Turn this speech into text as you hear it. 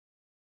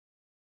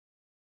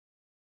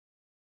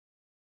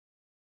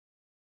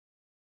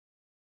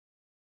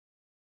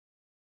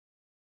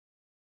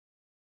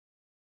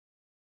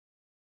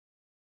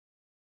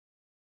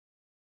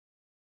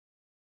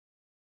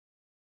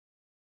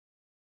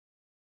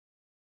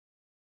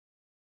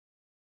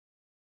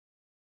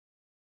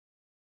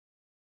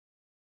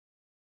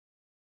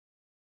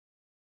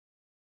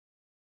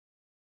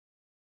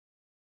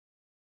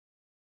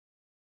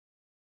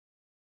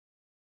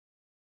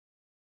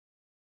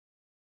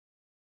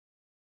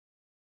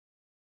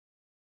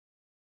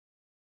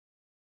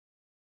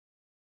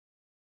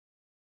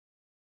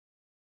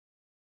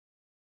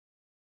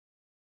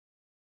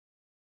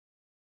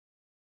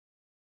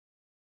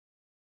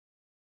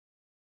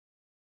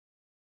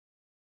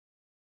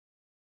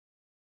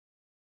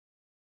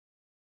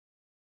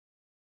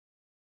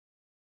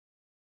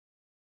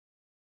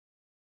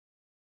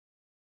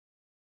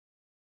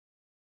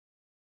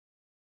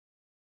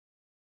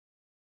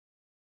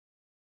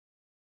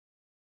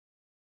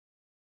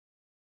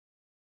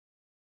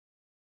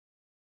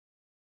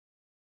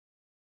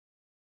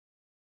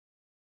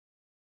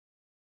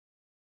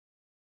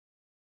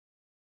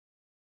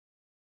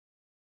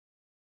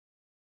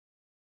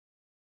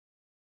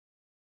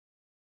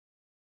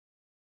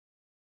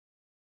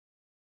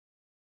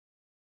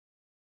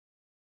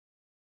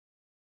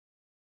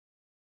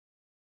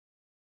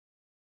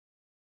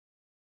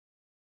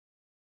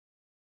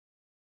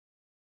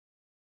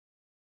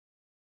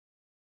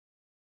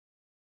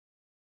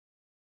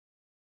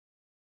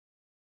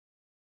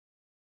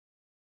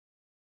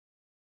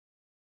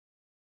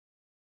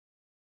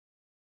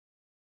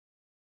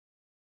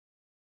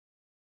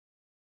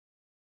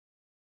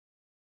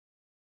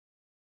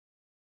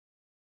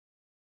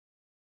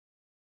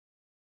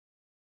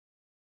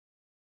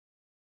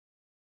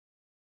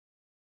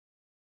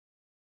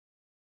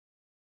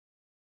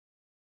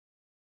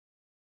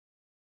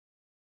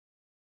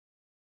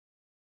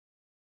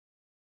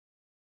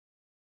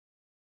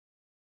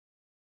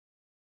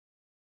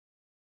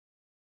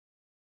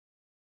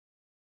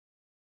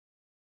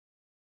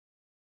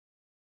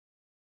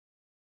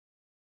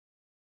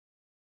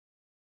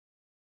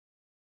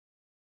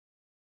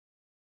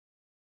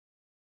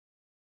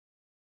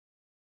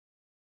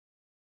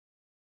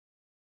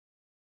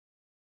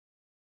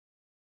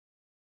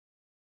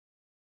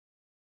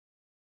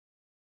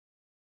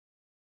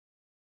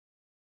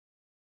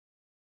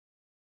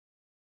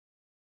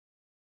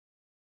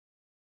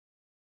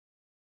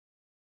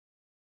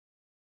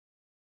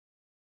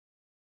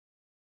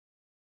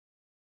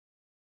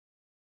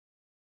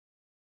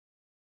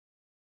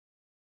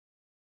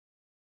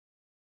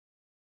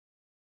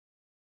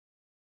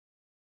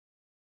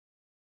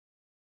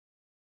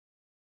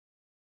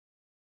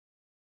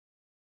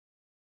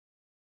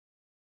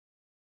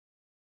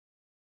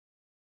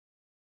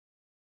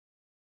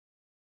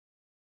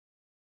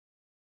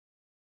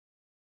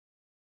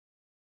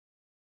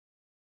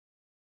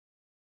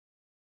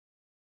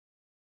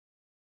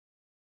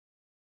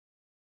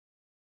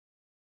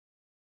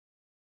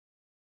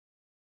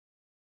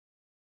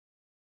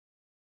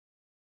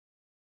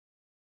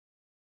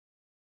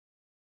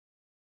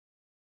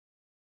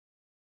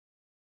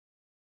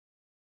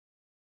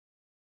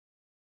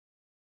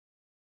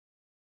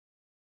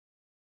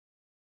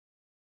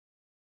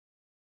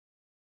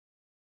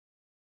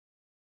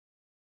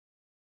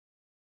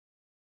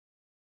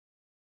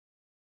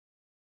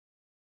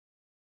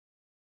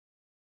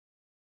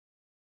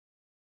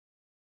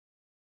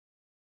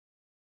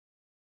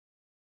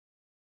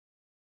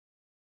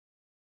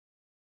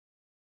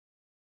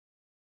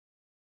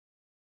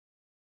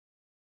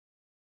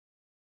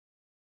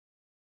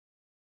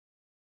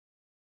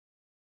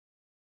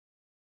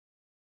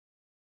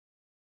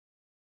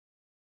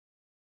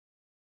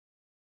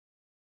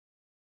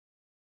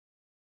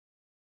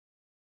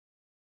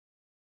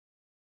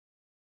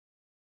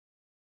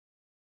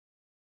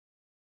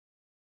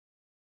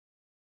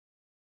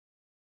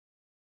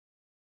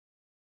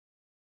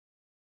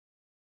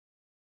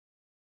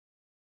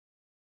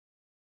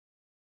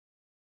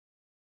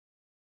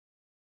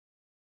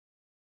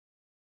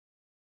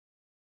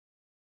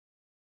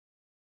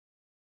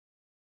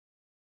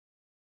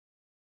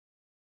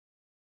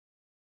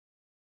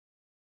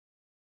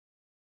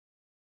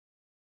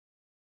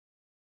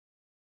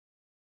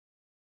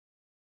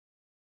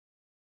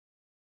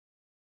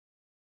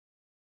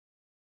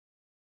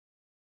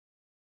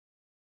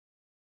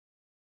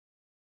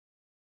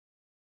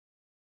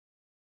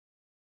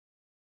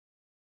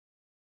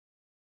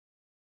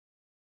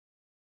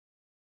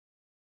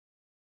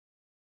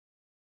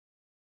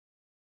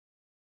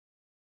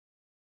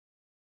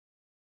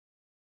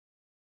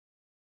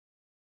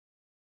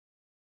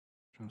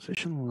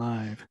Transition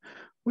live.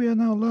 We are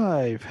now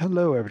live.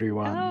 Hello,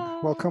 everyone.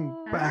 Hello.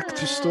 Welcome back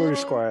to Story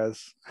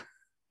Squires.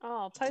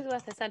 Oh,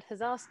 Poseworth has said,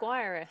 "Huzzah,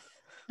 Squireth."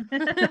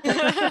 That's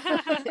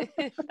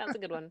a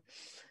good one.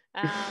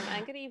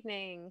 And good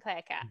evening,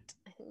 Claire Cat.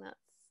 I think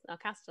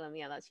that's Castellum.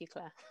 Yeah, that's you,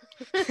 Claire.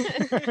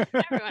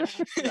 Everyone else,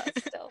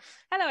 that's still.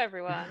 Hello,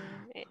 everyone.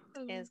 It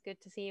is good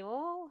to see you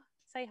all.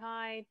 Say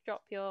hi.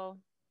 Drop your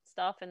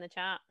stuff in the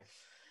chat.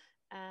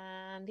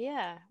 And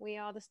yeah, we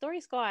are the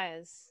Story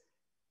Squires.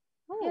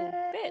 Oh,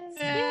 bits.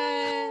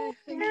 Yay.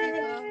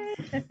 Yay.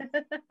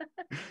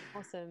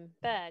 Awesome.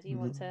 Bear, do you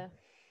want to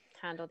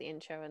handle the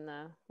intro and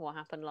the what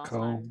happened last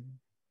time?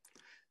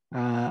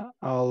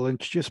 I'll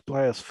introduce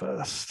players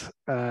first.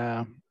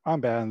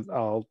 I'm Bear and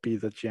I'll be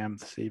the GM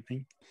this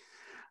evening.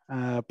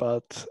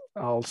 But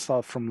I'll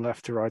start from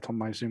left to right on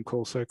my Zoom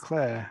call. So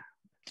Claire,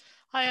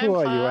 Hi, who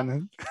are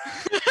Claire.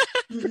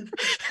 you?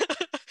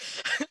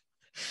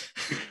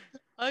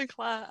 I'm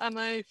Claire and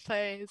I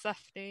play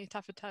Zephany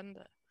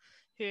Tafatenda,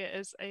 who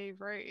is a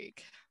rogue.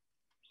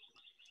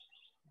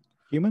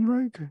 Human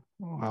rogue?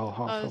 Well,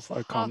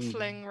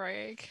 Halfling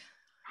rogue.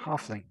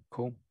 Halfling,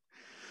 cool.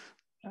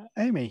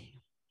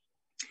 Amy.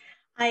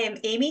 I am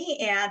Amy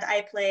and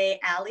I play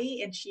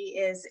Allie and she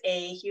is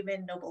a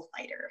human noble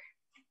fighter.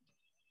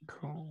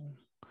 Cool.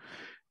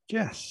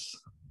 Jess.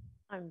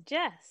 I'm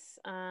Jess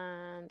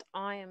and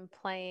I am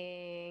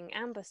playing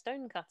Amber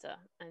Stonecutter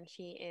and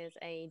she is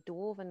a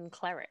dwarven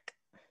cleric.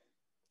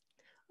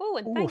 Oh,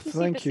 and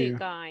thank you, Supersuit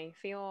Guy,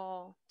 for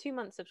your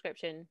 2-month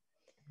subscription.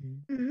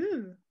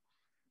 Mm-hmm.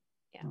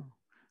 Yeah. Oh,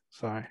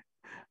 sorry.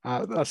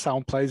 That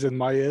sound plays in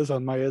my ears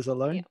and my ears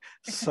alone. Yep.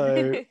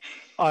 So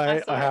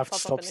I have to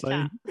stop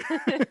saying.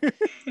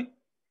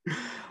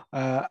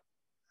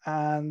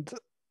 And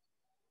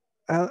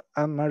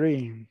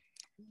Marie.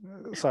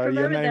 Sorry,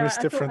 your name is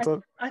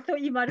different. I thought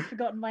you might have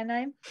forgotten my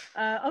name.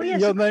 Oh yes,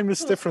 your name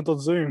is different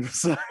on Zoom.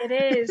 So. It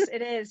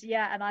is,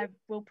 yeah, and I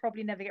will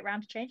probably never get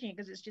around to changing it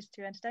because it's just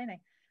too entertaining.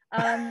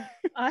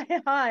 I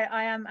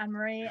am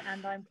Anne-Marie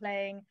and I'm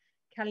playing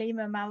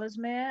Kalima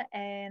Malazmir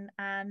in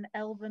an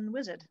elven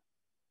wizard.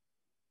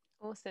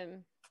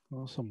 Awesome.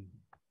 Oh,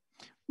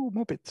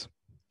 more bits.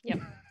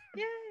 Yep.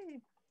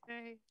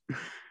 Yay.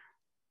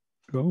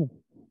 Cool.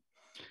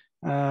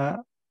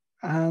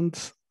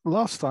 And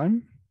last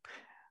time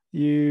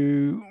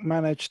you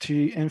managed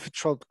to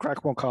infiltrate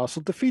Cragmaw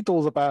Castle, defeat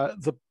all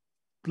the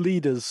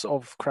leaders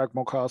of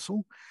Cragmaw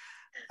Castle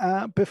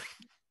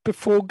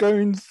before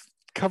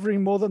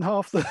covering more than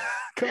half the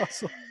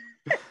castle.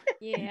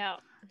 Yeah.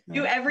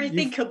 Do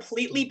everything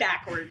completely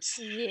backwards.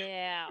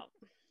 Yeah.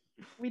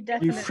 We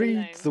definitely you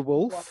freed the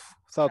wolf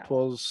that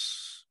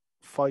was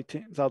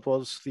fighting. That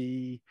was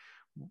the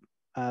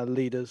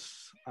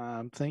leaders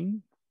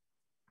thing.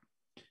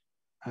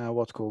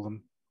 What call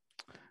them?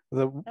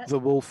 The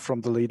wolf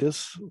from the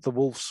leaders. The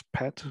wolf's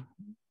pet.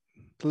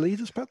 The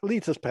leader's pet.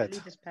 Leader's pet.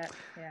 Leader's pet.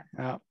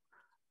 Yeah.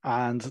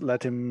 And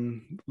let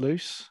him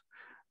loose.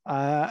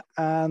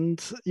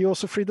 And you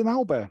also freed an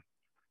owlbear.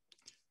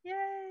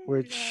 Yay!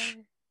 Which.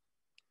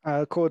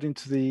 According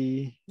to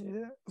the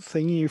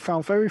thing, you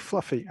found very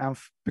fluffy, and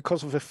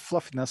because of the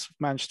fluffiness,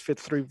 managed to fit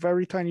through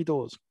very tiny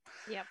doors.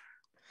 Yep.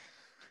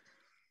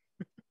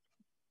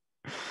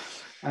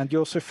 And you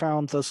also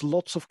found there's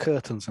lots of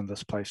curtains in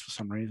this place for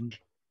some reason.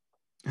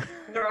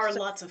 There are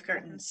lots of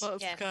curtains.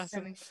 Lots of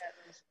curtains.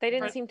 They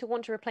didn't seem to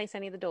want to replace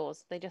any of the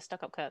doors. They just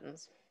stuck up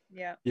curtains.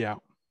 Yeah. Yeah.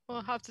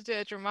 We'll have to do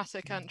a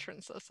dramatic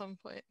entrance at some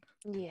point.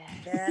 Yeah.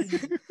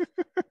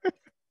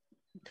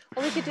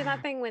 Or we could do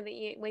that thing where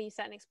you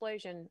set an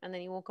explosion and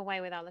then you walk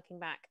away without looking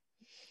back.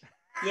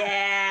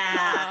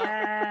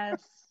 Yeah.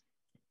 Yes.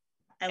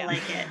 I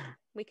like it.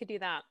 We could do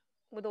that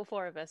with all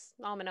 4 of us,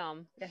 arm in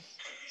arm. Yes.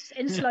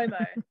 In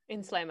slow-mo.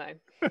 In slow-mo.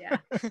 Yeah.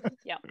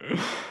 Yeah.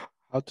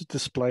 How to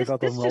display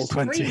that on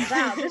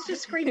Roll20? This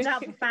just screams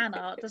out for fan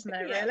art, doesn't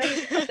it, really?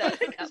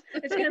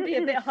 It's going to be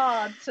a bit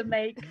hard to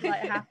make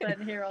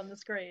happen here on the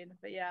screen.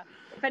 But yeah,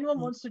 if anyone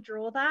wants to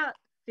draw that,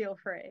 feel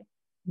free.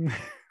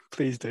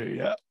 Please do,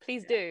 yeah.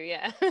 Please do,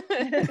 yeah.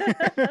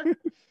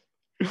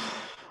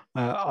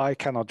 I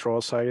cannot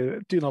draw, so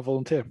do not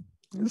volunteer.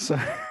 So.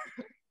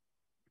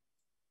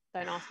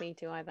 Don't ask me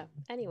to either.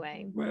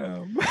 Anyway.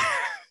 Well,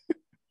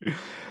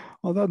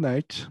 on that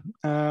note,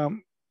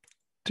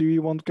 do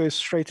you want to go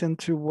straight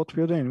into what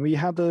we're doing? We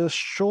had a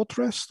short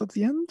rest at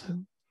the end.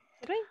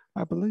 Did we?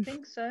 I believe. I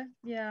think so,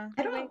 yeah.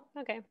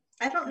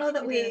 I don't know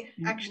that we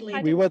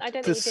actually. We were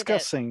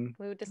discussing.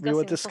 We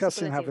were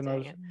discussing having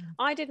a.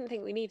 I didn't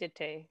think we needed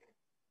to.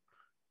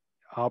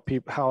 How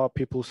are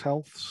people's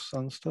healths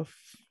and stuff?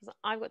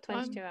 I've got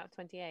 22 out of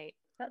 28.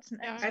 That's an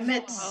I'm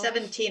at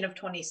 17 of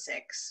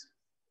 26.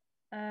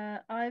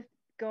 I've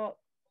got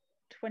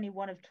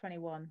 21 of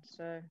 21,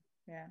 so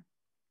yeah.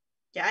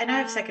 Yeah, I know I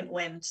have second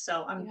wind,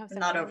 so I'm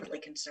not overly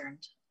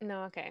concerned.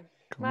 No, okay.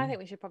 Cool. Well, I think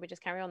we should probably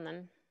just carry on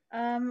then.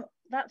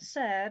 That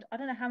said, I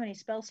don't know how many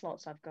spell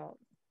slots I've got.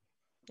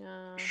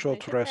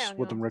 Short rest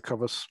wouldn't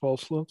recover spell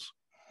slots.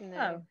 No.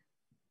 Oh,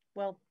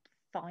 well,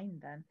 fine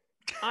then.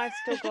 I've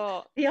still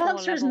got. The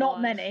answer is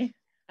not many.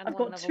 And I've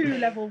one got level 2 2.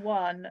 level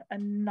 1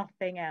 and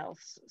nothing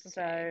else.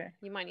 So Okay.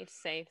 You might need to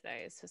save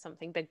those for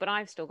something big, but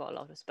I've still got a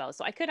lot of spells,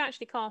 so I could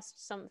actually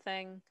cast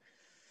something.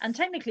 and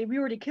technically we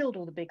already killed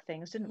all the big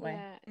things, didn't we?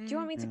 Yeah. Do you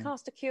want me to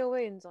cast a Cure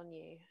Wounds on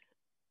you,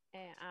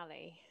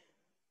 Ali?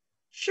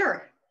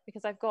 Sure.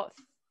 Because I've got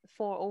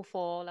all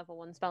 4 level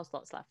 1 spell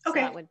slots left. Okay.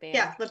 So that would be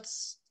yeah,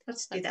 let's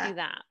do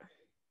that.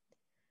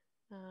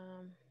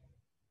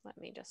 Let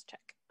me just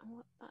check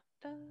what that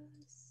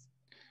does.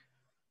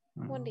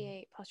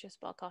 1d8 plus your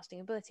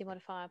spellcasting ability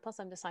modifier, plus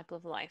I'm Disciple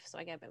of Life, so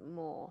I get a bit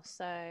more.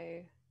 So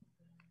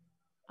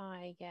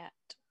I get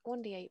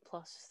 1d8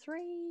 plus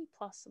 3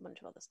 plus a bunch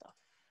of other stuff.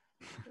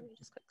 Let me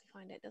just quickly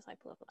find it.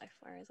 Disciple of Life,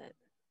 where is it?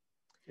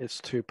 It's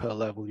 2 per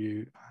level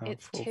you have.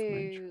 It's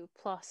 2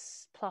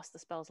 plus the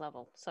spell's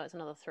level, so it's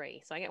another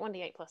 3. So I get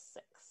 1d8 plus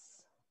 6.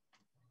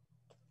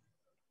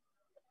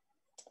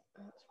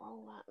 Let's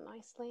roll that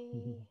nicely.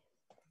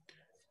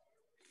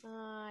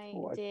 I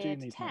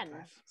did 10,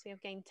 so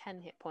you've gained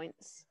 10 hit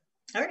points.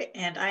 All right,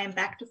 and I am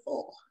back to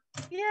full.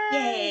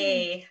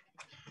 Yay!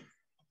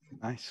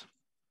 Nice.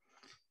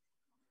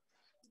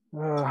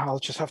 I'll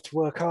just have to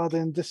work hard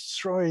in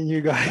destroying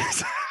you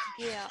guys.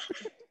 Yeah.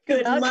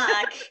 Good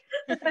luck.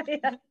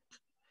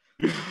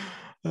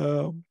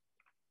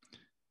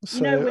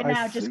 So we're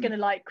now just going to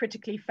like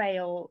critically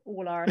fail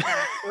all our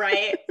attacks.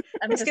 Right.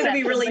 And it's going to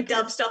be really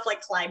because, dumb stuff like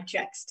climb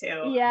checks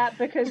too. Yeah,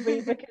 because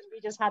we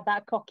just had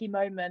that cocky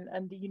moment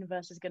and the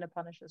universe is going to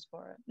punish us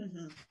for it.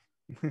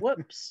 Mm-hmm.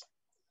 Whoops.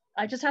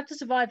 I just have to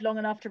survive long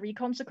enough to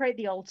reconsecrate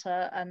the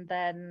altar and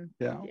then...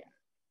 Yeah.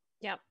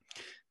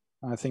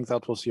 I think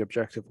that was the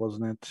objective,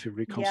 wasn't it? To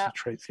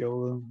reconcentrate the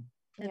altar.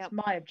 It's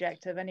my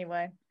objective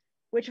anyway.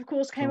 Which of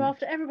course came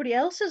after everybody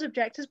else's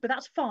objectives, but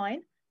that's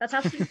fine. That's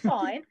absolutely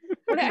fine.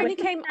 Well, it only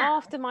came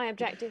after my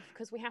objective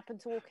because we happened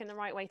to walk in the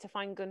right way to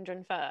find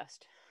Gundren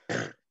first.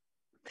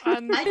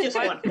 And I just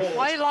want gold.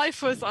 my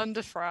life was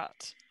under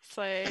threat,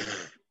 so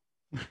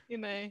you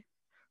know.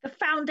 The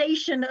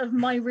foundation of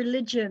my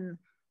religion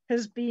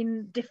has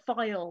been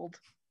defiled.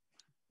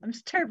 I'm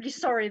just terribly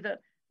sorry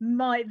that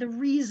the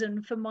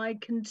reason for my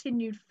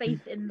continued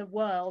faith in the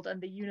world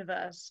and the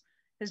universe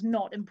is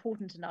not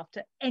important enough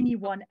to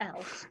anyone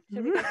else.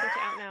 Should we go sort it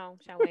out now,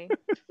 shall we?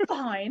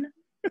 Fine.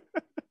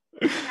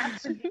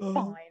 Absolutely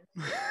fine.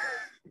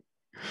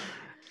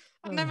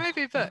 And there may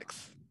be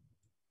books.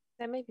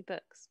 There may be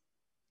books.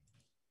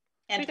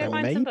 And we go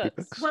find some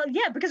books. Well,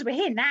 yeah, because we're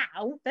here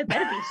now. There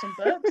better be some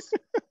books.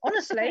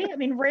 Honestly, I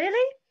mean,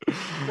 really?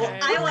 Well,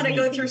 I want to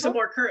go through some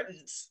more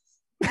curtains.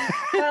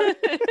 Well,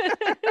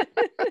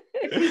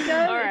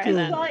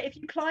 if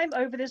you climb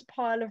over this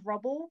pile of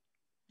rubble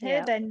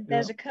here, then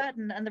there's a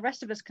curtain, and the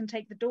rest of us can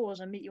take the doors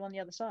and meet you on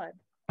the other side.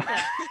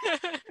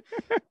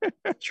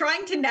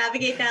 Trying to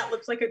navigate that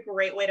looks like a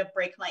great way to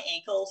break my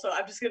ankle, so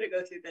I'm just gonna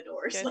go through the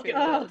doors like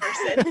a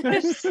person.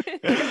 Because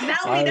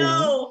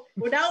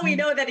now we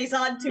know that he's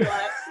on to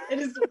us. It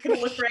is gonna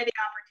look for any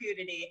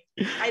opportunity.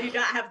 I do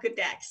not have good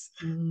decks.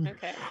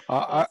 Okay.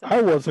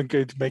 I wasn't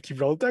going to make you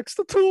roll decks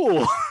at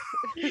all.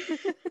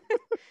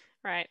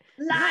 Right.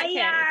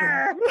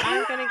 Liar!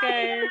 I'm gonna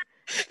go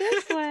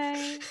this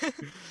way.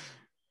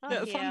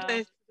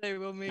 Someday they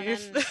will move.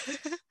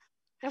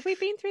 Have we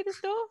been through this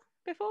door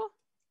before?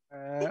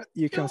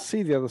 You can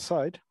see the other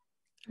side.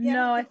 Yeah,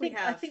 no, I think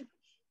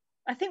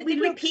we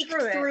looked peeked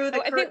through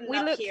the I think we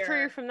looked here.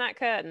 through from that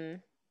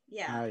curtain.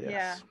 Yeah. Yes.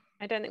 Yeah.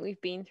 I don't think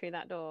we've been through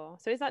that door.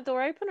 So is that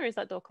door open or is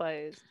that door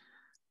closed?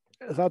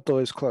 That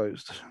door is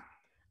closed.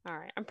 All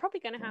right. I'm probably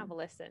going to have a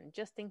listen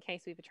just in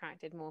case we've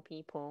attracted more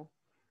people.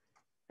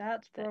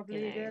 That's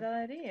probably a good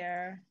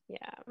idea.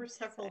 Yeah. For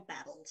several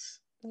battles.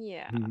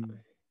 Yeah.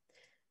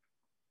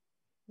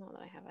 Not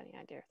that I have any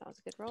idea if that was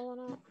a good roll or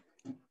not.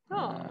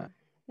 Oh,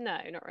 no,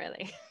 not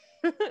really.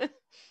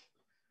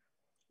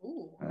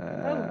 Ooh.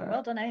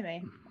 Well done,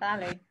 Amy.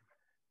 Ali.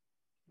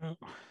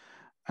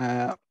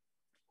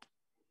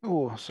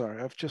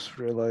 Sorry, I've just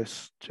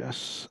realized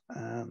Jess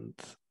and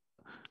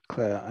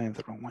Claire, I am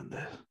the wrong one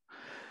there.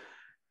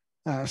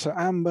 So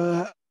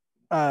Amber,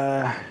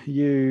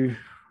 Amber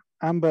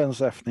and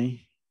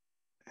Zephany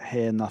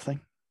hear nothing.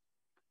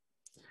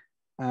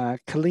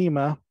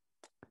 Kalima,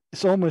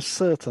 it's almost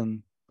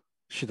certain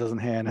she doesn't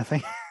hear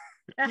anything.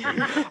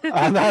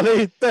 And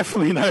Ali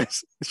definitely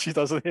knows she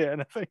doesn't hear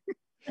anything.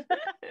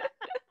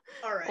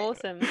 All right.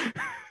 Awesome.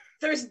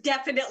 There's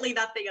definitely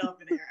nothing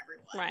over there,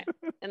 everyone. Right.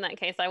 In that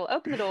case, I will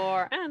open the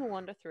door and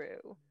wander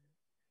through.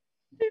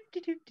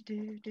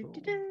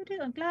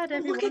 I'm glad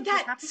everyone. Look at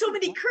that! So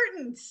many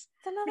curtains.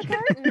 It's another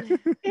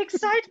curtain.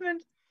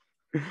 Excitement.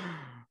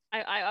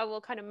 I will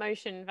kind of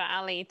motion for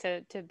Ali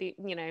to be,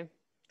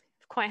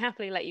 quite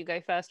happily let you go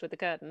first with the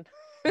curtain.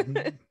 All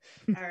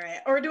right.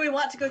 Or do we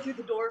want to go through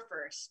the door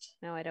first?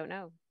 No, I don't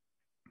know.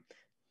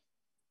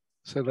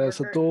 So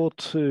there's a door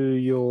to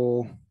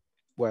your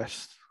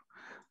west,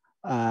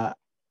 door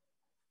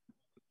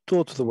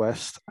to the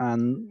west,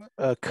 and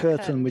a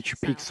curtain which you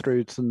peek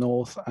through to the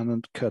north, and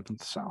a curtain to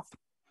the south.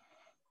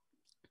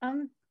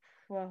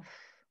 Well,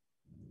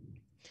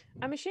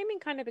 I'm assuming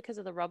kind of because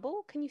of the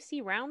rubble. Can you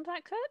see round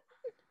that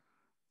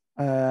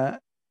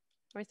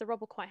Or is the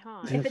rubble quite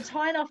high? If it's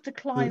high enough to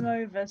climb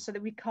over so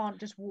that we can't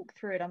just walk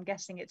through it, I'm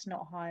guessing it's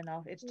not high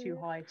enough. It's too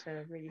high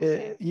to really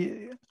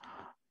see.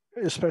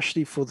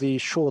 Especially for the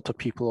shorter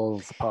people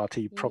of the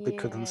party, you probably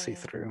couldn't see Yeah.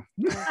 through.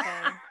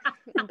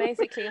 Okay.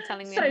 Basically, you're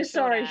telling me So I'm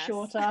sorry,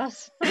 short short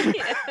ass.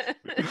 Yeah.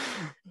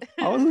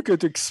 I wasn't going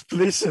to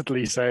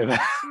explicitly say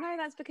that. No,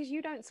 that's because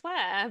you don't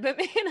swear, but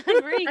me and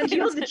Anne-Marie And can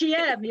you're the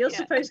GM. You're Yeah.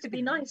 supposed to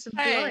be nice and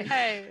Hey, polite.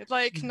 hey,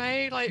 like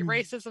no like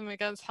racism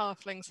against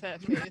halflings here,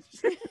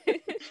 please.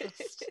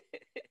 Just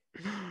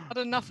had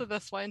enough of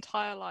this my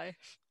entire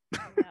life. Yeah.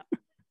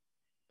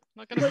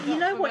 Not gonna Well, put you up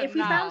know with what? it If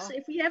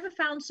we now. ever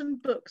found some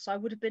books, I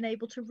would have been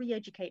able to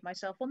re-educate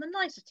myself on the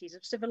niceties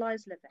of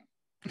civilized living.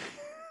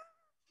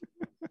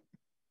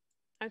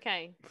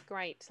 Okay,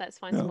 great. Let's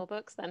find some more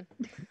books then.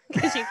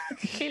 Because you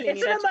clearly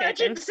It's need an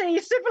educating. emergency.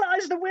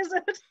 Civilize the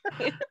wizard.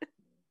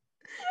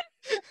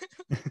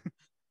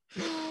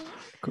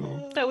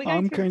 Cool. So are we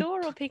going through the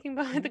door or peeking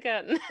behind the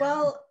curtain?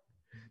 Well,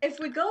 if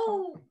we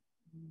go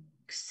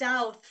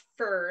south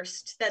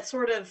first, that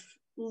sort of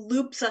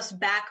loops us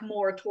back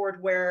more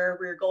toward where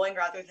we're going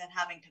rather than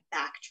having to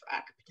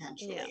backtrack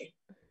potentially.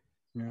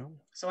 Yeah.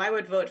 So I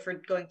would vote for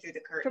going through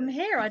the curtain. From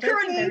here, I don't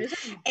think there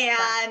is any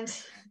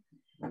And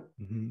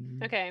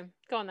Mhm. Okay,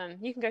 go on then.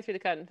 You can go through the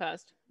curtain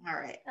first. all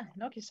right.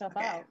 knock yourself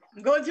Okay. out.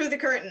 I'm going through the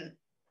curtain.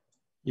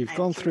 You've I'm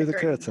gone through the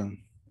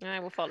curtain. I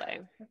will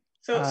follow.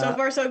 So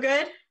far so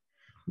good?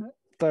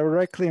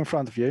 Directly in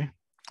front of you,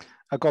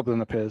 a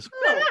goblin appears.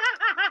 Oh,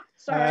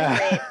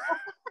 Sorry.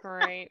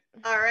 Great.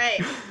 all right.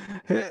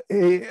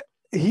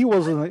 He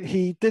wasn't.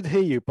 He did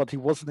hear you, but he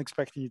wasn't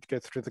expecting you to go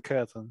through the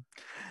curtain.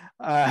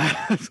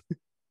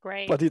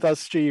 Great. But he does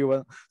see you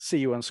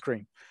and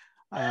scream.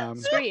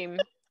 Scream.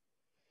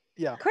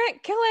 Yeah.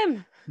 Quick, kill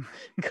him.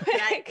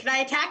 Quick. Can I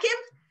attack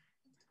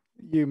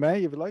him? You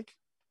may, if you like.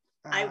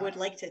 I would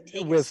like to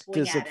take a with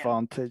swing at him.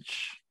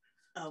 disadvantage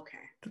Okay.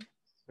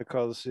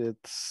 because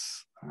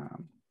it's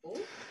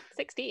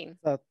 16.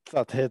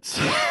 that hits.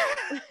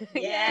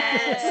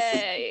 Yes.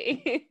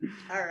 Yay.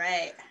 All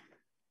right.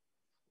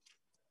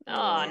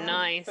 Oh,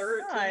 nice.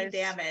 13 Nice.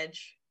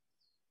 damage.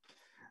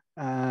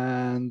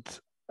 And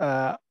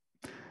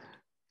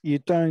you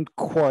don't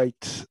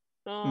quite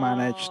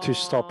manage to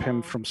stop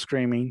him from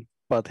screaming,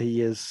 but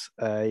he is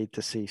a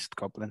deceased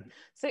goblin.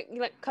 So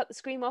you like cut the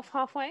scream off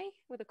halfway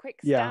with a quick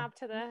Yeah. stab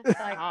to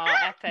the oh,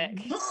 epic.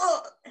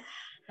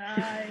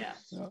 Nice.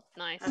 Yeah.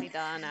 Nicely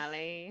done,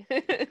 Ali.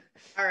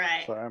 All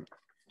right. So I'm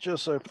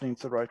just opening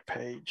the right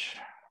page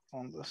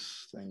on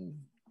this thing.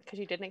 Because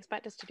you didn't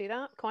expect us to do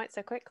that quite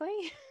so quickly.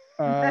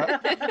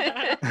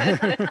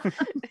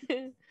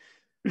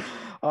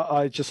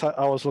 I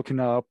was looking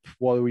up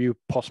what you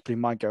possibly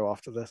might go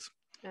after this.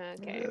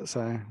 Okay.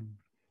 So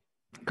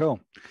cool.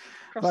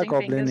 Crossing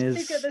goblin fingers. is-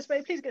 Please get this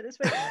way. Please get this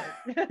way.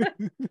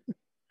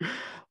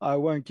 I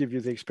won't give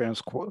you the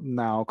experience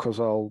now because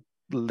I'll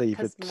leave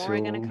Because it more are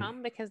going till to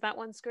come because that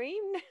one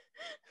screamed.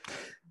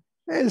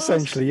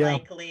 essentially, Most yeah.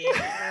 likely.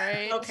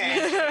 Right.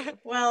 Okay.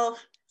 Well,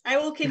 I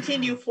will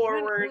continue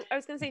forward. I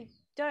was going to say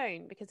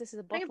don't because this is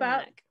a Think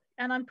about- bottleneck.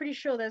 And I'm pretty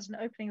sure there's an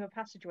opening of a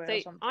passageway or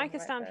So something. I could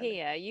right stand there.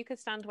 here, you could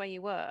stand where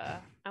you were,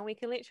 and we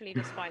can literally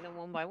just fight them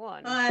one by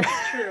one. That's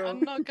true.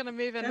 I'm not gonna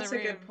move in That's the a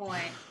room. good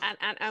point.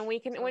 And we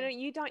can. Well,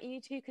 you don't.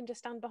 You two can just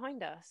stand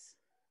behind us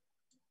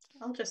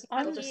I'll just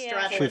here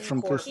straddle Shoot in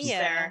from corpse distance.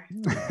 there.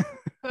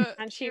 But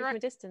and do shoot you, from a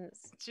distance,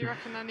 do you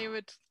reckon any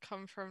would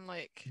come from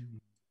like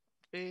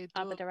the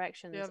other door?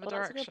 directions. the other Well,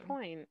 that's a direction. good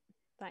point.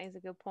 That is a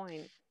good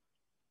point.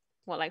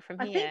 What, like from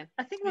I here?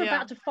 think we're Yeah.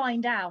 about to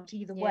find out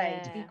either way,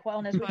 to be Yeah. quite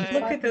honest. Which is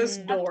Look why at those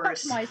I've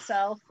doors. tucked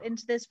myself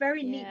into this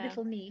very neat Yeah.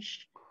 little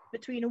niche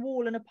between a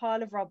wall and a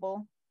pile of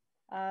rubble.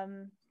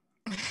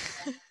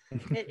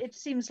 It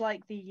seems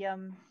like the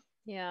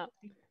Yeah.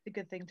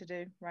 good thing to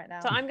do right now.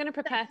 So I'm going to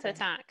prepare to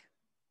attack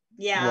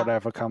Yeah.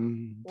 Whatever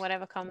come.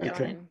 whatever comes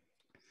Okay. running.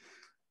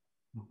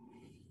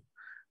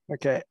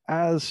 Okay,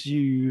 as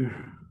you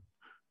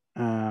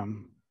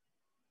I'm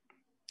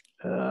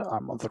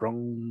on the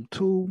wrong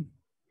tool.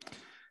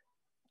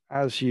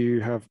 As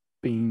you have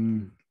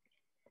been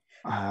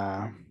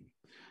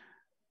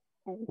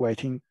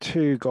waiting,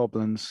 two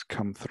goblins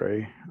come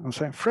through and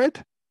say,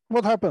 Fred,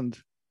 what happened?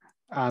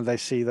 And they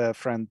see their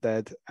friend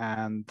dead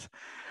and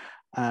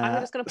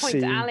I'm just going to point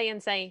to see- Ali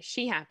and say,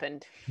 she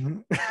happened.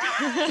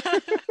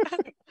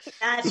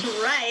 That's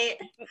right.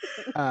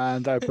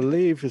 And I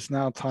believe it's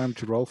now time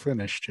to roll for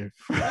initiative.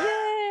 Yay!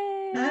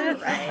 All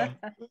right.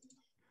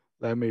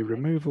 Let me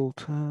remove all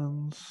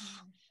turns.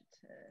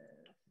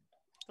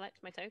 Select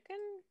my token,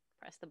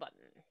 press the button.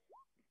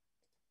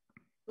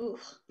 Ooh.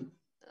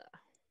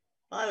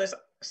 Well, I was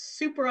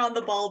super on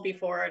the ball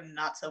before, and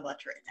not so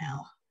much right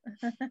now.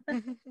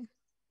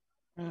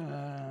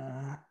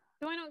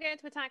 Do I not get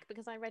to attack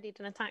because I readied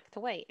an attack to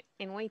wait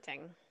in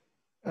waiting?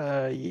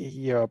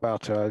 You're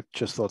about to. I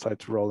just thought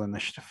I'd roll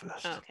initiative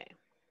first. Oh, okay,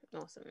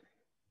 awesome.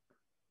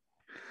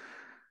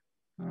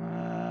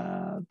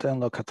 Don't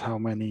look at how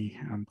many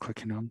I'm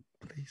clicking on,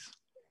 please.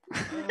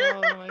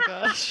 Oh my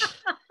gosh.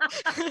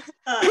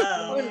 Uh-oh.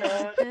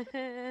 Oh,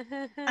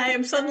 Lord. I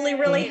am suddenly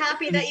really Yay.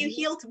 happy that you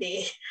healed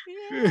me.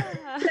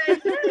 Yeah. So,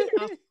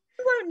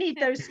 you won't need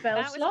those spell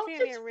That was slots.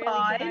 clearly It's a really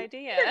fine. good You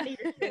idea. don't need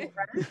a short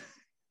rest.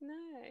 No.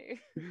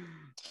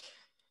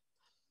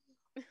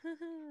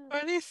 Or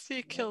at least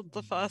you killed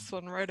the first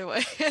one right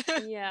away.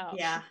 Yeah.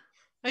 Yeah.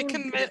 I Oh,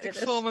 can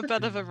goodness. form a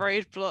bit of a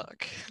raid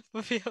block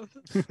with the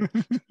others.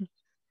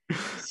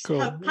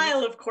 Cool. A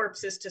pile of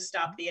corpses to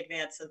stop the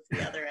advance of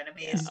the other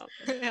enemies.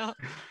 Yeah. Yeah.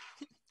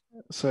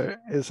 So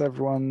is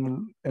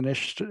everyone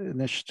initiative?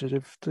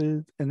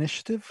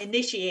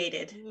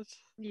 Initiated.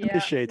 Yeah.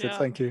 Initiated. Yeah.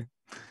 Thank you.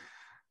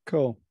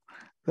 Cool.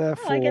 Oh,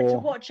 I get to Therefore,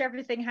 watch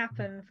everything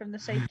happen from the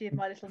safety of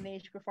my little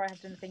niche before I have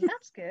to do anything.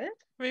 That's good.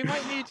 We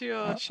might need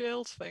your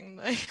shield thing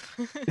though.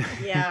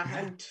 Yeah,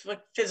 and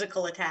like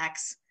physical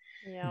attacks.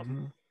 Yeah.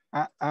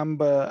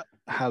 Amber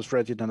has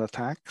readied an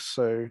attack,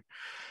 so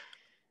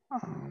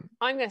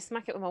I'm going to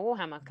smack it with my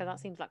warhammer because that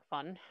seems like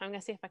fun. I'm going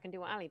to see if I can do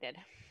what Ali did.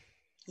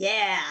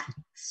 Yeah.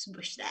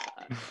 Smush that.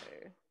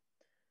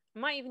 I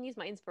might even use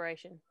my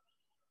inspiration.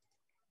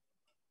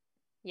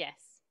 Yes.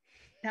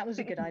 That was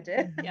a good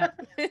idea. Yeah.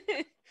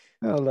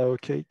 hello,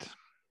 Kate.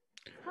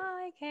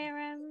 Hi,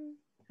 Karen.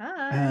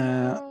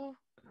 Hi.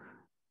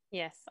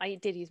 Yes, I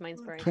did use my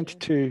inspiration.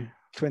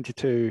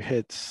 22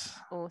 hits,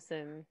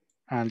 Awesome.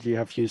 and you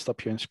have used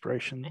up your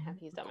inspiration. I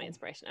have used up my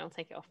inspiration. I'll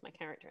take it off my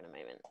character in a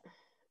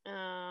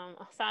moment.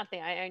 Sadly,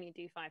 I only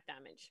do 5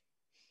 damage.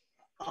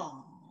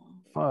 Oh.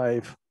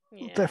 5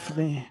 Yeah.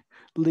 definitely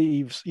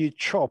leaves. You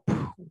chop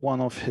one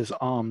of his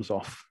arms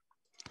off.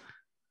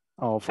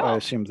 I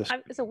assume this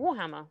It's a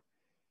warhammer.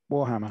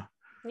 warhammer.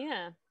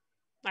 Yeah.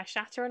 I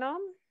shatter an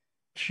arm.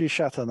 She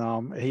shattered an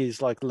arm.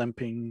 He's like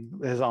limping.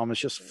 His arm is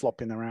just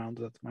flopping around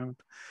at the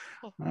moment.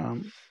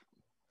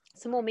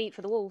 Some more meat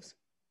for the wolves.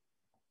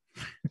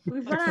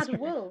 We've run out of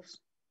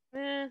wolves. We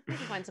can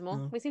find some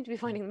more. We seem to be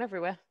finding them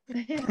everywhere.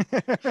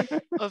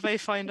 Or they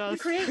find us.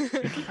 If we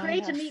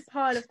create a yes. neat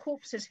pile of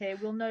corpses here,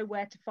 we'll know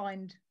where to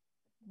find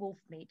wolf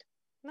meat.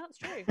 That's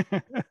true.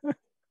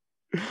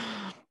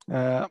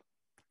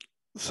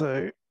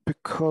 So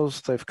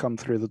because they've come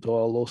through the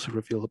door, I'll also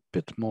reveal a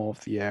bit more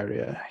of the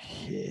area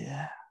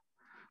here,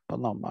 but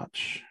not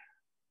much.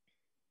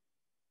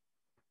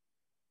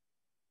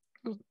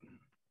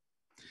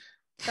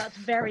 That's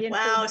very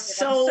Wow, informative.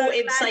 so glad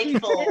you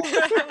insightful.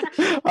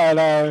 did. I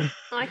know.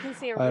 I can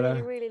see a I really,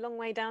 know. really long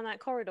way down that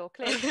corridor,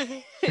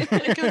 clearly.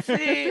 I can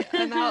see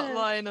an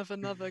outline of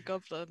another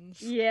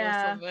goblins.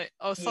 Yeah.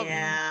 Or some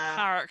Yeah.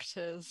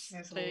 characters.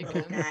 There's a little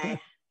taken.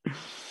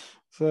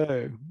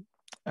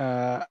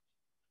 guy.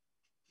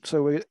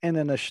 So we're in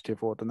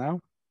initiative order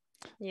now.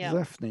 Yeah.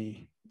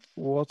 Zephany,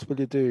 what will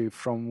you do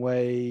from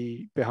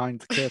way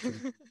behind the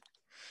curtain?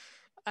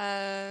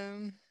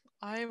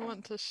 I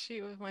want to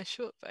shoot with my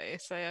short bow,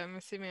 so I'm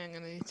assuming I'm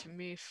going to need to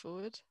move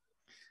forward.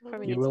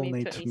 Probably You need will to move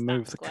need to at to least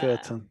move that the square.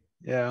 curtain.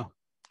 Yeah.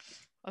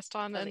 I'll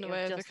stand So in that the you're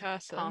way of the just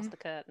curtain. past the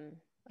curtain.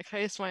 I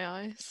close my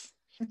eyes.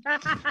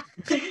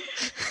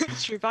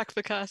 Drew back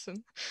the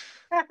curtain.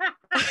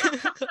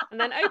 And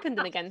then open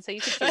them again so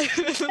you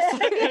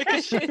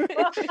can shoot.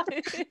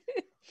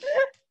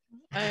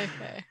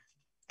 Okay.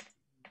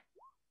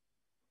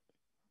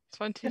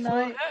 24 Can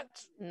I-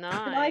 hits.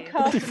 Nice.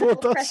 24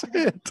 does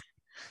hit.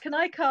 Can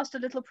I cast a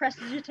little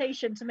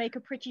prestidigitation to make a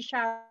pretty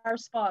shower of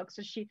sparks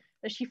as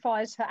she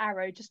fires her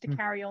arrow, just to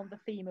carry on the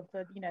theme of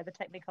the the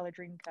Technicolor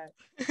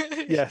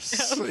Dreamcoat,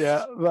 Yes.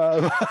 Yeah.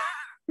 Well,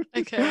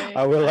 Okay.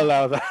 I will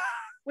allow that.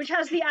 which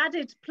has the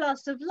added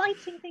plus of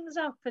lighting things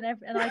up and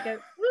I go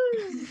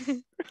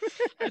woo.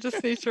 I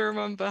just need to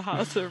remember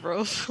how to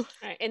roll.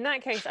 Right, in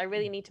that case, I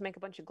really need to make a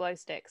bunch of glow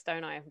sticks,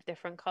 don't I, of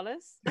different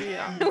colours?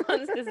 Yeah.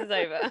 Once this is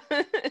over.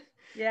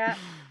 Yeah.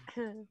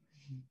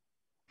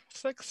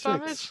 6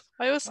 damage.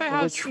 I also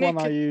have Which one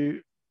are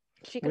you?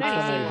 She can Which only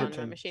one are see you one,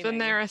 hitting? I'm the assuming.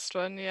 nearest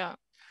one, yeah.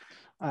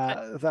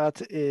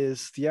 That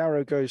is the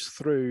arrow goes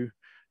through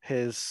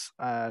his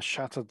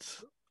shattered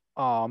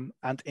arm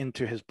and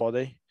into his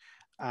body,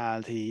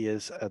 and he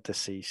is a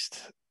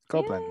deceased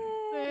goblin.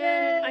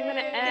 Yay! I'm going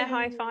to air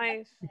high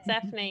five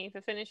Zephany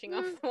for finishing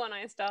off the one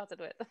I started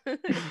with.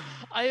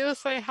 I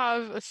also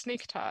have a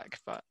sneak attack,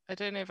 but I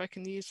don't know if I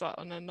can use that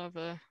on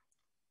another.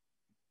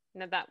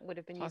 No, that would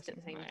have been used at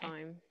the Person, same right.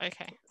 time.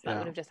 Okay, So that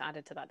would have just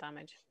added to that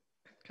damage.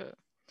 cool.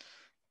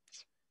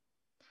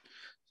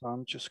 So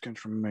I'm just going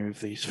to remove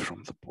these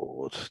from the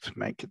board to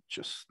make it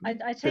just.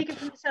 I take it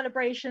from the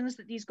celebrations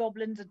that these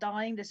goblins are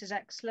dying. This is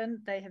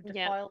excellent. They have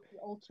defiled the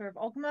altar of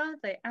Ogma.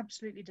 They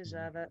absolutely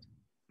deserve it.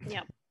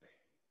 Yep.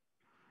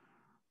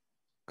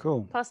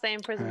 Cool. Plus, they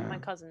imprisoned my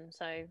cousin,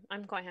 so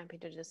I'm quite happy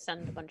to just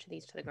send a bunch of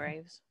these to the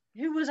graves.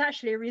 Who was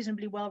actually a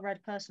reasonably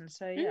well-read person.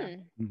 So yeah.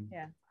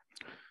 Yeah.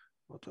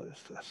 What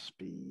is the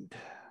speed?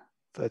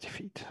 30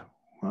 feet.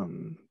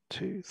 1,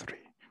 2, 3.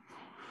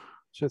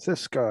 So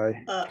this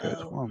guy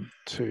goes 1,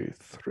 2,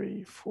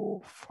 3,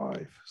 4,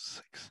 5,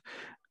 6,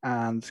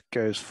 and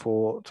goes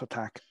to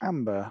attack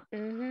Amber.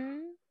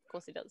 Of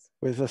course he does.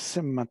 With a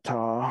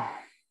scimitar.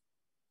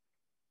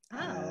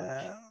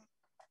 Ouch.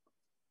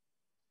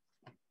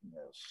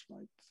 Yes, my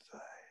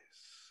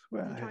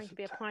dice. Are you trying to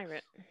be a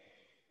pirate?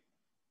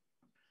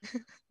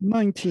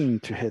 19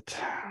 to hit.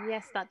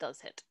 Yes, that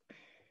does hit.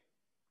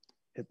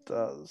 It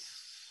does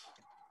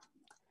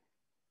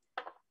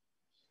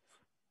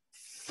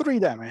 3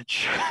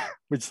 damage,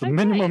 which is the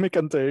minimum it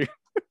can do.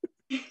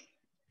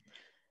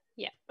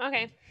 Yeah,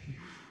 okay.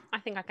 I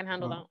think I can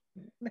handle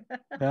that.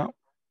 Yeah.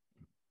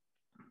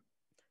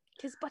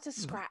 Tis but a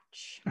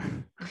scratch.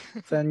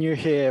 Then you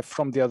hear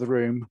from the other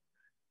room,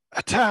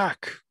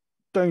 attack!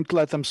 Don't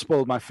let them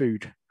spoil my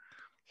food.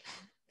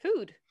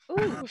 Food.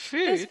 Ooh,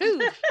 Food. there's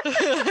food.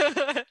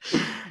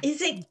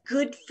 Is it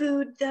good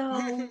food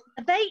though?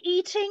 Are they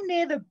eating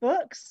near the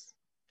books?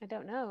 I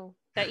don't know.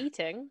 They're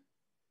eating.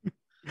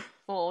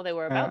 Or they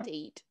were about to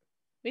eat.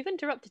 We've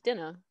interrupted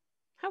dinner.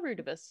 How rude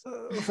of us. They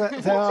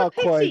are What a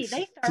pity. quite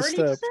They thoroughly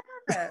disturbed.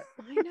 deserve it.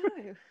 I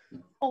know.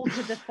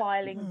 Altar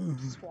defiling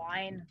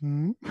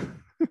swine.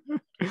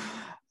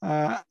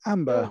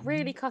 Amber. You're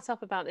really cut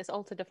up about this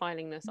altar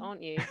defilingness,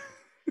 aren't you?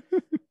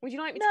 Would you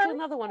like me to No, kill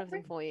another one of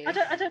them for you? I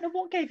don't know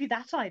what gave you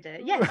that idea.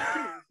 Yes,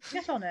 please.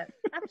 Get on it.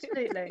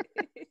 Absolutely.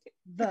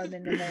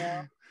 Vermin in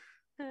the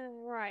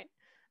Right.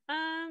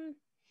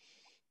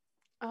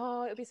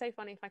 Oh, it would be so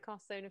funny if I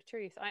cast Zone of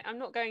Truth. I'm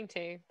not going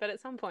to, but at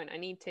some point I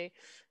need to.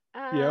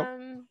 Yep.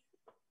 Are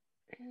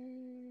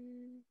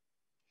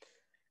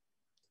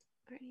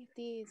any of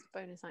these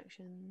bonus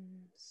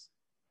actions?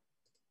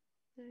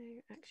 No,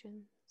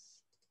 actions.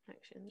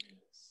 Action.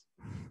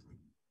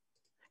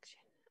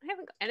 I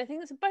haven't got anything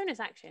that's a bonus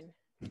action.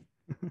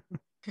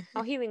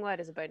 Oh, Healing Word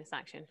is a bonus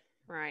action.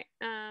 Right.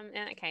 In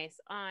that case,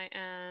 I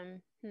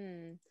am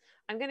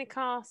I'm gonna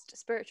cast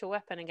Spiritual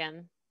Weapon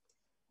again.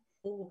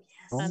 Oh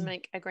yes. And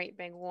make a great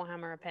big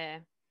warhammer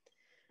appear.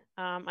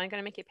 I'm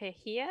gonna make it appear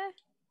here.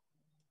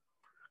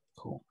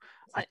 Cool.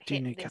 So I do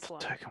hit need to this get a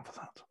one. token for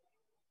that.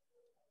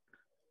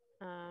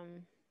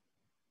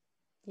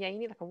 Yeah, you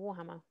need like a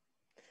warhammer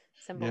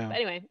symbol. Yeah. But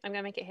anyway, I'm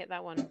gonna make it hit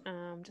that one.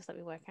 Just let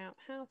me work out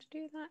how to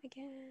do that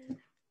again.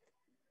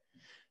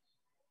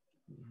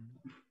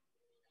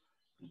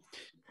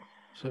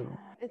 So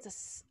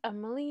It's a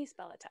melee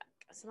spell attack.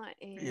 So that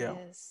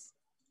is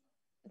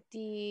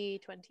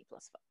D20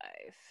 plus 5.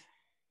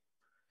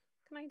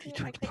 Can I do it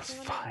by D20 plus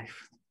clicking on it?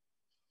 5.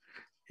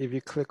 If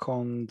you click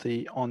on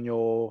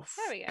your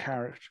There we go.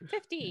 character.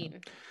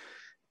 15.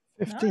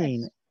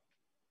 15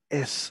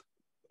 is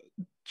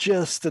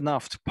just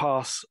enough to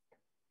pass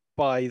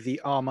by the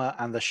armor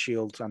and the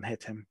shields and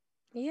hit him.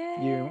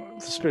 Yeah.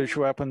 The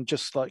spiritual weapon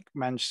just like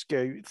managed to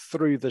go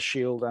through the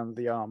shield and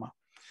the armor.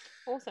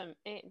 Awesome.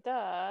 It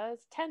does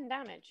 10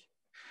 damage.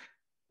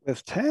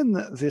 With 10,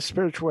 the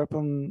spiritual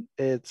weapon,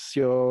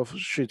 you're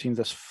shooting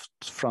this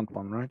front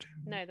one, right?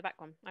 No, the back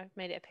one. I've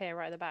made it appear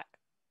right at the back.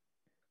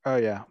 Oh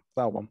yeah,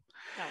 that one.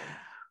 That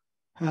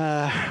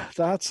one.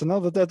 That's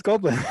another dead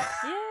goblin. Yay!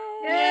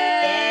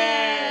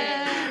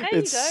 Yay! There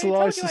you go. I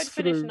told you I'd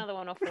finish through. another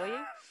one off for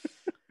you.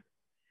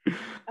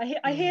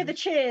 I hear the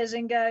cheers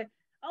and go,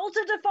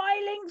 altar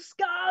defiling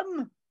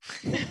scum!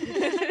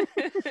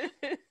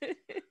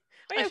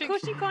 Oh, yeah, of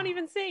course you can't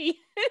even see.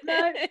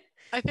 No.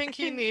 I think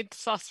you need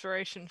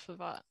suspiration for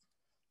that.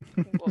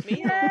 What, me?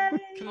 Yay!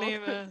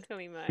 Kalima.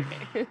 Kalima,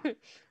 okay.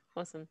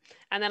 Awesome.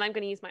 And then I'm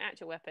going to use my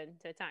actual weapon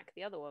to attack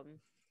the other one.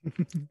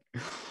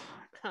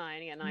 I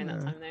only get 9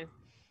 that time,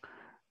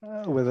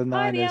 though. With a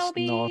 9 the is not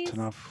Elbies.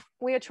 enough.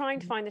 We are trying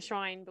to find the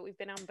shrine, but we've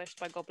been ambushed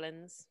by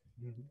goblins.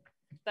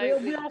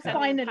 We are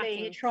finally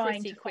packing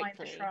trying pretty to find the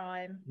quickly.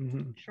 shrine.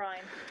 Mhm.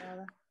 Shrine,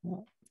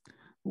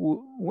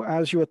 rather.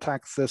 As you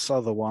attack this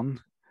other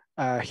one,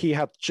 he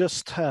had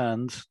just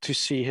turned to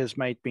see his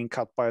mate being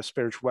cut by a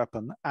spiritual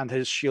weapon, and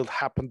his shield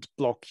happened to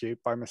block you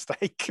by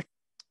mistake.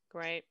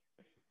 Great.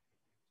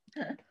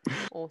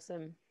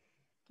 Awesome.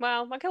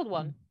 Well, I killed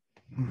one.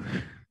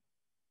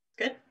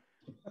 Good.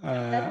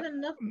 Better than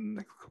enough.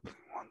 Next goblin,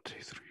 1,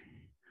 2, 3.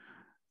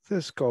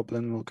 This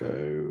goblin will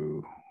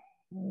go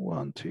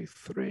 1, 2,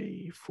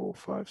 3, 4,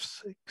 5,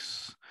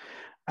 6,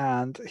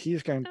 and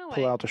he's going to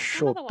pull out a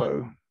short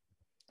bow.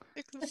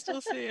 I can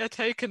still see a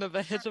token of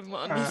a hidden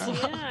one as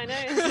well. Yeah, I know.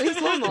 At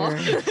least one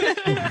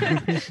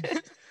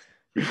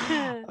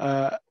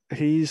more.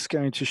 He's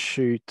going to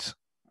shoot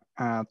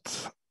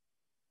at.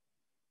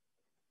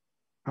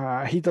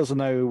 He doesn't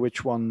know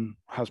which one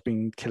has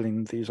been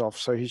killing these off,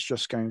 so he's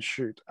just going to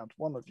shoot at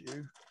one of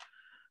you.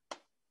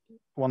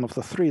 One of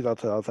the 3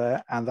 that are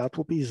there, and that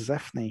will be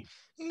Zephne.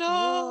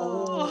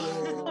 No!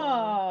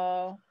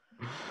 Oh.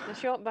 The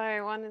short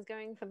bow one is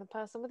going for the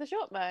person with the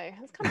short bow.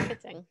 That's kind of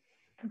fitting.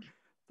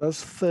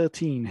 Does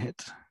 13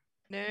 hit?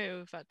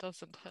 No, that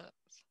doesn't hit.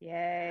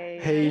 Yay.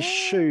 He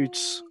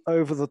shoots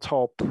over the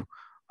top,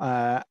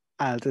 and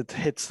it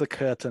hits the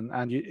curtain,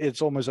 and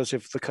it's almost as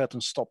if the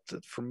curtain stopped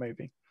it from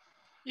moving.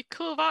 You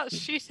call that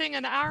shooting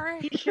an arrow?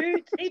 He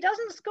shoots, he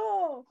doesn't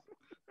score.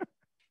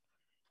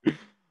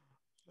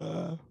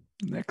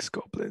 Next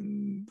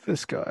goblin,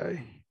 this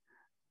guy.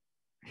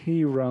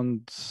 He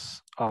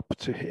runs up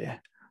to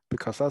here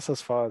because that's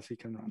as far as he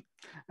can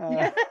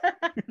run.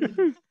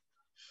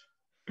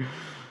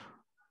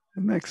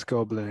 Next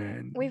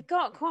goblin. We've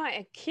got quite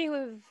a queue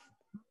of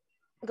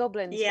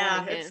goblins.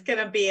 Yeah, it's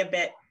gonna be a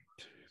bit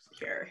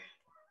here.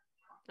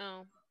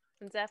 Oh,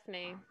 and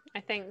Zephany, I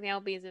think the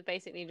LBs have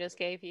basically just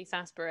gave you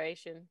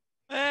saspiration.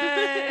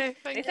 Hey,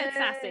 They thank said you.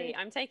 sassy.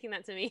 I'm taking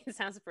that to mean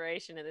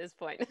aspiration at this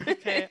point.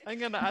 Okay, I'm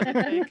gonna add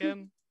a cake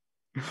in.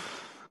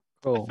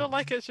 Cool. I feel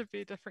like it should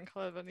be a different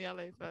colour than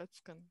yellow, but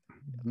it's gonna.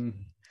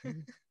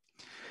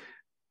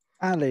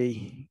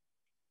 Ali,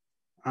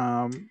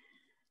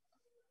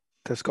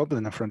 there's a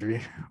goblin in front of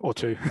you, or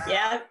two.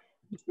 Yeah,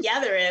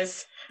 there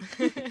is.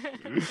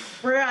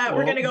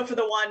 We're gonna go for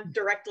the one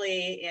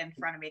directly in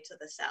front of me to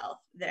the south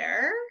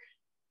there,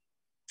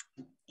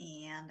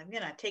 and I'm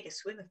gonna take a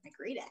swing with my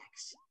great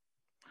axe.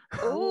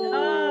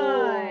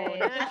 Oh,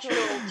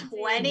 natural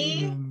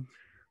 20.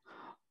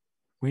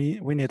 We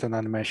need an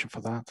animation for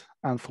that,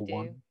 and for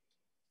one.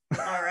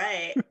 All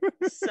right,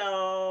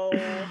 so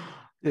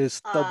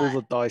it's double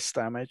the dice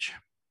damage.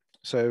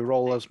 So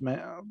roll as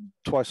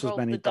twice as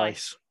many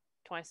dice.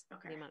 Twice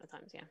the amount of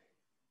times, yeah.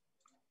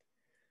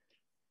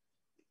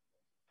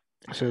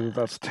 So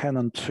that's 10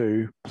 and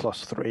 2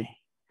 plus 3,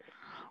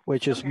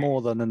 which is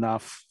more than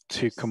enough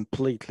to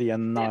completely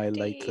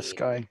annihilate 50. this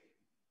guy.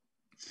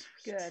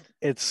 Good.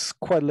 It's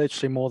quite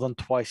literally more than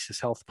twice his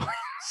health points.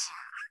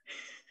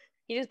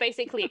 He just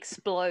basically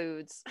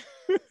explodes.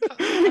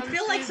 I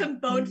feel like some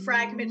bone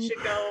fragments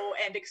should go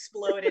and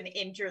explode and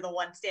injure the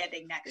one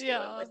standing next to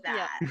him with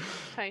that. Yeah,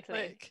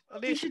 totally.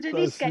 He should at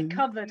least get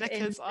covered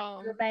in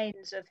the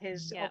remains of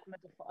his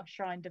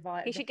shrine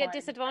divided. He should get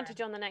disadvantage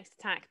on the next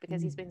attack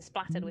because he's been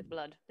splattered with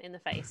blood in the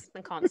face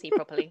and can't see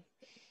properly.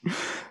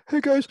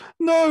 He goes,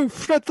 no,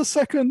 Fred the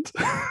Second.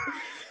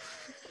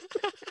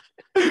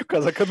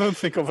 Because I couldn't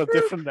think of a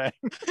different name.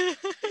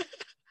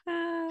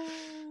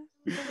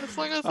 As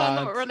long as they're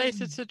not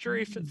related to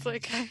Droop, it's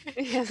okay.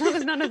 Yeah, as long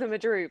as none of them are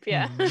Droop,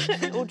 yeah.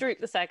 Or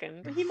Droop the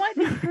Second. He might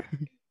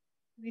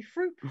be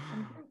Froop.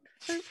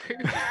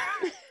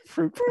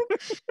 Froop.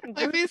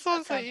 Like these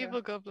ones are evil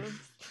goblins.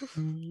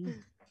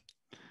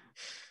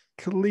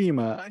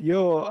 Kalima,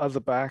 you're at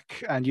the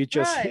back and you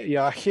just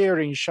you're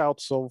hearing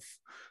shouts of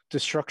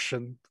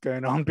destruction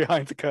going on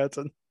behind the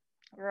curtain.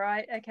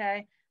 Right,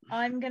 okay.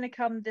 I'm going to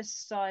come this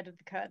side of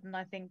the curtain.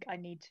 I think I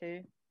need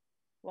to,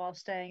 while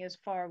staying as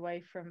far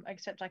away from,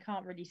 except I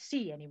can't really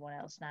see anyone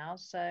else now,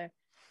 so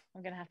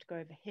I'm going to have to go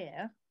over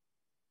here.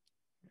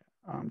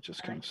 I'm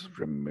just going to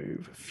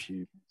remove a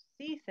few.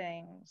 See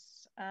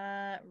things.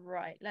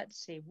 Right, let's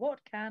see. What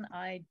can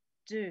I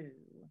do?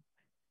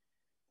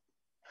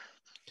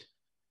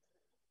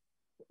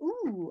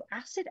 Ooh,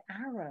 acid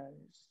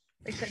arrows.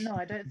 Except no,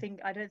 I don't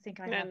think I have. I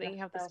don't think you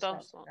have the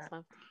spell slots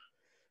left.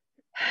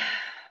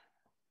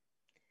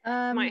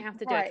 Might have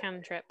to do a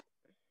cantrip.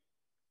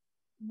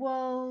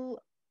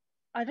 Well,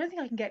 I don't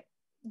think I can get.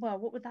 Well,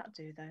 what would that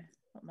do though?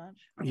 Not much.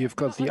 You've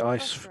got the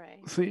ice.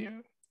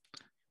 The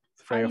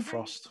Ray of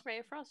Frost. Ray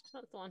of Frost.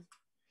 That's the one.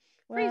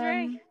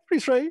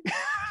 Freeze ray.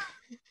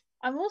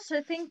 I'm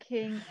also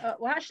thinking.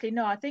 Well, actually,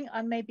 no. I think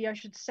maybe I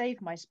should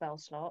save my spell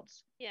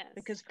slots. Yes.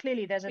 Because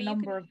clearly there's a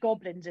number of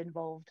goblins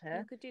involved here.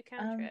 You could do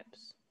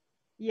cantrips.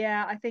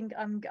 Yeah, I think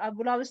I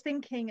was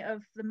thinking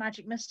of the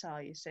magic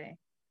missile. You see.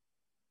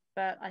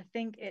 But I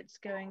think it's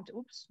going to.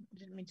 Oops, I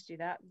didn't mean to do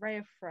that. Ray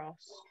of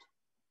Frost.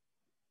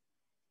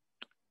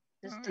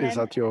 Is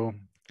that your?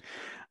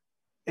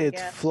 It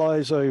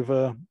flies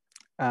over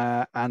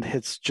and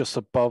hits just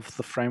above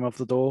the frame of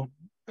the door,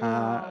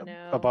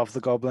 above the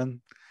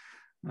goblin.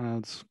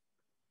 And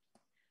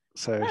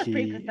so that's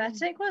pretty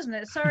pathetic, wasn't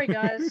it? Sorry,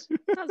 guys.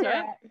 That's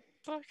right.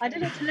 Okay. I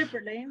did it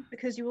deliberately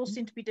because you all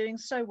seem to be doing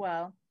so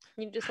well.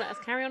 You just let us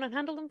carry on and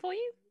handle them for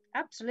you?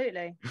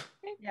 Absolutely.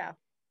 Okay. Yeah.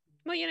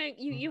 Well,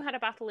 you had a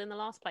battle in the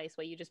last place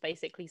where you just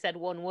basically said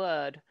one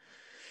word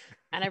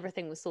and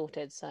everything was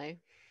sorted, so.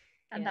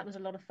 And that was a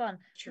lot of fun.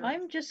 Sure.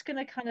 I'm just going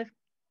to kind of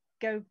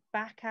go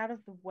back out of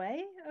the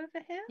way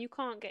over here. You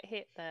can't get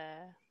hit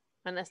there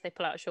unless they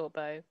pull out a short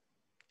bow,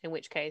 in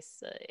which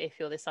case, if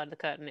you're this side of the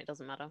curtain, it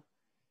doesn't matter.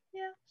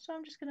 Yeah, so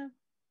I'm just going to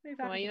move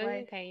out of the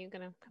way. Okay, you're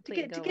going to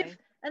completely go away.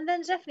 And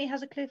then Zephany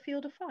has a clear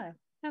field of fire.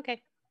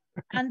 Okay.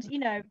 And,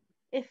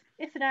 if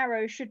an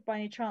arrow should by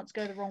any chance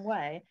go the wrong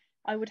way,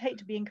 I would hate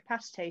to be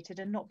incapacitated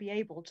and not be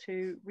able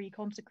to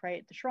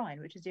reconsecrate the shrine,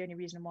 which is the only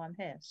reason why I'm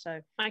here.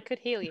 So I could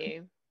heal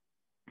you.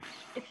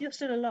 If you're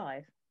still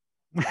alive.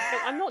 Well,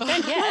 I'm not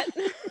dead yet.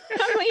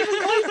 I'm not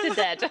even close to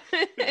dead.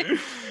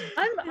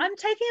 I'm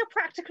taking a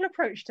practical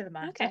approach to the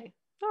matter. Okay.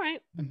 All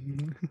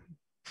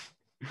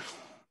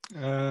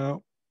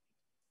right.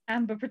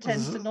 Amber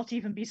pretends to not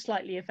even be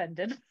slightly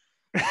offended.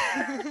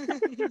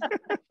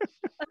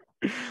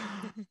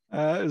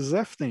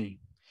 Zephany.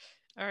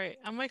 All right.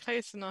 Am I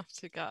close enough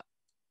to get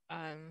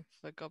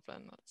the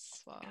goblin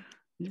as well?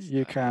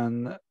 You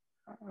can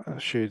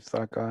shoot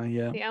that guy,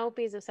 yeah. The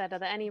LBs have said, are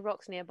there any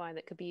rocks nearby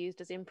that could be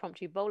used as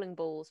impromptu bowling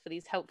balls for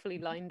these helpfully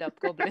lined up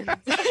goblins?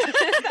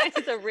 That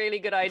is a really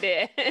good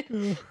idea.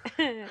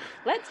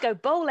 Let's go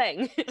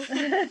bowling.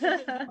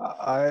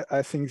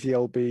 I think the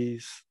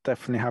LBs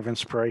definitely have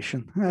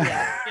inspiration.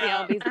 Yeah,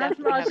 the LBs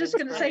definitely I was just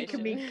going to say,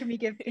 can we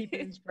give people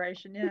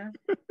inspiration? Yeah.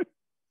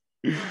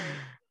 Right.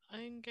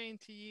 I'm going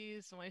to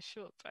use my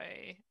short bow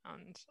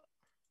and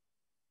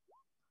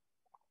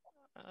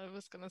I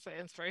was going to say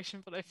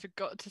inspiration, but I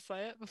forgot to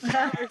say it before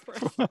I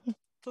pressed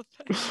the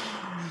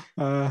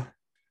thing.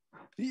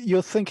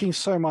 You're thinking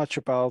so much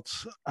about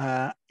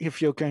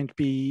if you're going to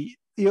be.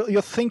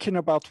 You're thinking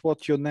about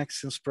what your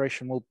next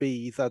inspiration will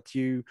be that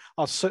you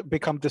are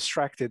become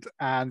distracted,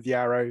 and the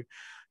arrow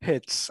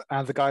hits,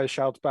 and the guy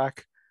shouts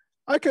back,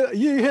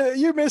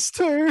 You missed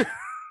too."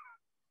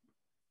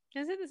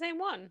 Is it the same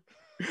one?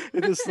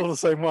 It is still the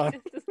same one.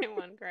 It's the same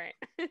one. Great.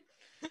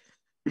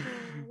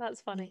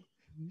 That's funny.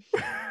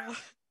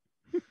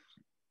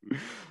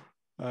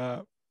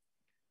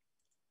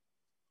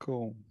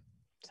 Cool.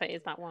 So it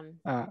is that one.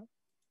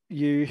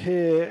 You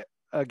hear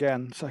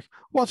again. It's like,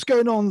 "What's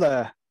going on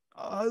there?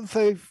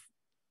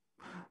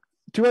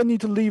 Do I need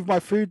to leave my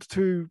food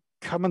to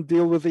come and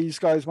deal with these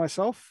guys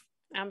myself?"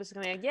 I'm just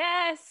going to go,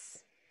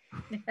 yes.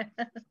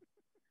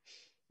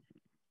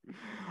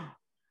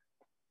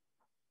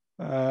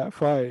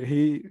 Fine.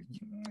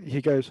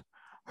 He goes,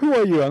 "Who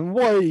are you and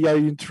why are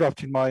you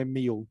interrupting my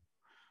meal?"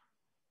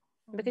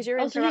 Because you're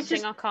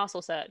interrupting our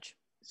castle search.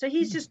 So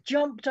he's just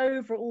jumped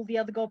over all the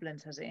other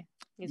goblins, has he?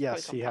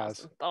 Yes, he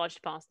has.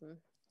 Barged past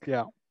them.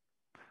 Yeah,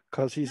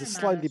 because he's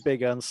slightly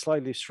bigger and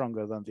slightly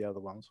stronger than the other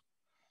ones.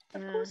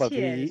 Of course But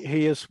he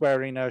he is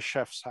wearing a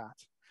chef's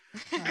hat.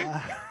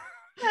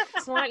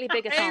 Slightly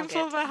bigger Aim target.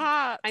 for the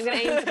hat. I'm going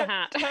to aim for the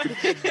hat.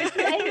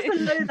 Aim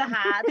below the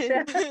hat.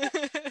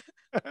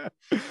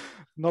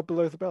 Not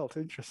below the belt.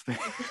 Interesting.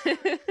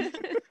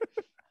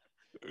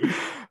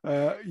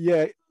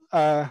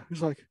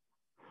 He's like,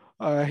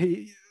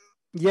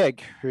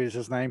 Yeg, who is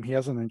his name, he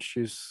hasn't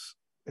introduced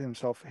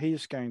himself.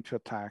 He's going to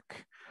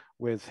attack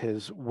with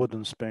his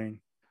wooden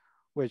spoon,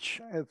 which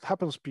it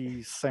happens to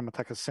be same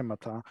attack as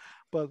scimitar,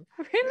 but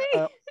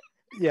Really?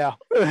 yeah,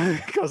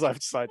 because I've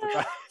decided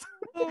that.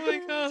 Oh my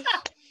gosh.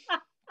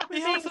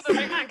 He also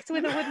act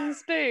with a wooden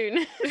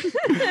spoon.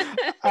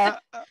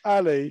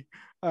 Ali,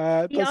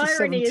 The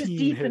irony is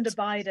deep hit. and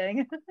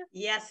abiding.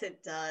 Yes,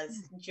 it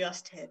does.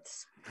 Just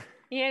hits.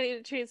 Yeah,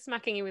 literally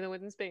smacking you with a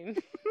wooden spoon.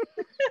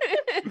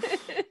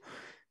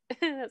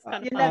 That's kind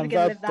of You're fun. never going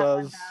to live that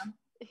one down.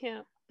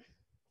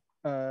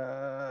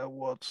 Yeah.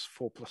 What's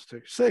 4 +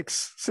 2?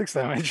 6. 6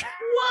 damage.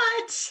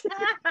 What?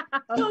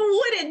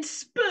 The wooden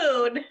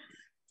spoon.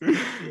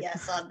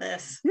 Yes, on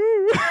this.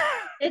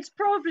 It's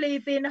probably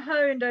been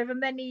honed over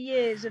many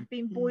years of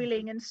been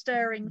boiling and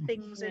stirring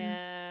things in,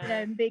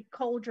 in big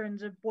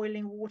cauldrons of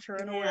boiling water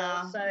and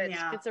oil. So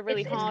it's a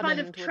really it's hard kind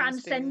of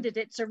transcended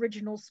its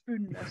original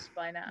spoonness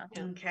by now.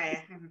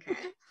 Okay.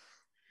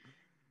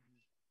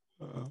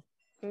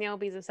 And the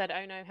Elbies have said,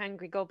 "Oh no,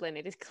 hangry goblin!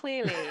 It is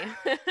clearly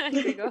a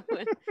hangry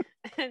goblin."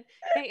 And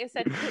Kate has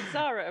said,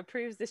 "Zara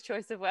approves this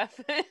choice of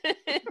weapon."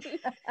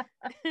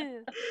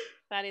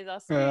 That is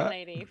our spoon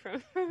lady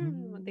from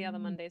the other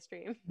Monday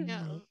stream.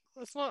 Yeah,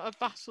 it's not a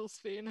battle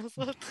spoon, is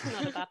it?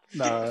 Not a battle.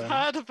 No.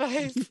 Heard a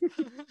base.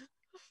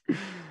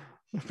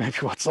 Maybe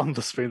what's on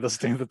the spoon that's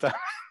doing the damage.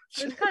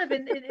 It's kind of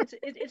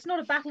it's not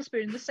a battle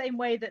spoon in the same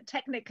way that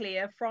technically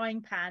a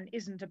frying pan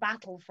isn't a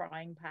battle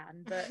frying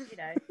pan, but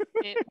they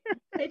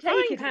take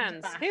frying it pans.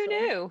 into battle. Who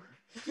knew?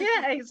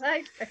 Yeah,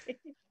 exactly.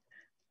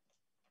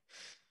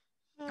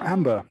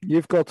 Amber,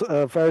 you've got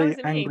a very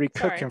it angry me?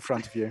 cook Sorry. in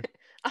front of you.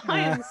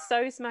 I am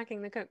so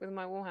smacking the cook with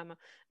my warhammer.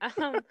 I'm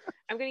going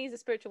to use the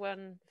spiritual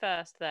one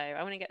first, though.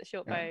 I want to get the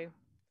short bow.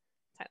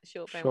 Attack the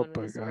short bow one with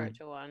the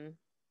spiritual one,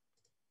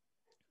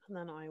 and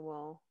then I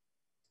will.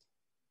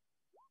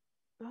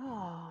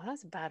 Oh,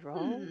 that's a bad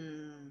roll.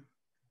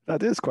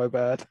 That is quite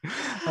bad.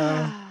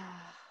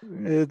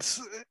 It's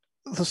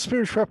the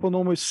spiritual weapon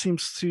almost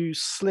seems to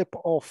slip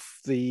off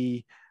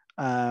the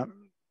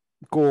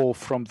gore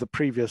from the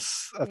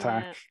previous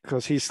attack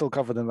because he's still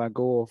covered in that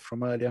gore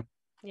from earlier.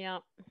 Yeah.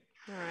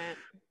 All right.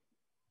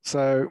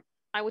 So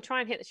I will try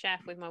and hit the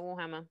chef with my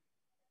warhammer.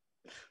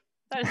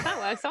 That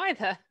works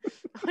either.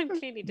 I'm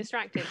clearly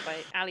distracted by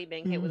Ali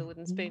being hit with a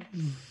wooden spoon.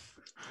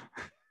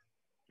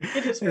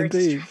 It is very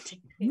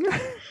distracting.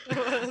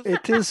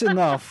 It is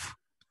enough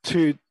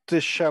to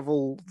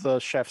dishevel the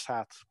chef's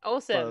hat.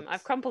 Awesome.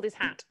 I've crumpled his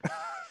hat.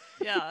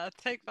 Yeah,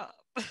 take that.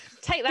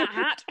 Take that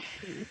hat.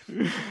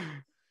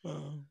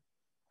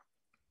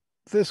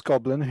 This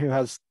goblin, who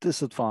has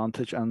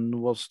disadvantage and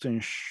was doing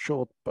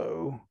short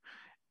bow,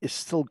 is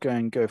still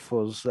going to go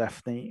for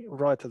Zephny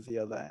right at the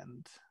other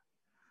end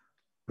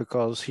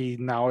because he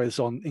now is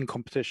in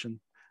competition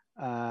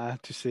to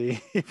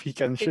see if he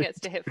can shoot. Who gets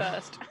to hit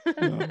first?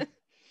 I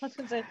was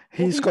going to say,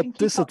 he's got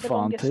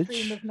disadvantage.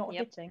 Stream of not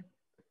hitting.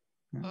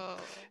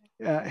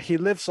 He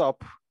lifts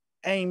up,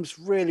 aims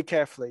really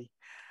carefully,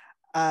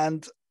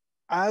 and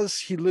as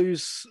he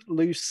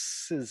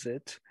looses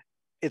it,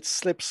 it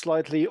slips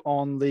slightly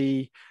on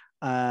the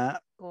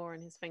gore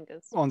in his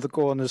fingers. On the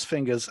gore in his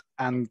fingers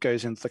and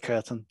goes into the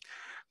curtain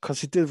because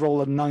he did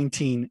roll a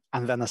 19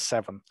 and then a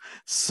 7.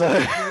 So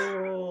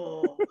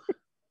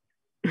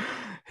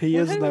he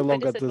is no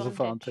longer at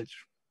disadvantage.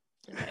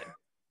 Okay.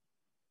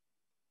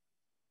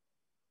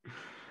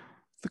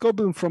 The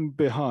goblin from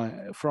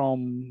behind,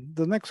 from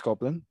the next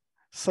goblin,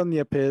 suddenly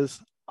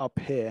appears up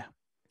here.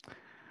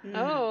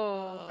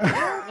 Oh.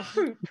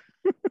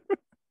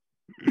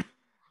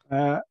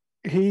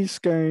 He's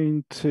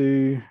going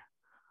to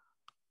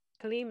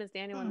Kalima's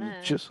the only one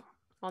there just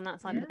on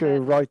that side of the go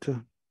curtain. right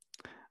to.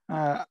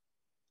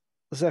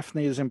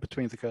 Zephany is in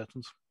between the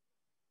curtains.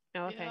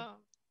 Oh, okay.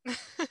 Yeah.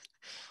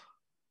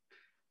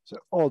 So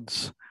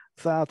odds,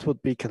 that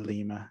would be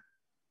Kalima.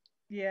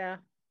 Yeah, of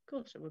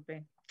course it would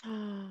be.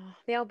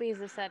 The LBs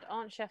have said,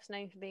 aren't chefs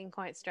known for being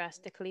quite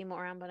stressed? Do Kalima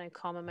or Amber know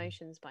calm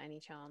emotions by any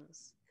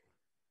chance?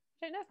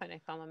 I don't know if I know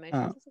calm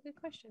emotions. That's a good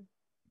question.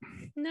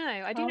 No,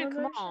 I do know Calm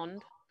emotions?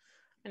 command.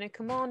 I know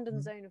command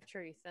and zone of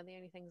truth. They're the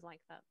only things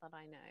like that that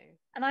I know.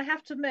 And I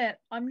have to admit,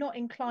 I'm not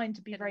inclined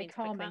to be Didn't very mean to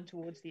pick calming that.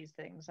 towards these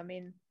things. I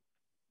mean,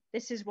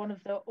 this is one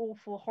of the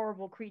awful,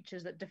 horrible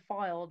creatures that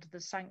defiled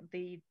the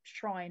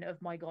shrine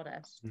of my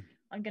goddess.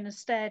 I'm going to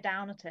stare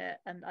down at it,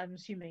 and I'm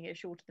assuming it's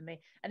shorter than me.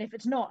 And if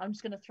it's not, I'm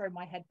just going to throw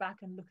my head back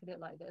and look at it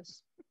like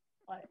this.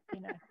 Like,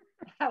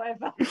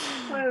 however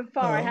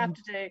far I have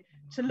to do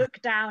to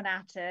look down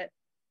at it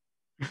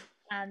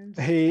and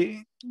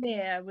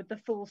sneer with the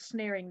full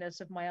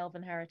sneeringness of my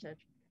elven heritage.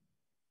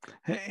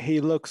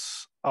 He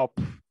looks up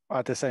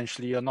at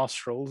essentially your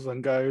nostrils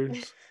and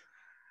goes,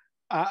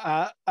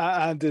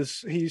 and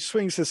he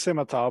swings his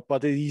scimitar,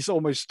 but he's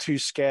almost too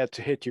scared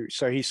to hit you,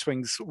 so he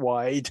swings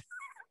wide.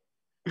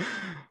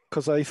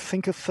 Because I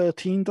think a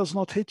 13 does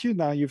not hit you.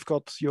 Now you've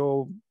got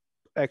your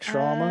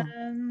extra armor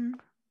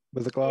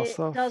with the glass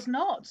stuff. It does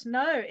not.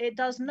 No, it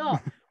does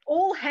not.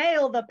 All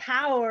hail the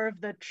power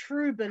of the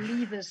true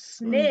believer's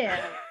sneer.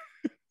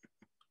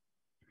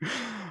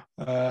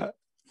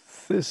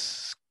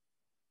 This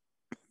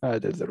I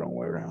did the wrong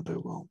way around.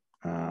 Oh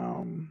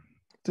well.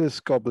 This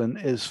goblin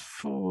is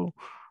full,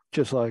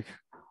 just like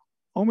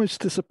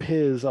almost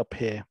disappears up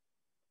here.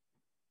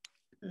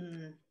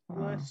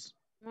 Worse.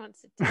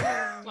 What's it doing?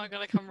 I'm not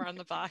going to come around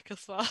the back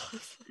as well.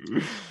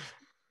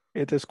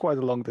 It is quite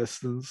a long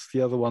distance.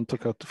 The other one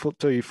took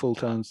 2 full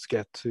turns to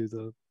get to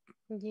the.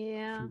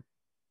 Yeah.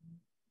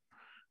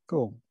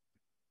 Cool.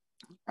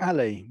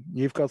 Ali,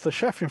 you've got the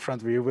chef in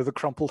front of you with a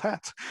crumpled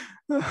hat.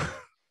 Who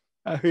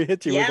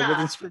hit you with a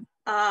wooden spoon?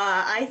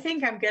 I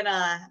think I'm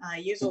gonna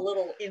use a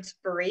little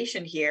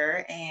inspiration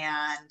here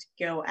and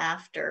go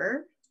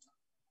after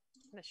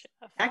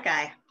that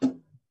guy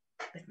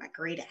with my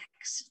great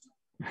axe.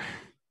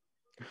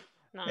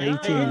 Nice. 18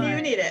 I didn't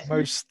even need it.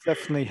 most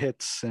definitely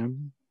hits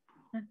him.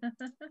 And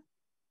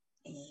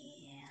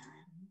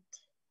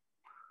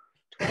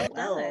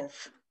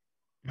 12.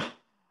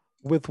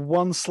 With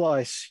one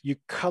slice, you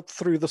cut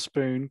through the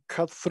spoon,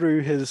 cut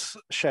through his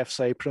chef's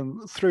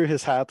apron, through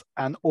his hat,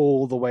 and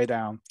all the way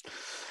down.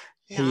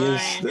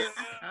 Nice.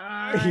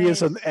 He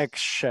is an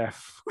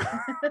ex-chef.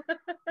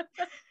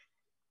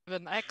 With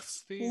an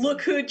ex-spoon.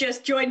 Look who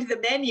just joined the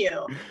menu.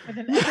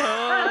 You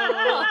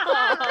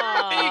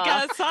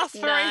got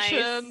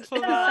aspiration for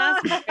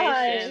that.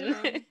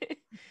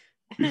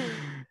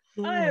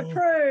 I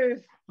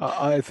approve.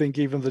 I think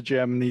even the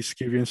GM needs to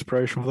give you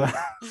inspiration for that.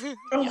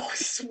 Oh,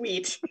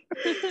 sweet.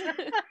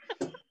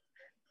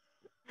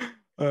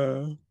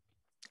 That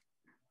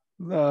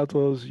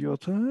was your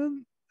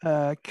turn.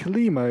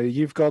 Kalima,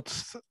 you've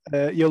got.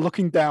 You're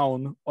looking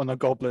down on a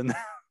goblin.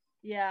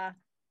 Yeah.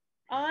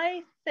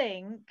 I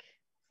think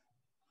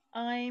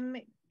I'm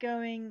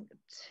going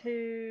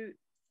to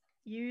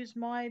use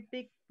my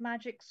big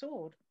magic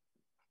sword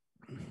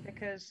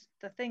because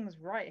the thing's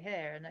right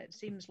here and it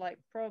seems like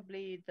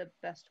probably the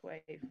best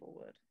way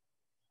forward.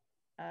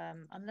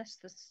 Unless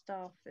the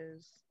staff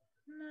is...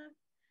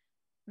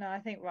 No, I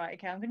think, right,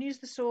 okay, I'm going to use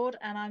the sword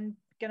and I'm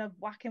going to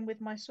whack him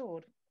with my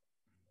sword.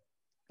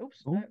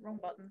 Oops, no, wrong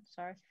button,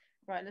 sorry.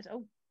 Right, let's...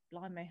 Oh,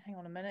 blimey, hang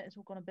on a minute, it's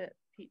all gone a bit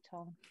Pete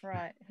Tong.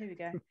 Right, here we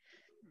go.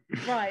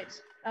 Right,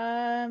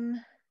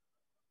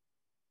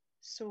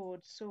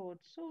 sword.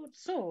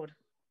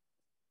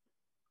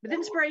 With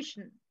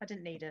inspiration, I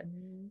didn't need it.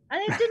 And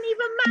it didn't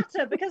even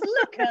matter because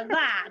look at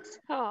that.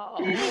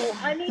 Oh.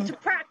 I need to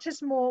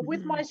practice more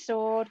with my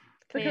sword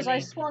because I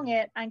swung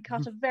it and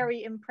cut a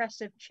very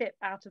impressive chip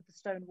out of the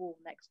stone wall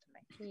next to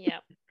me.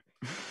 Yep.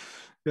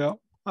 Yeah,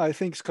 I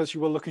think it's because you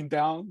were looking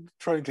down,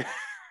 trying to.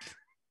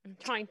 I'm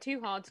trying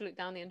too hard to look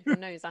down the end of your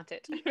nose at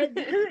it.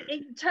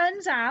 It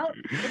turns out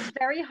it's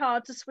very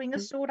hard to swing a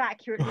sword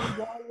accurately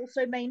while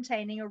also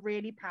maintaining a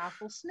really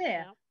powerful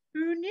sneer. Yep.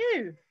 Who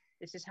knew?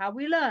 This is how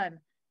we learn.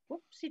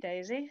 Whoopsie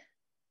daisy.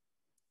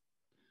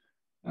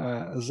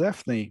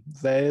 Zephany,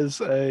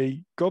 there's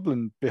a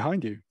goblin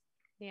behind you.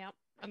 Yep.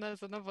 And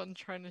there's another one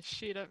trying to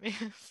shoot at me.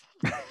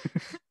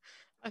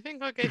 I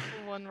think I'll go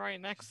for one right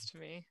next to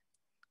me,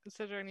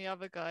 considering the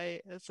other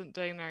guy isn't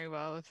doing very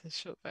well with his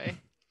short bow.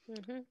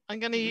 Mm-hmm. I'm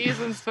going to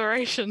use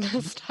inspiration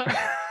this time.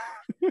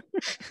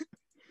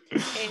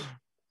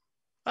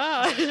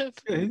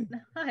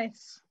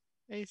 Nice.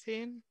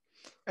 18.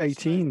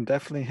 18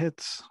 definitely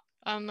hits.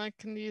 And I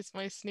can use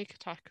my sneak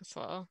attack as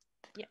well.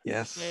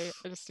 Yes. So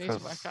I just need to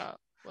work out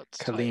what's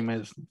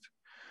Kalima is.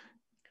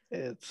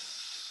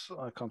 It's.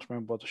 I can't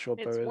remember what the short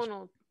bow is. It's 1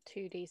 or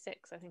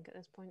 2d6, I think, at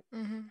this point.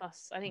 Mm-hmm.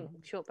 Plus, I think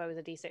short bow is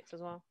a d6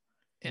 as well.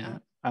 Yeah.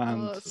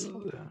 And well, it's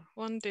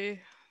 1d.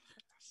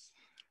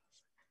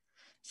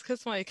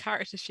 because my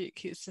character sheet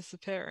keeps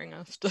disappearing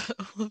after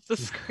all of the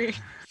screens.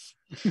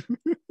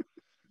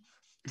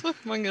 Talk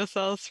among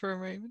yourselves for a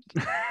moment.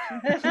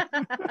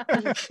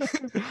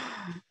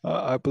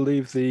 I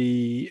believe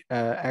the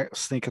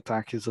sneak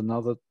attack is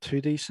another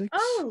 2d6.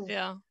 Oh,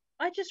 Yeah.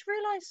 I just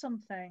realised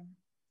something.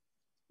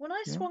 When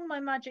I Yeah. swung my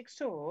magic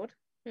sword,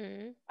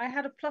 I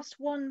had a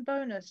 +1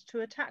 bonus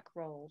to attack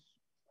rolls.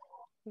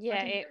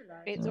 Yeah, didn't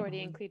realise. it's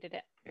already included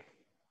it.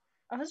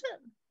 Oh, has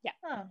it? Yeah.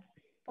 Oh,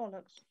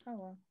 bollocks.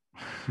 Oh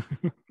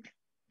well.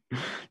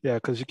 Yeah,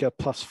 because you get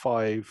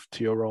 +5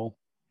 to your roll.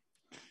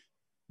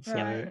 So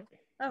Right.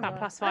 Oh, That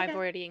well. +5 Okay.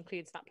 already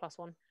includes that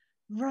 +1.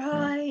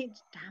 Right.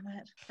 Damn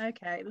it.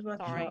 Okay, it was worth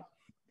a Sorry. shot.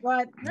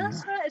 Right. No,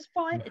 it's right. It's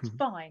fine. It's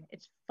fine.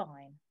 It's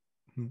fine.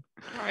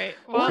 Right.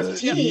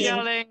 Whilst 14.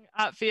 yelling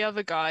at the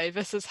other guy,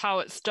 this is how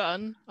it's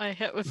done. I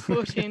hit with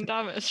 14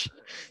 damage.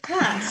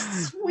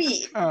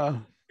 Sweet.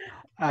 and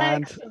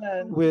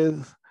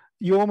Excellent.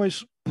 you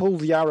almost pull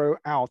the arrow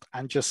out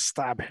and just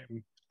stab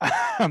him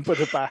and put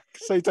it back,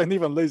 so you don't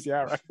even lose the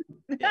arrow.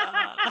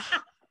 Yeah.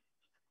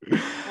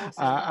 Awesome.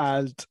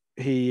 And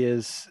he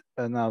is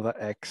another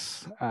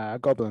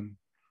ex-goblin.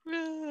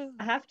 I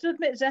have to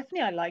admit,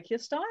 Zephany, I like your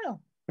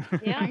style.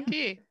 Yeah. Thank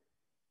you.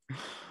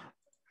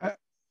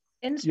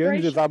 You only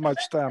did Inspiration that for much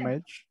Zephany.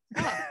 damage.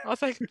 Oh, I'll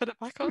take put it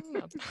back on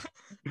then.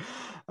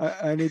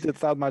 I only did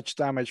that much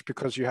damage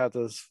because you had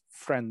a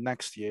friend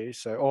next to you,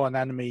 or an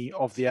enemy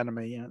of the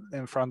enemy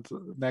in front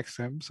next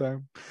to him.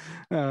 So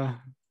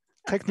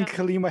technically,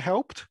 Kalima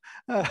helped.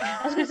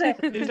 I was going to say,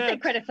 You did.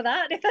 take credit for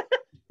that.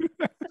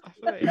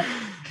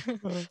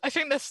 Definitely. I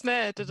think the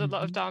snare did a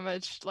lot of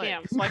damage, like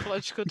Yeah.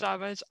 psychological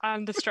damage,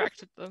 and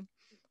distracted them.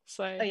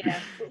 So Oh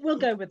yeah, we'll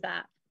go with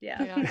that.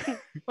 Yeah. yeah.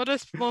 What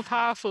is more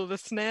powerful, the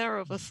snare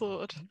or the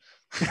sword?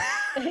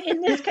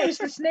 In this case,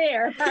 the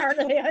snare,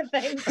 apparently, I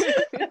think.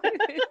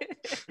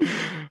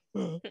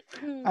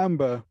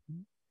 Amber,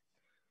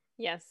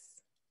 Yes.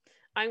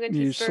 I'm going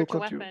You to still spiritual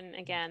got your- weapon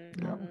again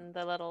Yeah. on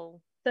the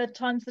little. Third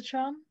time's the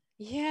charm.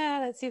 Yeah,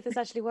 let's see if this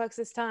actually works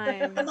this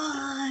time. Come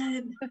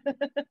on.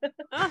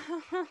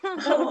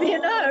 That would be a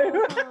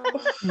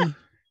no.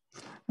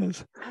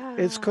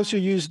 it's because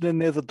you're using it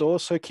near the door,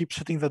 so it keeps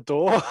hitting the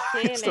door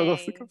instead of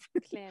the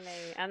Clearly.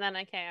 And then,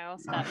 okay, I'll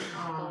step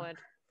forward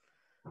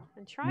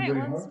and try it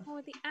once more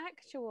with the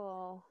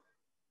actual.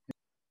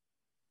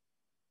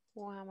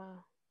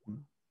 Wow.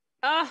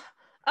 Oh!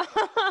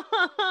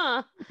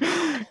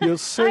 You're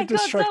so I got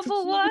distracted.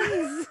 double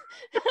ones.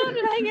 How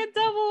did I get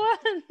double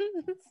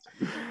ones?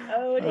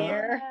 Oh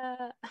dear.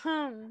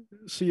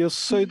 So you're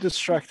so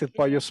distracted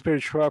by your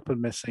spiritual weapon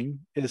missing,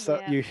 is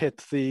that Yeah. you hit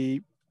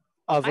the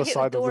other I hit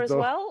side the door of the as door.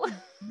 well.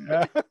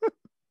 Yeah.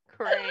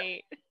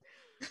 Great.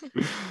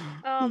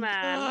 Oh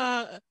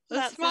man.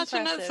 Let's That's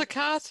imagine it's a impressive.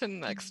 curtain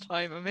next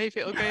time, and maybe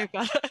it'll go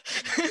better.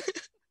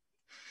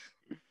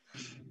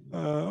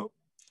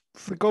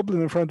 The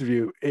goblin in front of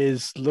you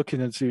is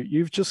looking at you.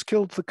 You've just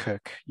killed the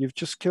cook. You've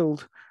just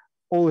killed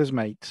all his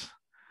mates.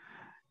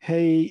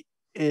 He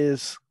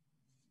is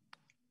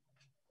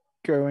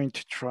going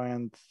to try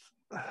and...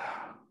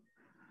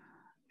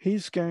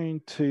 He's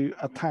going to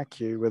attack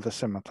you with a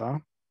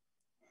scimitar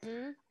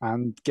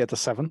and get a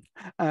 7.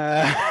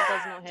 That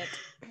does not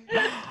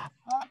hit.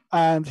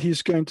 And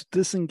he's going to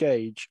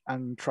disengage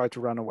and try to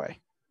run away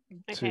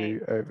Okay.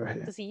 to over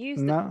here. Does he use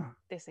the No,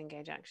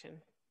 disengage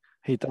action?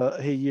 he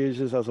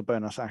uses as a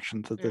bonus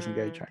action to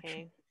disengage action.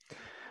 Okay.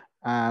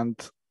 And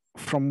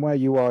from where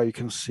you are, you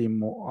can see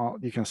more.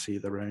 You can see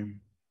the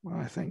room,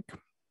 I think.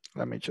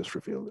 Let me just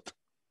reveal it.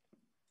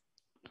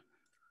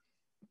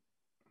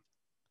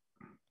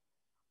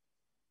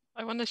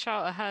 I want to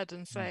shout ahead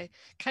and say,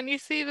 "Can you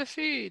see the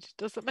food?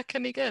 Does it look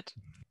any good?"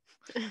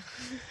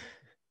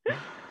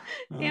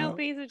 The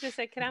LPs have just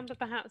said, could Amber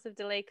perhaps have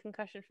delayed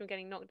concussion from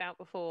getting knocked out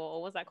before,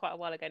 or was that quite a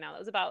while ago now? That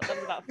was about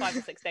 5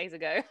 or 6 days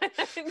ago. I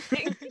don't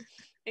think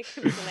it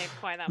could be delayed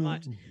quite that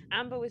much.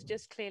 Amber was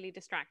just clearly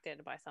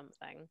distracted by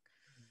something.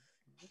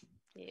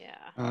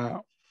 Yeah.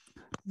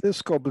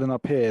 This goblin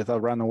up here that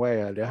ran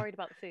away earlier, Worried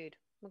about the food.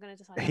 We're going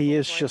to decide. he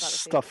is worried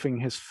just about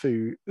the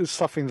food.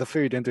 stuffing the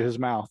food into his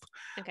mouth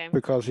Okay.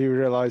 because he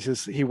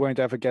realizes he won't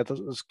ever get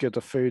as good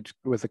a food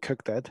with the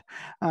cook dead.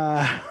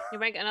 You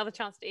might get another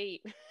chance to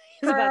eat.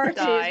 He's about to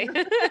die.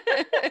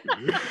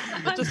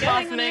 I'm Just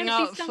going on an fastening empty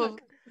up for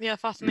stomach.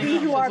 fastening We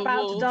up who for are the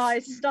about walls. to die,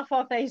 stuff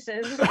our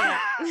faces.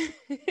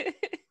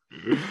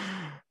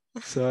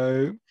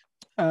 So,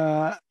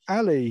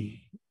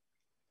 Ali,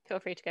 Feel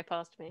free to go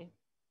past me.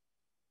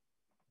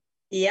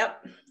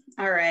 Yep.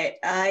 All right.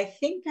 I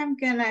think I'm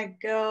gonna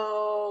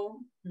go.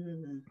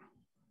 Gonna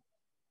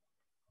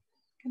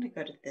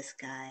go to this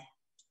guy.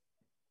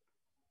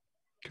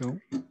 cool.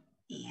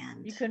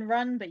 And You can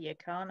run, but you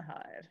can't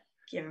hide.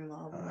 give him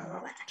a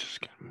whack.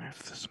 Just gonna move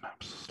this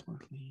map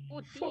slightly.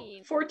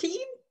 14. 14?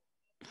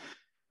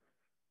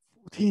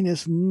 14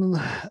 is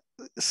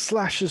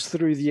slashes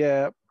through the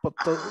air, but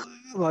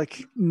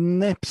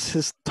nips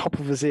his top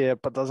of his ear,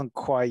 but doesn't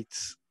quite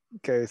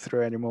go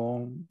through any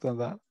more than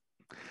that.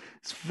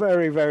 It's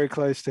very, very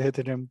close to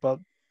hitting him, but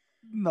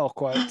not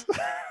quite.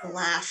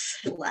 Alas,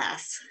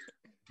 alas.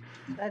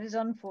 That is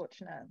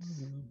unfortunate.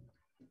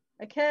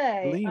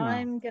 Okay, Lima.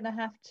 I'm gonna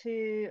have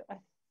to. I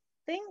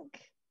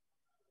think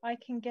I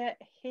can get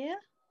here.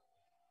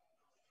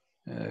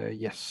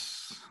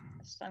 Yes.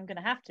 So I'm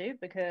gonna have to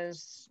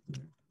because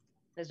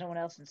there's no one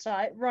else in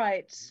sight.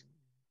 Right.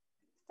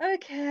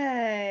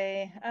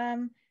 Okay.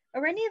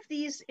 Are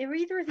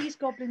either of these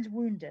goblins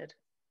wounded?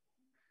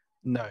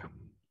 No.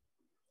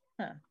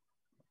 Huh.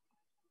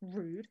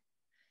 Rude.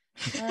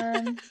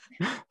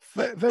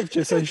 They've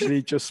just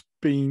essentially just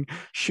been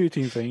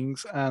shooting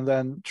things and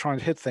then trying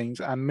to hit things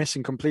and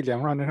missing completely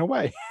and running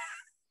away.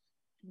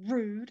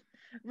 Rude.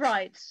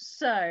 Right.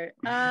 So,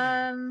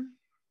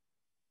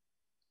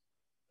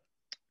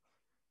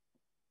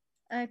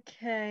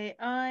 okay,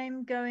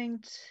 I'm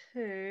going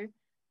to.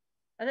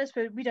 I don't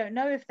suppose we don't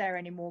know if there are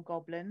any more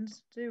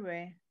goblins, do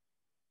we?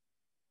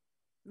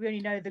 We only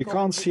know the You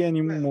goblins can't see in the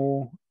any room.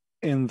 more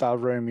in that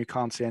room. You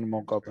can't see any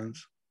more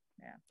goblins.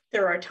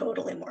 There are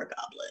totally more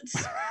goblins.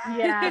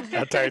 Yeah.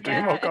 There are totally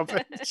Yeah. more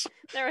goblins.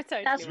 There are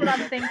totally That's more what I'm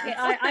goblins. thinking.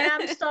 I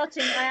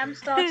am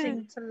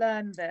starting to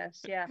learn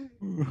this. Yeah.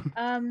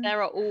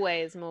 There are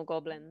always more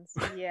goblins.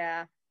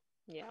 Yeah.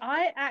 Yeah.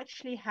 I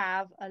actually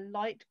have a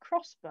light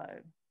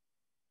crossbow.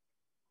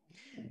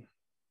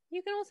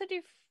 You can also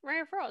do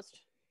Ray of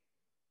Frost.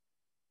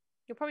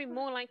 You're probably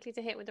more likely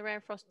to hit with the Ray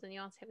of Frost than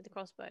you are to hit with the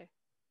crossbow.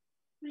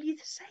 Will you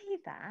say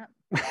that?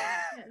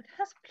 Yeah, it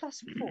has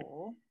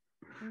 +4.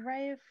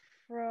 Ray of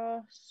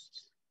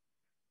Frost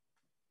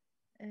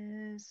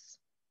is.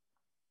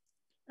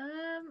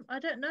 I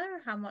don't know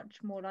how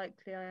much more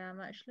likely I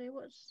am actually.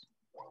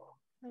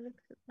 I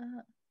look at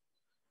that.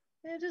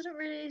 It doesn't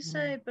really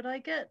say, but I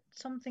get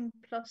something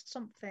plus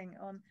something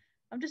on.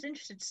 I'm just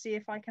interested to see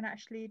if I can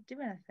actually do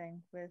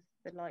anything with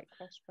the light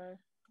crossbow.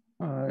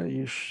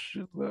 You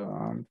should.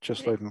 I'm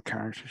just loading the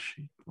character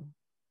sheet.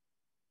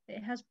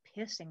 It has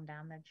piercing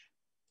damage,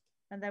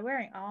 and they're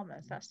wearing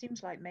armor. So that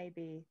seems like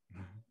maybe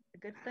a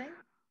good thing.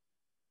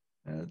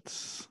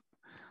 It's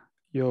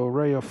your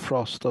Ray of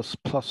Frost does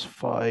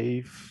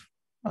 +5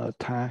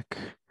 attack,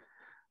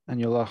 and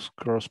your last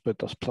crossbow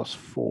does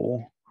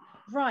 +4.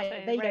 Right, So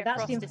there you Ray go. of That's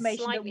Frost the is information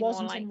that slightly more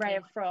wasn't in Ray likely.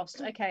 of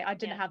Frost. Okay, I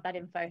didn't Yeah. have that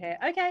info here.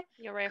 Okay,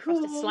 Your Ray of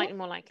Frost is cool. slightly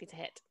more likely to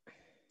hit.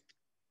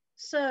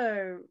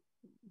 So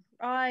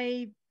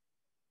I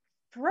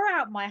throw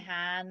out my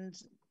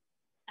hand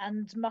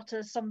and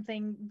mutter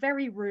something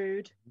very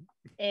rude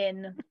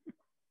in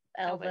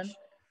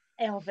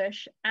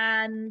Elvish,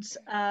 and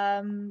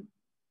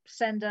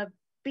send a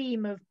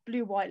beam of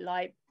blue-white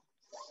light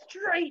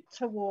straight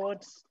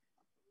towards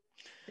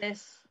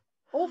this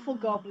awful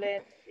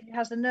goblin who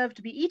has the nerve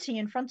to be eating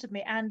in front of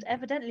me and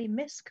evidently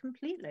miss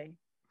completely.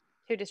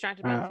 Who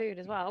distracted by the food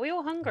as well. Are we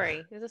all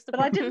hungry? Is this the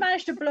But I did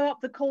manage to blow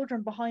up the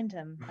cauldron behind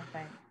him, I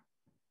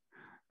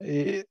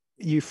think.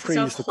 You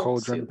freeze the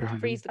cold cauldron soup. behind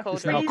Freeze him. the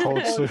It's now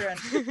cauldron. cold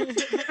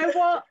soup. You know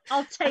what?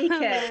 I'll take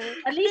it.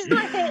 At least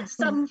I hit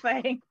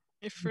something.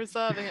 If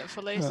reserving it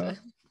for later.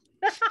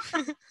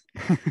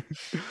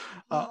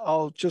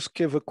 I'll just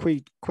give a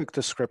quick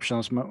description,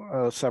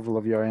 as several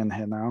of you are in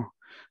here now.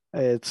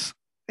 It's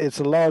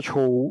a large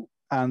hall,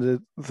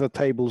 and the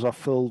tables are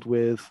filled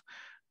with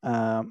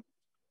the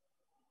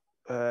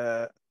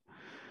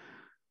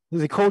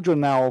cauldron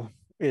now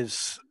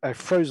is a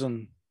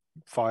frozen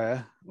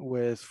fire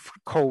with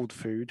cold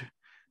food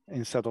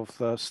instead of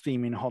the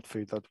steaming hot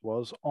food that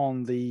was.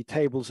 On the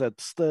tables,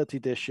 that's 30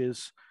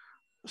 dishes,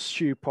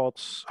 stew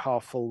pots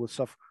half full with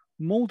stuff,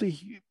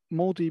 moldy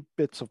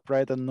bits of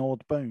bread and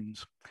gnawed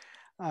bones.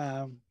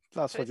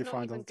 That's So what you it's not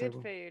find on even the good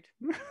table. food.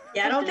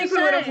 Yeah, I don't think we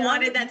would have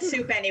wanted that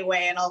soup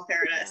anyway, in all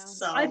fairness. Yeah.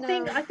 So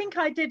I think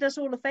I did us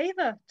all a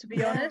favor, to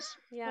be honest.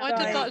 Yeah. Why did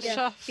Right, that yeah.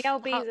 chef? The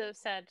LBs have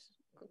said,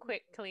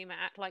 quick, Kalima,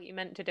 act like you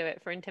meant to do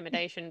it for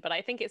intimidation, but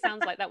I think it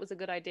sounds like that was a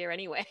good idea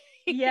anyway.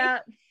 Yeah.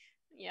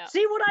 Yeah.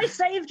 See what I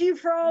saved you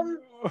from?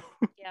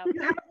 Yeah.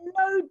 You have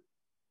no.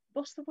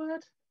 What's the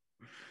word?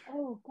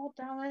 Oh, god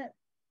damn it!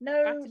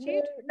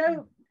 Gratitude?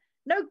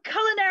 No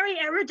culinary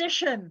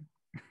erudition.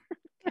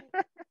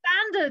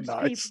 Standards,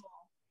 Nice. people.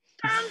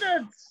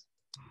 Standards.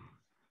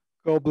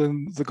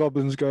 The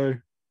goblins go,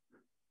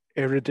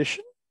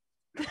 erudition?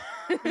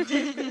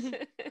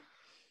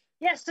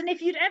 Yes, and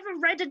if you'd ever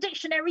read a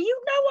dictionary,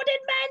 you know what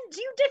it meant.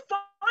 You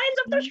defiance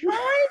of the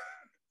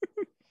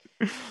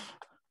shrine.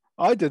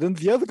 I didn't.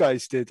 The other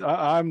guys did.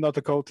 I'm not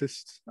a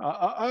cultist.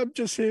 I'm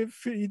just here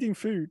eating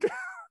food.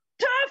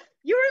 Tough,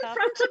 you're in Tough.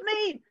 front of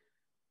me,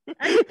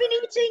 and you've been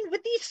eating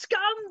with these scum,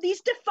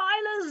 these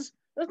defilers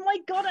of my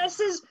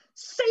goddess's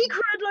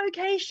sacred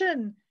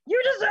location.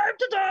 You deserve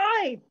to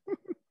die.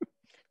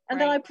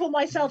 And then I pull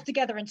myself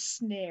together and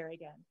sneer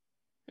again.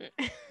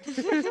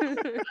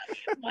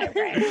 My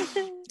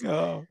rage.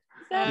 Oh,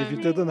 if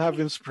you didn't have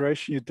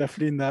inspiration, you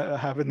definitely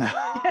have it now.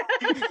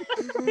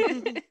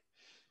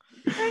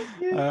 Thank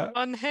you.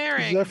 On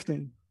hearing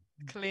Daphne.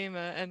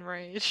 Kalima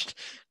enraged,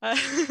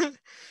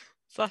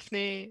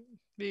 Daphne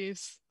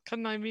moves.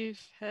 Can I move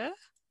here?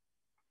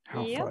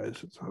 How Yep. far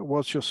is it?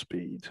 What's your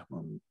speed?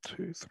 1,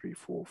 2, 3,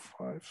 4,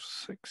 5,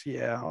 6.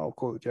 Yeah, I'll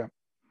call it. Yeah.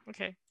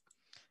 Okay.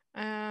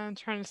 And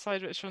trying to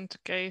decide which one to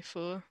go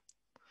for.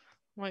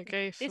 Might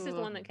go for This is the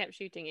one that kept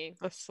shooting you.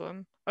 this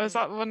one. Oh, is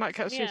that the one that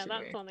kept Yeah, shooting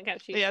that's me? the one that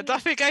kept shooting Yeah, you.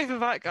 definitely go for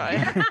that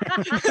guy.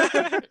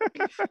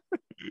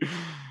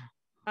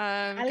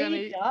 I'm Ali,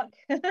 gonna duck.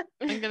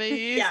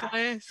 use Yeah.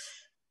 my.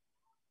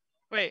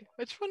 Wait,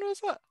 which one was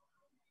that?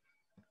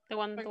 The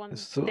one,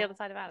 It's the- the other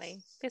side of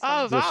Ali. This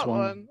Oh, one. This that one.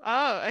 one.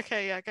 Oh,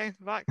 okay, yeah, going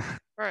for that.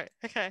 Right,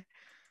 okay.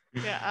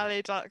 Yeah,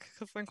 Ali duck,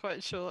 because I'm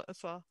quite short as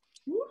well.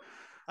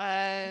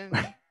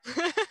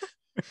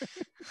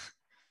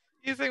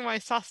 Using my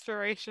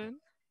saspiration.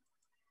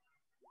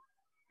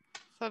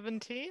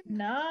 17.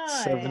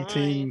 Nice.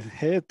 17 Nice.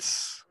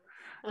 hits.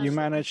 You Awesome.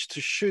 managed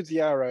to shoot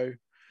the arrow.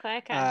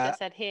 Claire Cat just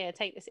said, "Here,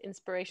 take this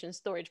inspiration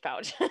storage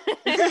pouch."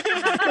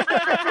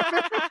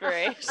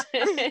 Great.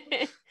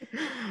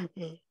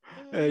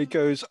 It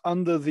goes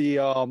under the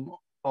arm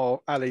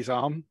of Ali's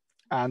arm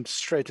and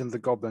straight into the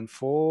goblin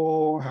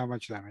for how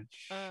much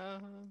damage?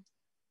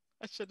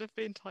 I should have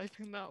been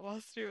typing that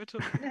whilst you were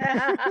talking.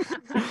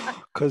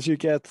 Because you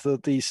get the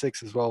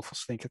d6 as well for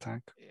sneak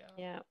attack.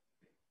 Yeah.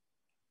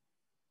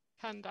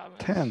 10 damage.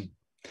 10.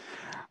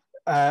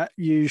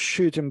 You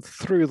shoot him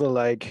through the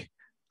leg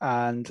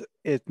and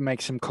it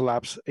makes him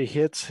collapse. He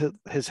hits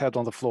his head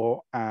on the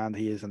floor and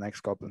he is an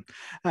ex-goblin.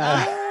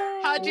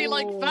 How do you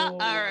like that Ooh.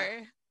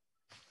 arrow?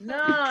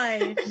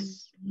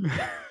 Nice.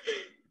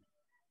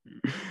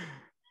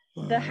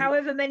 The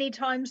however many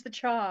times the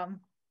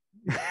charm.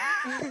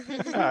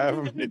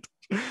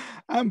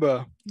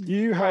 Amber,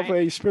 you have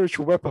Right. a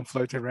spiritual weapon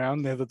floating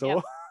around near the door.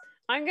 Yep.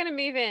 I'm going to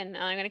move in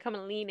and I'm going to come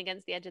and lean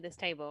against the edge of this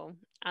table.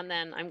 And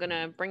then I'm going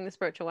to bring the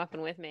spiritual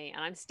weapon with me.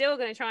 And I'm still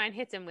going to try and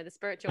hit him with a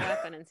spiritual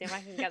weapon and see if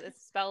I can get this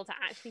spell to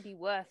actually be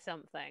worth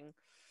something.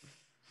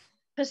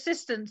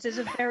 Persistence is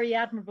a very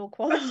admirable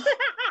quality.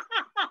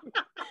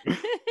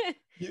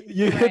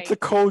 You hit the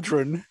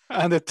cauldron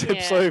and it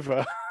tips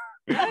over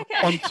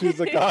onto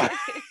the guy.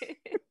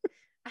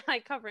 I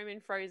cover him in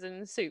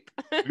frozen soup.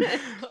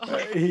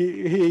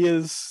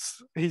 He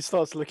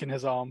starts licking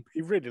his arm.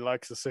 He really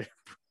likes the soup.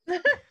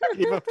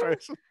 Even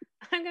frozen.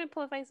 I'm going to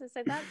pull a face and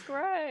say, "That's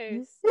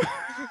gross."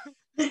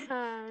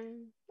 I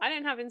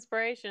don't have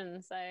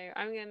inspiration, so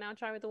I'm going to now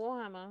try with the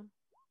Warhammer.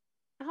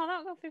 Oh,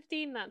 that got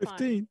 15 that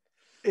time.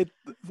 15.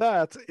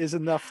 That is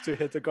enough to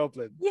hit a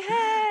goblin. Yay!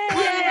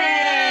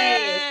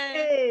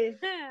 Yay!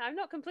 I'm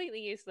not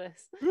completely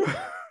useless.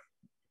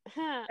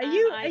 Are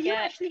you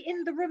actually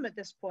in the room at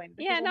this point?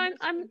 Yeah, Because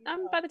no, on my I'm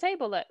screen by the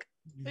table. Look.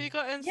 You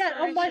got Yeah,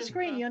 on my inspiration,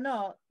 screen though. you're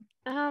not.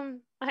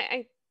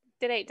 I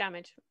did 8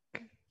 damage.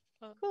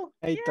 Cool.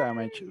 8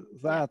 damage.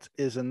 That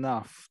is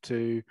enough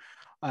to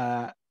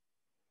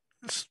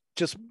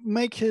just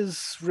make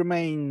his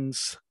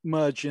remains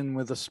merge in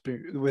with a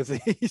spoon with the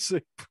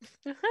soup.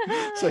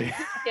 So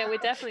Yeah, we're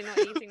definitely not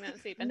eating that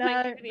soup. And No.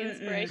 thank you for the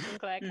inspiration,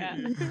 Claire Cat.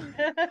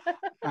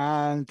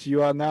 and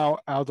you are now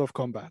out of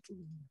combat.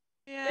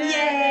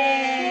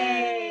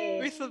 Yay!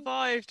 We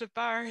survived a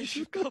barrage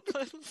of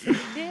goblins. We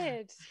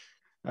did.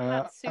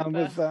 That's super. And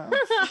with that, On to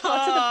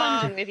the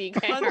plunging with you,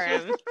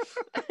 Graham.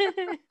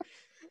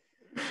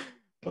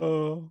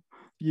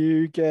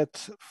 you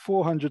get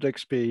 400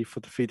 XP for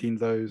defeating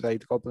those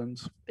 8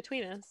 goblins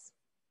Between us.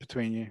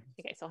 between you.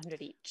 Okay, so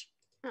 100 each.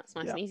 That's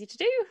nice Yeah. and easy to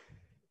do.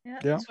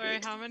 Yeah. Sorry,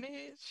 how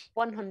many each?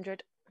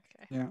 100.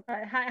 Okay. Yeah.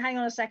 Right, hang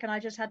on a second. I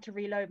just had to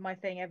reload my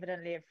thing.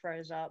 Evidently, it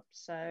froze up.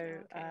 So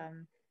Okay.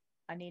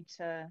 I need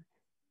to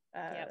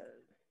Don't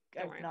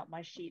open worry. up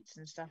my sheets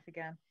and stuff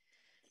again.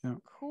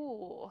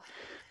 Cool.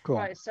 Cool.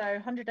 Right, so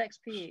 100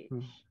 XP each.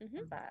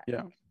 Mhm. Back.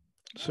 Yeah.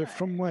 So Right.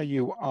 from where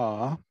you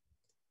are,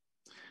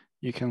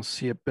 you can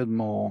see a bit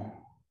more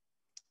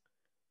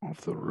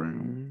of the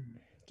room.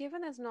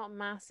 Given there's not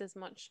as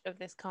much of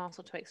this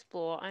castle to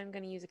explore, I'm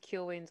going to use a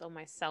cure wounds on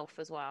myself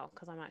as well,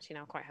 because I'm actually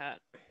now quite hurt.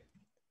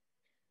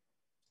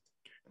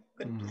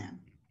 Good plan.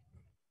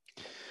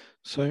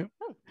 So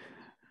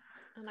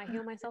And I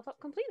heal myself up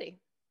completely.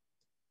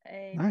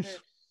 A Nice.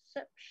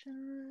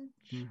 perception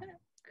check.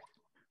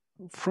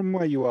 from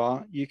where you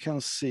are, you can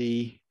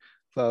see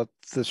that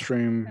this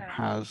room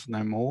has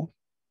no more.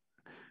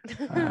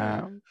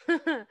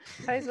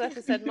 Hoseworth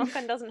has said,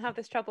 Mokan doesn't have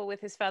this trouble with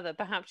his feather.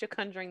 Perhaps you're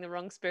conjuring the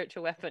wrong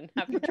spiritual weapon.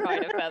 Have you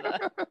tried a feather?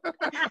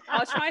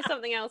 I'll try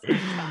something else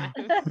next time.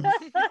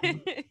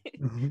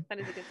 That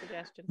is a good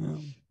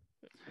suggestion.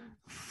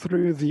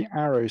 Through the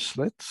arrow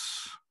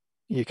slits,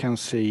 you can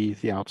see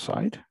the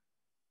outside.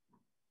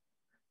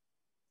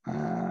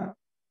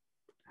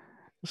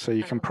 So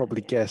you can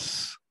probably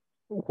guess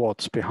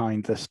what's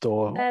behind this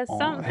door. There's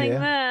something here.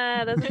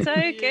 there. There's a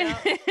token.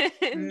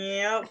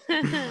 Yep.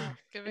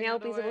 Giving The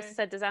it LPs away. also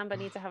said, does Amber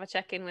need to have a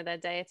check-in with their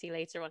deity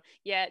later on?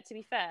 Yeah, to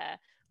be fair,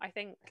 I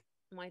think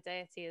my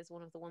deity is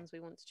one of the ones we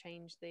want to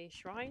change the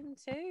shrine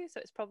to. So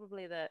it's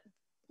probably that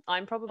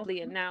I'm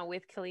probably now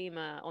with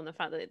Kalima on the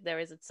fact that there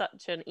is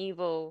such an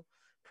evil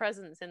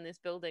presence in this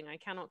building. I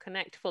cannot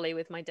connect fully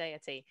with my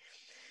deity. In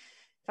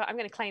fact, I'm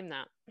going to claim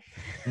that.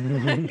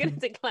 I'm going to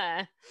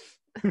declare.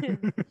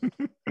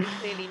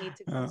 Clearly need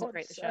to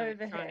consecrate the What's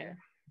over shrine. here?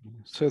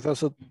 So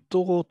there's a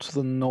door to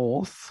the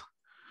north,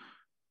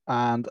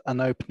 and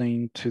an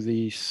opening to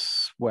the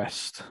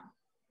west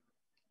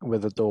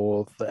with a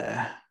door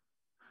there.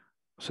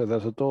 So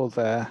there's a door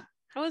there.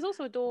 Oh, there's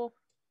also a door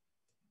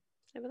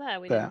over there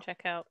we There. didn't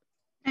check out.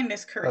 I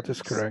miss curtains. That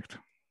is correct.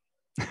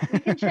 We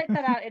can check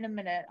that out in a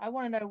minute. I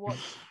want to know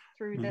what's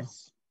through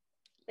this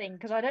thing,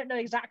 because I don't know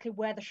exactly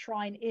where the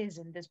shrine is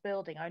in this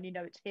building. I only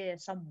know it's here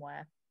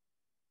somewhere.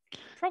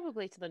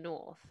 Probably to the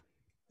north.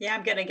 Yeah,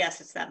 I'm gonna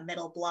guess it's that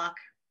middle block.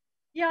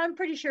 Yeah, I'm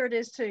pretty sure it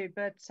is too,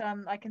 but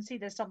I can see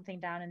there's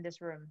something down in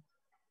this room.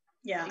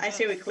 Yeah, I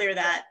say we clear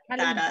that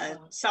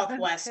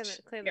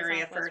southwest Clear the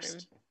area southwest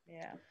first. room.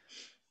 Yeah.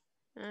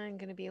 I'm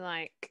gonna be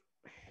like,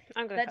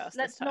 I'm gonna first.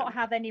 Let's this not time.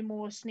 have any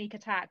more sneak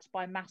attacks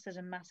by masses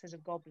and masses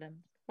of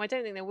goblins. Well, I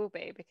don't think there will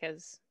be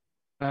because.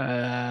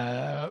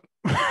 Uh...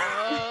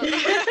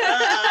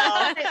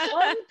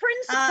 On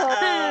principle,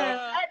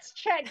 let's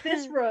check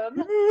this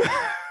room.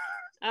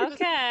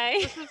 Okay.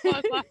 This is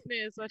what Daphne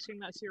is watching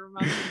that she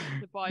remembers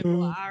the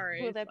Bible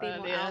arrows. Will there be more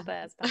earlier.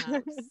 owlbears,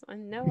 perhaps? I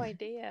have no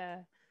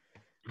idea.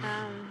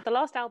 The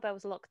last owlbear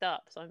was locked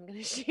up, so I'm going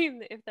to assume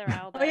that if there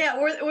are owlbears. Oh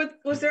yeah,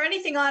 was there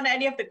anything on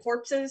any of the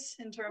corpses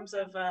in terms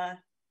of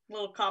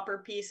little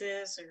copper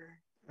pieces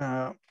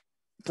or?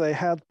 They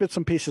had bits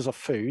and pieces of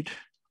food.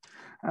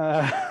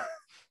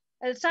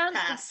 It sounds,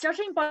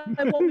 judging by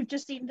what we've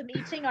just seen them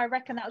eating, I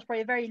reckon that was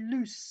probably a very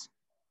loose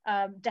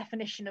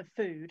definition of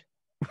food.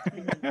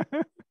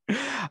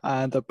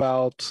 And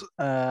about,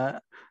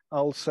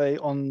 I'll say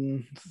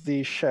on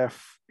the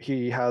chef,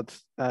 he had,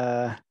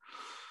 how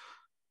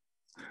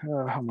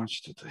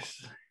much did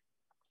this?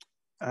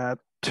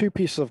 2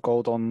 pieces of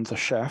gold on the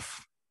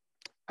chef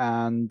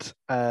and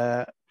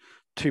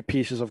 2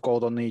 pieces of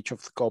gold on each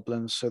of the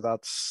goblins. So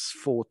that's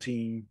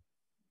 14.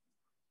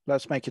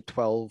 Let's make it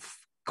 12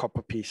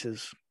 copper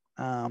pieces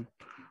on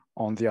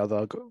the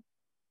other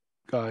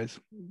guys,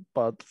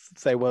 but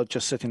they were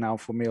just sitting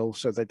out for meals,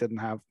 so they didn't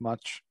have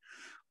much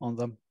on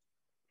them.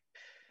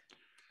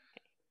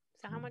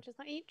 So how much is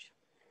that each?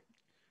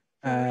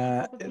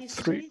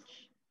 3,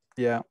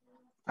 yeah,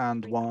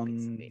 and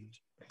 1.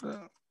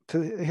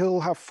 He'll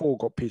have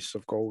 4 pieces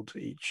of gold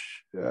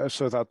each,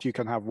 so that you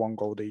can have 1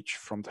 gold each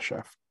from the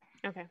chef.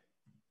 Okay.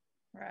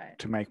 Right.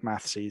 To make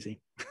maths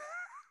easy.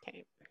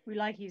 Okay. We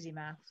like easy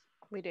maths.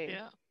 We do.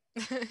 Yeah.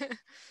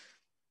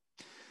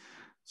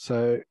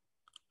 So,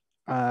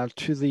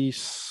 to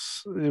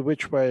these,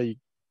 which way are you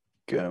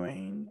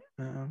going?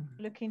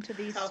 Looking to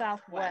the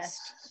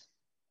southwest.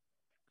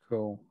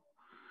 Cool.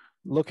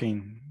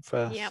 Looking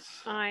first. Yep,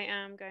 I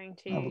am going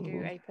to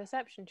do a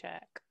perception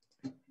check.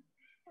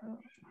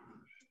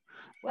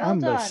 Well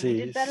done.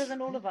 You did better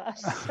than all of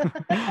us.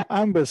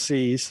 Amber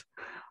sees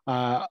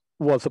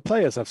what the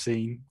players have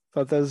seen,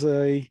 but there's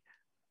a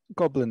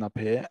goblin up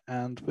here,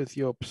 and with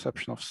your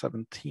perception of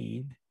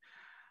 17,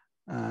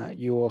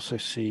 you also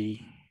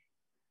see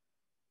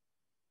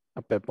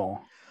a bit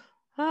more.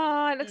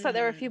 Oh, it looks like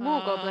there are a few more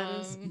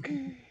goblins.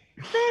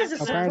 There's a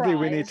surprise. Apparently,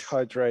 we need to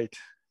hydrate.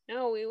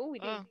 Oh, we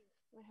do. I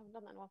haven't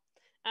done that in a while.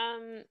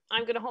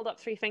 I'm going to hold up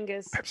 3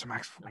 fingers. Pepsi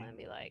Max for me. And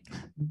be like,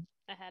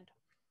 ahead.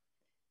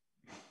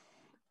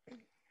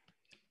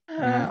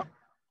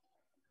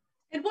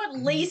 And what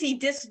lazy,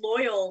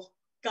 disloyal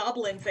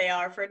goblins they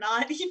are for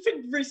not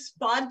even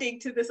responding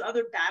to this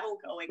other battle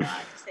going on.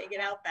 Just hanging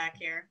out back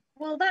here.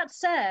 Well, that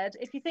said,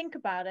 if you think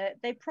about it,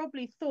 they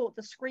probably thought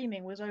the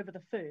screaming was over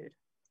the food.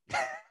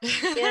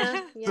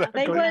 Yeah.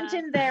 They weren't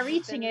in there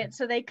eating it,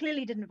 so they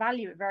clearly didn't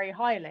value it very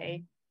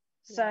highly.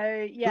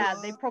 So yeah,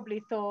 they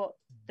probably thought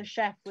the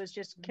chef was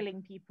just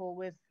killing people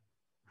with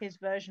his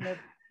version of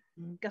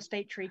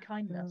gustatory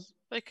kindness.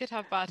 They could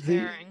have bad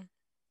hearing.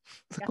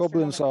 The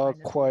goblins are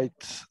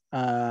quite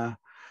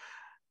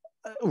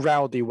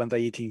rowdy when they're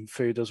eating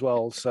food as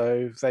well,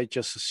 so they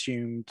just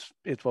assumed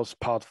it was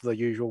part of the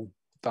usual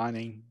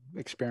dining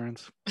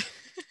experience.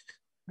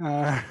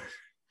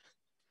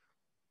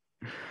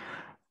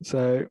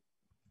 So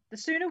the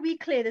sooner we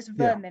clear this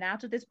vermin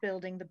out of this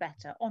building, the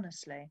better,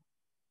 honestly.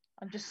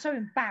 I'm just so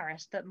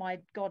embarrassed that my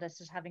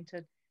goddess is having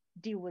to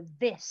deal with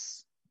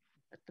this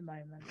at the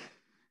moment.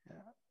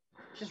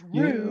 Just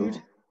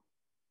rude.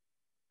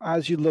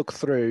 As you look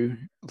through,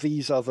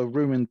 these are the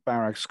ruined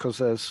barracks, because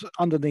there's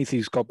underneath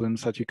these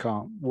goblins that you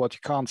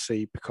can't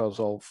see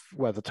because of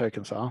where the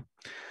tokens are.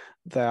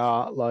 There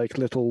are like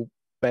little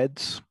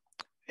beds.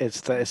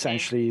 It's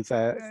essentially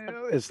their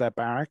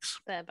barracks.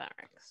 Their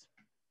barracks.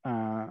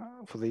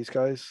 For these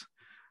guys.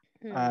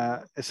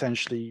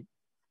 Essentially,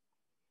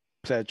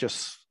 they're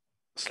just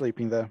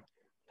sleeping there.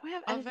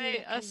 Are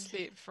they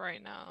asleep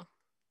right now?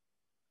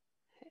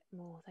 Hit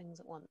more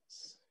things at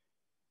once.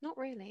 Not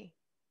really.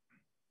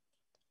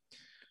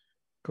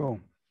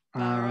 Cool.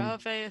 Are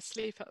they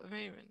asleep at the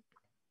moment?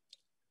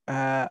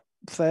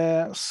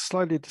 They're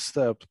slightly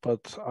disturbed,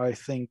 but I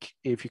think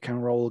if you can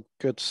roll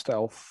good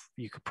stealth,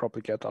 you could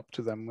probably get up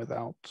to them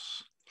without.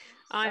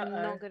 I'm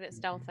not good at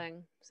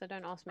stealthing, so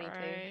don't ask me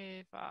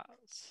to.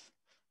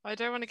 I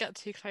don't want to get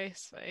too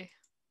close, though.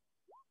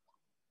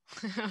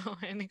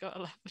 I only got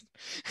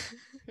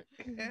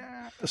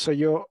 11. So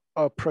you're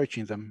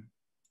approaching them.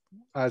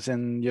 As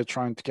in, you're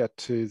trying to get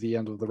to the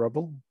end of the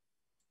rubble?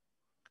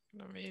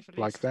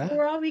 Like that?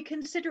 Or are we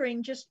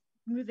considering just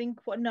moving?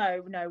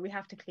 No, we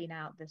have to clean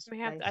out this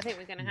place. I think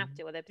we're going to have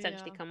to, or they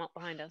potentially come up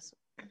behind us.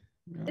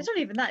 Yeah. It's not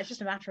even that. It's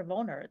just a matter of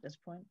honor at this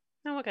point.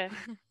 Oh, okay.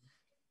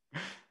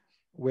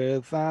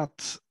 With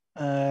that,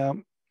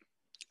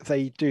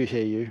 they do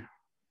hear you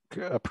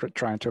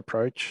trying to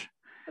approach.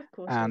 Of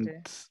course and they do.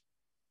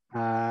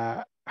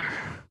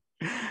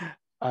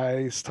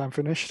 It's time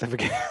for initiative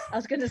again. I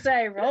was going to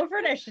say, roll for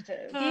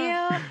initiative.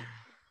 Yeah.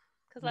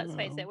 Because let's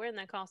face it, we're in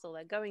their castle.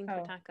 They're going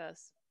to attack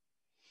us.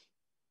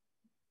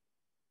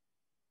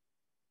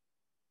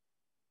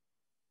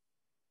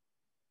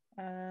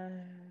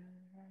 Right.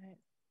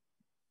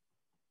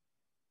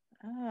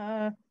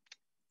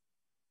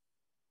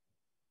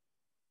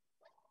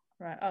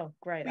 Right. Oh,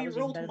 great. We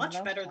rolled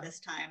much better this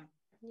time.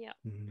 Yeah.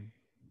 Mm-hmm.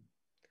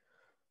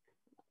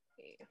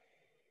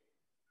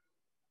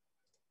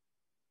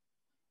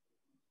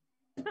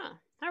 Huh.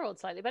 I rolled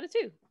slightly better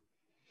too.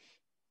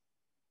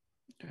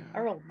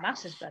 I rolled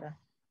masses better,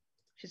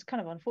 which is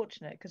kind of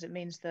unfortunate because it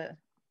means that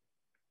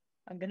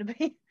I'm going to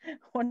be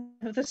one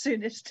of the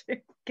soonest to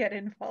get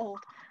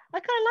involved. I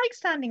kind of like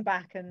standing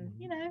back and,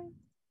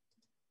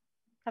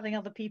 having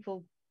other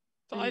people.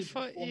 But I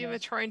thought you were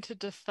trying to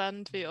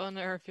defend the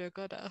honor of your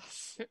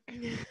goddess.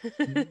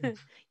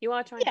 You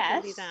are trying to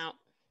pull these out.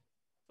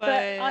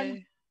 But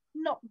I'm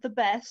not the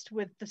best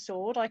with the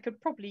sword. I could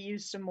probably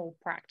use some more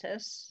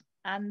practice,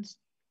 and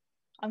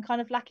I'm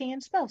kind of lacking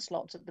in spell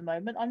slots at the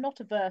moment. I'm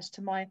not averse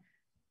to my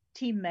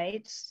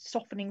teammates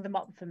softening them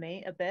up for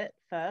me a bit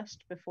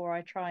first before I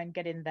try and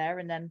get in there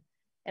and then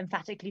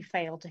emphatically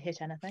fail to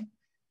hit anything.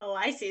 Oh,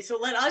 I see. So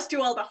let us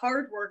do all the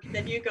hard work,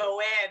 then you go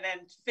in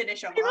and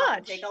finish them off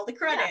and take all the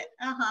credit.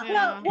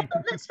 Yeah. Well,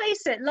 let's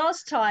face it,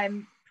 last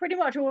time, pretty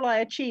much all I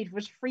achieved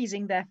was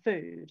freezing their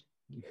food,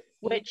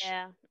 which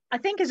I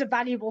think is a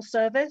valuable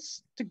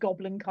service to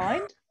goblin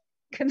kind,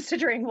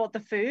 considering what the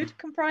food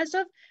comprised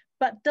of,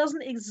 but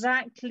doesn't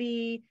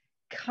exactly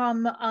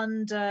come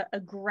under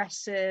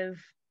aggressive,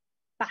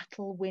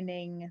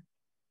 battle-winning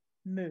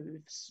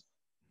moves.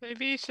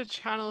 Maybe you should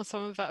channel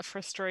some of that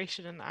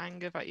frustration and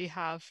anger that you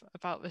have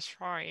about the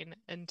shrine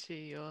into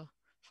your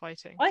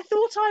fighting. I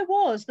thought I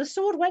was. The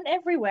sword went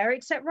everywhere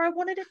except where I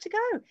wanted it to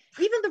go.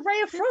 Even the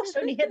ray of frost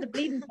only hit the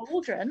bleeding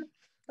pauldron.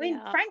 I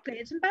mean, frankly,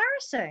 it's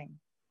embarrassing.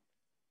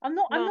 I'm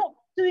not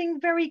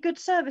doing very good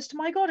service to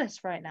my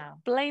goddess right now.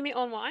 Blame it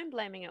on what I'm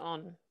blaming it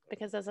on.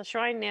 Because there's a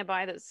shrine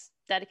nearby that's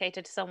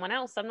dedicated to someone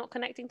else. I'm not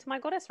connecting to my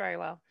goddess very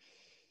well.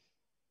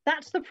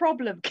 That's the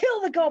problem.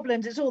 Kill the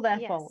goblins. It's all their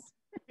fault.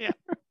 Yeah.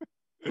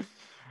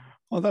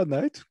 On that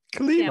note,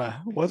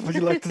 Kalima, what would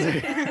you like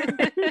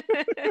to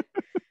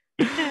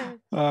do?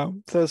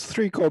 There's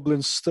 3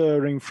 goblins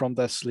stirring from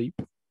their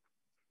sleep.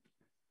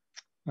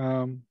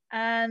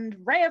 And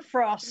ray of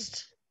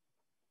frost.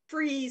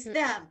 Freeze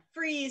them.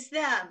 Freeze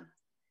them.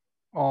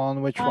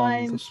 On which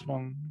one? This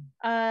one?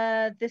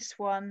 This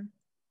one.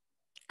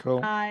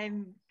 Cool.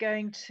 I'm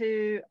going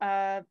to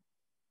go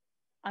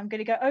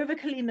over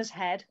Kalima's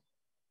head,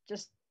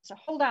 just to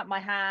hold out my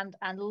hand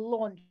and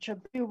launch a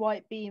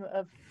blue-white beam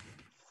of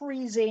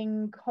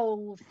freezing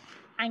cold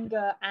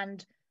anger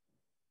and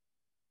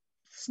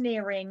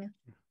sneering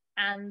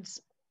and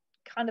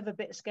kind of a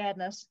bit of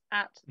scaredness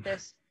at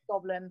this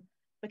goblin,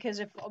 because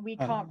if we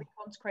can't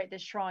reconsecrate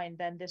this shrine,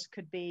 then this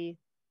could be,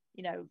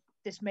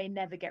 this may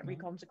never get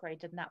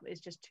reconsecrated, and that is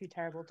just too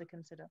terrible to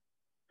consider.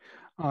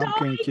 I'm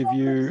going to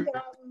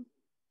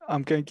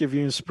give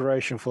you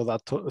inspiration for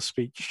that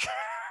speech.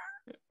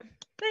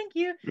 Thank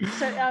you.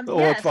 So,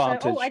 or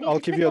advantage. I'll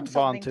give you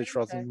advantage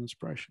rather than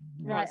inspiration.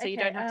 Right, so you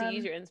don't have to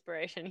use your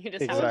inspiration. You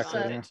just have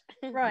advantage.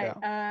 Right.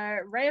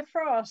 Ray of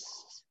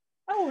Frost.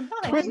 Oh,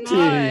 nice. 20.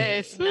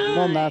 Nice.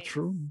 Not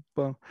natural,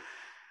 but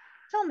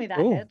tell me that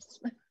hits.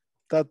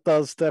 That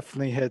does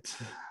definitely hit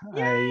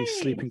Yay! A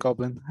sleeping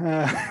goblin.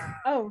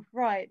 Oh,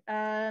 right.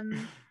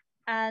 And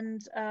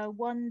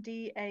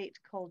 1d8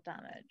 cold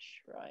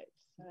damage. Right.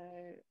 So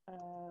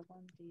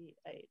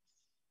 1d8.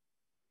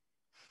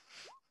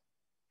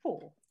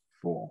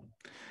 4.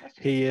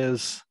 He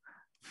is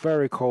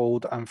very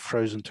cold and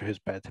frozen to his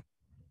bed.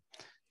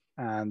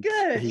 And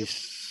good.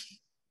 He's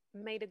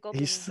made a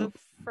goblin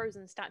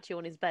frozen statue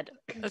on his bed.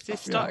 Is he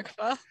stuck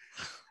there?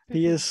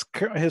 His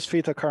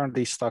feet are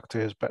currently stuck to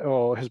his bed,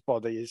 or his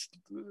body is,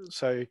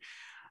 so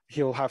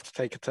he'll have to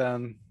take a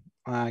turn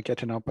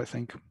getting up, I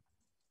think.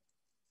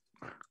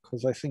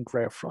 Because I think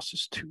Ray of Frost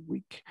is too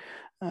weak.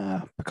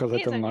 Because I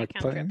don't like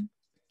playing.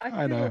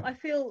 I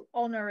feel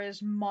honor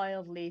is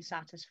mildly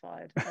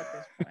satisfied at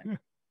this point.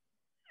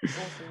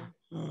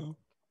 Awesome.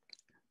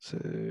 So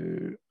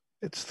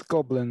it's the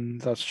goblin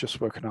that's just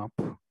woken up.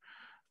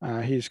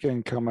 He's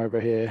going to come over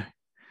here,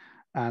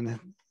 and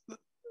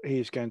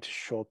he's going to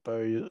short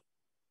bow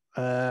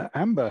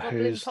Amber, Goblin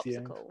who's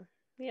popsicle.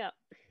 Yeah.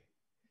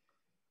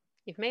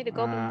 You've made a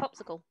goblin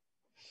popsicle.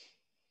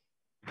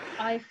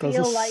 I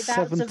feel like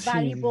that's 17. A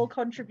valuable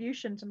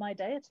contribution to my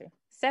deity.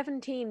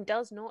 17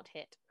 does not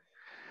hit.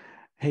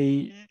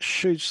 He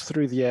shoots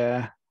through the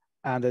air,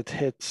 and it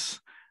hits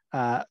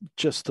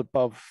just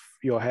above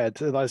your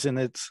head. As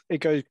in,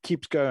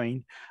 keeps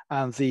going,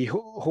 and the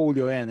hall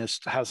you're in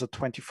has a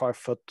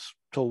 25-foot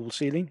tall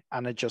ceiling,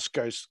 and it just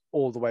goes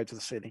all the way to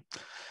the ceiling.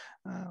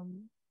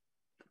 I'm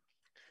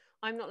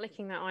not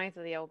licking at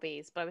either of the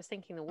LBs, but I was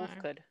thinking the wolf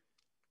could,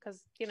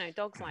 because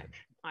dogs like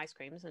ice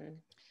creams and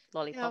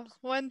lollipops.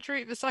 Yeah, when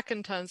Dreep the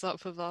Second turns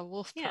up with our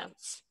wolf Yeah.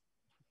 pets,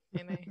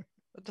 we'll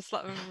just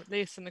let them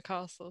loose in the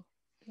castle.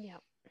 Yeah.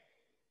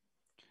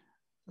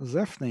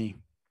 Zephany.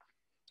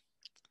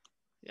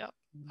 Yep.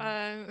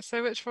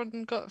 So which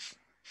one got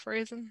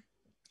frozen?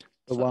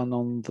 The one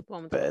on the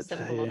one with bed the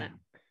symbol on it.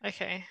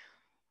 Okay.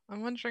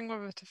 I'm wondering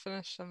whether to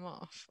finish them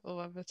off or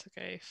whether to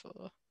go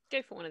for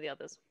one of the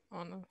others.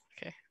 Oh no.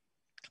 Okay.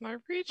 Can I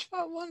reach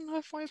that one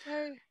with my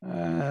bow?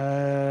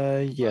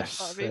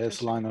 Yes,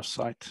 there's line of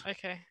sight.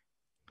 Okay.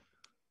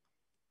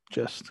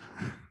 Just.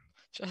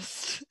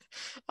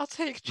 I'll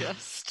take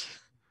just.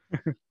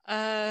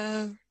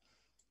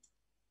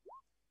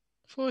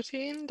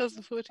 14? Does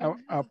the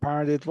 14?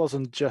 Apparently it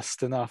wasn't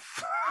just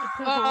enough.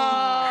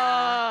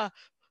 Ah!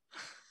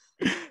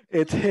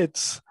 It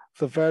hits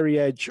the very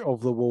edge of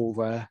the wall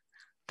there.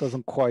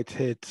 Doesn't quite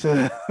hit.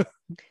 And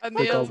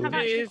the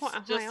LBs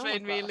just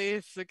made me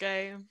lose the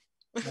game.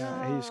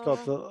 He's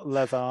got the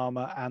leather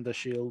armor and the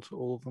shield,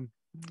 all of them.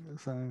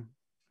 So.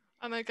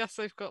 And I guess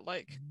they've got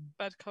like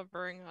bed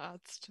covering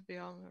adds to the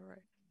armor,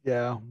 right?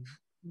 Yeah.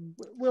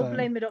 We'll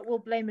blame it on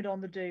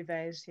the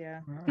duvets, yeah.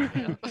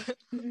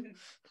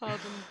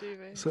 Pardon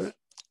duvets. So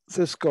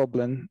this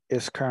goblin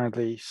is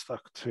currently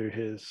stuck to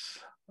his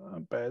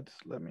bed.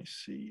 Let me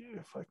see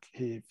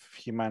if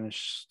he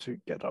managed to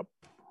get up.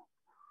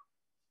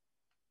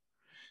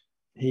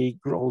 He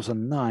rolls a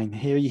 9.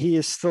 He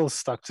is still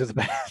stuck to the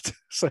bed,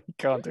 so he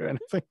can't do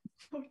anything.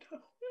 Oh no.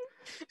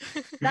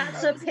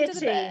 That's a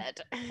pity.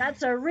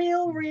 That's a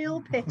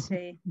real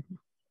pity.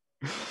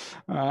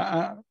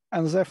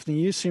 And Zephany,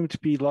 you seem to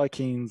be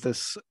liking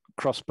this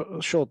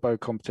short bow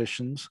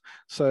competitions.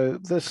 So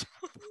this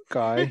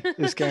guy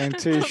is going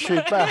to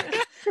shoot back.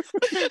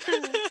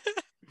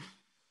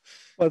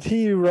 But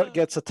he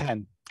gets a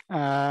 10,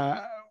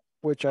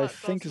 which I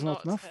think is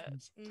not enough.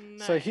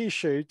 No. So he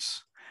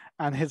shoots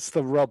and hits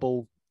the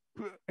rubble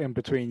in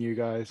between you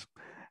guys.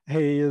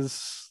 He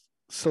is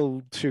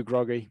still too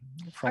groggy.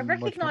 I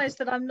recognise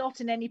that I'm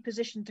not in any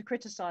position to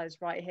criticise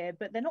right here,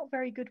 but they're not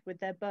very good with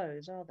their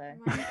bows, are they?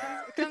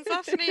 Can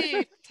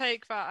Zephany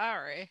take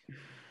that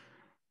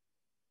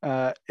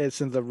arrow?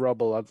 It's in the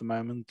rubble at the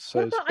moment.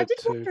 So I did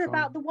wonder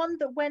about the one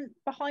that went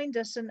behind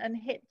us and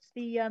hit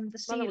the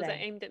ceiling. Well, that was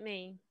aimed at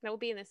me. That will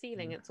be in the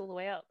ceiling. It's all the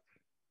way up.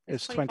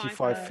 It's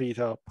 25 feet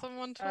up.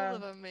 Someone taller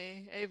than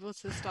me, able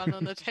to stand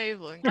on the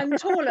table. And I'm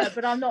taller,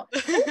 but I'm not.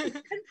 Oh,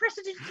 can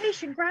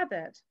prestidigitation grab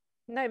it?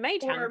 No,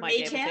 mage hand might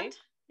be able to.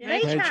 Yeah.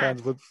 Mage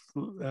hand would.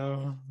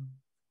 Would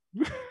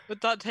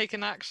that take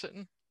an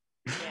action?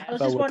 Yeah. I was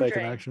that just would wondering.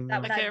 take an action.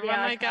 Okay, when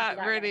I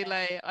get really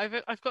late,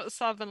 I've got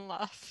 7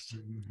 left.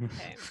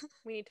 Okay,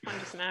 we need to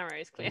find you some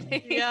arrows,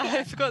 clearly. Yeah,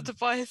 I forgot to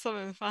buy some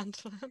in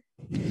Phantom.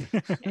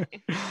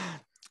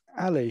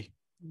 Ali.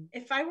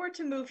 If I were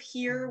to move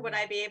here, would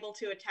I be able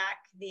to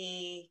attack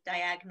the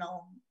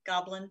diagonal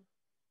goblin?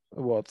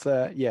 What?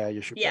 Yeah,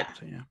 you should be able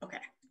to, yeah. Okay.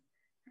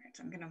 All right,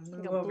 so I'm going to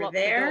move over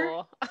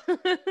there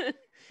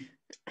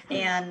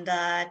and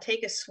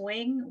take a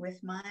swing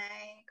with my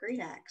great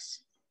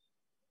axe.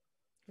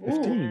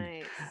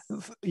 15.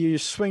 Nice. You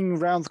swing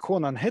round the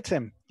corner and hit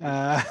him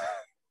in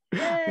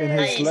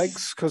his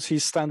legs because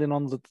he's standing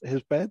on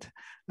his bed.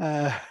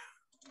 And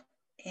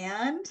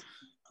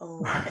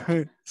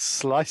 11.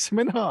 Slice him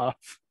in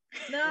half.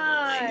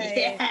 Nice.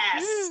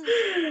 Yes.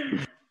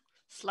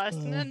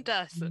 Slicing and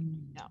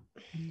dicing.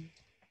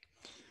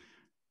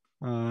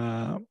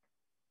 I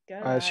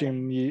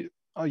assume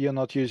you're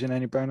not using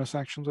any bonus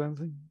actions or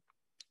anything?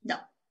 No.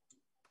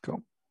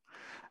 Cool.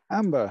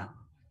 Amber,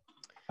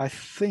 I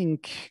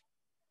think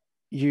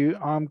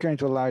I'm going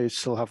to allow you to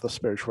still have the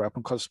spiritual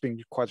weapon because it's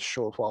been quite a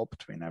short while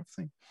between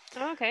everything.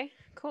 Oh, okay,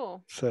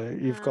 cool. So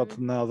you've got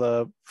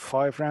another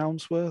 5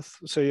 rounds worth.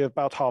 So you're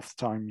about half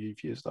the time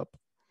you've used up.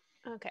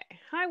 Okay.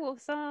 Hi,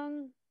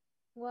 Wolfsong.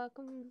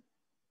 Welcome.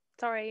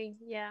 Sorry,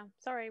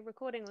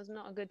 recording was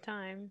not a good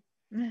time.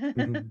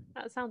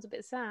 That sounds a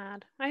bit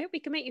sad. I hope we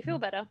can make you feel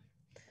better.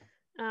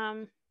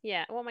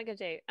 Yeah, what am I going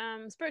to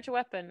do? Spiritual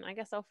weapon. I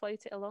guess I'll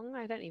float it along.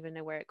 I don't even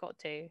know where it got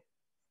to.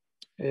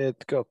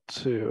 It got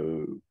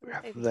to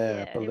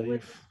there, I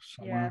believe.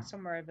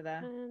 Somewhere over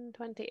there. And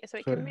 20. So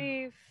it can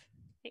move.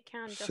 It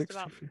can just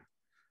about. Feet.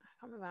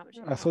 I can't remember how much.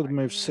 I thought it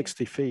moved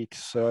 60 feet,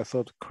 so I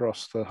thought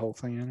across the whole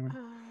thing anyway.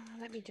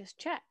 Let me just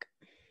check.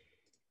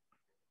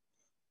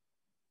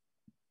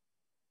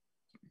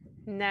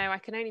 No, I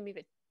can only move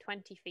it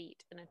 20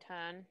 feet in a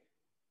turn.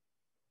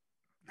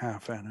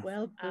 Fair enough.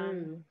 Well,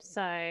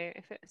 so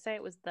if say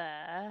it was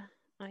there,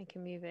 I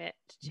can move it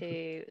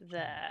to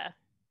there.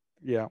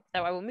 Yeah.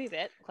 So I will move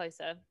it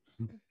closer.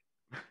 So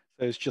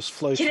it's just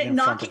floating. Can it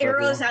knock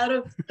arrows out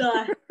of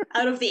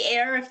the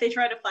air if they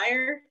try to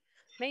fire?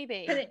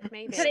 Maybe. Can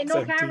it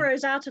knock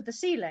arrows out of the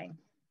ceiling?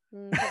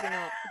 Probably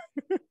not.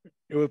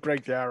 It will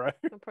break the arrow.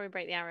 I'll probably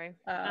break the arrow.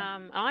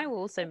 I will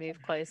also move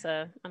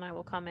closer, and I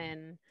will come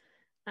in.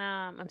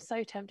 I'm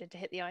so tempted to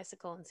hit the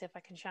icicle and see if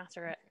I can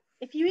shatter it.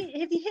 If you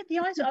hit the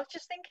icicle, I was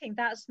just thinking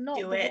that's not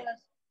Do the it.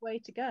 worst way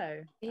to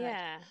go.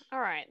 Yeah. All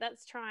right.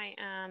 Let's try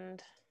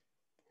and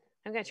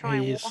I'm going to try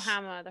and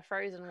warhammer the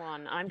frozen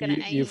one. I'm going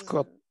to aim. You've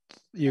got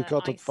the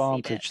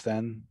advantage icy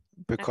then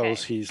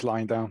because he's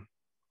lying down.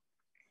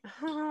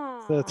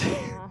 bit. 30.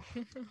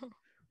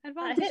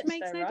 Advantage hits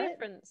makes though, no right?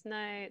 difference.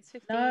 No, it's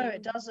 15. No,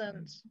 it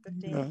doesn't.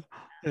 15.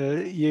 No.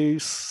 You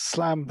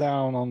slam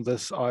down on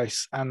this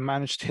ice and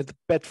manage to hit the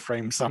bed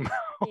frame somehow.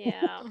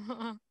 Yeah.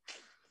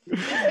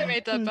 They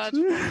made that bad.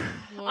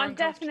 I'm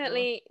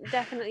definitely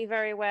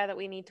very aware that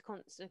we need to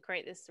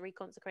reconsecrate this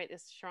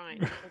shrine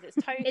because it's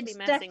totally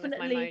messing with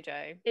my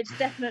mojo. It's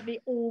definitely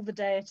all the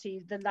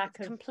deity, the lack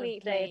of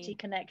deity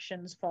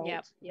connections fault.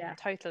 Yep, yeah,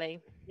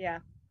 totally. Yeah,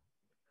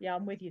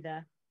 I'm with you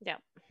there. Yeah.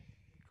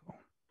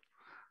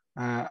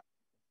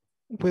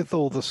 With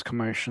all this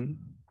commotion,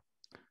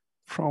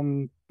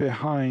 from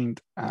behind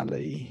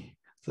Ali,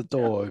 the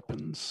door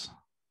opens.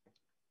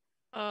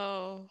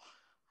 Oh,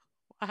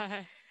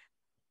 why?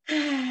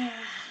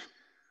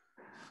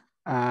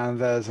 And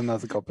there's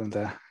another goblin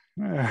there.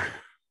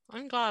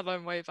 I'm glad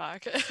I'm way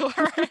back.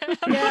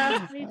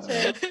 Yeah, me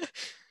too.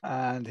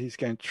 And he's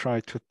going to try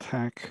to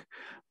attack,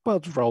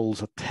 but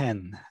rolls a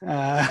 10.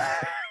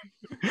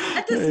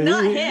 That does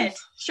not hit,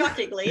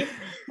 shockingly.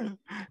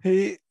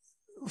 The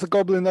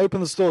goblin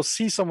opens the door,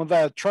 sees someone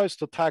there, tries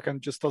to attack,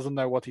 and just doesn't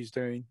know what he's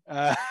doing.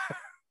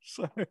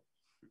 So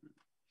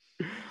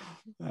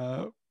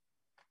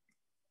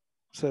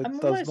it I'm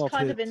does almost not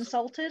kind hit. of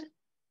insulted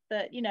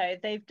that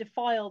they've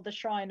defiled the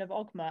shrine of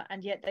Ogma,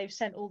 and yet they've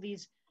sent all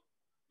these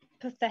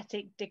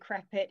pathetic,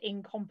 decrepit,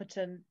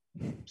 incompetent,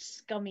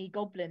 scummy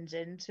goblins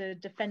in to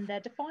defend their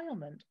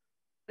defilement.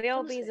 The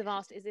old bees have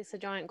asked, is this a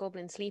giant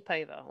goblin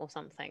sleepover or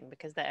something?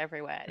 Because they're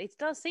everywhere. It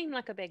does seem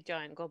like a big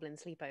giant goblin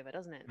sleepover,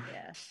 doesn't it?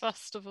 Yeah.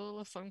 Festival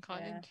of some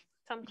kind. Yeah.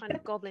 Some kind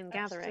of goblin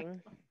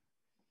gathering.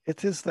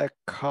 It is their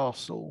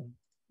castle.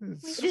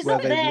 It's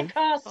not their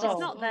castle. It's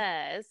not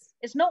theirs.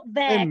 It's not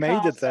their They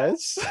made it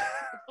theirs.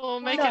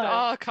 Or make it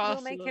our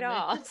castle. We'll make it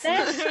ours.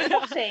 They're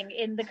squatting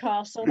in the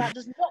castle. That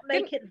does not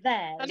make it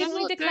theirs. Didn't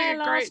we declare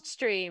last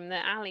stream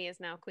that Ali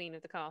is now queen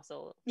of the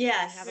castle?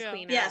 Yes. Have a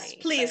queen yes, Ali,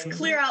 please so-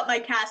 clear out my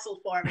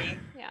castle for me.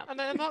 Yeah. And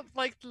they're not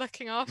like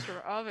looking after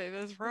it, are they?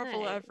 There's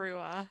rubble No.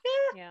 everywhere.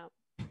 Yeah.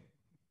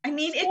 I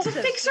mean, it's a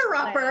Squatters.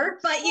 fixer-upper,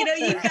 but you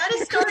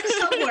gotta start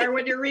somewhere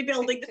when you're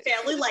rebuilding the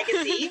family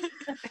legacy.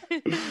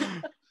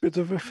 Bit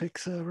of a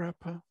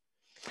fixer-upper.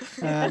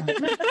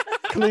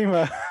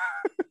 Kalima.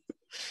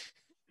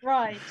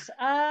 Right.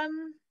 I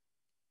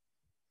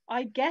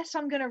guess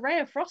I'm going to Ray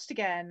of Frost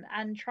again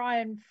and try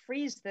and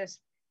freeze this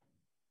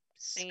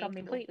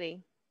scummy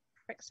Completely.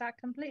 prick sack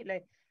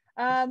completely.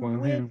 Well,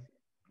 With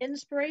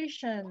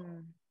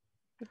inspiration.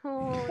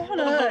 Oh,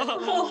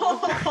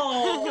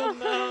 Oh,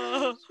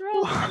 no.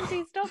 Roll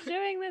 20, stop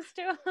doing this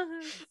to us.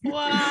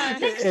 Why?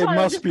 Next It time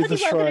must I'm be just the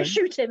bloody well going shrine. to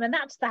shoot him, and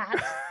that's that.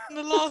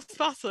 The last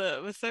battle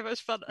it was so much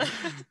fun.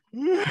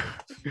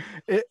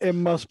 It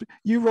must be.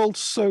 You rolled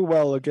so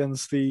well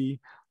against the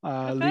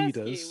The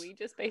leaders. first few, we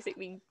just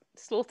basically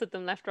slaughtered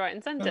them left, right,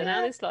 and centre.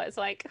 Now this lot, it's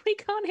like we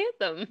can't hit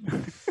them.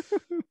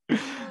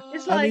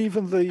 It's And like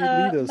even the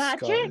leaders.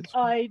 magic.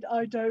 Guys.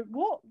 I don't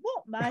what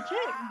magic.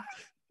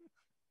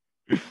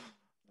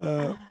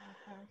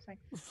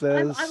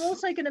 There's, I'm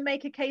also going to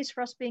make a case for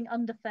us being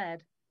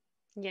underfed.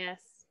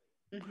 Yes.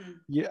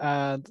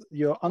 and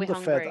you're We're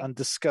underfed hungry. and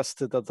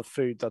disgusted at the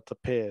food that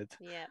appeared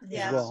Yeah. as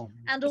Yes. well.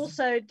 And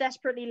also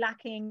desperately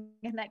lacking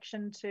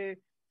connection to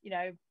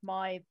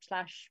my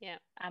 / Yeah.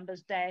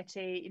 Amber's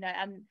deity,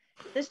 and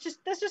there's just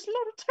a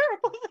lot of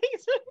terrible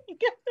things that we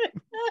go.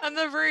 And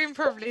the room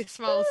probably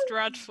smells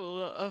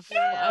dreadful of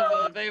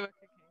whatever they were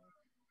cooking.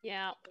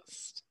 Yeah.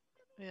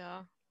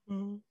 Yeah.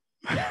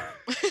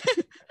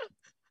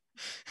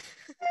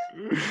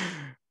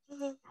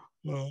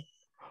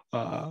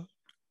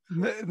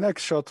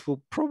 Next shot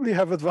will probably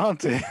have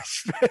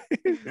advantage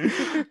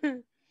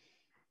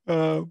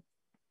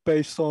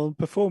based on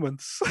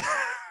performance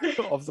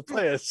of the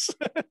players.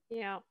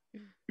 Yeah.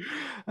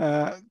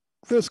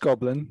 This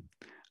goblin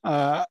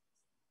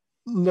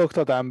looked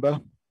at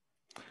Amber,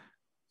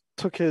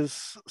 took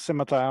his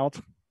scimitar out,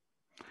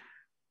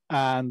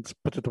 and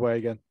put it away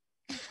again.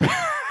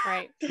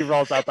 Right. He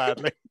rolled that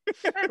badly.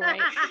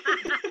 Great.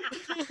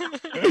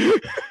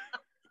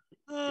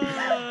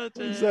 Oh,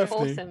 dear.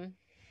 Definitely. Awesome.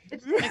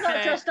 It's not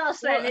Okay. just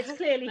us then, What- it's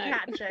clearly No.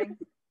 catching.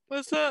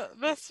 Was it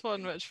this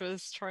one which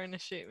was trying to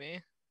shoot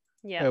me?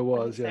 Yeah. It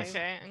was, I think yes. so.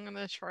 Okay, I'm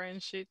gonna try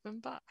and shoot them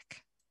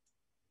back.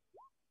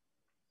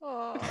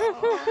 Oh.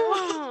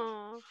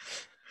 Oh,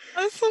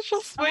 I'm such a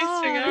wasting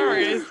Oh,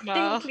 arrows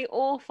now. distinctly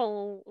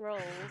awful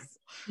rolls.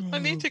 I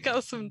need to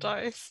get some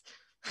dice.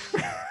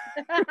 I'm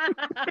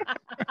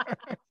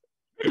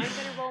going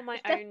to roll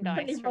my own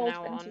Definitely dice from roll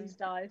now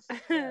 20s on. dice.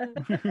 Yeah.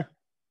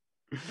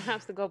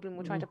 Perhaps the goblin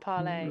will try to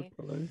parlay.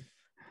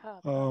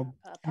 Um,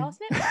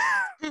 Parsnip?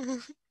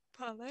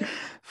 Hello.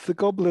 The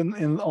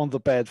goblin on the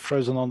bed,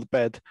 frozen on the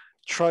bed,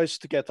 tries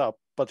to get up,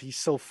 but he's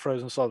still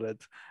frozen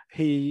solid.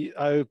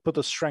 I put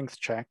a strength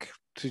check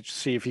to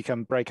see if he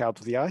can break out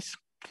of the ice.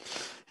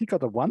 He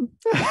got a 1.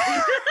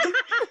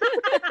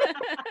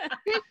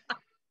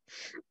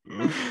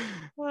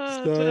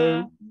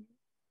 So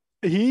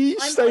he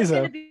I'm stays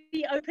going there. to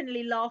be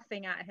openly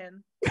laughing at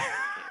him.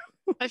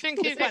 I think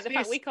he's Despite the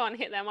fact we can't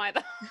hit them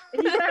either.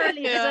 He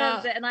thoroughly Yeah.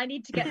 deserves it, and I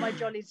need to get my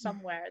jollies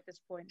somewhere at this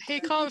point. He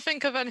can't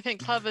think of anything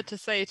clever to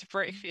say to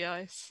break the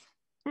ice.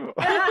 Oh.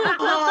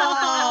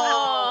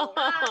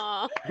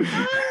 Oh,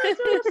 that's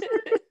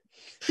awesome.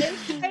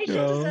 Inspiration to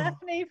Oh.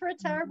 Stephanie for a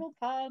terrible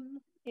pun.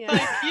 Yeah.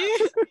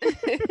 Thank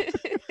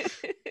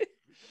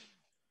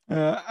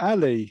you.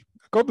 Ali,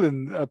 a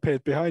goblin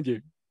appeared behind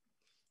you.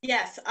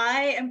 Yes,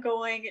 I am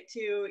going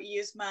to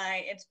use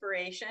my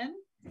inspiration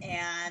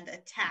and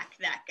attack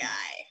that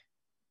guy.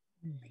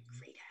 Like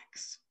great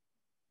axe.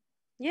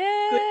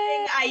 Yeah. Good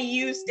thing I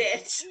used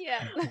it.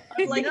 Yeah.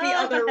 Unlike the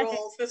other Nice.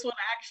 rolls, this one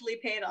actually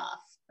paid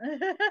off.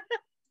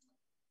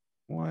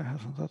 Why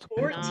hasn't that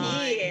appeared? 14.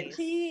 Nice.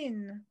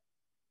 14.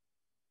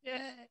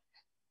 Yeah.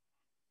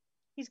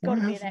 He's Why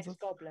got to be an hasn't it-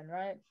 ex-goblin,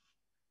 right?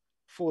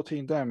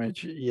 14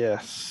 damage.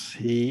 Yes,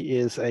 he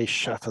is a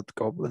shattered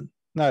goblin.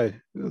 No,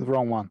 the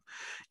wrong one.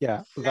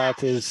 Yeah,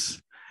 that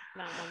is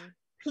That one.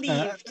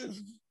 Cleaved.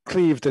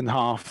 cleaved in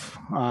half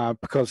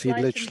because he Sliced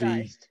and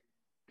literally. diced.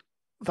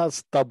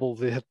 That's double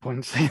the hit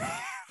points.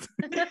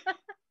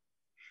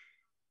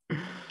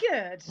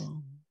 Good.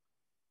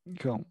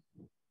 Cool.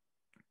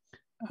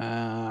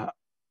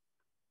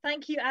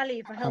 Thank you,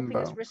 Ali, for helping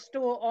us Amber.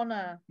 restore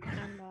honor.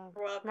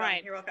 You're welcome.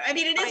 Right. You're welcome. I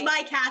mean, it is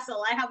my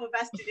castle. I have a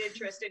vested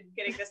interest in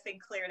getting this thing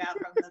cleared out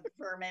from the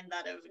vermin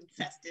that have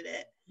infested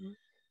it.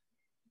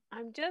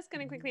 I'm just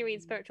going to quickly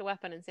read Spiritual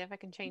Weapon and see if I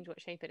can change what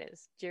shape it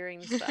is during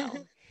the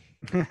spell.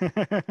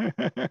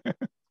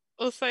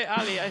 Also,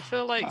 Ali, I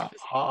feel like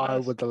I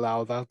would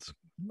allow that.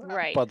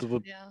 Right. But it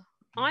would. Yeah.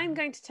 I'm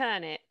going to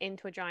turn it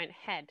into a giant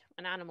head,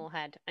 an animal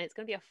head, and it's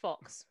going to be a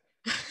fox.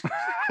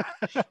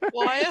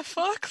 Why a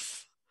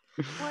fox?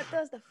 What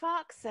does the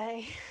fox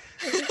say?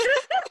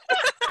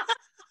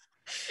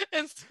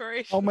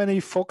 Inspiration. How many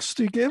fox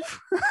do you give?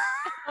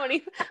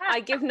 I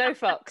give no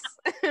fox.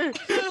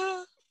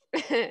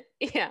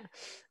 Yeah.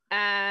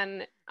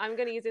 And I'm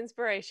going to use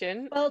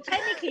inspiration. Well,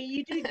 technically,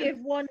 you do give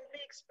one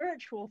big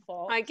spiritual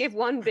fox. I give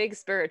one big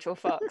spiritual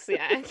fox.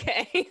 Yeah,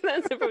 okay.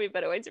 That's a probably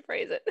better way to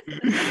phrase it. A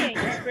big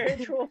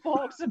spiritual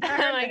fox, And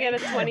apparently. I get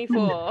a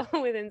 24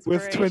 with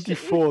inspiration. With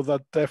 24,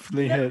 that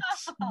definitely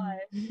hits. Nice.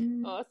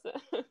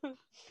 Awesome.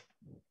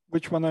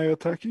 Which one are you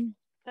attacking?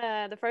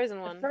 The frozen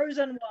The one.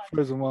 frozen one.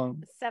 Frozen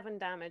one. 7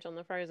 damage on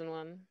the frozen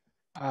one.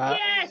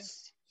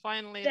 Yes!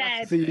 Finally,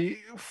 Dead. The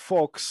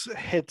fox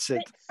hits it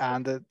Hits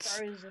and the it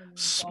frozen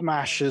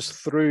smashes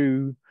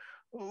goblin.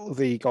 through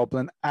the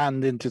goblin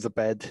and into the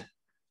bed.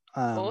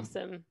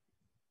 Awesome.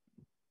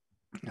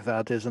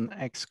 That is an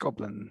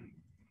ex-goblin.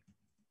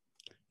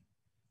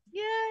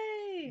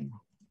 Yay!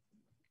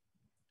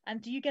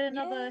 And do you get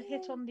another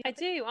hit on the I other?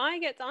 do. I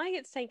get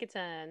to take a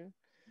turn.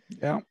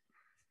 Yeah.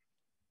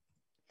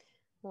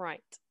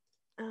 Right.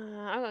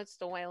 I'm going to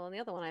still wail on the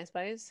other one, I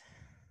suppose.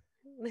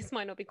 This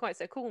might not be quite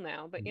so cool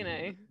now, but you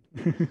know.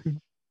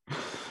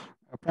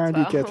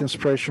 Apparently, you get Well,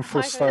 inspiration for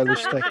I got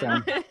stylish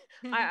inspiration.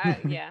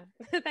 takedown. Yeah.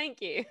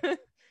 Thank you. So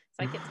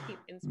I get to keep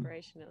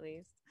inspiration at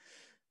least.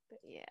 But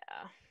yeah.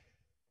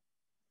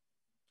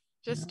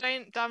 just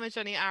don't damage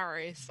any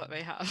arrows that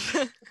they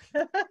have.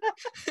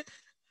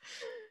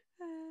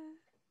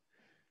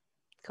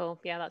 Cool.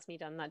 Yeah, that's me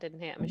done. That didn't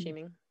hit, I'm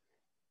assuming.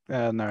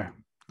 No,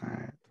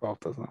 12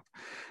 does not.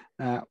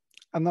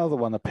 Another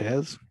one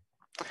appears.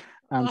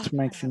 And to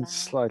make things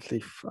slightly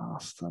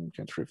fast, I'm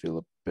going to reveal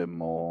a bit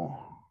more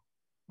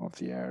of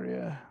the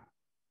area.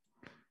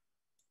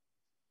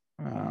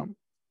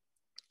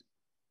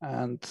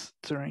 And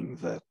during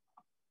that,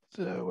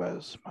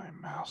 where's my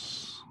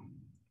mouse?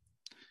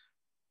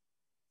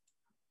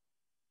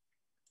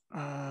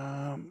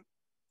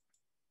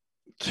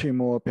 2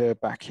 more appear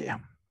back here.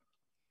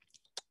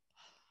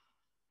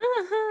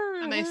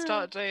 And they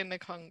start doing the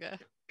conga.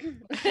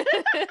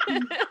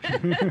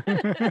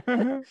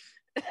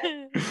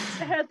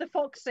 I heard the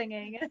fox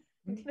singing.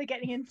 They're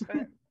getting into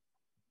it.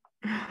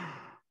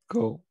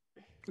 Cool.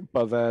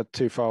 But they're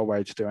too far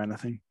away to do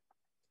anything.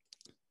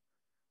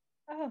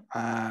 Oh,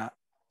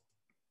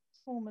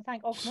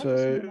 thank Ogma for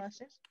So- some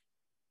mercies.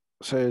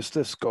 So is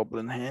this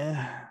goblin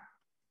here?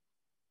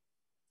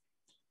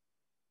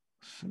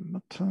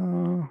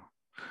 Scimitar.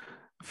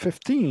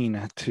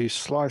 15 to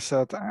slice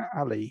at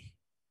Ali.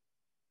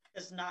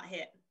 Does not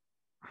hit.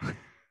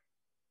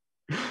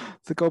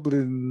 The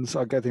goblins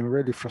are getting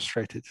really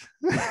frustrated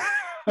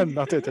and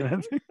not doing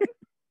anything.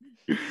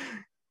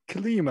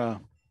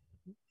 Kalima.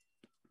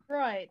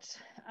 Right.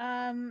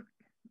 I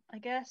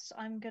guess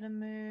I'm gonna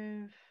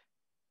move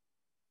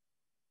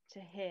to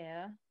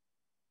here.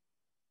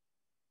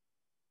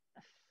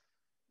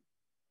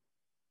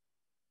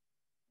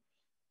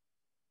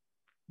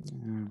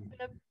 I'm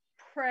gonna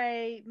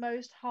pray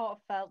most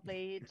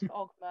heartfeltly to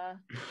Ogma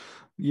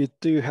You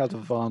do have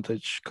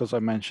advantage because I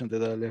mentioned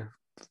it earlier.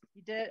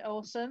 You did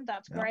awesome.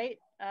 That's Yeah. great.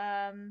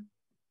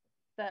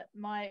 That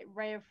my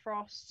ray of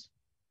frost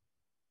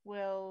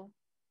will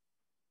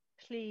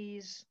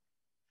please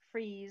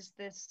freeze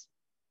this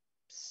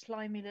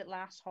slimy little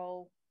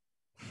asshole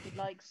who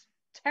likes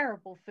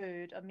terrible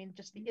food. I mean,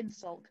 just the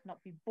insult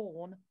cannot be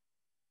borne.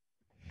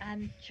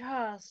 And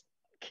just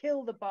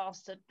kill the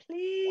bastard,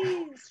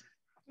 please.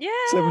 Yeah.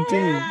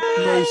 17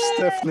 most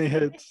definitely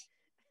hits.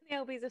 The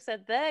LBs have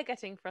said they're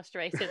getting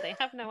frustrated. They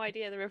have no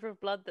idea the river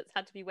of blood that's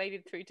had to be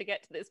waded through to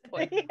get to this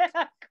point.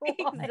 Yeah, quite.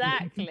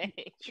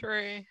 Exactly.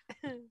 True.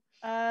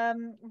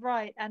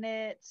 Right, and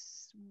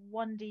it's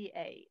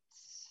 1d8.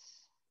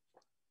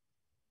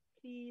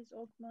 Please,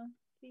 Ogma,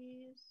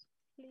 please.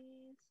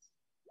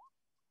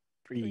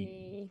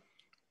 3.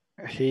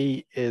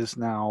 He is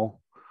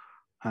now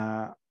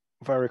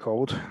very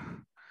cold,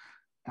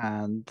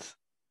 and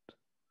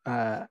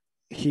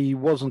he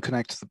wasn't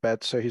connected to the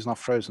bed, so he's not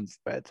frozen to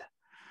the bed.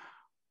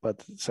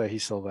 But so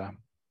he's still there.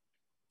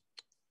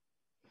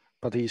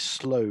 But he's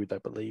slowed, I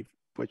believe,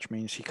 which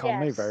means he can't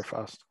move very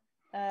fast.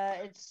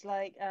 It's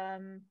like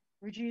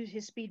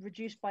his speed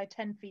reduced by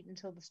 10 feet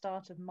until the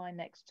start of my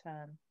next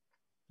turn.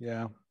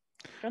 Yeah.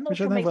 I'm not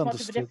Which I sure it makes never much of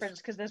a understood. difference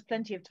because there's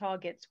plenty of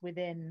targets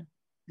within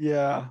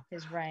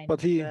his range.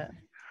 But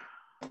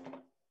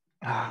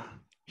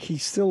he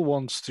still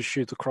wants to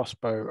shoot a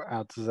crossbow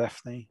at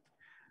Zephne.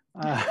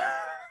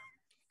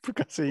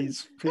 Because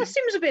That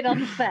seems a bit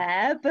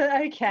unfair,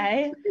 but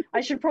okay. I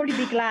should probably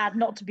be glad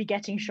not to be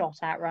getting shot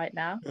at right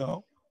now. Yeah.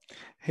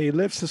 He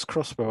lifts his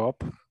crossbow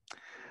up,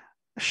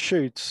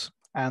 shoots,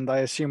 and I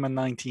assume a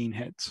 19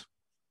 hits.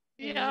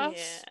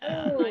 Yes.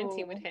 Yeah.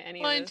 19 would hit any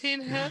of us. 19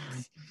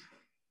 hits.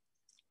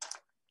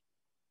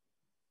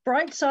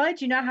 Bright side,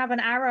 you now have an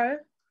arrow.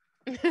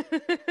 In me.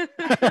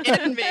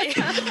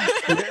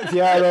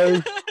 The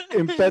arrow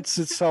embeds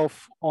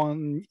itself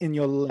in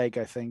your leg,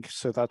 I think,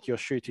 so that your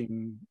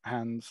shooting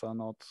hands are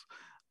not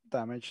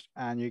damaged,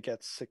 and you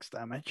get 6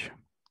 damage.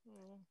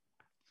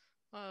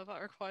 Oh,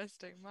 that requires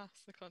doing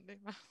maths. I can't do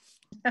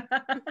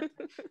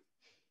maths.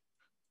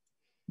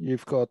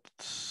 You've got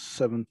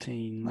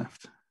 17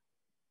 left.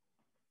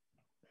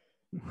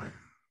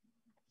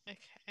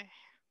 Okay.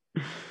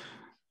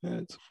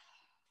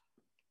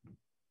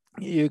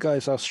 You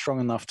guys are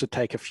strong enough to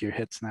take a few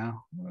hits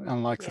now,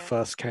 unlike the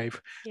first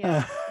cave.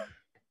 Yeah.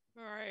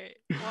 Alright.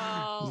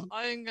 Well,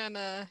 I'm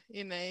gonna,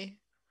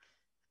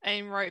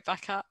 aim right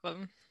back at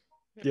them.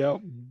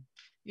 Yep.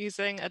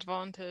 Using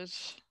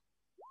advantage.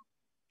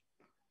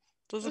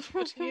 Does a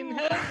 14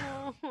 hit?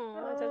 I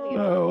don't think it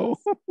No.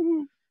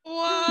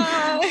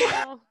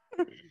 Wow!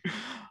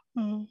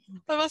 I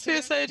must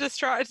be so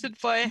distracted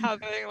by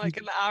having like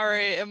an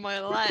arrow in my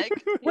leg.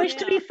 Which,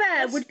 to be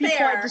fair, would be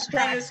quite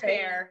distracting. That is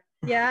fair.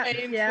 Yeah,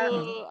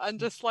 Painful and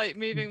just like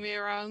moving me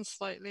around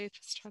slightly,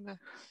 just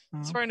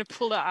trying to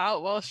pull it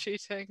out while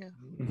shooting.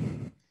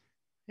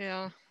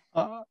 Yeah.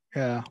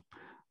 Yeah.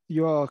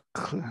 You are.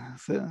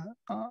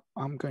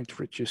 I'm going to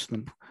reduce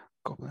them,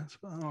 goblins.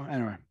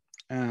 Anyway,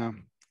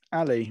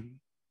 Ali.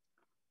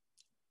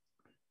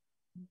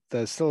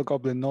 There's still a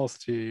goblin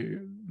north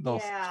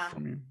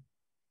from you.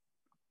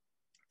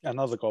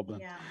 Another goblin.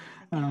 Yeah,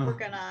 I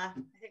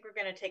think we're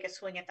gonna take a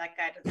swing at that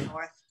guy to the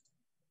north.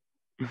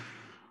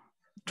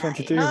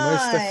 22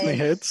 most definitely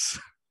hits.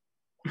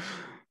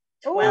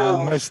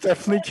 Well, most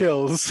definitely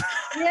kills.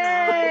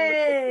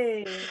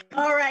 Yay!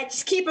 All right,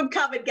 just keep them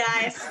coming,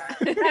 guys.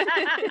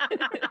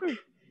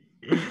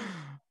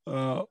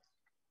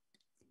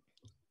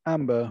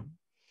 Amber.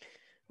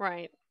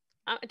 Right.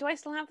 Do I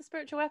still have the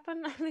spiritual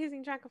weapon? I'm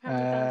losing track of how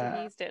many times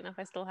I've used it and if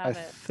I still have I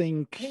it.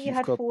 think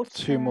you've got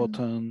 2 more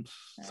turns,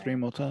 3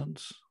 more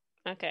turns.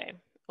 Okay,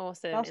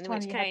 awesome. Last In time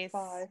which you had case,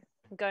 5.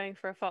 I'm going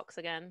for a fox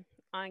again.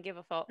 I give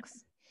a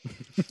fox.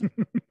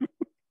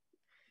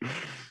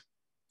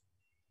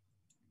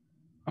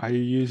 Are you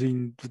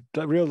using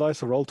the real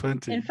dice or roll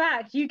 20? In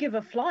fact, you give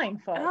a flying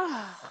fox.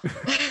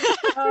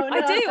 Oh, Oh, no.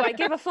 I do. I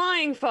give a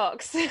flying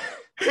fox.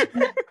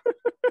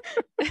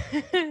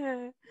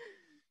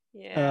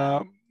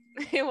 Yeah.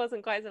 It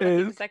wasn't quite so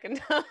lucky the second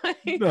time.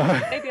 Maybe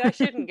I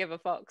shouldn't give a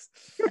fox.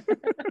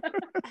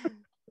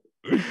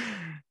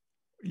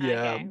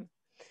 Yeah. Okay.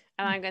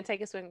 And I'm going to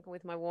take a swing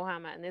with my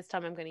warhammer, and this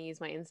time I'm going to use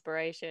my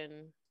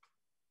inspiration.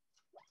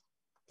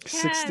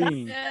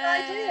 16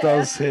 Yes.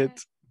 does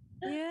hit.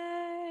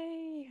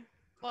 Yay!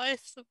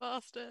 Slice the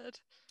bastard.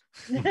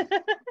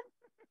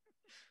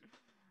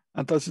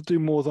 And does it do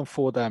more than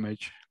 4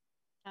 damage?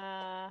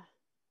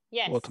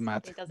 Yes.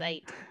 Automatic. It does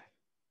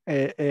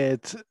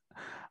 8.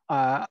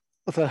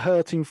 The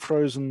hurting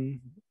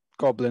frozen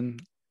goblin,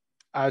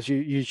 as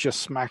you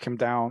just smack him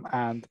down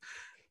and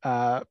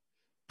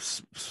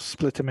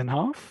split him in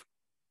half.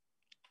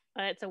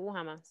 It's a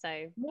warhammer,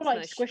 so More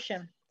like squish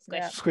him. Squish.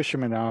 Yeah. Squish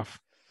him in half.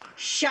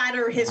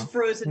 Shatter his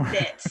frozen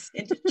bits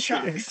into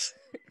chunks.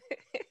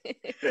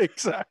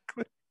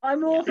 Exactly.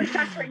 I'm all for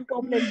shattering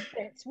goblin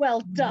bits.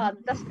 Well done.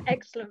 That's an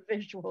excellent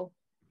visual.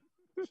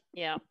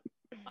 Yeah.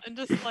 I'm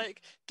just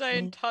like,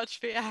 don't touch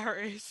the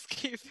arrows.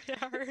 Keep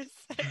the arrows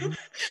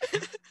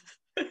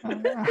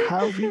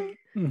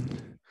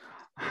safe.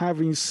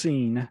 Having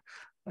seen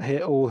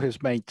all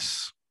his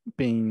mates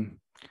being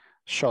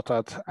shot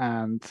at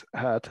and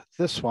hurt,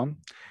 this one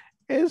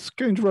is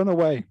going to run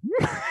away.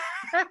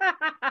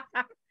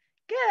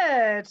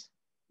 Good.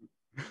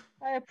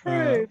 I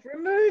approve.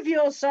 Remove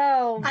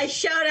yourselves. I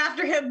shout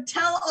after him,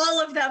 tell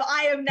all of them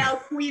I am now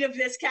queen of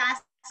this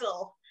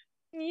castle.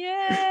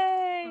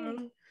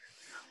 Yay!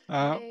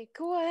 Uh, Make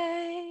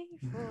way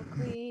for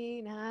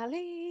Queen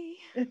Ali.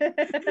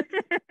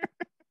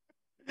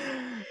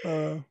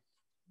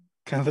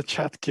 Can the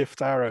chat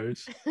gift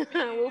arrows?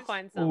 We'll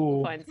find some. Ooh.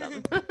 We'll find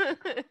some.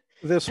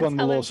 This one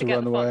Tell will him also to get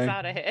run the fox away.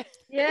 out of here.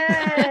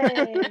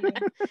 Yay!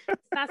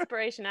 It's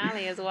Aspiration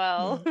Alley as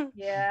well.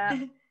 Yeah.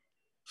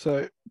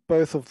 So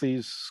both of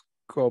these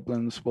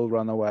goblins will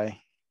run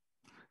away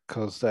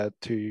because they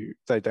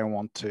don't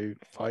want to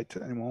fight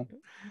anymore.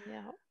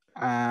 Yeah.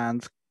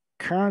 And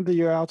currently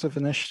you're out of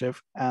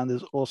initiative and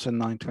it's also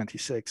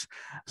 9:26.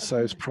 So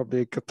it's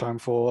probably a good time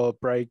for a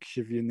break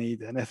if you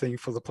need anything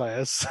for the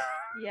players.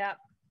 Yeah.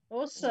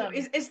 Awesome.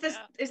 So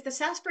is the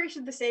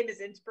saspiration the same as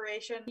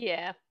inspiration?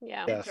 Yeah.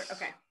 Yeah. Yes.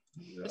 Okay.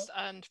 It's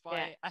earned by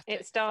Yeah. epic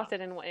It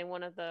started in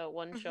one of the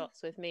one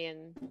shots with me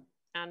and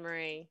Anne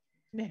Marie.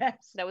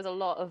 Yes. There was a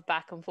lot of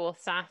back and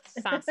forth sass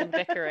and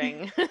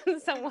bickering.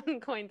 Someone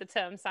coined the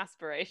term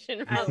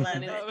saspiration. I rather love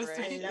than it.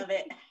 inspiration. I love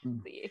it.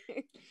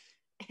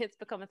 It's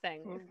become a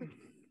thing.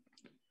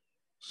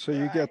 So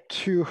you get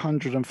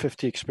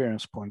 250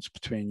 experience points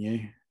between you.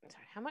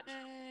 Sorry, how much?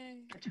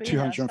 Between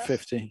us,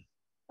 250.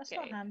 That's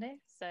Okay. not handy.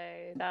 So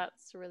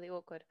that's really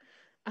awkward.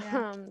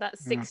 Yeah.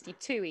 That's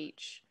 62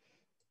 each.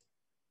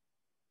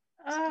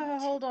 Oh,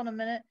 hold on a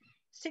minute.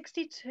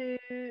 62,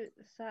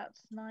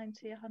 that's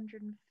 90,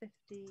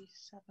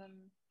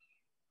 157.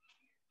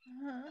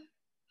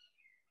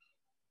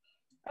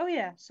 Oh,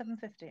 yeah,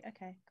 750.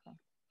 Okay, cool.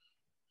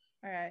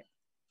 All right.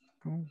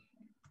 Cool.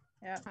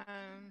 Yeah.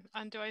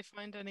 And do I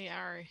find any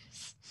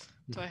arrows?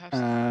 Do I have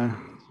Uh, to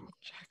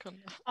check on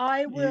that?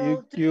 I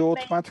will you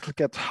automatically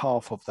get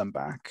half of them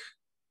back.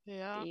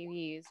 Yeah. You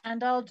used.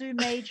 And I'll do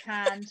Mage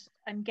Hand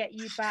and get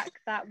you back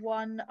that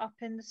one up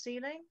in the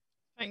ceiling.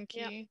 Thank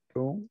Yep. you.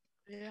 Cool.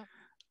 Yeah.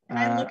 Can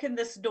I look in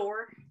this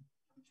door?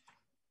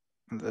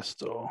 This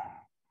door.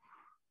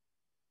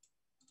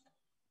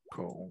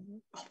 Cool.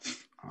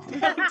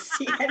 I don't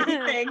see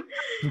anything.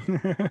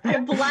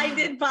 I'm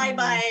blinded by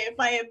my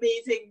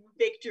amazing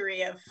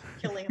victory of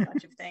killing a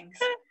bunch of things.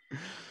 And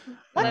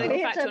then Luckily, the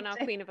it's fact you're now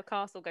empty. queen of a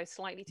castle goes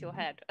slightly to your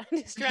head.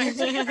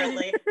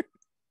 Secretly.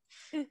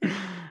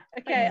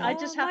 Okay, I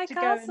just have my to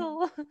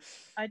castle. go.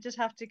 I just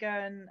have to go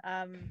and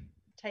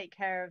take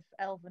care of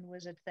elven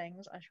wizard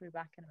things. I shall be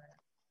back in a minute.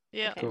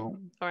 Yeah. Okay. Cool.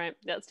 All right,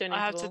 let's do an I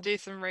have to interval. do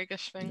some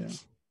roguish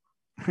things.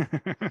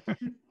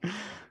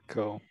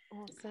 Cool.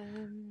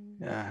 Awesome.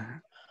 Yeah.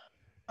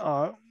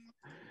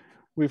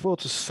 We've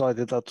also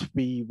decided that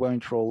we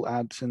won't roll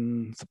ads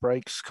in the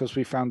breaks because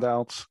we found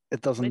out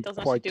it doesn't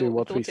quite do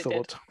what we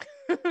thought.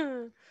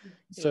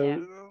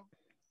 So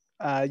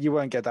you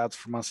won't get ads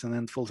from us in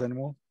intervals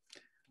anymore,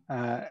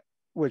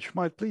 which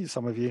might please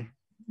some of you.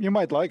 You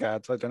might like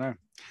ads, I don't know.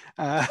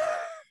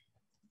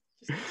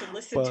 Just get to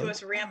listen to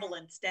us ramble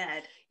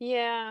instead.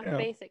 Yeah,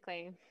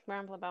 basically.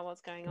 Ramble about what's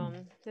going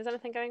on. Is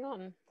anything going on?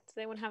 Does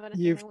anyone have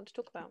anything they want to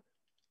talk about?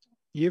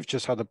 You've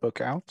just had a book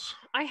out.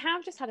 I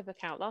have just had a book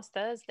out last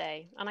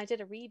Thursday, and I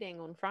did a reading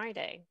on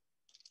Friday.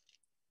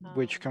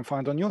 Which you can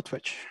find on your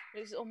Twitch.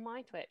 It was on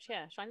my Twitch,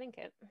 yeah. Should I link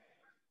it?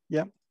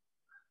 Yep.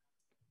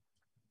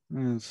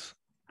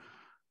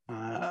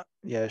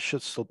 It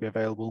should still be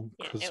available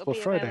because it'll for be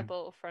Friday.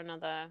 Available for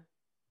another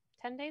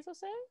 10 days or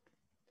so.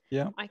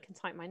 Yeah. I can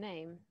type my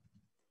name.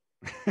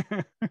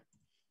 That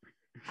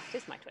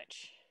is my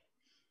Twitch.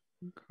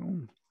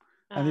 Cool.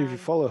 And if you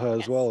follow her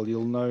as well,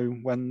 you'll know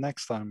when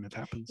next time it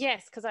happens.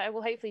 Yes, because I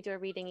will hopefully do a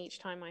reading each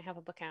time I have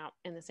a book out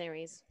in the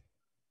series.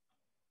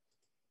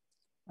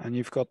 And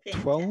you've got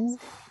 12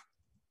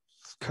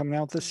 coming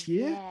out this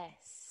year?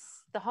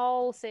 Yes. The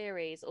whole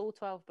series, all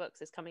 12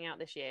 books, is coming out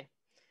this year.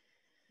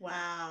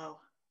 Wow.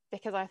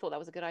 Because I thought that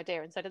was a good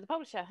idea, and so did the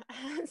publisher.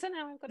 So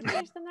now I've got to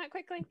finish them that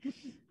quickly.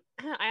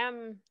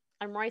 I'm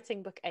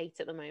writing book 8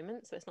 at the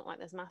moment, so it's not like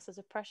there's masses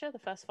of pressure. The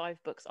first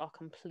 5 books are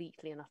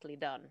completely and utterly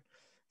done.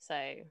 So,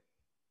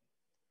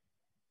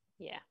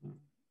 yeah.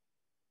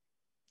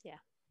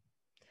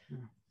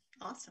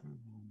 Awesome.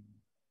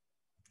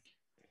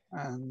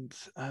 And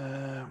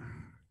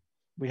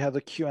we had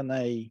a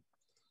Q&A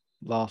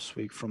last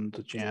week from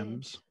the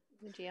GMs.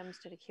 The GMs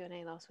did a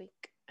Q&A last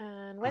week.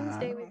 And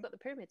Wednesday, we've got the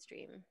pyramid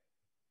stream.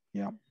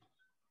 Yeah.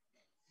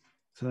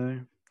 So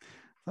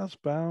that's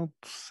about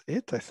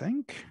it, I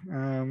think.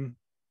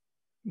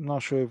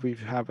 Not sure if we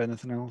have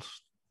anything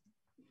else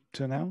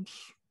to announce.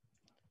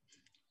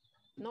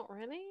 Not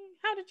really.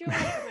 How did your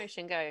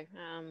promotion go,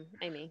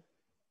 Amy?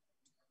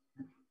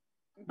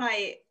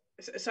 My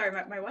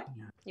what?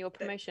 Your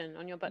promotion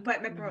on your book. My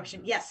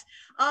promotion, yes.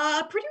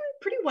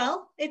 Pretty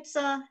well. It's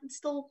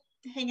still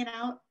hanging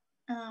out.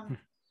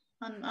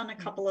 on a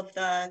couple of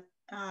the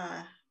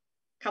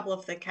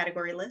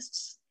category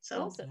lists.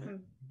 So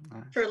Awesome.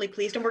 I'm fairly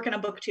pleased. I'm working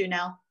on book 2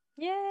 now.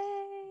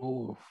 Yay!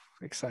 Oh,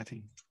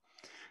 exciting.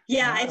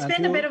 Yeah, it's and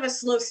been a bit of a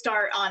slow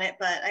start on it,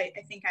 but I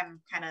think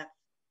I'm kind of,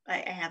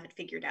 I have it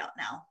figured out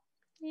now.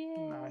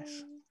 Yay.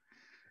 Nice.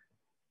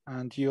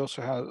 And you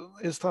also have,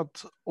 is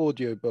that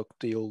audiobook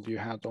deal you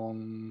had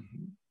on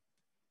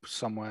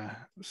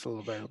somewhere still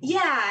available?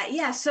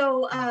 Yeah.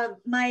 So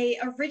my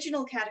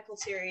original Catacomb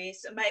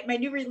series, my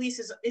new release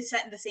is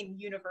set in the same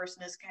universe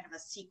and is kind of a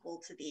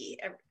sequel to the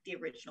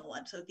original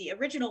one. So the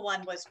original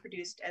one was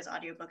produced as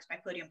audiobooks by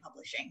Podium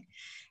Publishing,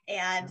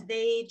 and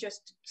they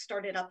just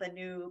started up a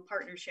new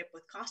partnership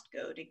with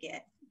Costco to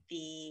get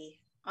the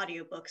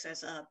audiobooks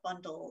as a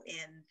bundle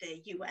in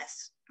the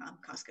US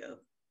Costco.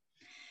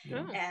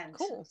 Oh, And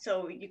cool.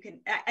 so you can,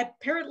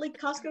 apparently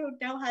Costco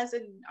now has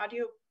an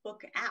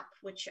audiobook app,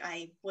 which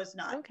I was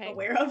not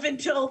aware of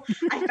until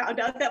I found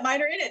out that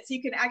mine are in it. So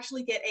you can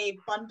actually get a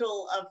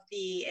bundle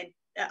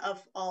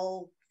of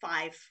all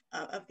 5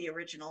 of the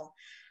original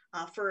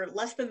for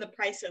less than the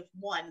price of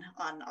one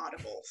on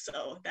Audible.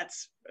 So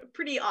that's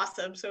pretty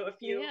awesome. So if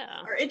you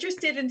are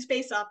interested in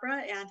space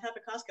opera and have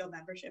a Costco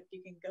membership,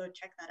 you can go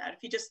check that out.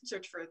 If you just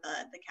search for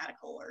the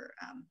Catacomb or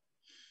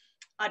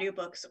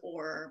audiobooks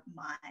or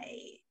my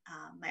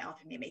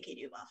author name AK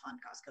Duboff on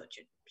Costco, it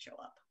should show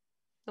up.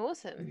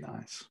 Awesome.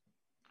 Nice.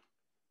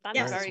 That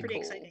is very pretty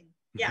cool. exciting.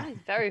 Yeah. That is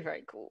very,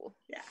 very cool.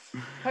 Yeah.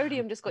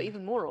 Podium just got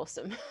even more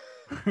awesome.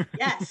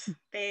 Yes,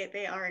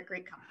 they are a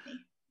great company.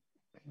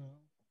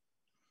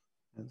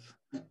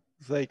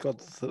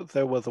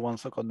 They were the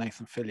ones that got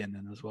Nathan Fillion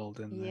in as well,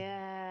 didn't they?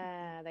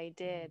 Yeah, they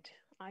did.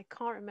 I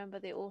can't remember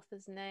the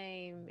author's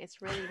name.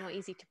 It's really not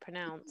easy to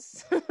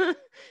pronounce.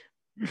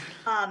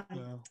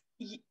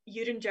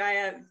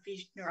 Yudunjaya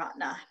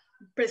Vishnuratna.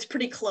 But it's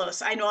pretty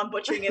close. I know I'm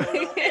butchering it a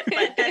little bit,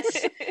 but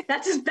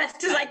that's as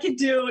best as I can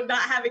do,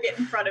 not having it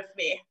in front of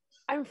me.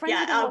 I'm friends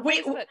with him on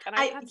Facebook, and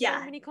I've had so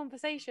many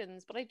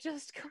conversations, but I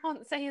just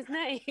can't say his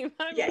name.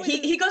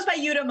 He goes by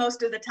Yuda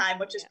most of the time,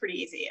 which is pretty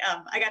easy.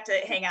 I got to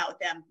hang out with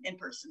them in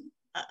person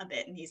a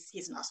bit, and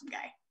he's an awesome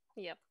guy.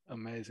 Yep.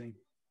 Amazing.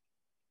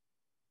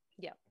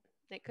 Yep.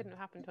 It couldn't have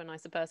happened to a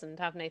nicer person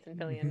to have Nathan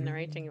Fillion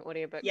narrating an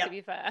audiobook, to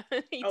be fair.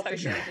 He totally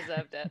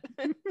deserved it.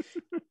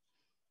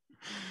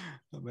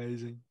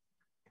 Amazing.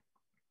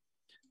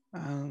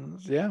 And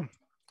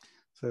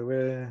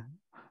so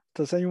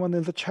does anyone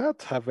in the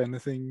chat have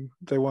anything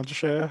they want to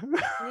share?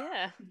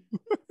 Yeah.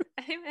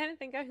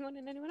 Anything going on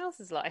in anyone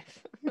else's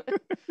life?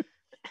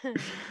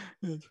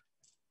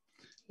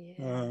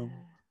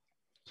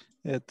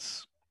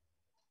 It's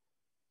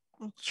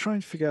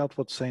trying to figure out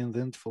what to say in the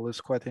interval is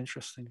quite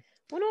interesting.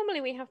 Well, normally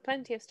we have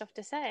plenty of stuff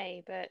to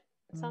say, but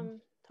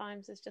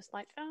sometimes it's just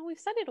like, oh, we've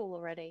said it all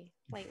already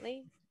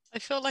lately. I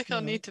feel like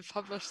I'll need to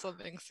publish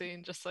something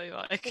soon, just so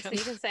I can. So you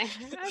can say,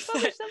 I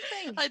published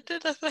something. I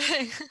did a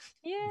thing.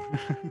 Yay!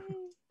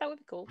 That would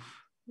be cool.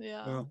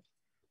 Yeah.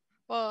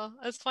 Well,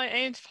 it's my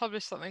aim to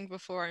publish something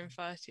before I'm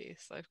 30,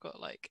 so I've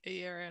got like a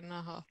year and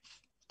a half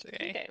to go.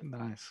 Okay.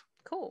 Nice.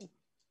 Cool.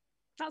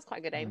 That's quite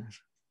a good aim.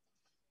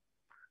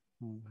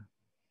 Nice.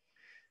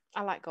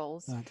 I like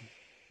goals.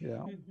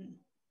 Yeah.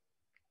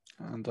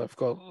 And I've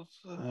got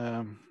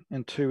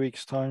in 2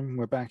 weeks' time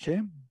we're back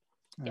here.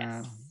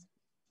 Yes.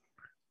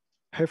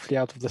 Hopefully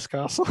out of this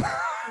castle.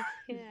 I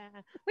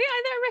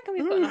reckon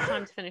we've got enough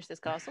time to finish this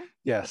castle.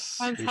 Yes.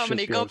 Depends how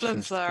many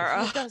goblins there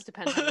are. It does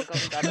depend how many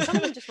goblins there are. But some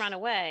of them just ran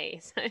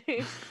away. So.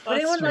 Would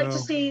anyone like to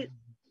see?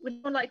 Would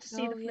anyone like to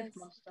see the floof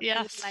monster?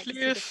 Yes, like to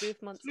see the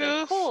floof monster.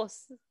 Of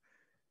course.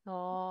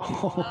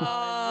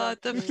 Oh,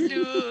 the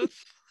floof.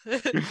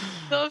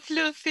 So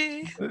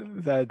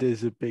floofy. That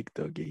is a big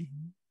doggy.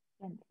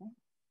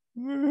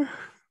 He's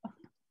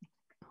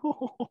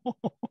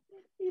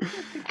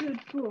such a good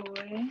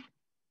boy.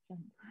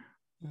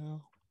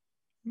 No,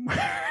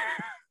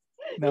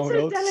 he's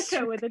so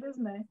delicate with it,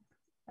 isn't he?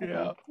 Okay.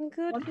 Yeah.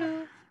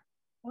 Good.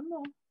 One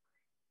more.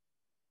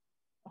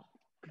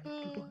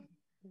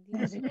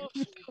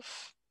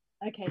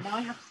 Okay, now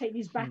I have to take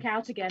these back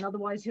out again,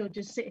 otherwise he'll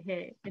just sit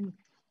here and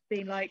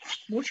being like,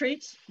 more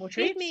treats, more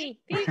treats. Feed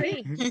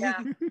me. Yeah.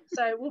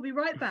 So we'll be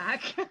right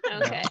back.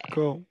 Okay.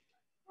 Cool.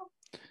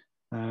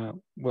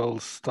 We'll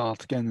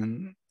start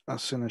again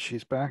as soon as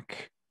she's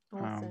back.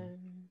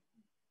 Awesome.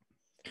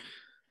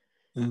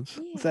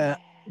 There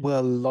were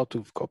a lot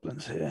of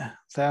goblins here.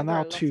 There are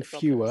now 2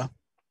 fewer.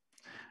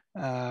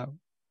 And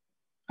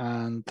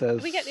there's...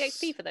 Did we get the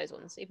XP for those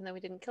ones, even though we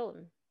didn't kill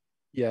them?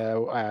 Yeah,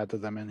 I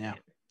added them in, yeah.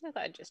 I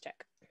thought I'd just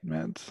check.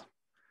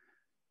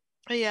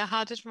 Yeah,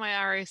 how did my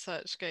arrow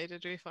search go?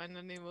 Did we find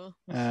any more?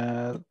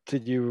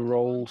 Did you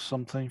roll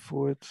something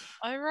for it?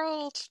 I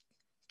rolled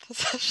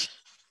possession.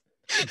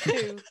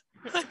 2.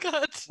 I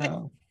got 2.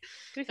 To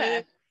be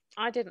fair,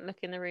 I didn't look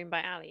in the room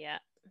by Ali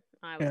yet.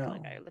 I was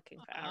going to go looking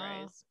for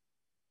arrows.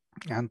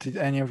 And did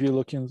any of you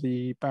look in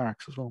the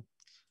barracks as well?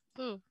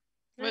 Oh,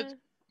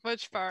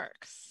 Which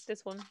barracks?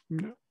 This one.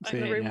 Mm, The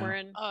see, room yeah. we're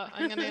in.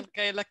 I'm gonna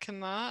go look in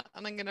that,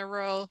 and I'm gonna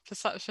roll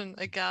perception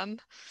again.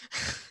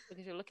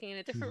 Because you're looking in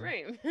a different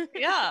room.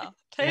 Yeah,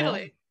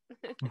 totally.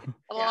 Yeah,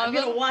 I'm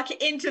gonna walk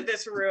into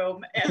this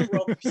room and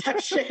roll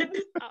perception.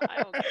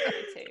 I will go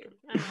there too.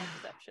 And roll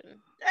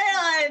perception.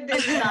 And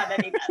it's not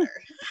any better.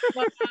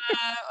 Well,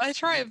 I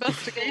try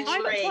investigation. I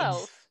got Great.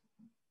 12.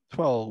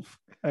 12.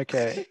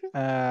 Okay.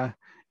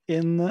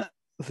 In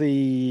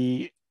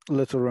the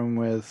little room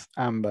with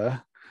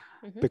Amber,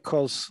 Mhm.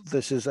 because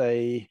this is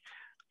a,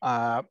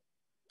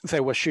 they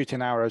were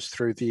shooting arrows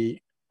through the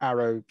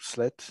arrow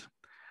slit.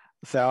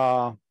 There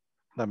are,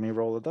 let me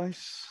roll the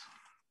dice.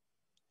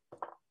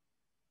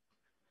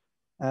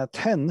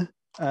 10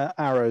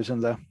 arrows in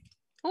there.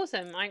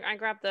 Awesome. I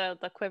grab the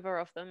quiver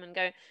off them and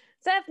go,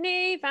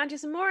 Stephanie, found you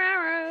some more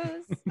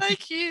arrows.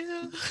 Thank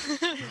you.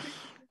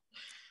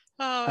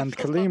 Oh, I And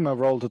feel Kalima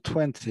rolled a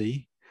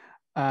 20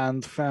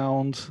 and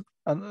found,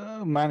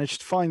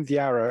 managed to find the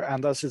arrow.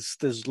 And as it's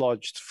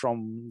dislodged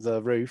from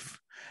the roof,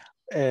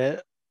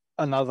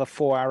 another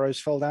 4 arrows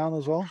fell down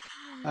as well.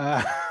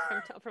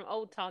 From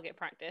old target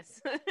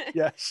practice.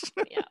 Yes.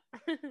 Yeah.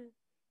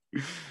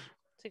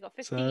 So you got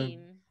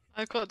 15.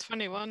 I've got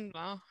 21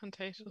 now in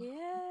total.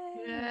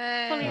 Yay.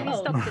 Yay. Fully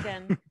Oh. restocked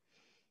again.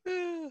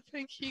 Ooh,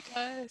 thank you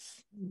guys.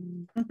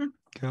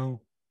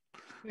 Cool.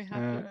 We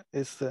have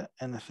Is there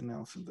anything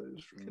else in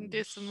those rooms? can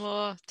do some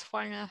more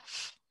twang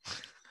F.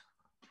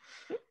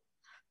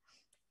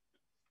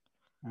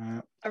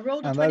 I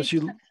rolled a And 20 as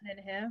you- perception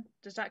in here.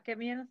 Does that get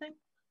me anything?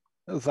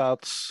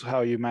 That's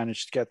how you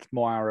managed to get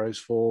more arrows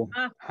for.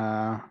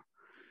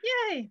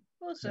 Yay!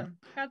 Awesome.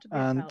 Glad to be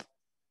of And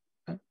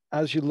help.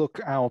 as you look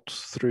out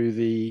through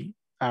the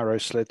arrow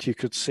slit, you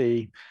could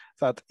see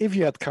that if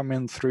you had come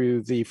in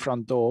through the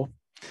front door,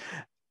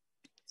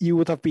 you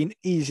would have been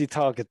easy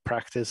target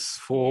practice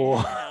for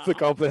Yeah. the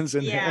goblins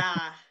in here.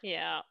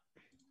 Yeah.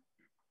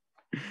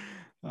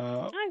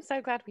 Uh, I'm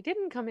so glad we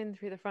didn't come in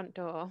through the front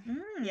door.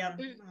 Yep.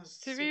 Do I was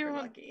we super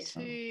want lucky.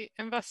 to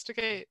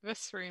investigate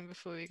this room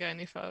before we go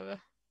any further?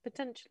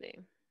 Potentially.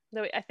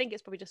 Though I think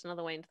it's probably just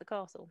another way into the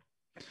castle.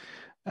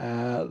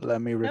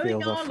 let me reveal Knowing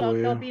that our for luck,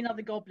 you. there'll be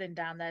another goblin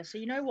down there. So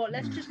you know what?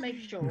 Let's just make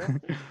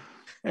sure.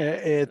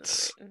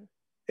 It's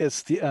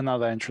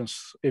another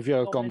entrance. If you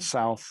had gone Goblin.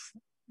 south,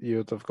 you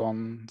would have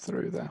gone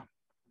through there.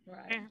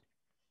 Right.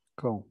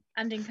 Cool.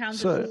 And encountered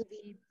So- all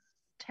the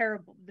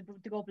terrible,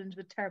 the goblins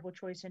with terrible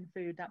choice in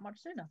food that much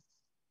sooner.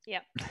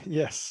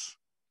 Yes.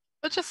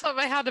 But just thought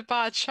they had a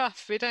bad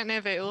chef. We don't know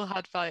if they all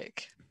had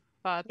like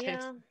bad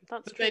taste. Yeah,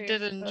 that's But true. they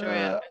did enjoy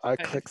it. I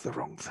clicked the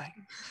wrong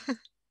thing.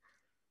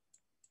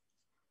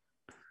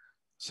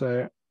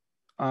 So,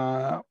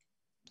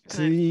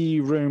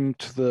 the room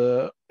to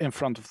the in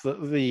front of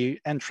the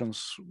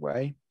entrance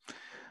way,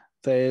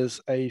 there's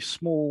a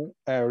small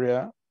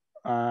area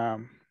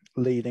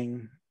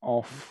leading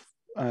off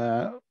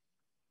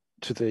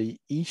to the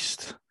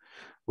east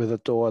with a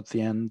door at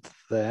the end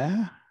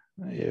there,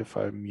 if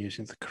I'm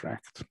using the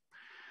correct.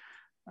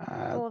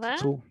 Door there?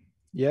 tool.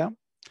 Yeah,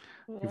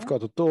 you've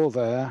got a door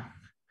there,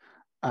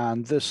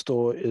 and this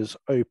door is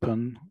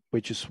open,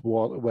 which is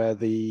where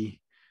the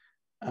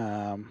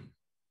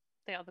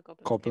The other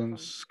goblins.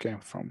 goblins came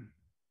from.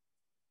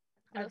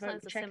 It looks I like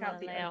vote there's a check similar out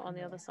the layout open on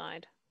the other door.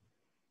 side.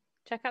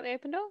 Check out the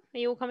open door. Are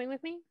you all coming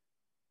with me?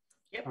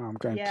 Yep. I'm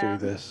going to Yeah.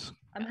 do this.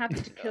 I'm happy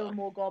to kill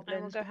more I will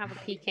goblins. go have a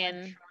peek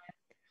in.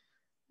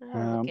 Have a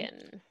Um, look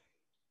in.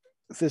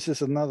 This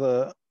is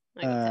another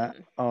I got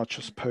 10.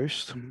 archer's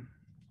post.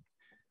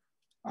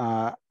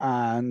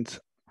 And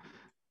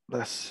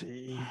let's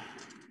see.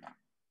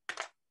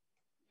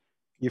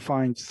 You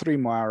find 3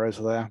 more arrows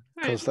there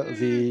because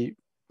the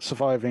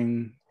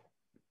surviving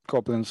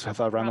goblins that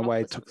ran Ran off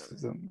away with took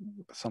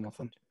some of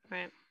them.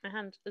 Right. I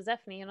hand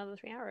Zephany another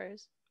 3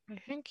 arrows.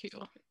 Thank you.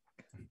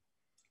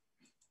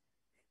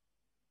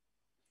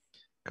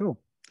 Cool.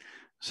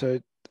 So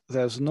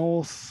there's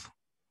north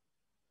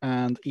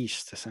and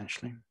east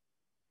essentially.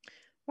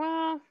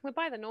 Well, we're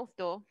by the north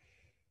door.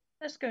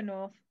 Let's go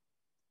north.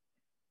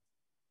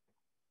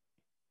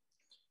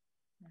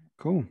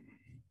 Cool.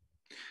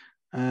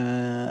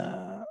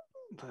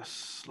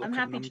 Let's look I'm at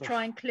happy to number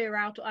try and clear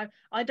out.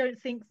 I don't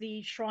think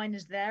the shrine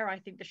is there. I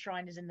think the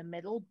shrine is in the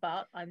middle,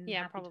 but I'm Yeah,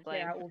 happy to probably.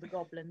 clear out all the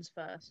goblins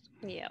first.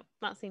 Yeah,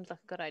 that seems like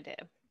a good idea.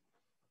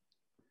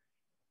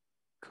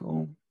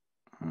 Cool.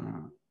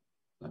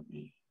 Let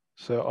me.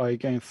 So are you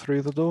going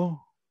through the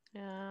door? I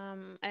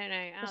don't know. Ali,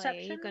 are you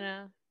Perception?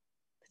 gonna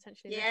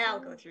potentially? Yeah,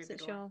 I'll go through the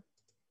door. Sure.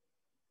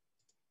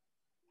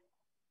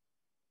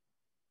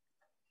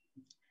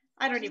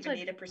 I don't even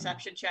need a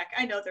perception check.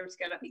 I know there's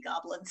gonna be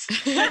goblins.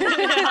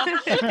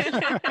 Let's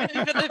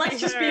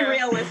Let's just be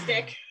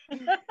realistic.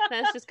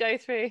 Let's just go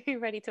through,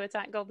 ready to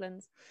attack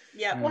goblins.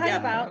 Yep. Well, how yep.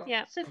 about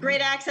Yeah.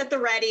 Great axe at the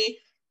ready.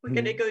 We're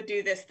gonna go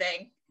do this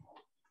thing.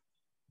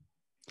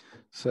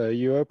 So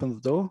you open the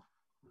door,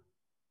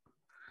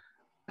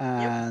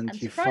 and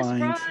and you surprise,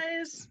 find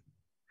surprise!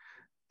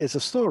 it's a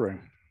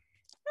storeroom.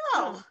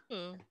 Oh,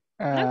 No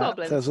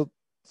goblins.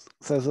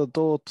 There's a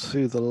door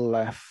to the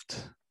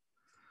left,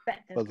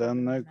 but there are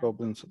no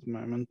goblins at the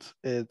moment.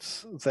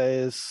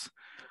 There's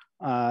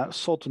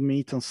salted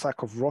meat and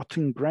sack of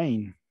rotting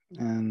grain,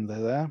 and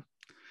they're there.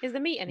 Is the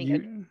meat any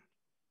good?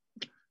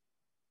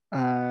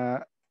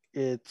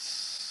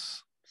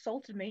 It's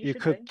salted meat. You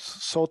could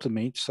salted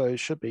meat, so it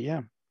should be,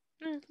 yeah.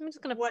 I'm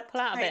just gonna pull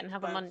out a bit and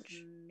have a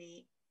munch.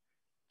 Meat?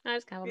 I'm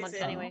just gonna have a munch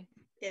anyway.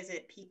 Is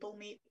it people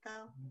meat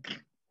though?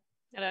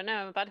 I don't know.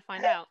 I'm about to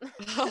find out.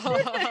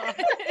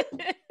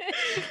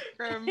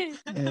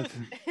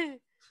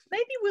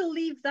 Maybe we'll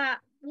leave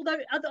that. Although,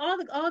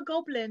 are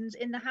goblins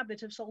in the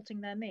habit of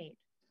salting their meat?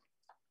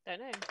 Don't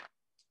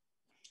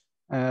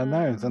know.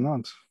 No, they're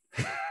not.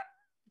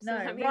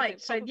 No, right.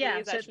 So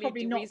yeah, so it's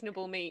probably not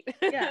reasonable meat.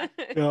 Yeah.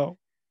 No.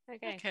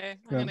 Okay.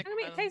 I'm gonna.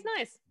 It tastes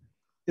nice.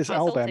 It's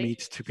owlbear meat,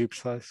 to be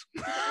precise.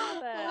 Oh,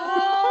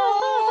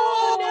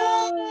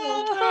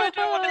 no, I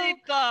don't want to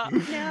eat that.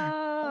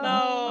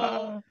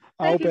 No.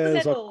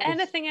 Owlbears are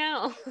anything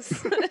else.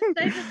 Save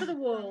it for the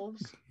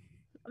wolves.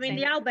 I mean,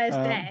 the owlbear's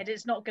dead.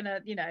 It's not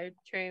gonna,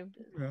 True.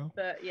 Yeah.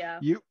 But yeah.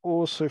 You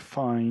also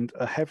find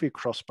a heavy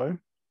crossbow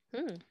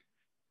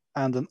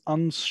and an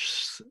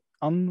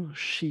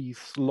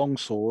unsheathed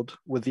longsword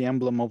with the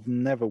emblem of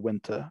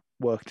Neverwinter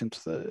worked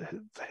into the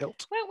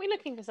hilt. Weren't we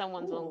looking for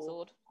someone's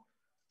longsword?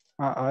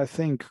 I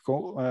think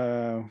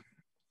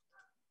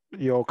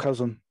your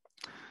cousin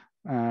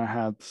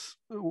had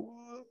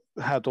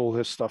all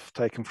his stuff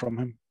taken from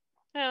him.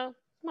 Oh,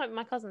 might be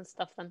my cousin's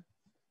stuff then.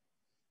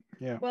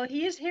 Yeah. Well,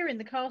 he is here in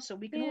the castle.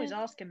 We can always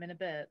ask him in a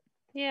bit.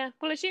 Yeah,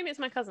 we'll assume it's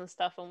my cousin's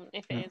stuff, and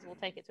if it is, we'll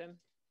take it to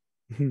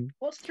him.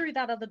 What's through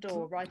that other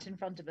door right in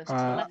front of us? To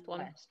the left one.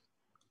 west?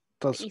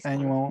 Does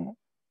anyone?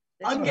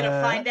 I'm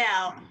gonna find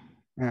out.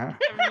 Yeah.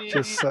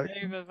 Just so.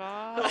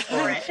 Go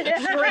for it.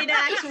 Great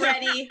axe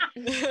ready.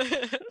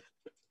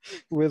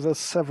 With a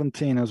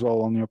 17 as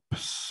well on your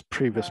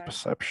previous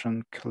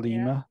perception,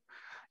 Kalima,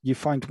 you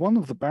find one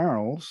of the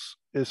barrels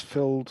is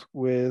filled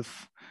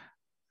with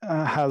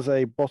has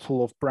a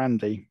bottle of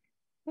brandy.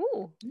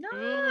 Ooh,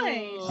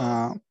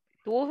 nice.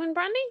 Dwarven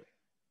brandy?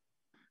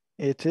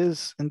 It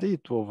is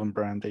indeed dwarven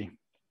brandy.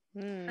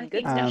 I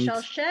think we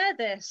shall share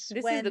this.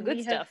 This is the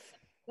good stuff.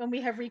 When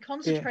we have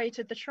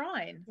reconsecrated the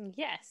shrine.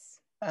 Yes.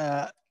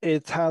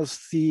 It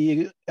has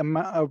the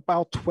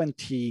about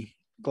 20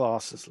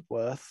 glasses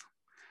worth.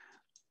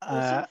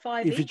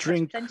 If you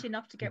drink, plenty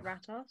enough to get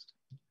rat-assed.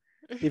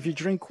 If you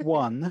drink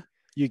one,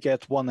 you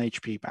get 1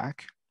 HP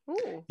back.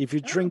 Ooh. If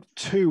you drink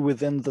 2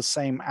 within the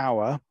same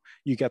hour,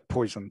 you get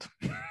poisoned.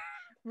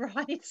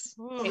 Right. It's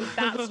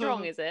that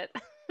strong, is it?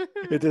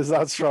 It is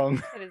that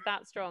strong. It is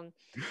that strong.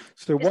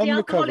 So it's one the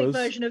alcoholic recovers.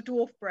 Version of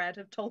dwarf bread,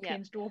 of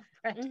Tolkien's dwarf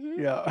bread. Mm-hmm.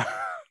 Yeah.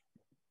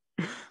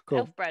 Cool.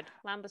 Elf bread,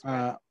 Lambus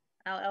bread.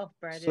 Elf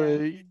bread.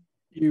 So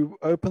you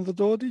open the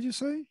door? Did you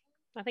say?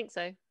 I think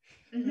so.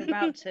 I'm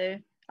about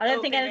to. I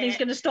don't think anything's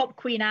going to stop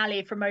Queen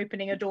Ali from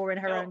opening a door in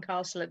her own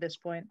castle at this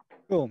point.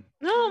 Cool.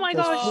 Oh my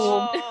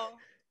gosh.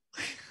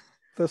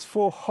 There's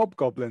 4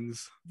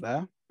 hobgoblins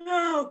there.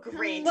 Oh,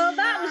 great. Well,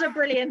 that was a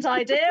brilliant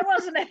idea,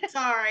 wasn't it?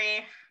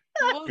 Sorry.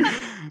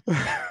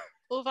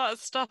 All that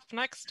stuff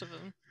next to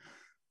them.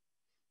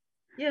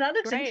 Yeah, that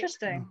looks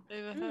interesting.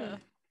 Over here.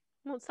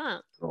 What's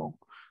that? Cool.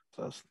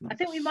 I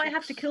think we might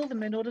have to kill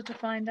them in order to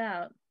find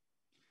out.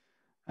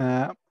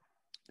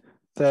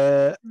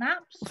 The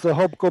maps. The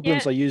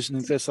hobgoblins are using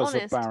this as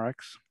a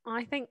barracks.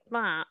 I think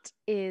that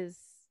is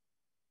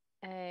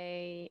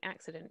a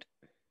accident.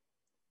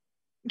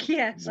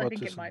 Yes, I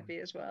think it might be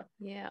as well.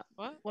 Yeah.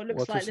 What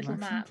looks like little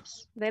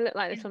maps. They look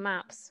like little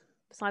maps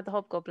beside the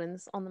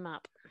hobgoblins on the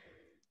map.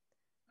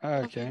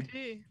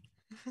 Okay.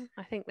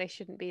 I think they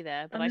shouldn't be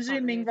there. But I'm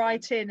zooming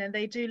right in, and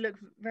they do look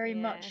very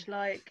much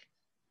like.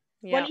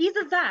 Well,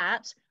 either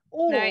that,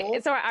 or no,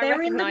 it's all right. I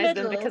recognise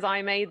them because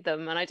I made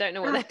them, and I don't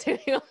know what they're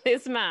doing on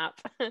this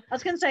map. I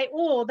was going to say,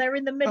 or they're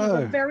in the middle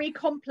of a very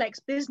complex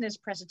business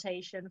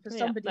presentation for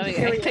somebody's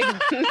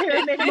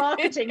pyramid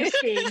marketing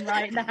scheme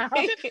right now.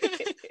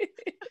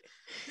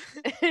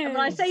 And when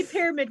I say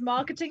pyramid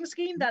marketing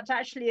scheme, that's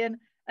actually an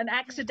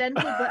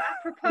accidental but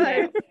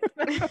apropos.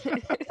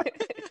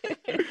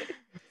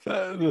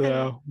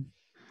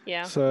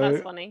 Yeah, so,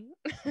 that's funny.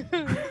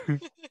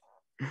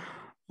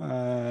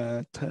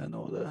 Turn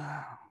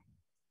order.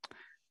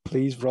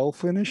 Please roll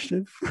for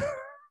initiative.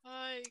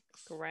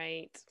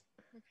 Great.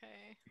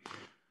 Okay.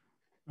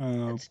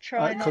 Let's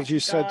try. Because you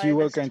said you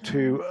were going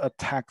to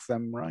attack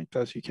them, right,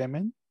 as you came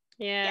in?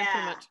 Yeah,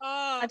 pretty much.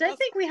 I don't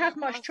think we have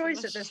much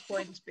choice at this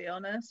point, to be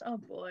honest. Oh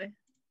boy.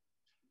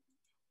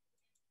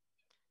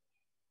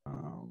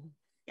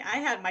 Yeah, I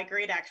had my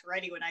great axe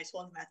ready when I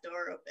swung that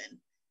door open.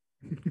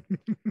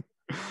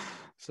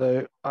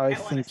 So I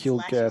think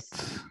you'll get.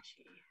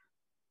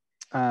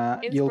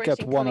 You'll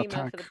get 1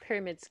 attack for the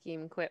pyramid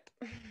scheme quip.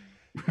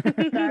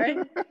 Sorry,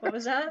 what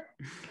was that?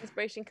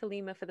 Inspiration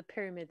Kalima for the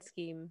pyramid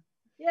scheme.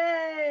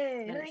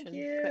 Yay! Thank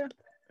you.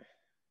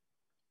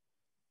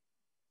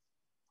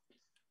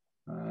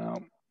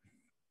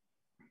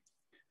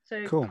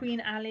 So cool.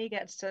 Queen Ali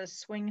gets to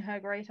swing her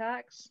great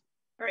axe.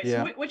 All right.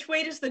 So which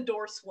way does the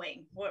door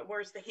swing?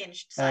 Where's the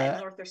hinged side,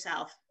 north or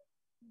south?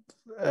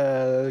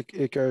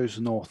 It goes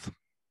north.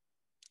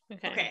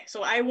 Okay,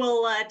 so I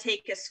will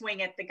take a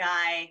swing at the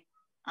guy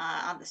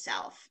on the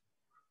south.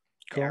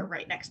 Cool. There,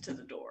 right next to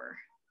the door.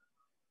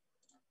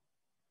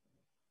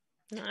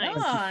 Nice.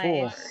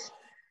 24. Nice.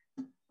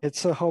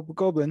 It's a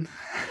hobgoblin.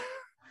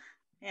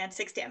 And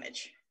 6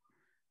 damage.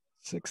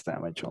 6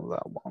 damage on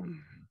that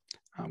one.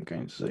 I'm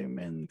going to zoom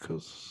in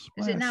because.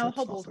 Is it now a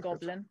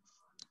hobgoblin?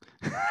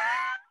 Sorry,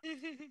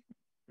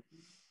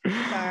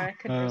 I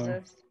couldn't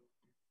resist.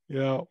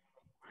 Yeah.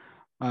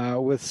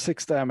 With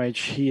 6 damage,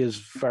 he is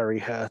very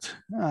hurt,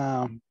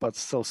 but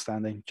still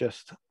standing.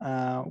 Just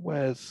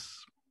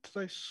where's.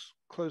 Did I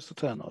close the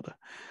turn order?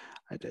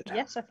 I did.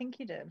 Yes, I think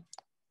you did.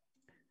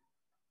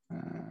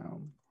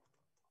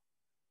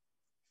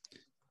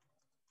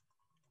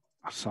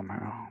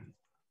 Somehow.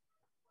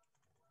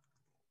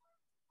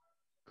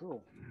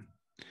 Cool.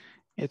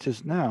 It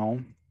is now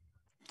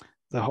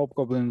the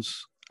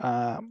hobgoblin's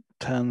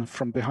turn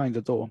from behind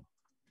the door.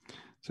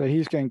 So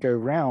he's going to go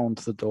round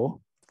the door.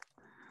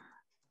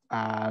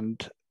 And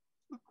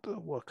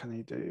what can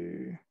he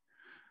do?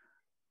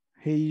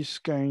 He's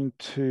going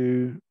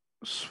to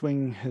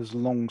swing his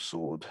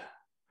longsword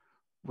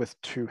with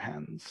 2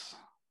 hands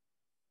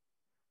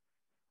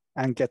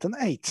and get an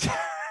 8.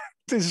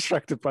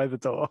 Distracted by the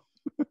door.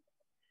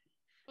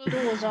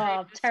 Doors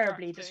are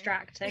terribly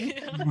distracting.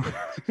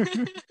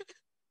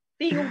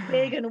 Being all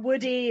big and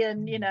woody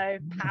and,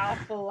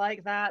 powerful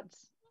like that.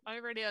 I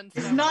really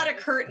understand. It's not a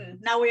curtain.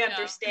 Now we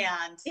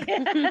understand.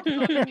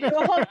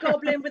 A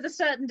hobgoblin with a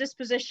certain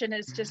disposition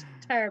is just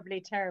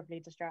terribly, terribly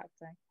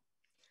distracting.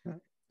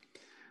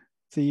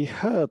 The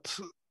hurt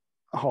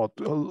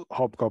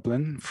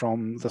hobgoblin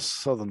from the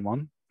southern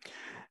one,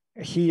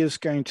 he is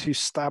going to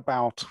stab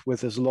out with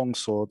his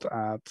longsword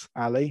at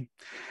Ali,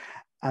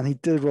 and he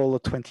did roll a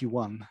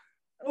 21.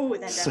 Oh,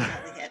 that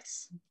definitely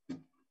hits.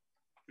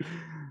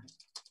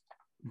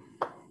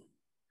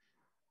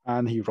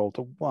 And he rolled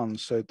a 1,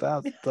 so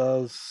that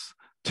does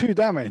 2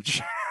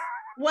 damage.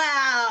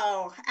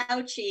 Wow,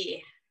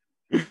 ouchie.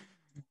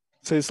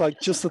 So it's like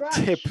just the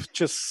tip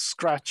just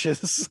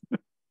scratches.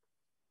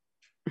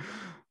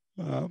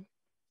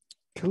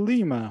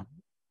 Kalima.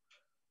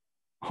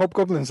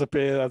 Hobgoblins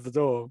appear at the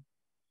door.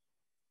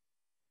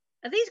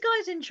 Are these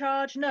guys in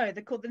charge? No,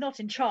 they're not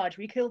in charge.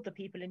 We killed the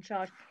people in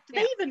charge. Do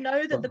they even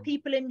know that the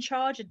people in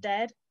charge are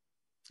dead?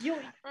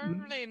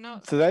 Probably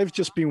not. So they've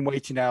just been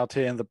waiting out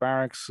here in the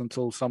barracks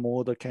until some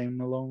order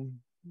came along.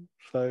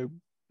 So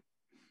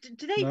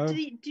do they? No. Do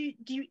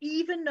you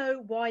even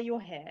know why you're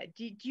here?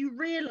 Do you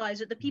realize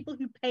that the people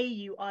who pay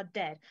you are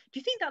dead? Do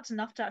you think that's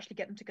enough to actually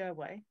get them to go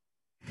away?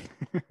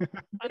 The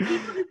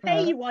people who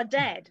pay you are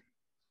dead.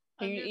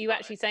 Are you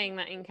actually saying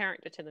that in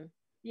character to them?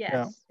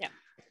 Yes. Yeah.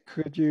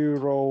 Could you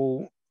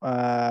roll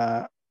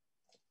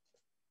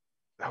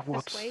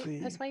what's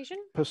persuasion?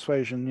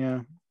 Persuasion,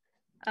 yeah.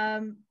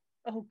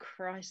 Oh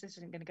Christ, this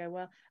isn't going to go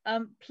well.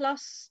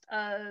 Plus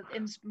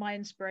my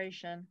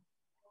inspiration.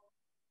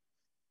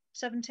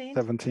 17.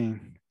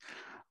 17.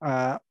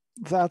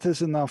 That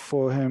is enough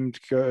for him to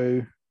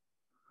go.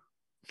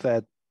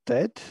 They're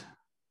dead.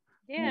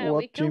 Yeah, what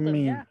we killed do you them.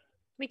 mean? Yeah.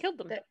 We killed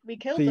them. We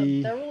killed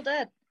them. They're all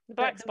dead. The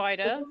black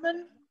spider. The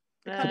woman.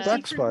 The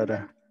black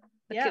spider.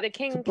 The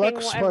king,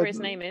 whatever his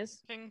name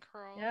is. King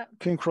Kroll. Yeah.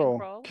 King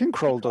Kroll. King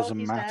Kroll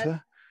doesn't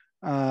matter.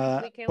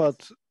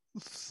 But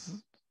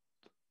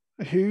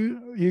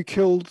who you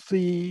killed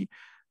the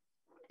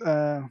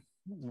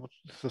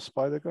what's the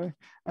spider guy?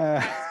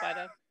 Black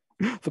spider.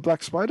 The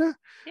black spider?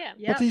 Yeah.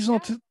 But he's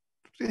not.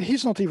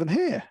 He's not even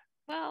here.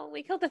 Well,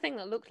 we killed the thing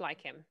that looked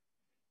like him.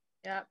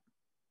 Yeah.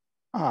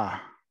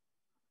 Ah.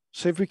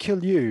 So if we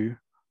kill you,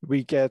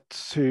 we get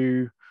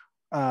to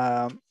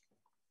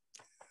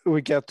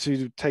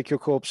take your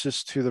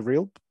corpses to the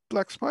real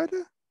black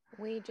spider?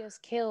 We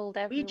just killed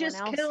everyone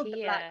else killed here.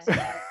 The black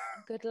spider.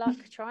 Good luck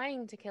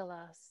trying to kill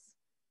us.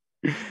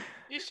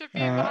 You should be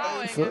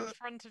bowing in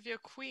front of your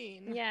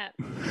queen. Yeah.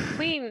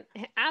 Queen.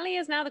 Ali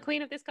is now the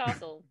queen of this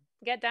castle.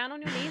 Get down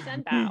on your knees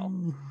and bow.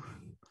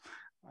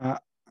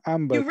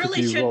 Amber, you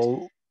really should.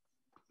 Roll...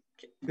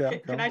 Yeah,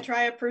 can I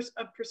try a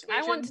persuasion?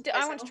 I want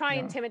to try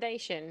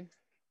intimidation.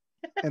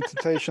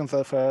 Intimidation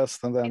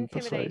first, and then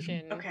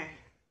intimidation. Persuasion. Okay.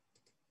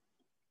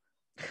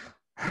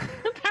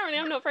 Apparently,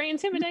 I'm not very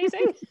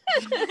intimidating.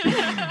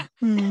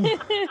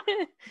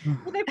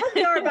 Well, they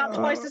probably are about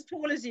twice as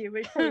tall as you,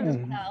 which probably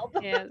doesn't help.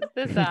 Yeah,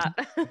 there's that.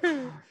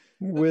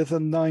 With a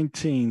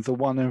 19, the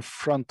one in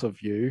front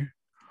of you,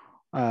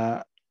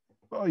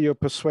 you're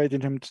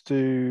persuading him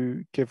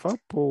to give up,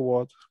 or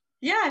what?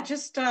 Yeah,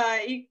 just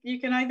you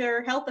can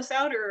either help us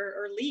out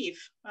or leave,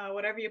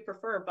 whatever you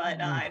prefer. But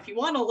if you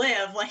want to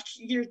live,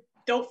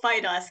 don't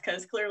fight us,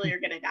 because clearly you're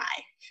gonna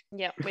die.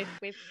 Yeah,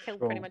 we've killed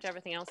pretty much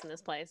everything else in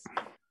this place.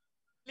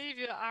 Leave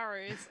your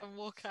arrows and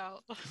walk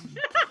out.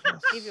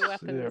 Leave your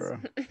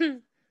weapons.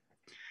 The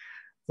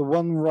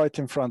one right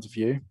in front of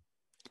you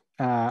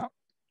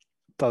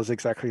does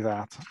exactly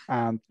that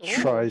and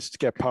tries to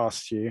get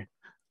past you.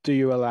 Do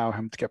you allow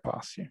him to get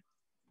past you?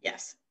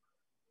 Yes.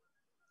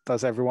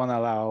 does everyone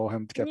allow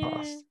him to get Yeah.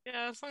 past?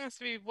 Yeah, as long as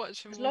we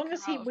watch him. As long walk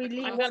as he- out of we the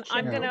leave car. one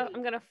I'm Yeah.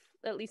 gonna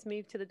at least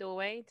move to the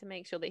doorway to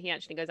make sure that he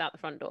actually goes out the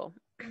front door.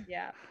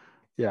 Yeah.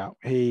 Yeah,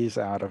 he's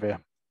out of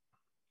here.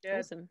 Good.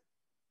 Awesome.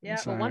 Yeah.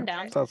 So Well, one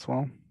down. that's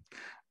one.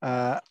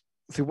 The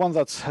one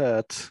that's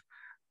hurt.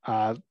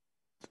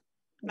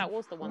 That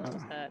was the one that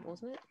was hurt,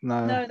 wasn't it?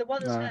 No, the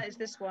one that's hurt is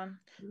this one.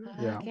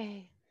 Yeah.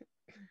 Okay.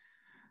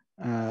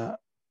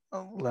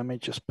 Let me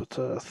just put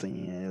a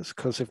thing is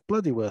because if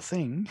bloody were a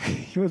thing,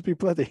 he would be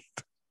bloodied.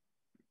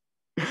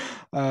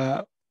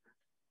 I'm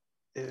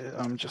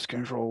just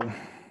going to roll.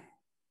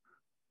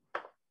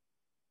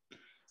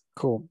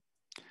 Cool.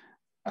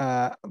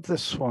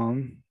 This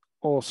one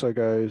also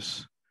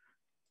goes.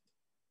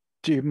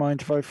 Do you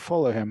mind if I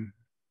follow him?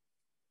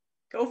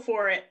 Go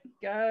for it.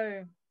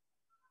 Go.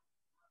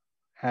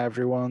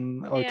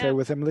 Everyone okay Yeah.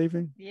 with him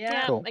leaving?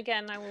 Yeah. Cool.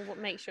 Again, I will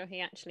make sure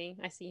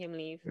I see him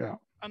leave. Yeah.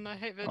 And I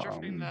hope they're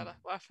dropping their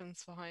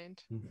weapons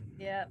behind.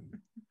 Yeah.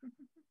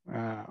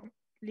 Uh,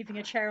 Leaving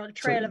a trail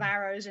of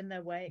arrows in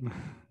their wake.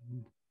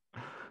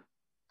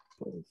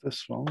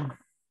 This one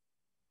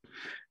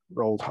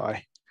rolled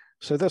high.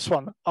 So this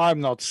one, I'm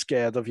not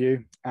scared of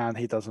you, and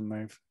he doesn't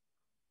move.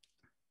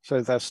 So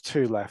there's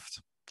 2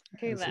 left.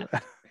 Who left?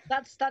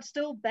 That's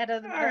still better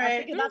than All I right.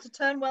 figured that's a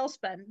turn well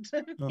spent.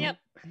 Yep.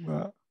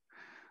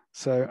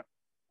 So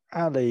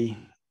Ali,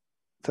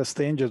 that's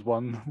the injured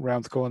one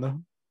round the corner.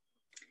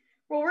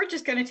 Well, we're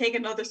just gonna take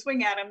another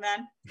swing at him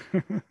then.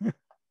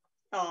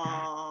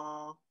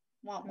 Aww.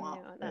 Womp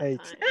womp. No, at that 8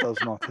 time. does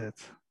not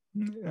hit.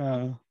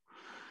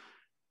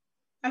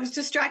 I was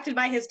distracted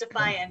by his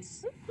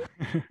defiance.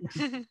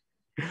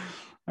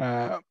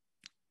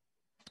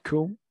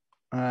 Cool.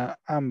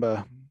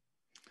 Amber,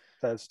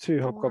 there's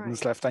 2 hobgoblins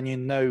Right. left, and you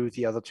know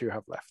the other 2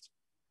 have left.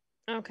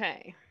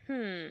 Okay.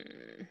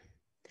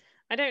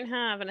 I don't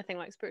have anything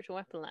like spiritual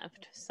weapon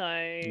left, so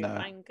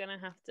I'm gonna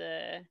have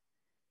to.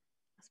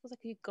 I suppose I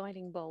could use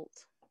guiding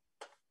bolt.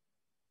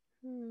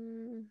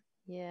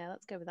 Yeah,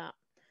 let's go with that.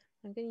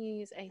 I'm gonna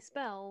use a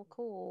spell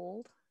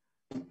called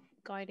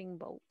guiding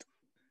bolt.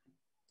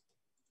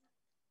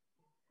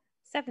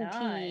 17.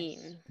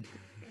 Nice. Which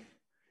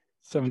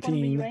 17. one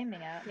were you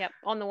aiming at? Yep,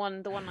 on the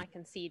one I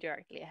can see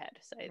directly ahead,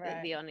 so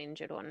Right. the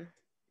uninjured one.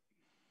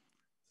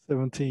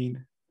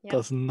 17 Yep.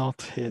 does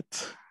not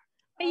hit.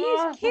 Are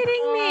you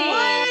kidding me?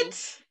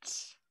 What?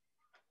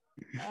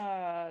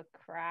 Oh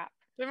crap.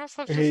 They must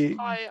have just He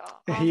high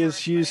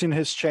is using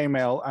his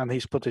chainmail, and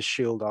he's put his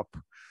shield up.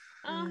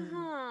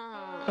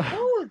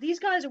 Oh, these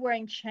guys are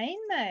wearing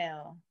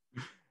chainmail.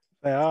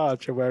 They are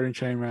wearing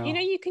chainmail. You know,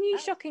 you can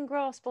use shocking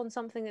grasp on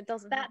something that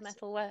doesn't have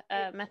metal armor.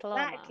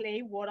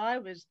 Exactly what I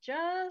was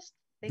just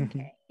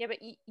thinking. Yeah, but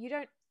you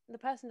don't. The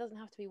person doesn't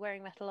have to be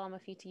wearing metal armor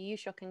for you to use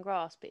shocking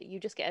grasp. But you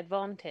just get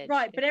advantage.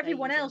 Right, if but they're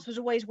everyone using- else was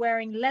always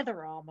wearing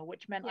leather armor,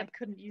 which meant I Yeah.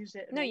 couldn't use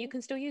it. at No, all. you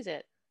can still use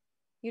it.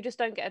 You just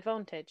don't get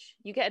advantage.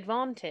 You get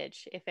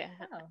advantage if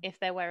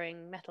they're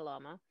wearing metal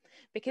armor,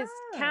 because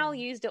Cal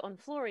used it on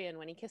Florian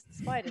when he kissed the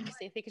spider to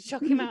see if he could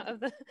shock him out of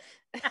the.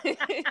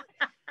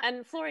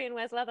 And Florian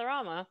wears leather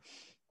armor,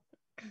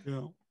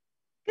 Yeah.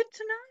 Good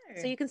to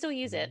know. so you can still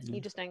use it. You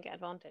just don't get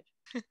advantage.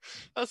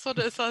 That's what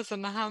it says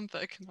in the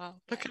handbook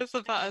now, because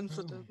of that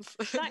incident.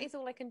 That is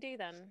all I can do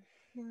then.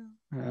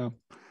 Yeah.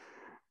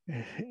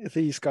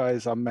 These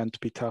guys are meant to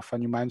be tough,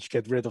 and you managed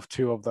to get rid of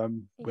 2 of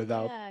them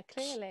without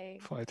clearly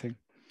fighting.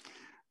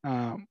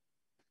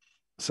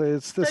 So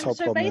it's this so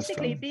hobgoblin this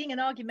basically, time. being an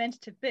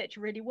argumentative bitch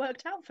really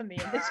worked out for me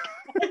in this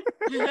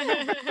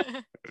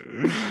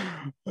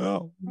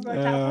Oh, worked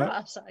out for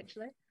us,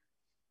 actually.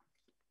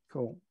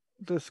 cool.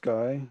 This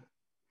guy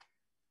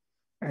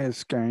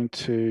is going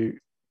to.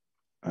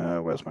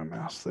 Where's my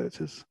mouse? There it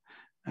is.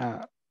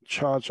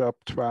 Charge up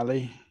to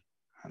Ali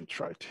and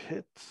try to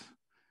hit.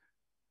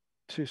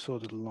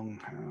 2-sworded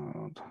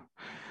longhand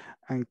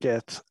and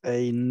get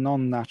a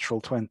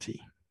non-natural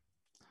 20,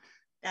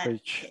 That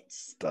which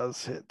hits.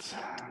 does hit.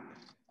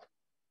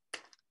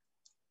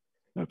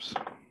 Oops.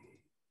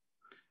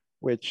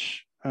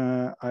 Which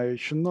I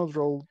should not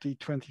roll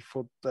d20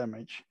 for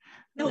damage.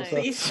 No, No.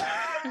 please.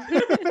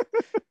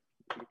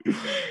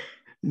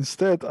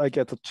 Instead, I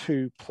get a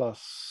 2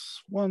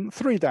 + 1,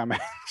 3 damage.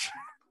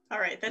 All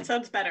right, that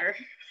sounds better.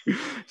 So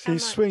How he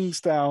much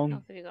swings health down.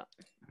 have you got?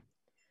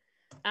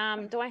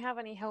 Do I have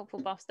any helpful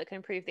buffs that can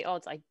improve the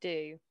odds? I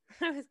do.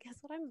 Guess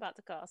what I'm about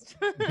to cast.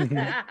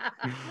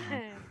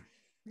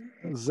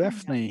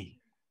 Zephany,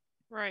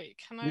 Right,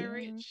 can I Yeah.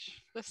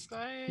 reach this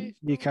guy?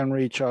 you can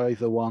reach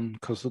either one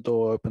because the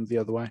door opened the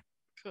other way.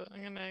 Cool,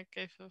 I'm gonna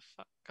go for the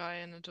fat guy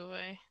in the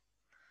doorway.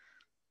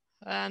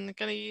 And I'm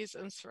gonna use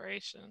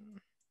inspiration.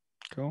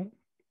 Cool.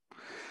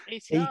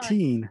 18.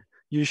 18.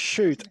 You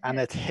shoot and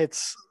it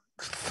hits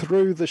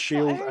through the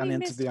shield I and only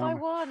into missed the by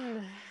armor.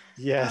 1.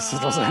 Yes,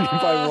 it was only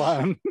by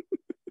 1,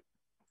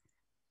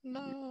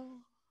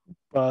 No.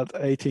 but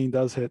 18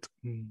 does hit.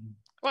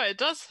 Wait, it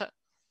does hit.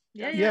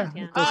 Yeah. Yeah,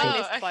 Yeah. it does I hit.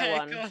 missed by okay,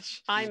 1.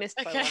 gosh. I missed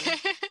by Okay. 1.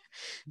 I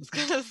was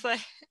gonna say.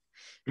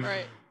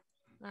 Right.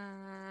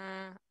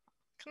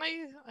 Can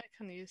I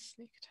can use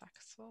sneak attack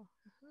as well?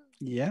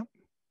 Yeah.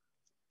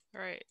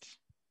 Right.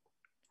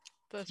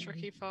 The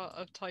tricky part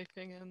of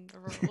typing in the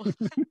roll.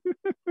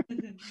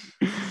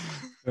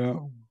 Yeah.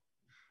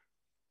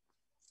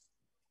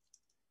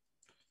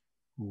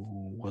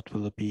 Ooh, what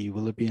will it be?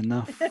 Will it be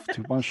enough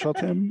to one-shot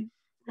him?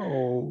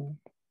 Oh,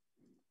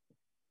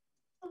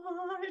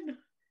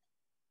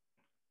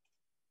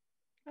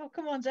 Oh,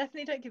 come on,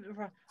 Stephanie, don't give it a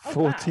run. Oh,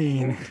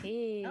 14.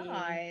 14.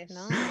 Nice.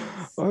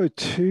 Nice. Oh,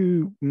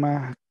 2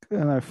 Mac.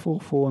 No,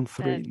 4, 4, and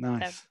 3.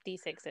 Nice.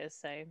 D6s,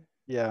 so.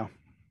 Yeah.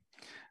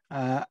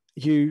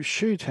 You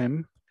shoot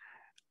him.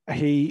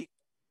 He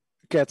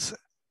gets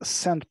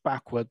sent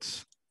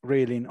backwards,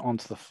 reeling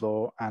onto the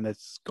floor, and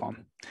it's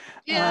gone.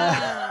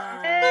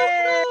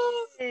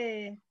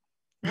 Hey.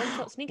 One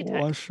shot sneak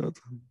attack. One shot.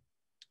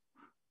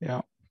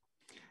 Yeah.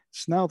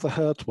 It's now the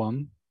hurt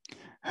one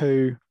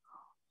who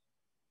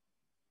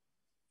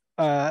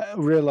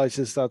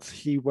realizes that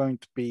he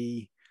won't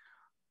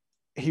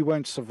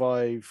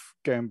survive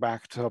going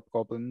back to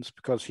hobgoblins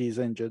because he's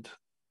injured.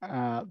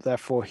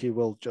 Therefore, he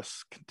will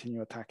just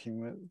continue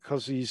attacking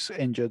because he's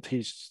injured.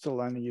 He's still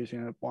only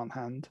using it with one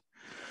hand.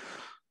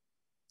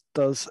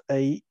 Does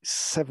a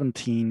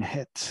 17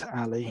 hit,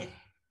 Ali? It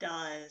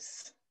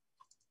does.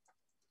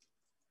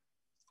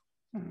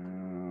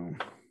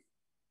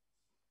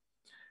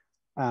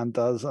 And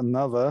does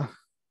another.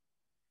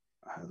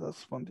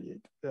 That's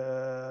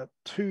 1d8.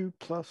 2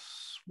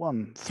 plus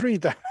 1, 3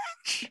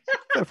 damage.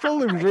 They're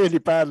rolling really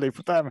badly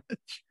for damage.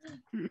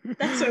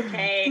 That's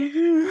okay.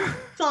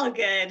 It's all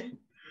good.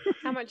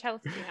 How much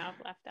health do you have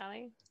left,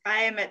 Ali?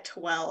 I am at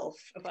 12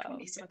 of 12,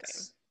 26. Okay.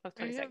 Of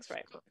 26,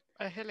 right?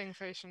 A healing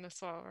potion as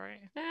well,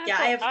 right?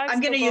 Yeah, I'm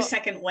going to use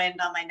second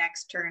wind on my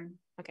next turn.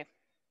 Okay.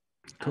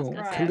 Cool.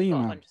 Right.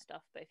 Kalima.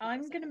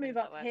 I'm going to move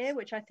up here,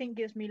 which I think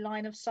gives me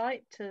line of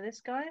sight to this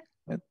guy.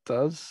 It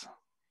does.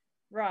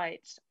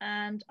 Right,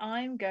 and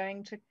I'm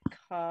going to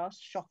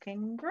cast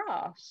Shocking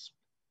Grasp.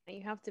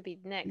 You have to be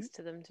next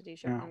to them to do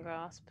Shocking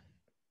Grasp.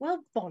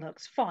 Well,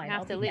 bollocks, fine. You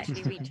have to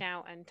literally reach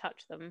out and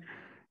touch them.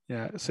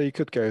 Yeah, so you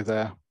could go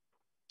there.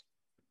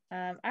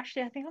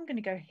 Actually, I think I'm going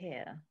to go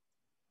here.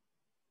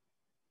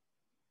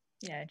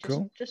 Yeah,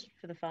 just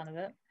for the fun of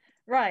it.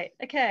 Right,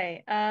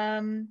 okay.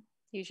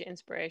 Use your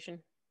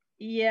inspiration.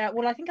 Yeah,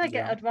 well, I think I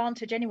get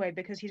advantage anyway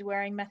because he's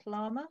wearing metal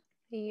armor.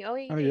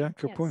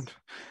 Good point.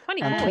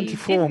 24, and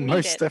 24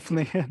 most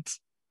definitely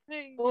hits.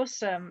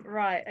 Awesome.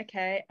 Right,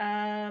 okay.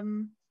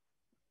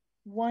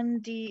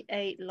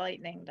 1d8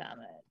 lightning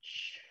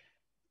damage.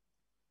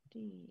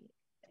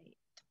 D8.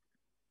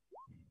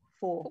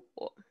 4.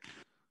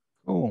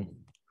 Cool.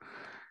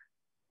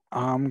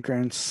 I'm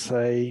going to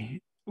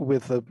say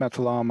with the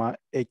metal armor,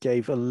 it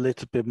gave a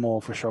little bit more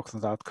of a shock than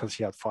that because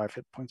he had 5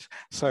 hit points.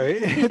 So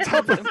it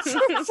happens.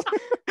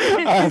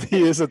 And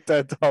he is a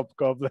dead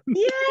hobgoblin.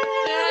 Yay!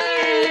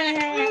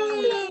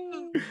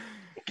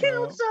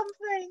 Killed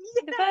something!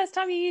 Yay! The first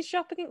time you used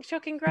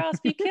shocking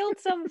grasp, you killed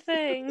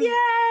something!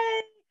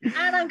 Yay!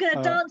 And I'm going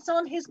to dance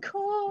on his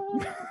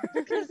corpse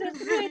because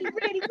it's really,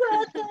 really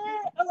worth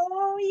it.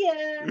 Oh,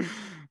 yeah.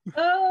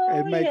 Oh,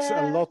 it makes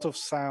a lot of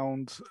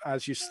sound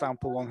as you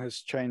stamp along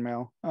his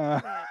chainmail.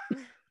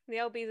 The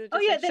LBs are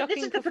just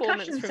shocking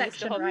performance from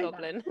Mr.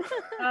 Hobgoblin.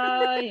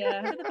 Oh,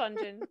 yeah. For the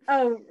pungeon.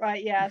 Oh,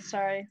 right, yeah,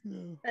 sorry.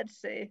 Let's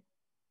see.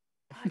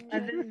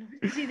 And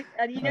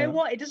you know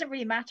what? It doesn't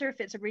really matter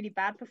if it's a really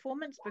bad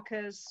performance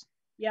because,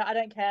 I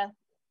don't care.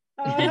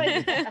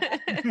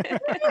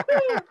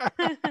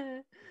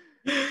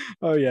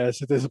 Oh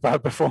yes, it is a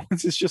bad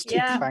performance. It's just too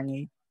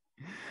clangy.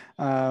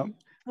 I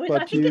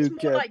think it's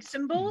more like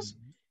cymbals.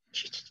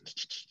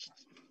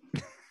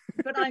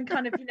 But I'm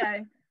kind of,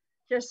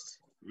 just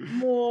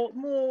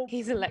more.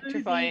 He's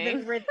electrifying.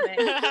 Than rhythmic.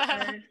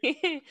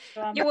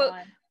 So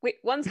wait,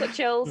 one's got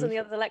chills and the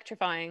other's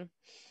electrifying.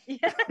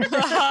 Yeah.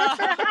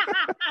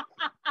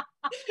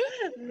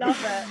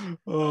 Love it.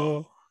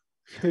 Oh.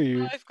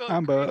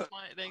 Amber,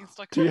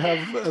 do you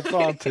have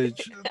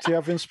advantage? Do you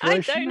have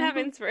inspiration? I don't have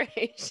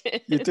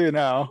inspiration. You do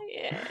now?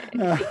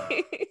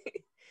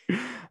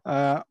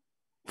 Yeah.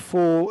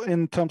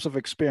 In terms of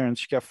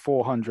experience, you get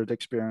 400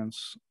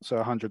 experience, so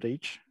 100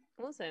 each.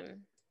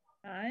 Awesome.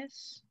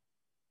 Nice.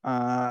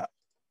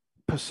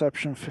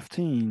 Perception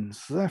 15.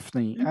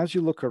 Stephanie, as you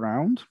look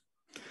around,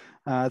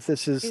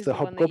 this is the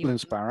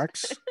Hobgoblins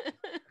barracks.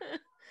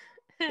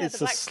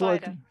 It's a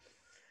slug.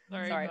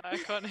 Sorry. I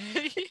can't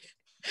hear you.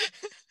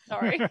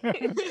 Sorry. The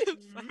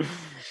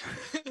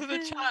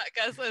chat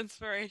gets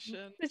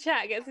inspiration. The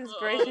chat gets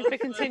inspiration for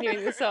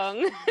continuing the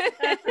song.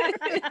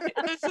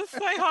 It's just so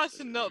hard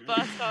to not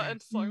burst out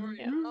into song.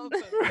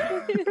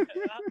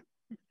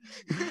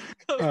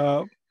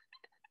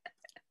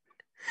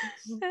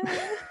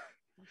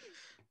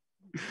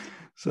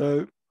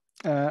 So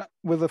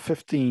with a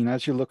 15,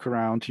 as you look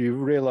around, you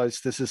realize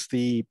this is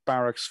the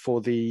barracks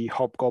for the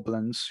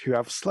hobgoblins who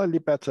have slightly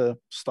better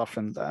stuff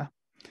in there.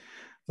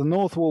 The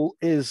north wall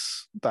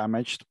is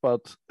damaged,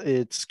 but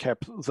the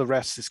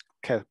rest is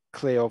kept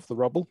clear of the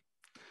rubble.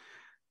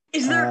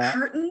 Is there a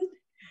curtain?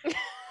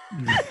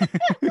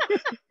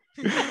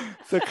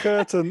 The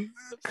curtain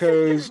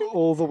goes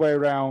all the way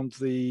around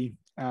the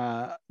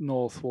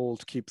north wall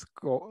to keep the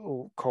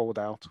cold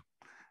out.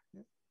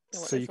 What,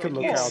 So this you could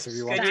one? look Yes, out if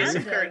you want good use to.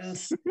 of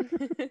curtains.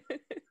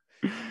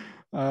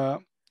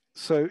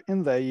 So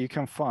in there you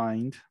can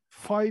find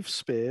 5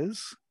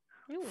 spears,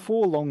 Ooh.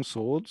 4 long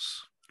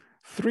swords,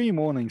 3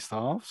 morning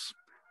staffs,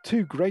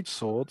 2 great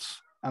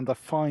swords, and a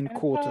fine And a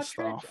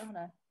quarterstaff. partridge? Oh,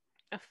 no.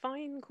 A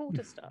fine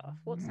quarterstaff.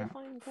 What's Yeah. a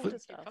fine Keep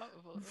quarterstaff? up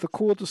with all The this.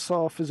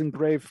 quarterstaff is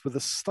engraved with the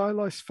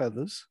stylized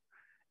feathers,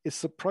 is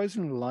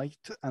surprisingly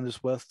light, and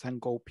is worth 10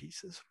 gold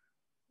pieces.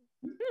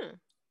 Hmm.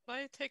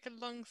 I take a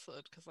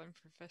longsword because I'm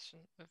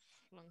proficient with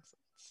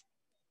longswords.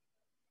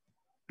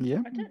 Yeah.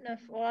 I don't know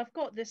if. Well, I've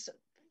got this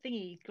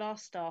thingy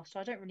glass staff, so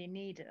I don't really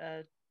need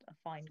a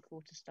fine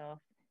quarterstaff.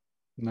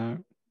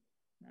 No,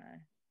 No.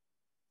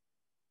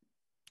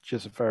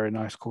 just a very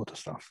nice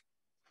quarterstaff.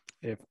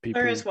 If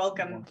people Laura's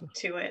welcome want to.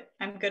 to it.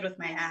 I'm good with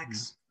my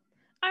axe.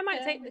 I might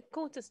Yeah. take the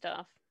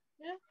quarterstaff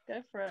Yeah,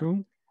 go for it.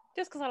 Cool.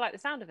 just because I like the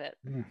sound of it.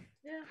 Yeah.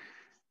 Yeah.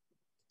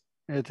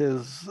 It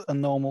is a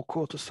normal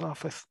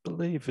quarterstaff, I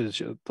believe.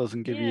 It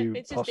doesn't give you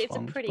it's plus a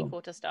ones, pretty but-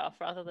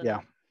 quarterstaff rather than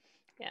Yeah.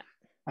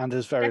 And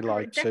it's very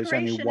light, so it's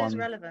only Decoration is 1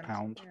 relevant.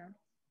 pound. Yeah.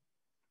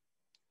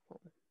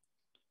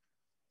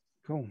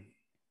 Cool.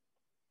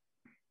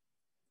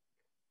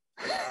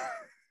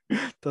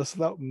 Does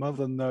that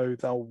mother know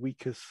thou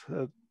weakest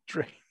her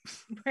dreams?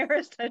 Where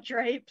is her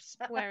drapes?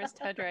 Where is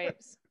her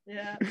drapes?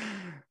 Yeah.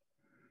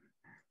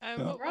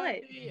 What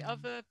Right. were the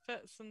other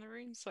bits in the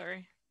room?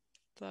 Sorry.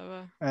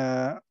 So,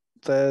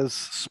 There's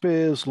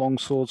spears, long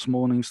swords,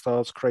 morning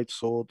stars, great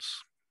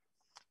swords.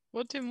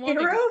 what do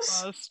morning Arrows?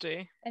 stars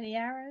do? Any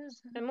arrows?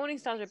 The morning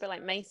stars are a bit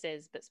like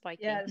maces, but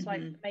spiky. Yeah, it's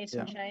like Mhm.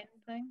 mason Yeah. chain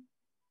thing.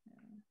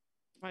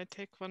 I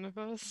take one of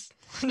those.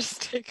 I'm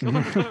just taking one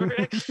of them.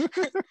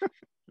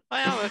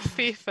 I am a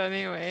thief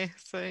anyway,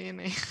 so you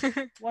know.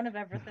 One of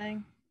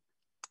everything.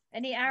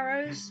 Any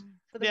arrows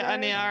for the Yeah,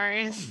 any rogue?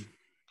 arrows?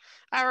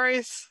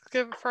 Arrows.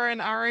 Throw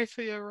an arrow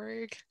for your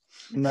rogue.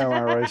 No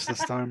arrows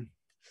this time.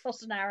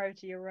 Toss an arrow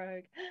to your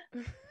rogue.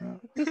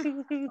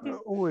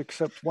 Oh,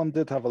 except one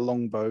did have a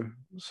longbow.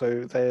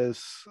 So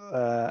there's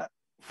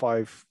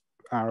 5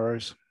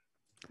 arrows.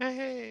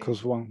 Hey.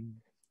 Because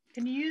one.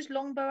 Can you use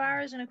longbow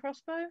arrows in a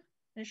crossbow?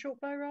 In a short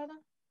bow, rather?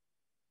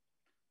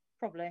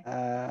 Probably.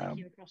 Thank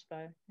you, a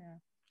crossbow. Yeah.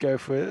 Go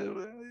for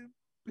it.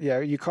 Yeah,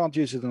 you can't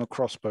use it in a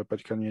crossbow, but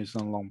you can use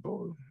it in a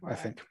longbow, I Right.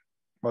 think.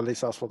 Well, at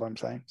least that's what I'm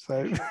saying.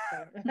 So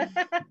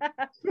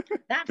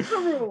That's the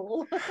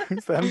rule.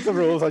 them's the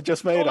rules I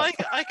just made Well, up.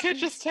 I could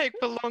just take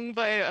the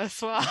longbow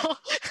as well.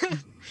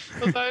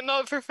 Although I'm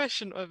not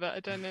proficient with it, I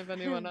don't know if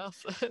anyone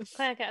else is.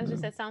 Claire Cat has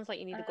just said, sounds like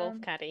you need a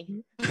golf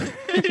caddy.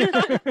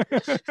 I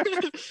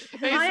am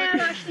Basically-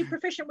 actually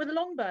proficient with a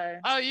longbow.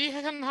 Oh, you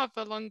can have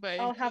the longbow.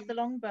 I'll have the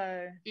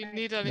longbow. You Thank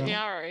need you. any No.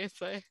 arrows,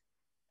 so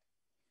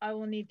I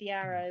will need the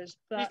arrows,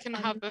 but you can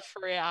have the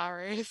 3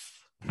 arrows.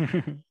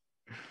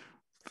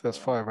 There's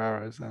 5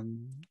 arrows,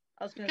 and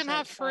I was You going can to say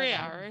have it's 3 5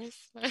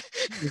 arrows.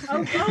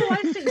 Oh,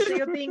 I see. So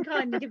you're being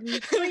kind and giving me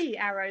 3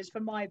 arrows for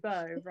my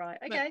bow, right?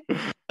 Okay.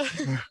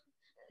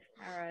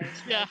 Arrows.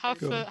 Yeah, have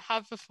Cool.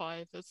 the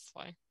 5. It's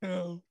fine.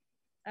 oh,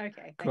 Okay.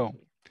 Thank Cool.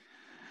 you.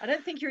 I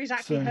don't think you're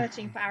exactly So-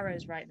 hurting for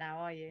arrows right now,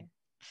 are you?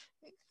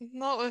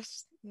 Not with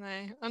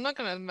no. I'm not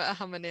gonna admit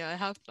how many I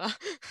have now.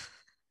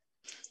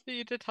 But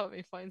you did help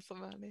me find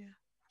some earlier.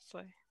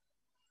 So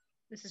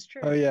This is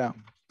true. oh yeah,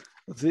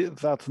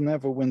 that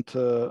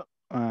Neverwinter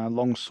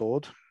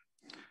longsword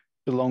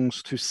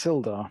belongs to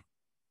Sildar,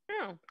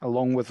 Oh,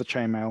 along with the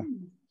chainmail.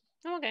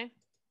 oh okay.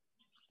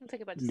 I'll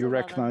take it back to You Sildar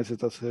recognize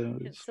it as then.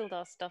 his. It's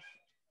Sildar stuff.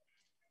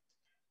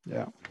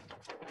 Yeah.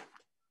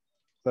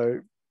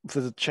 So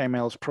the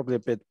chainmail is probably a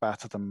bit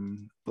battered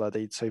and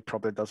bloodied, so he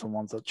probably doesn't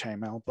want the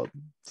chainmail, but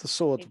the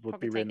sword You'd would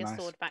probably be take really a nice.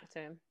 sword back to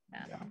him.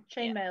 Yeah.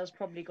 Chainmail's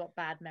probably got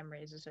bad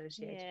memories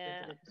associated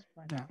Yeah. with it at this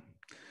point. Yeah.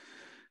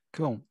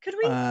 Cool. Could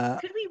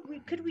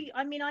we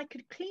I mean I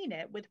could clean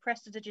it with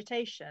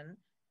prestidigitation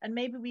and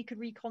maybe we could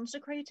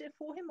reconsecrate it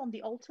for him on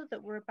the altar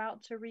that we're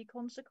about to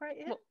reconsecrate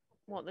it.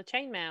 What, the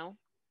chainmail?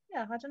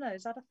 Yeah, I don't know.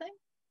 Is that a thing?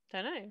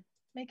 Don't know.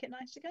 Make it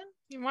nice again?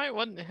 you might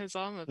want his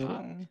armor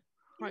back.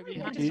 Might be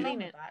You want his to handy. clean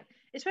armor it. back.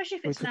 Especially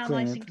if We it's could now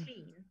clean nice it. and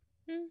clean.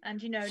 Hmm.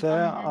 And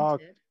So,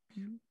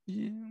 undented.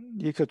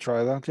 You could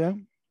try that, yeah.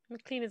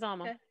 Clean his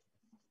armor. Okay.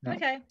 Yeah.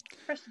 Okay.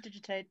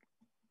 Prestidigitate.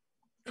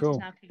 Cool.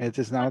 now clean. It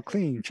is now Wonderful.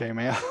 clean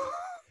chainmail.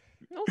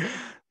 Awesome.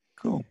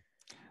 Cool.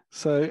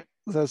 So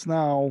there's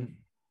now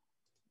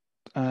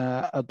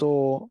a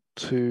door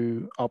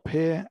to up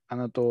here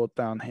and a door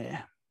down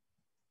here.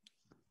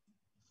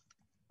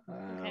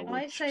 Okay.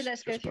 I which say is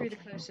let's go just through the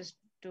above. closest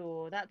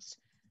door. That's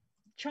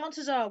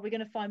chances are we're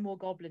going to find more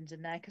goblins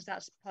in there because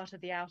that's part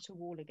of the outer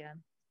wall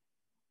again.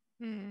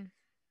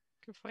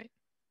 Good point.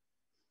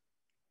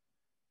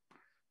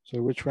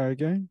 So which way are you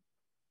going?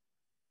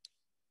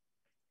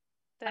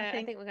 I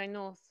think- think we're going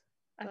north.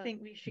 I But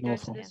think we should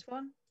north go to one. this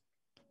one.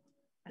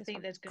 I This think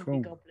one. there's going to Cool.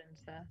 be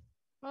goblins there.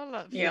 Well,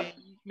 let Yep.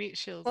 the meat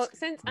shields. Well,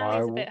 since I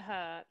Ali's a will- bit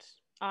hurt,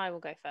 I will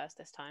go first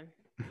this time.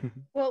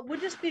 Well,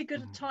 would this be a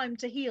good time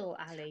to heal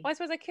Ali? Well, I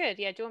suppose I could.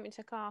 Yeah. Do you want me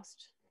to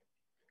cast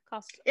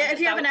cast. Yeah, if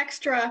you have an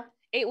extra.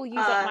 It will use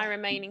up my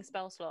remaining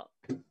spell slot.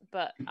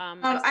 But I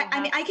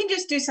mean, I can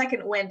just do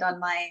second wind on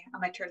my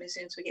turn as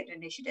soon as we get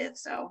initiative.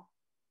 So.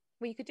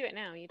 Well, you could do it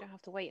now. You don't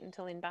have to wait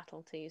until in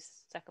battle to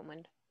use second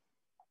wind.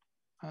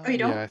 You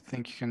don't? Yeah, I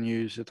think you can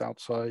use it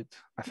outside.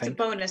 It's a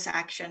bonus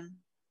action.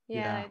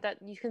 Yeah, that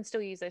you can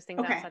still use those things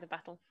outside of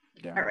battle.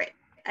 Yeah. All right.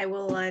 I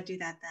will do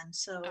that then.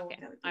 So okay.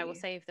 I will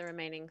save the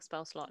remaining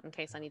spell slot in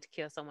case I need to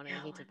cure someone in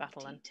the heat of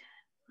battle. Then.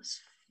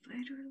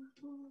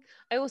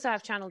 I also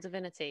have Channel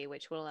Divinity,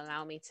 which will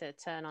allow me to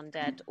turn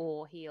undead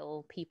or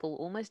heal people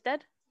almost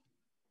dead.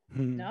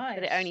 Nice.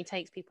 But it only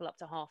takes people up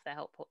to half their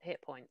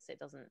hit points. It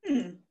doesn't.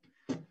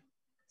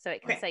 So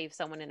it can save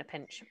someone in a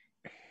pinch.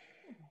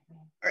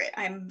 All right,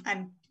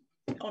 I'm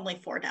only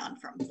 4 down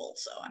from full,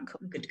 so I'm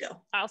good to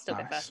go. I'll still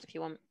go first if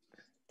you want.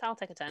 I'll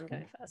take a turn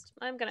going first.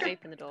 I'm going to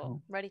open the door,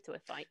 ready to a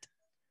fight.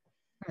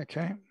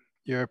 Okay,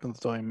 you open the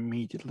door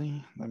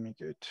immediately. Let me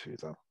go to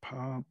that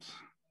part.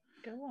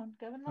 Go on,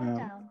 go and lie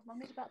down.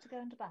 Mummy's about to go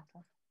into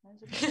battle.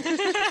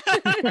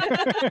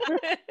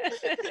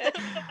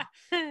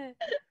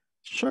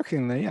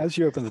 Shockingly, as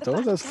you open the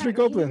door, there's 3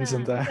 goblins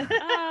in there.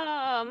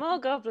 Oh, more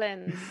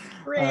goblins.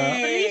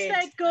 At least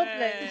they're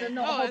goblins and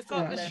not it's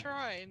not the hobgoblins.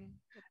 shrine.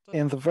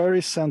 In the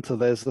very center,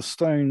 there's the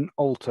stone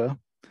altar,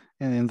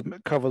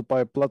 and covered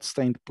by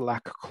blood-stained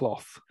black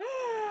cloth.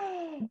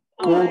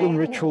 Golden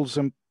rituals,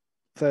 and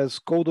there's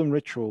golden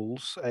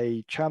rituals,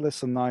 a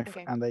chalice, a knife,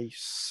 and a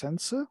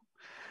censer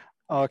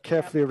are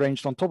carefully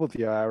arranged on top of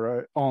the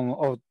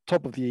on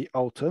top of the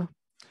altar,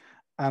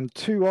 and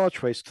 2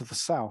 archways to the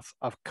south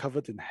are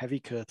covered in heavy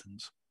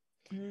curtains.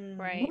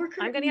 Right.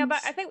 I'm going to go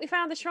back. I think we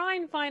found the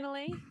shrine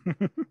finally.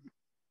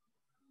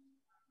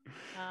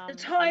 The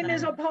time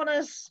is upon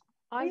us.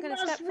 I'm going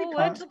to step forward.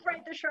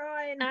 Consecrate the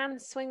shrine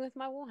and swing with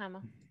my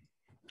warhammer.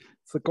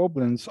 The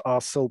goblins are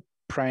still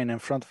praying in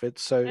front of it,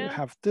 so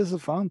have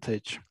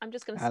disadvantage. I'm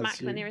just going to smack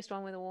the nearest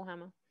one with a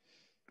warhammer.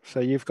 So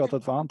you've got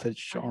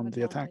advantage on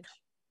the attack.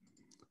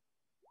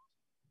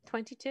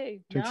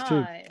 22.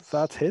 22. Nice.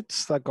 That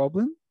hits that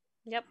goblin.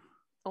 Yep.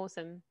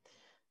 Awesome.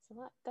 So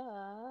that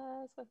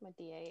does, where's my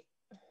D8?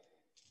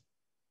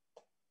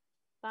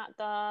 That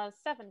does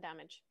 7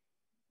 damage.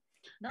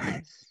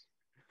 Nice.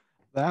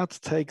 That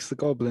takes the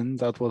goblin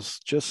that was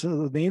just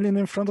kneeling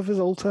in front of his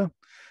altar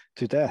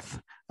to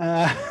death.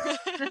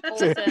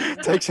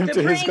 Takes him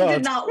to his god.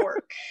 Did not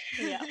work.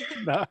 Yeah.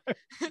 No.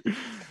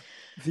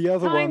 The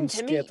other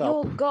ones get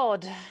up. Your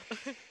god.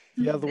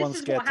 The other ones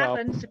This is get what up.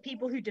 happens to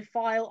people who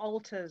defile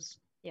altars.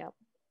 Yep.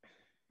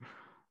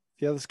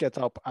 The others get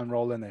up and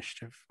roll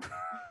initiative.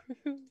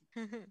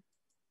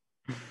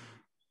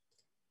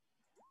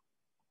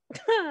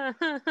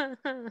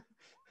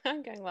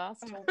 I'm going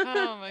last.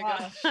 Oh my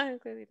gosh. I'm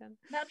clearly done.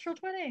 Natural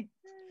 20.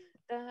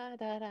 Da, da,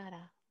 da, da,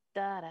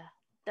 da, da,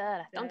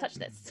 da. Don't touch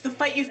this. The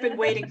fight you've been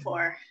waiting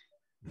for.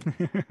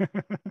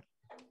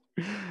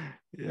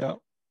 Yeah.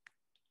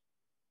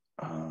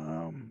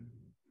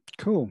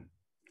 Cool.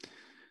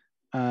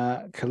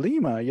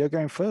 Kalima, you're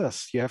going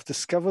first. You have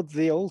discovered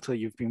the altar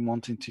you've been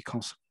wanting to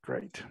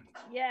consecrate.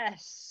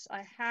 Yes,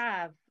 I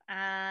have.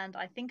 And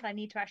I think I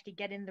need to actually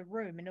get in the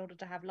room in order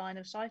to have line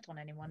of sight on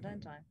anyone,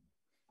 don't I?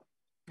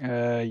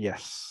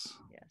 Yes.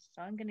 Yes.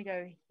 So I'm going to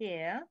go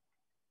here.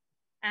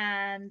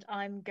 And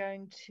I'm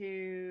going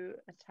to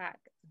attack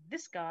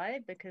this guy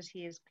because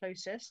he is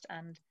closest.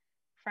 And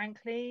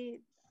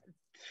frankly,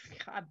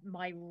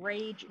 my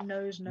rage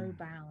knows no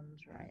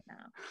bounds right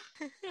now.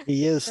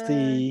 He is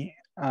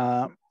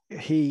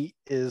he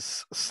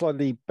is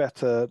slightly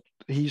better.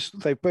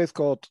 They've both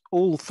got,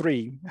 all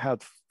 3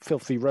 had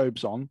filthy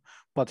robes on,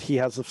 but he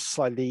has a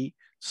slightly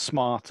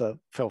smarter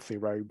filthy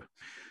robe.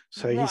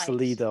 So he's the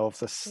leader of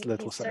this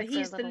little sect. So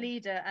he's the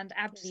leader and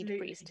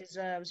absolutely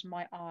deserves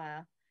my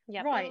ire.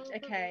 Yep. Right,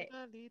 okay.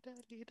 Leader.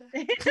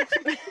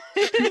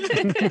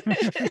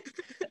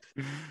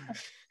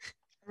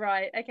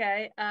 Right,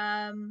 okay.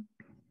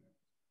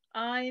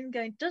 I'm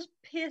going. Does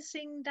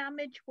piercing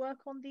damage work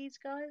on these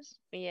guys?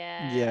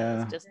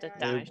 Yeah. It's just a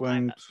damage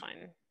type, that's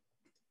fine.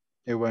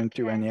 It won't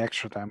do any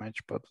extra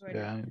damage, but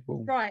yeah, it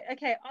will. Right,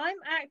 okay. I'm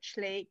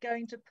actually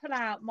going to pull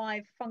out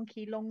my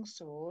funky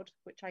longsword,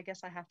 which I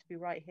guess I have to be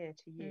right here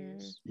to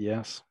use.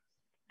 Yes.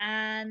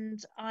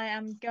 And I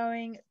am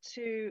going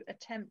to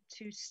attempt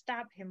to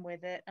stab him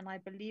with it, and I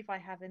believe I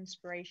have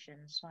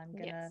inspiration, so I'm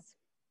going to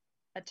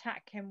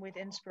attack him with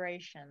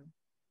inspiration.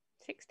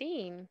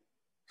 16.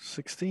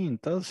 16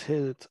 does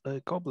hit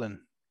a goblin.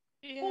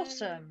 Yay.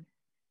 Awesome.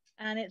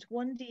 And it's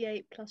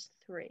 1d8 plus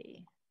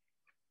 3.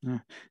 Yeah,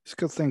 it's a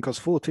good thing because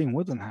 14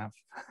 wouldn't have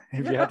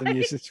if you hadn't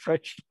used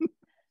inspiration.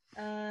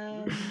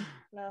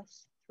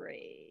 Plus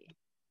 3.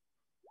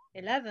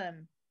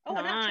 11. Oh,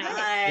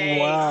 nice.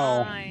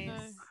 Wow.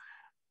 Nice.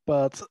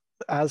 But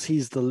as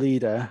he's the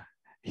leader,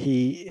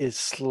 he is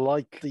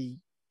slightly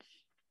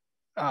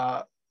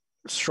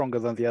stronger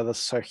than the others,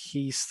 so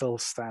he's still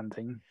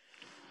standing.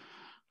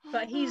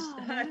 But he's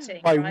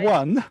hurting. By right?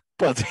 1,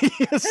 but he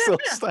is still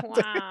standing.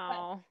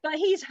 Wow. But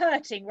he's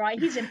hurting, right?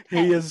 He's in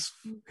pain.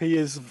 He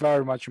is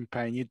very much in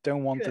pain. You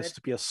don't want this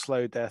to be a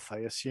slow death, I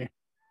assume.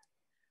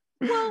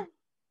 Well,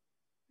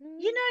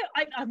 you know,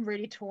 I'm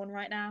really torn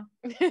right now.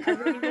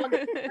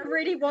 I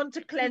really want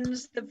to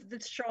cleanse the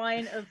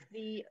shrine of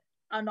the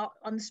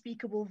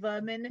unspeakable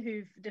vermin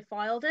who've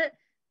defiled it.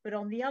 But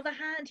on the other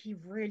hand, he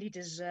really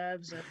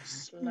deserves a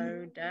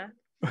slow death.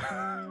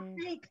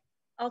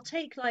 I'll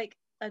take like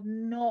a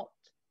not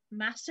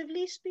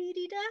massively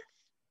speedy death.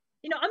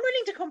 You know, I'm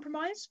willing to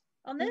compromise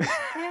on this.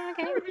 Yeah,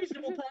 okay. I'm a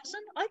reasonable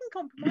person. I can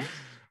compromise.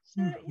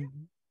 So yeah,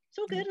 it's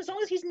all good. As long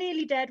as he's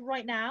nearly dead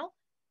right now,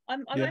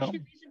 I'm actually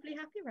reasonably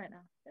happy right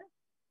now. Yeah.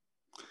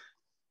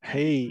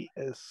 He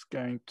is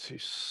going to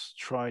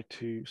try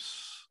to.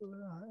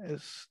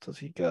 Does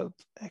he get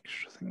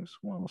extra things?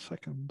 1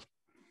 second.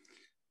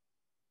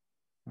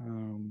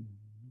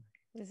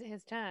 Is it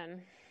his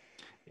turn?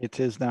 It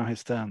is now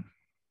his turn.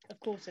 Of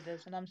course it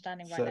is, and I'm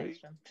standing right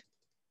next to him.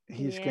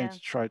 He's going to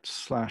try to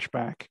slash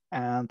back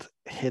and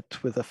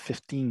hit with a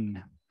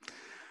 15.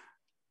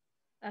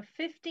 A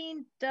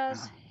 15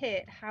 does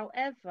hit.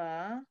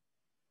 However,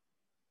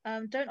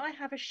 don't I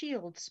have a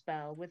shield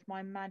spell with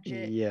my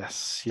magic?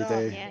 Yes, you staff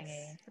do.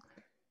 thingy?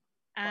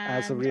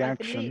 As a And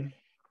reaction.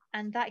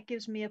 And that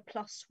gives me a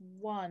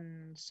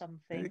 +1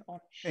 something on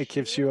shield. It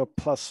gives you a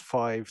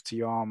 +5 to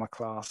your armor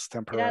class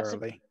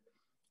temporarily.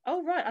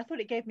 Oh, right. I thought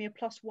it gave me a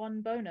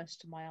 +1 bonus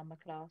to my armor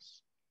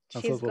class.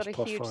 She's got a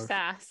huge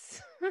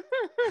sass.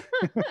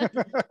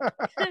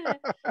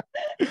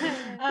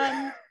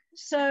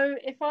 So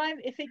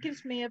if it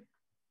gives me a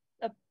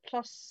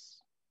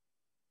plus.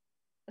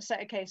 So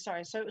okay,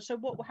 sorry. So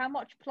what? How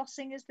much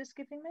plussing is this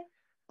giving me?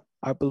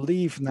 I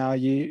believe now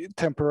you've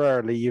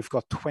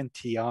got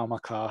 20 armor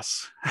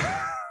class.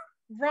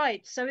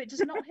 Right, so it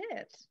does not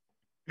hit.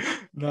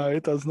 No,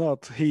 it does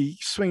not. He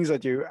swings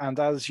at you, and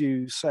as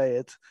you say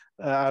it,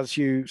 as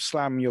you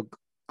slam your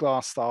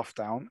glass staff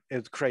down,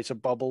 it creates a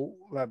bubble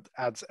that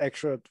adds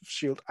extra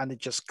shield, and it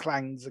just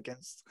clangs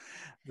against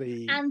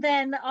the. And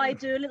then I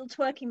do a little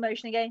twerking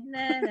motion again.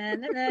 Na na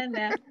na na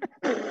na.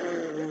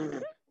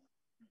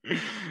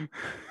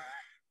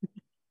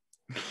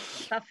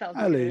 That felt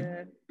Ali,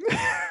 good.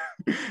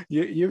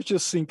 You've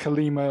just seen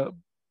Kalima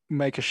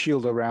make a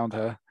shield around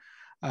her.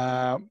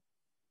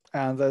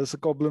 And there's a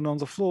goblin on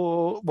the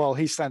floor. Well,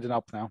 he's standing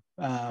up now.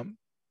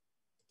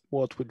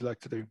 What would you like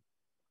to do?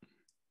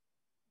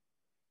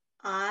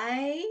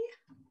 I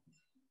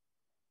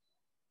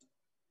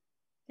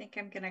think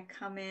I'm gonna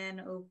come in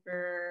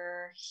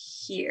over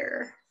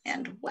here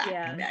and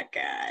whack that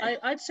guy.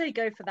 I'd say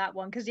go for that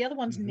one because the other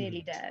one's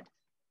nearly dead.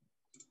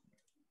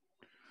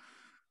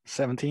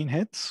 17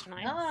 hits.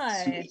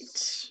 Nice.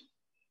 Sweet.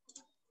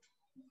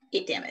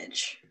 8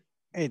 damage.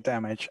 8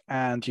 damage,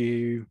 and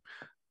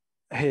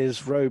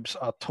his robes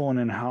are torn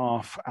in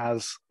half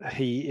as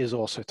he is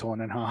also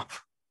torn in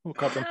half.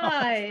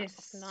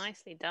 Nice.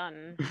 Nicely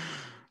done.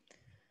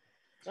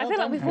 Well I feel like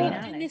done, we've Queen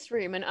walked in Ali. this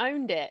room and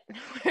owned it.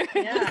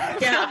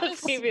 Yeah. The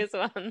previous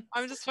one.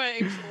 I'm just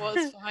waiting for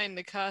what's behind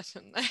the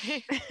curtain.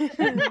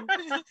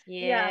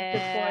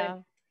 Yeah.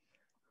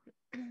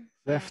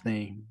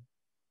 Daphne.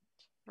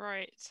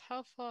 Right,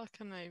 how far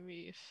can I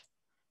move?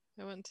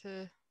 I want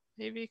to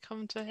maybe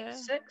come to here.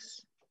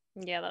 6.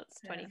 Yeah, that's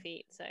 20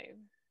 feet, so.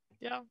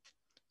 Yeah,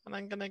 and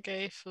I'm gonna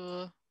go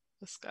for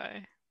this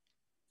guy.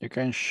 You're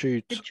going to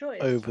shoot Good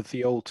choice. over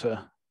the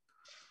altar.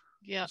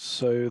 Yeah.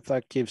 So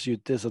that gives you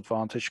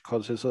disadvantage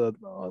because it's a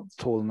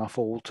tall enough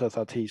altar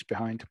that he's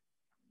behind.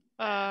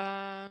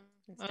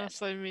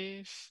 Unless I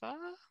move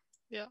there?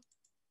 Yeah.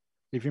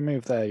 If you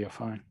move there, you're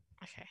fine.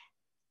 Okay.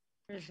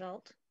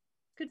 Result.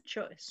 Good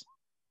choice.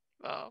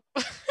 Well.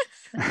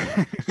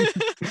 Not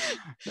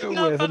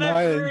that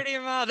it really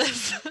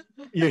matters.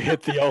 You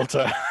hit the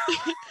altar.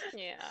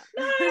 Yeah.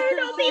 No,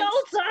 not the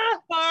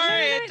altar!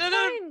 Sorry, No, I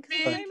didn't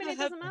because at the moment it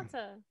doesn't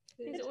matter.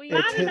 All you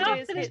It have to hit- do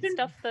is But it's hit been-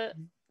 stuff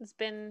that's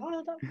been.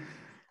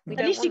 We At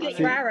don't least you want get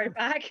your on arrow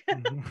back.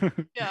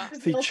 Yeah.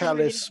 The altar's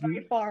chalice, really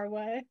not very far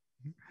away.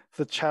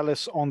 the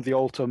chalice on the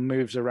altar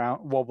moves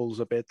around, wobbles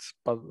a bit,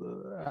 but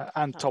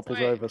and That's topples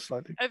right. over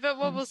slightly. If it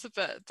wobbles a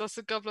bit, does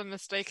the goblin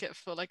mistake it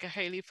for like a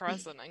holy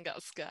present and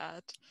get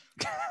scared?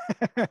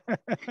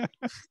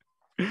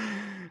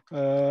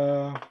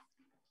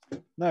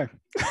 No.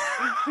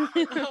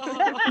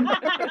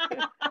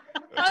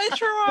 I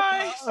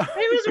tried.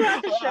 It was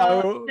worth a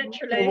shot,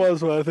 literally. It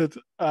was worth it,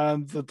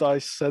 and the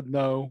dice said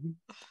no.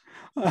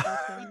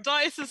 The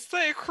dice is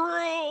so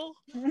cruel.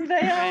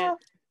 They are.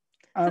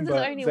 Since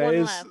there's only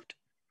one left,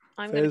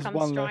 I'm going to come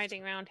one left.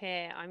 striding around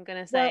here. I'm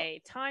going to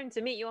say, time to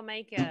meet your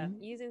maker.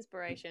 Use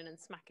inspiration and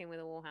smack him with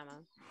a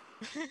warhammer.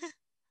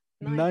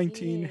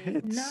 19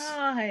 hits.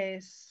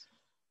 Nice.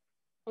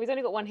 Oh, he's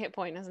only got 1 hit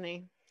point, hasn't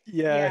he?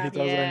 Yeah, he does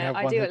only have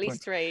I one do hit at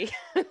least point.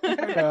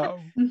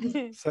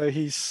 3. So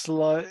he is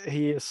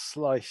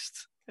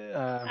sliced.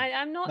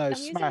 I'm not. No, I'm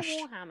smashed.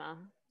 using a warhammer.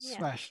 Yeah.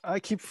 Smash.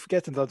 I keep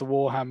forgetting that the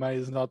warhammer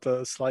is not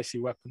a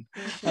slicey weapon.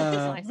 It's not a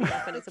slicey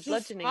weapon. It's a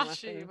bludgeoning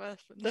smashy weapon.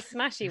 The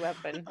smashy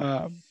weapon.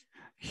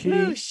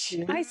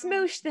 Smoosh! I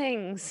smoosh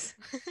things.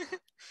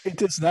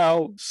 It is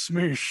now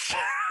smoosh.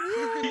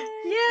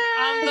 Yeah.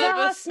 I'm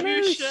the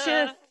Smoosh.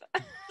 smoosher.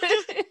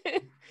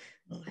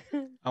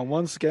 And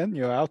once again,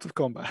 you're out of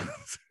combat.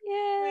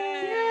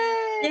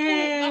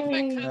 Yay!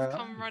 Nothing Yay! has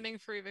come running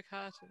through the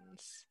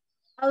curtains.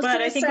 was But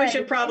gonna I think we say, should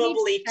need to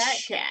probably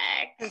check.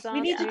 check.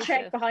 We need to Yeah.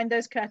 check behind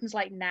those curtains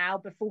like now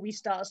before we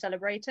start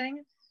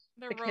celebrating.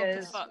 The Because roll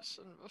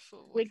perception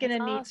before We're gonna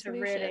It's need our to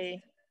smooches.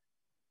 really.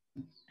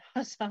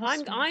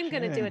 I'm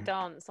gonna do a Okay.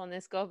 dance on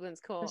this goblin's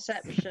corpse.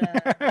 Perception.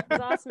 It's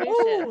our smooch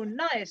Oh, it.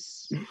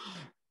 nice.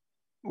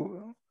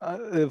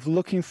 If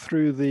looking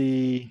through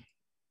the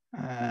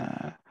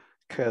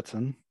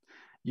curtain,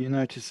 you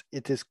notice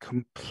it is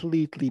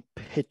completely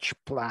pitch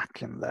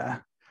black in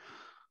there.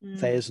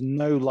 There's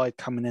no light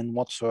coming in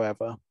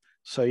whatsoever,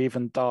 so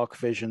even dark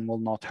vision will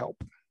not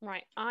help.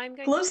 Right, I'm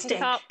going Glow to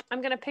stick.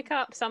 pick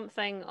up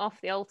something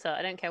off the altar.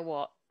 I don't care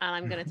what, and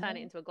I'm going to turn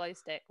it into a glow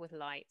stick with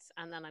lights,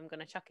 and then I'm going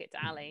to chuck it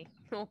to Ali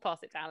or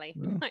pass it to Ali.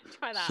 Like,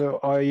 try that. So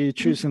are you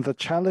choosing the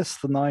chalice,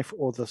 the knife,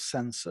 or the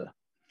censer?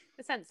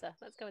 The sensor.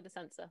 Let's go with the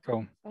sensor.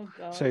 Cool. Oh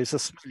god. So it's a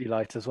smelly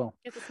light as well.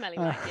 It's a smelly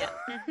light. Yeah.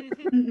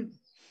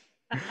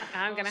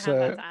 I'm going to So-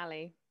 hand that to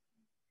Ali.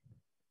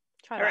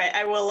 Try All that. right,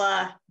 I will.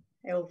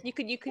 You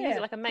could use Yeah.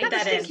 it like a Have main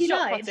that just in.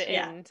 shot light. put it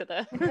Yeah. into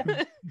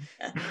the.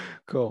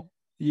 Cool.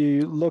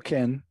 You look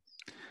in,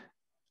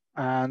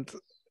 and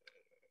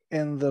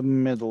in the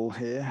middle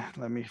here,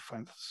 let me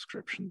find the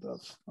description.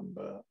 That's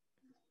number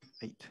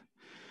 8.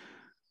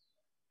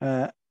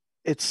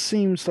 It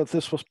seems that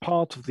this was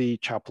part of the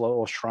chapel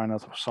or shrine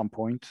at some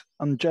point.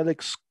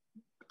 Angelic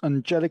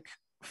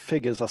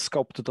figures are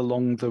sculpted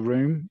along the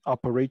room's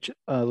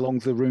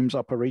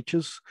upper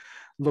reaches,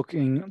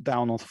 looking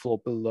down on the floor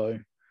below.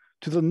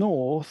 To the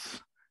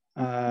north,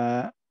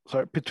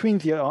 between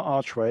the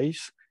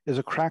archways, is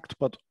a cracked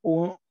but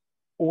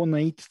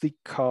ornately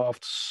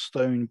carved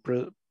stone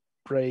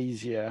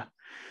brazier.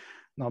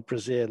 Not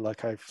brazier,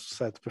 like I've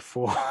said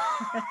before.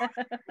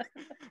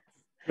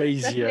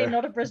 Definitely Brazier.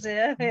 not a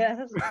brazier.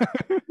 Yes.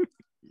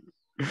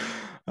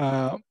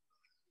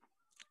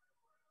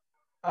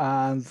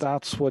 And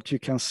that's what you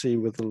can see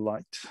with the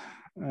light.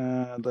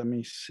 Let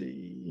me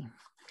see.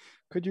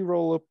 Could you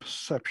roll a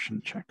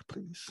perception check,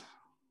 please?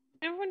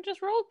 Everyone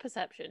just rolled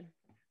perception.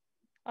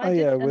 I Oh, did,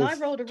 yeah, and I with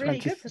rolled a really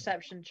 20 good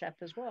perception check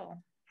as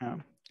well.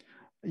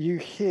 You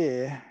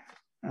hear,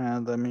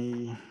 let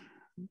me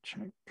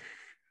check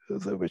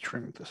which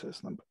room this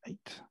is, number 8.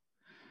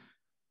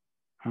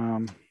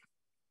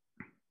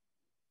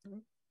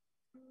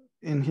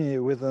 In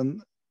here with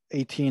an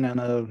 18 and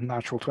a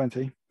natural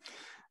 20,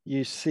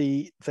 you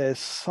see there's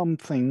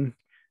something,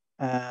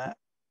 there's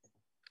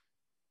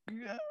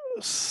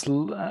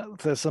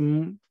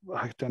some,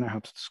 I don't know how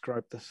to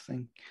describe this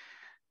thing.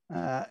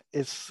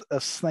 It's a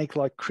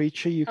snake-like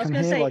creature you I was can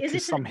gonna hear, say, like is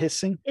it some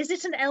hissing. Is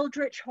it an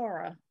eldritch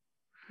horror?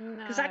 No.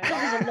 Because that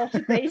covers a lot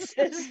of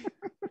bases.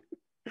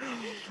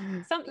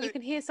 You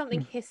can hear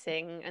something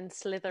hissing and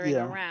slithering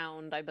Yeah.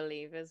 around, I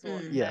believe, is what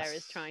Mm. Claire Yes.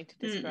 is trying to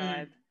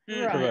describe.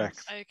 Right.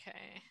 Correct.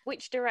 Okay.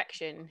 Which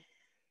direction?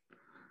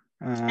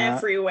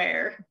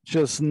 Everywhere.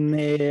 Just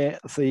near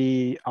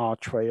the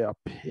archway up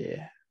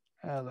here.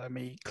 Let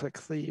me click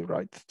the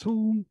right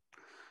tool.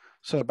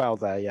 So about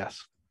there,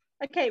 yes.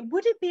 Okay,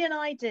 would it be an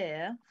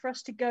idea for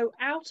us to go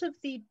out of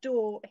the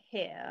door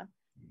here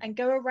and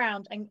go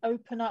around and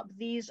open up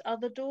these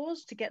other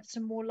doors to get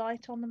some more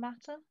light on the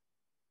matter?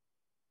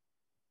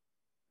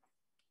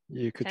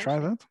 You could try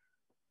that.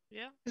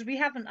 Yeah. Because we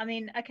haven't, I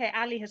mean, okay,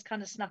 Ali has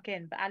kind of snuck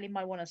in, but Ali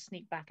might want to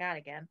sneak back out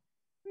again.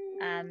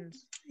 And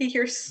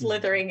You're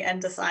slithering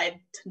and decide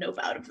to nope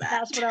out of that.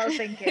 that's what I was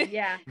thinking,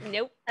 yeah.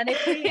 Nope. And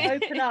if we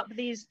open up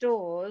these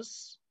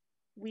doors,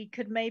 we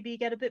could maybe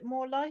get a bit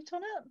more light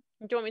on it.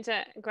 Do you want me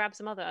to grab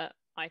some other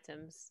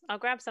items? I'll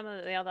grab some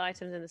of the other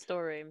items in the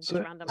storeroom. Just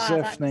So- random. Ah, that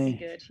would be Stephanie.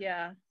 good,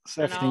 yeah.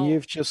 Stephanie,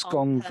 you've just I'll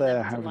gone turn them there,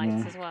 to haven't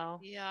lights you? as well.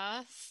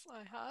 Yes,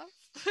 I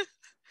have.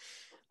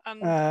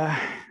 And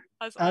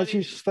as As you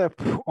Ali... step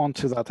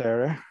onto that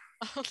area,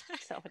 Oh,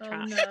 Set off a Oh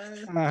trap.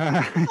 no.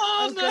 uh,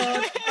 Oh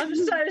god, I'm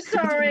so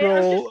sorry. I'm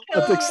roll just a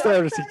gonna-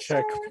 dexterity I'm so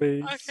check, sorry.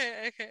 please.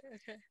 Okay.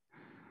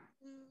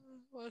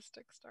 What's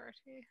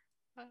dexterity?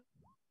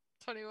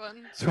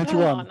 21. 21.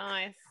 Oh,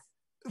 nice.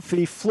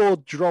 The floor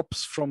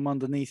drops from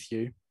underneath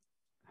you,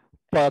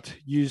 but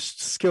you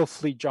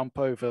skillfully jump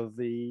over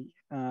the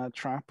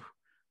trap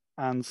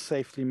and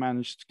safely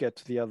manage to get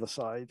to the other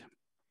side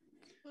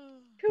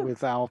Phew.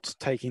 without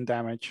taking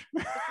damage.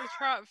 Is the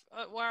trap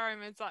where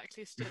I'm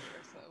exactly stood,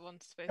 or is it one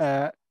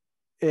space?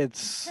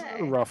 It's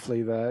Okay.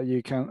 roughly there.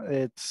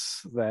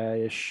 It's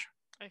there-ish.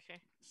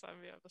 Okay, so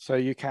I'm the other So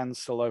side. you can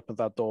still open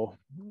that door,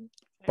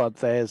 Okay. but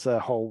there's a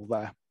hole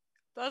there.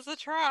 There's a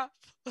trap.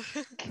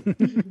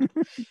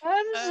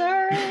 I'm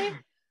sorry.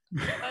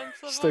 And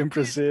Stone someone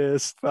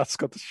braziers, that's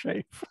got the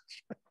shape.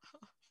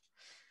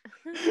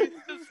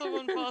 Could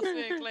someone pass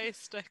me a glaze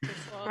stick as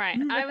well? Right.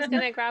 I was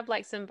gonna grab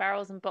like some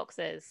barrels and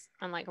boxes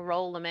and like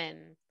roll them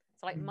in.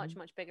 So like much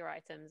bigger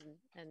items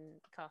and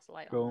cast a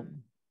light Cool. on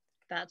them.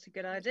 That's a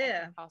good I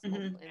idea. can cast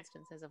multiple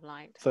instances of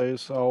light.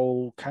 Those are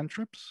all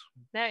cantrips.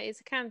 There is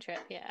a cantrip,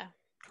 yeah.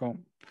 Cool.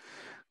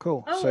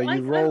 Cool. Oh, So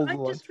you roll I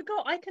the light. just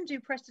forgot. I can do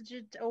prestige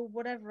or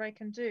whatever I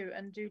can do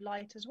and do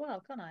light as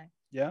well, can't I?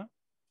 Yeah.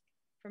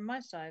 From my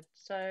side.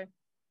 So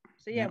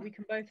yeah, Yeah. we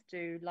can both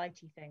do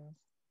lighty things.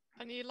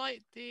 And you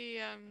light the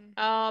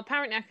Oh,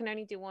 apparently I can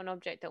only do one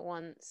object at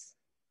once.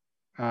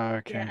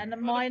 Okay. Yeah, and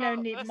What mine about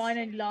only this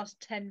lasts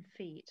 10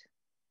 feet.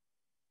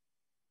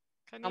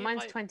 can Oh, you mine's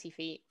light 20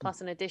 feet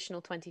plus an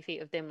additional 20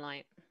 feet of dim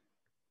light.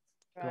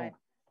 Right.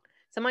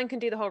 So mine can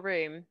do the whole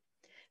room.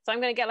 So I'm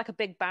going to get like a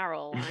big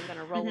barrel and I'm going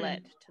to roll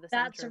it to the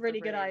center That's a of really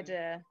the good room.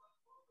 idea.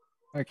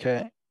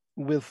 Okay.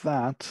 With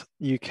that,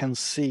 you can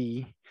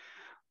see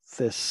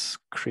this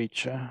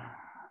creature.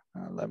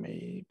 Let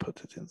me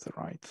put it in the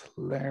right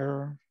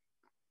layer.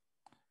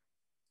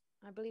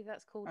 I believe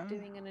that's called Oh.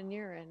 doing an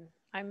anurin.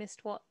 I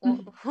missed what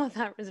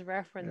that was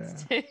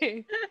referenced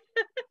to.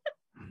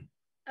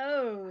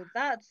 Oh,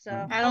 that's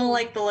I don't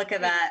like the look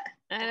of that.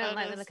 I don't What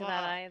like the is look of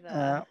that that?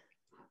 either.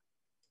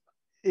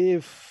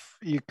 If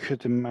you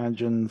could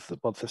imagine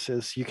what this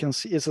is, you can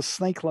see it's a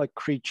snake-like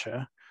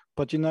creature,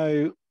 but you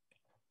know,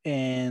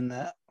 in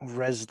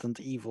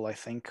Resident Evil, I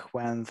think,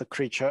 when the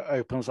creature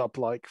opens up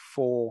like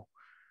four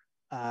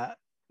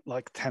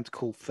like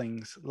tentacle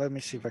things. Let me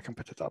see if I can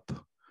put it up.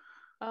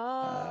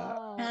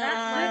 Oh, That's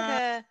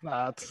that's like a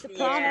That. it's a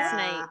plant Yeah.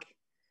 snake.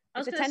 I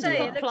was It's a gonna say,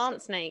 tentacle it looks-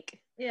 plant snake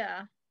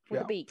yeah. with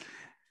Yeah. a beak.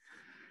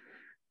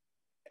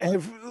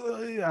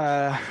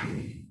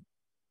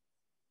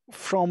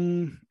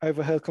 From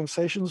overheard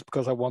conversations,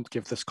 because I want to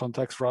give this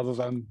context rather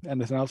than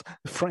anything else,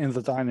 in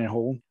the dining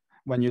hall,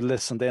 when you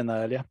listened in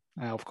earlier,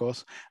 of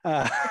course,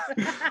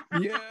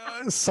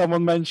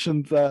 someone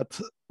mentioned that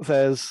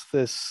there's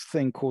this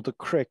thing called a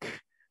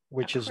crick,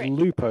 which is crick.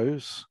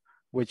 Lupos,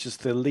 which is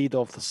the leader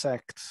of the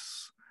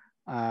sect's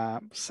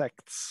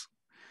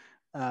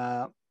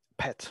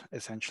pet,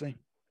 essentially.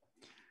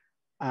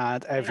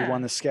 And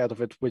everyone is scared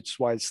of it, which is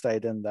why it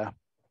stayed in there.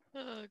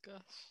 Oh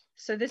gosh.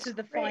 So this is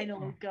the Great.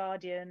 final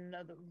guardian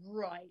of the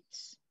right.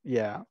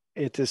 Yeah,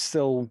 it is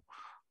still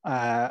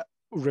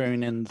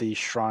ruining the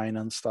shrine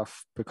and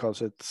stuff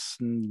because it's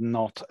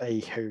not a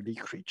holy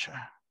creature.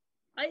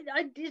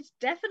 It's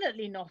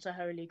definitely not a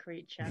holy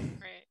creature.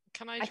 Right.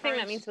 Can I I try think that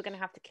and means we're going to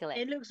have to kill it.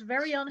 It looks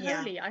very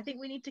unholy. I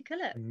think we need to kill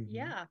it. Mhm.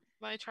 Yeah.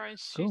 can I try and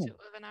shoot Cool. it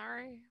with an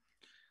arrow?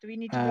 Do we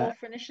need to roll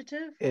for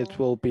initiative? It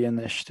will be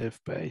initiative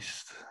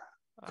based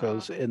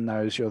because it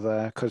knows you're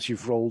there because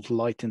you've rolled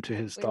light into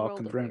his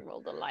darkened We room.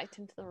 rolled the light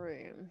into the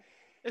room.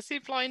 Is he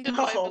blinded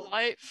by the Oh.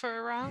 light for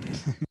a round?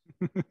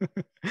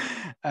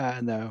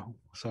 No,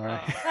 sorry.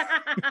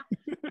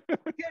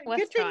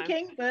 Good trying.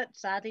 thinking, but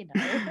sadly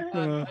no.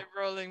 I'm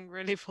rolling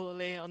really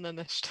poorly on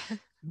initiative.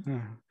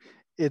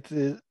 It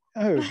is.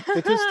 Oh, it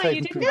is You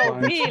technically didn't roll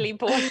blind. really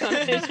poorly on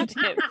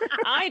initiative.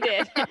 I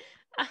did.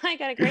 I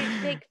got a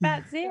great big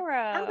fat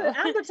zero.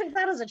 Amber took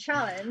that as a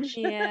challenge.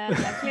 Yeah,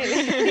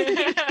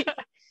 clearly.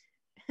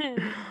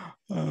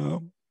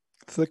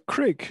 The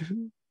Crig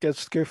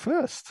gets to go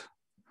first.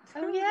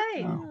 Oh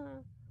yay! Oh.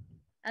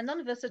 And none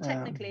of us are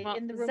technically Well,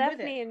 in the room with it.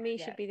 Zephany and me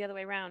yet. should be the other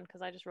way around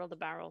because I just rolled the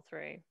barrel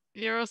through.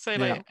 You're also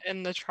like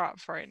in the trap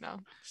right now.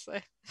 So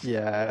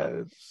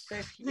Yeah. So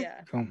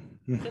yeah. Cool.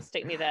 Just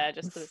stick me there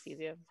just because it's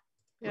easier.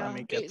 yeah, Let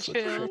me get beach the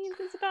field. Crig. Means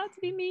it's about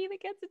to be me that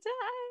gets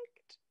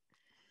attacked.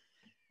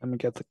 Let me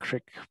get the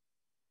Crig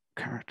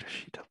character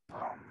sheet up.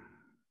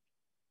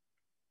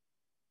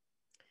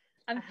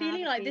 I'm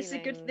feeling like this is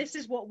good. This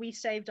is what we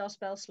saved our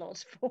spell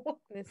slots for.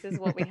 This is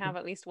what we have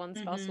at least one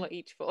spell slot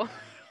each for.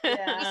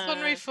 Yeah. Just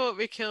when we thought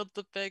we killed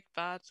the big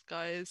bad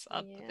guys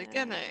at the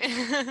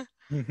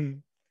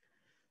beginning.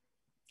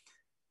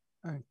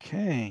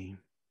 Okay.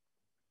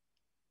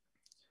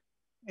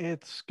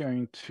 It's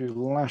going to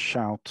lash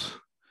out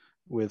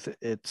with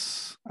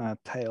its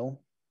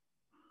tail.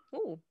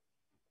 Ooh.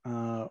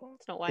 Uh,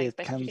 That's not what I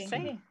expected you to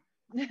say.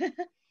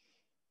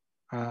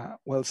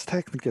 Well, it's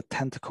technically a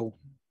tentacle.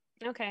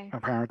 Okay.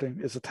 Apparently,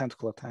 it's a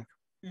tentacle attack.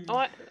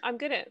 Oh, I'm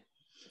good at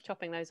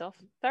chopping those off.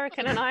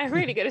 Thurican and I are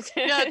really good at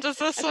it. Yeah, does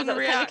this one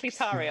react? Technically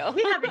Tariel.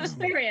 We have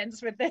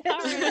experience with this.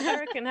 Tariel and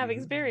Thurican have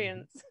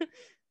experience.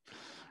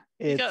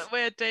 You got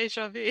weird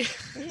deja vu.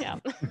 Yeah.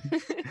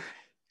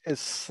 It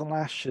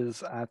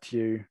slashes at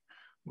you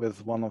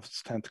with one of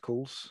its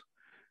tentacles,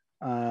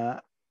 and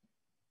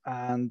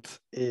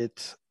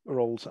it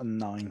rolls a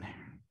 9.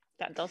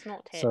 That does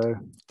not hit. So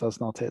does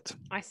not hit.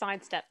 I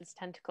sidestep this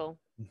tentacle.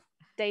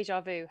 Deja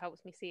vu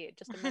helps me see it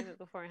just a moment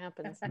before it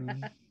happens.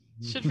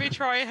 Should we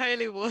try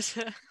holy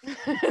water?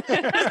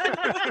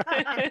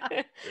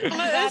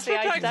 Sadly,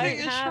 I don't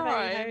the have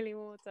shrine. any holy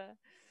water.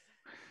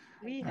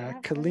 We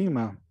have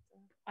Kalima.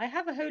 I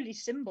have a holy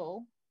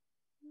symbol.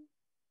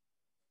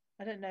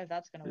 I don't know if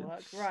that's going to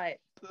work. Right.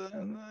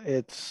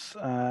 It's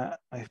I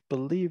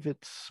believe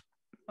it's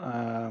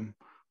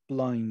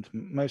blind,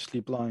 mostly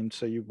blind,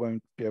 so you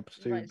won't be able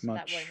to do Right, so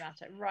much. that won't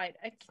matter. Right.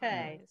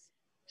 Okay.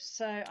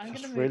 So I'm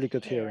going to move really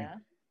good here. hearing.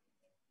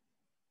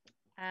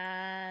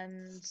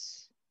 And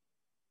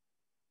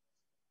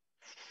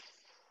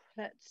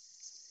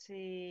let's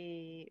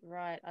see.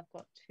 Right, I've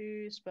got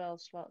 2 spell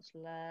slots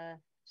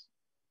left.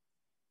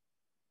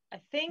 I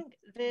think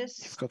this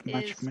He's got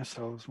magic is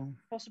missile as well.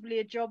 possibly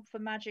a job for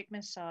magic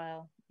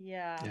missile.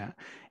 Yeah. Yeah,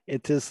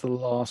 it is the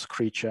last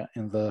creature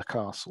in the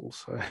castle,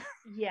 so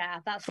Yeah,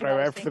 that's what I throw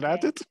was everything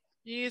at thinking. it.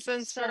 Use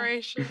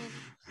inspiration.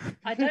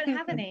 I don't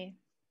have any.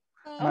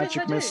 Oh, Oh, yes, I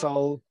Magic do.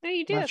 missile. No,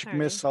 you do Magic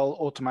apparently. missile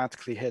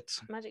automatically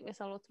hits. Magic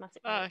missile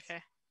automatic. Oh, hits.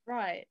 okay.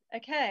 Right.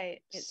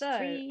 Okay. It's So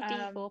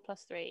 3d4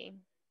 plus 3.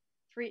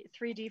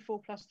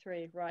 3d4 plus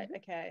 3. Right.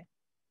 Okay.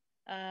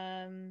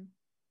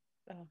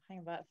 Oh, hang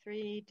about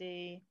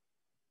 3d4.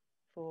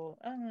 Oh,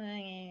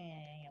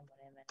 hang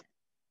on a minute.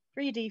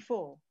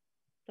 3d4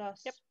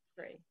 plus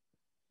 3.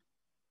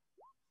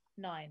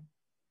 9.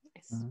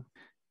 Nice.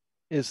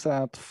 Is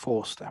that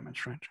force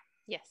damage, right?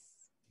 Yes.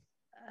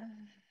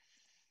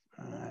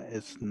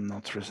 It's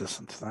not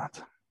resistant to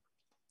that.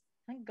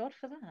 Thank God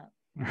for that.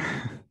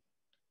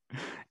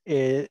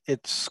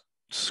 It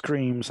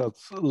screams as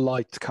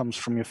light comes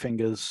from your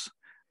fingers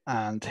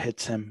and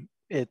hits him.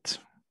 It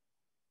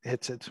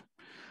hits it,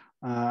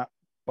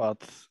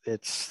 but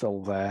it's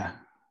still there,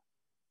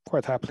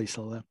 quite happily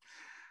still there.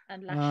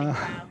 And lashing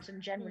around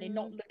and generally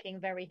not looking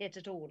very hit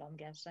at all, I'm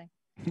guessing.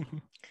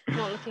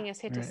 Not looking as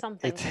hit as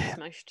something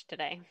smushed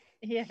today.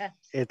 Yeah.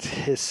 It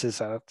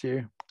hisses at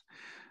you.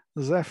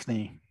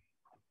 Zephne.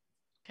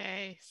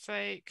 Okay, so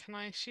can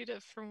I shoot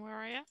it from where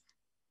I am?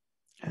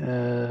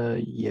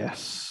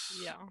 Yes.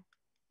 Yeah.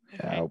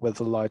 Yeah, Okay. with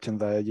the light in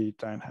there, you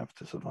don't have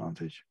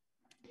disadvantage.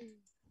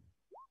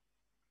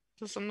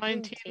 Does a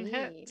 19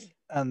 hit?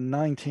 And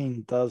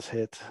 19 does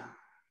hit.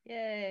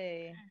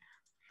 Yay.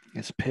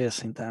 It's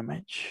piercing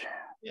damage.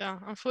 Yeah,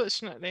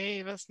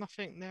 unfortunately, there's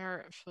nothing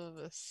near it for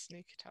the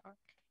sneak attack.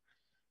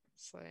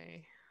 So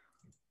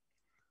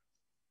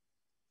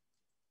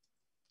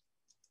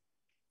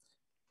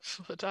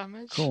 4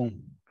 damage. Cool.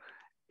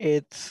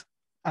 It,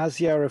 as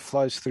the arrow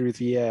flies through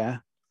the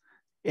air,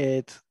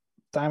 it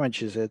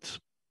damages it,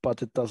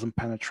 but it doesn't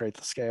penetrate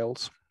the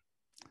scales.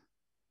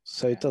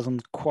 So it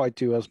doesn't quite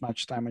do as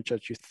much damage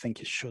as you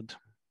think it should.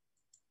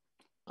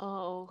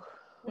 Oh.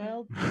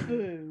 Well,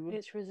 boo.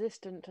 It's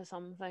resistant to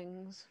some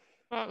things.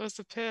 That was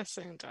the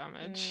piercing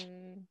damage.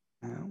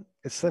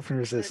 It's definitely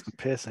resistant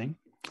to piercing.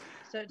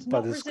 So it's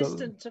but not it's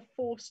resistant to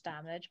force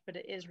damage, but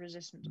it is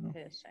resistant to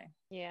piercing.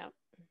 Yeah.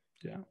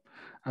 Yeah.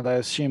 And I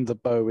assume the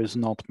bow is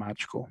not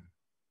magical.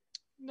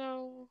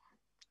 No.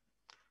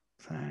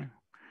 So,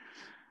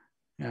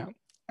 yeah.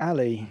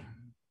 Ali.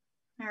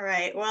 All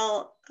right.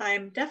 Well,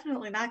 I'm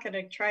definitely not going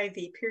to try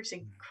the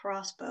piercing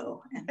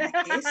crossbow in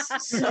that case.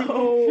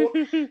 So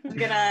I'm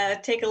going to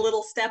take a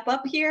little step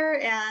up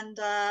here and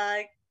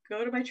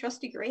go to my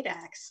trusty great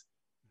axe.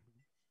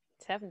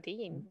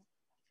 17.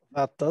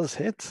 That does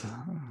hit.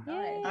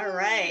 Yay. All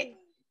right.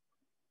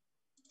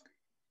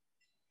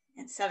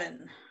 And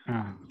 7.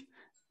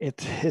 It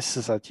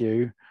hisses at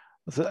you,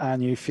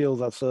 and you feel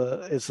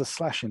that it's a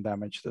slashing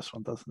damage, this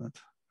one, doesn't it?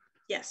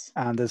 Yes.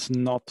 And it's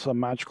not a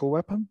magical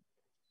weapon?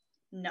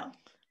 No.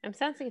 I'm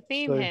sensing a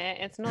theme here.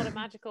 It's not a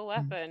magical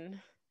weapon.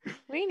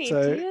 We need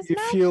to use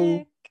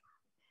magic.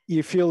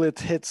 You feel it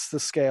hits the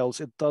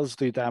scales. It does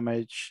do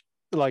damage.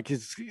 Like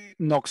it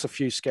knocks a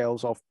few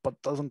scales off,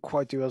 but doesn't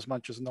quite do as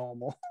much as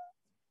normal.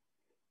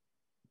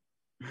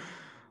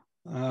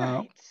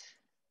 Right.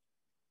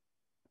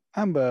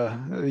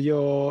 Amber,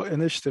 your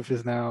initiative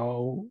is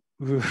now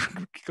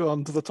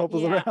gone to the top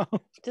of the round.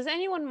 Does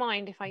anyone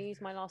mind if I use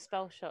my last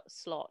spell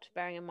slot,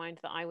 bearing in mind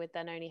that I would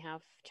then only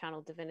have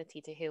channel divinity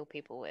to heal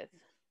people with?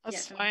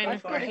 That's Yeah, fine. go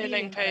I've for got it.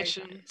 healing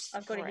potions.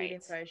 I've got a healing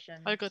Great.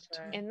 potion. I got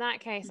so- In that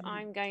case,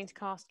 I'm going to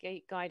cast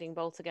Guiding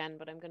Bolt again,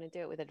 but I'm going to do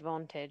it with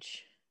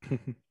advantage.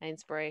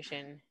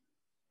 Inspiration.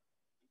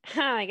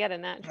 I get a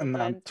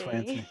natural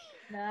 20.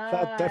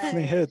 That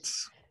definitely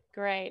hits.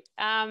 Great.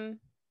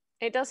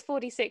 It does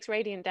 46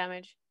 radiant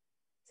damage.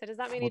 So does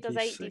that mean it does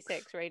 46.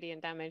 86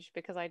 radiant damage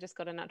because I just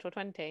got a natural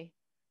 20?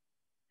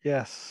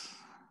 Yes.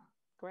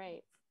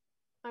 Great.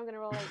 I'm going to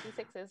roll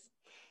 86s.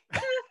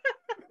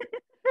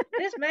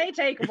 This may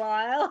take a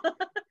while.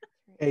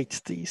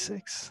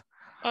 8d6.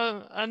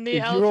 And the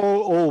If you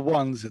roll all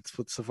ones, it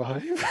would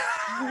survive.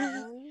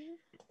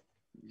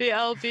 The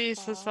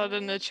LBs has said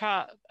in the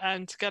chat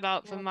to get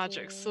out the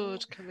magic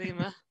sword,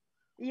 Kalima.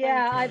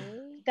 Yeah,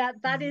 Okay.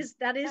 that is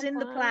in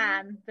the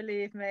plan,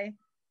 believe me.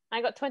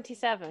 I got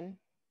 27.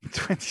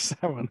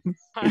 27.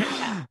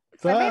 Yeah.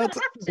 That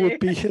would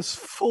be his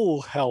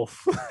full health.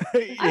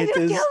 I just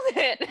killed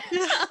it.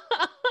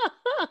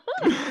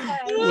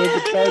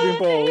 With the guiding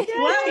bolt.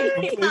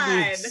 Well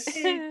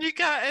done. You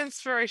got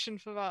inspiration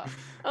for that.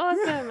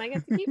 Awesome. I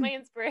get to keep my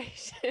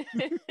inspiration.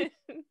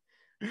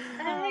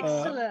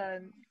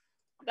 Excellent.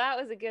 That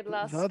was a good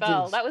last That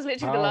spell. is That was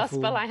literally the last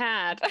powerful. spell I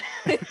had.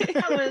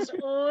 That was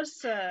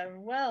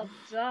awesome. Well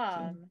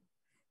done.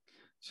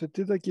 So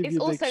did I give It's you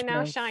the also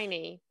now experience?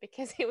 shiny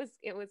because it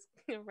was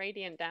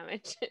radiant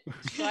damage.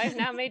 So I've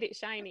now made it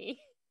shiny.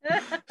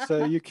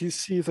 So you can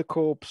see the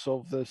corpse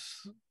of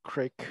this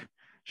crick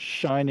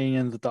shining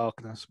in the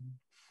darkness.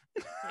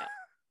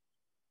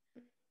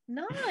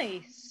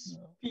 Nice.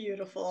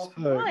 Beautiful.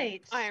 So,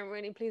 Right. I am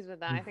really pleased with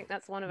that. I think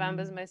that's one of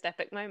Amber's most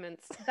epic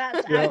moments.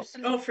 That's Yeah.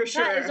 absolutely. Oh, for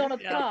That is sure. on a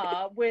Yeah.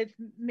 par with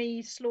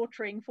me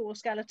slaughtering 4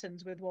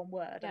 skeletons with 1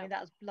 word. I Yeah. mean,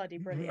 that's bloody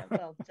brilliant.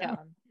 Well Yeah.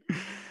 done.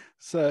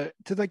 so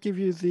did I give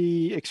you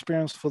the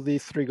experience for the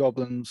 3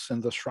 goblins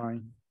in the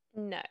shrine?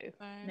 No.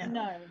 No.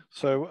 No.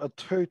 So a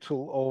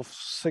total of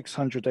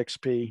 600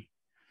 XP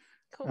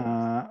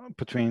Cool.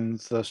 between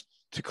the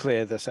to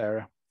clear this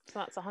area. So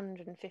that's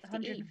 150,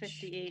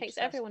 150 each, Takes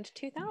that's- everyone to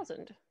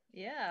 2,000.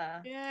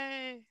 Yeah.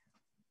 Yay.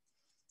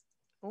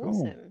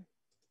 Awesome.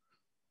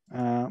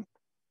 Uh,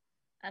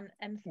 And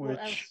what Which-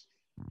 else?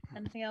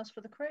 Anything else for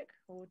the crick,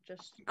 or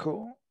just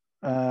cool.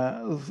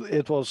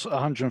 It was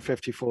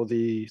 150 for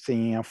the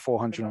thingy and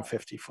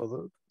 450 for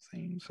the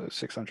thing, so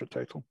 600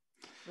 total.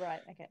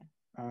 right? Okay.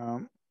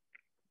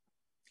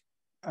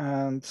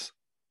 And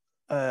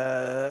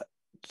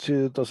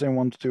does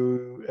anyone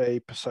do a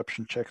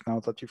perception check now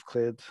that you've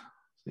cleared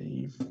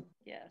the?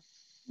 Yes.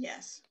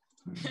 Yes.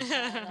 And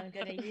I'm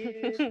going to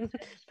use.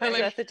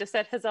 Bertha just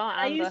said, "Huzzah,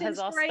 I Amber! use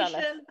Huzzah, inspiration.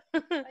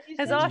 Stella! use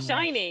Huzzah, inspiration.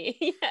 shiny!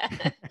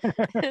 Yeah,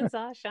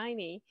 huzzah,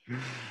 shiny!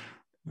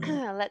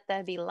 Let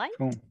there be light."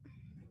 Cool.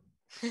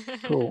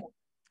 Cool.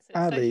 So Sophie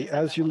Ali, said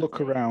as that you one, look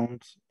isn't it?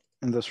 around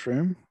in this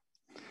room,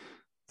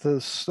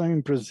 the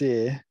stone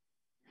brazier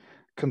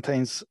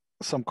contains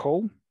some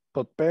coal,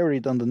 but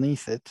buried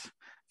underneath it,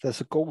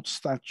 there's a gold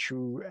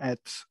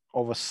statuette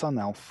of a sun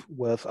elf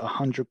worth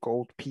 100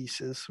 gold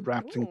pieces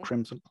wrapped in Ooh.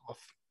 crimson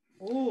cloth.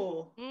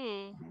 Ooh.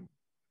 Ooh.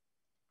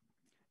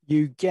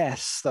 You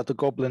guess that the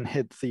goblin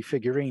hid the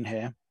figurine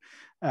here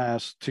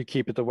to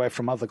keep it away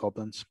from other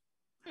goblins.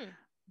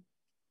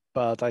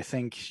 But I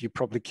think you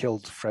probably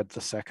killed Fred the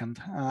Second.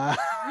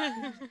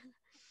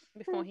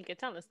 Before he could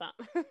tell us that.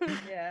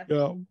 Yeah.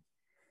 Yeah.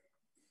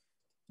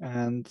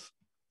 And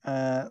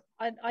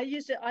I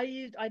used it.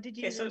 I did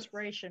use so-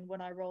 inspiration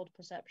when I rolled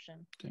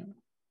perception. Yeah.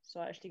 So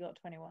I actually got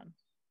 21.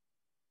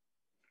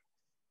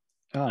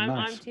 oh, I'm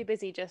nice. too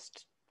busy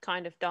just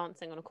kind of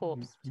dancing on a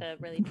corpse to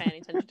really pay any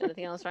attention to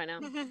anything else right now.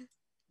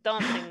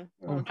 Dancing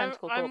on a I'm,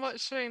 tentacle I'm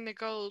corpse. watching the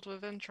gold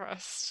with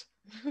interest.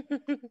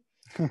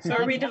 So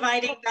are we I've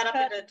dividing got that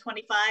up the into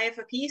 25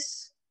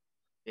 apiece?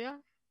 Yeah.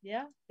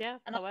 Yeah. Yeah,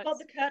 And that I've got works.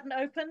 the curtain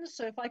open,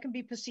 so if I can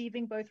be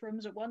perceiving both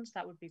rooms at once,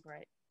 that would be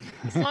great.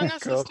 As long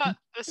as Cool.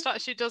 the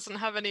statue doesn't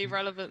have any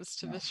relevance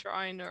to the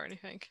shrine or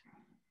anything.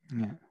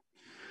 Yeah.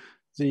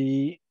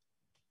 The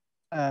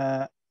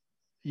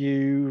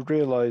you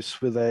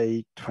realize with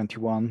a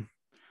 21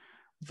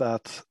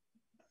 that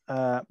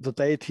the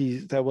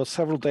deities, there were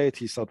several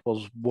deities that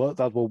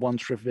were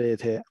once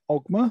revered here.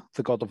 Ogma,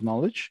 the god of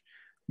knowledge,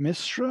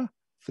 Mistra,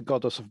 the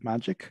goddess of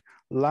magic,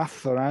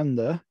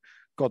 Latharanda,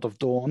 god of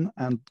dawn,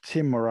 and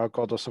Timora,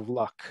 goddess of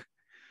luck.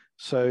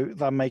 So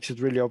that makes it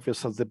really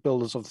obvious that the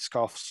builders of this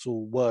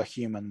castle were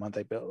human when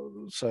they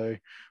built. So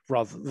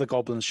rather, the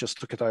goblins just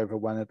took it over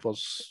when it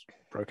was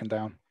broken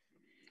down.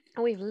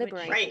 And we've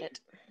liberated Right. it.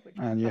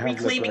 And you have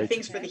Reclaiming liberated.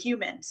 things for the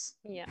humans.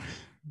 Yeah.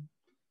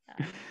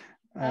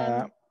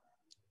 Uh,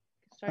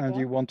 Sorry, and go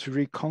you on. want to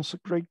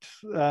reconsecrate.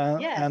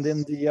 Yes. And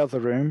in the other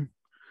room,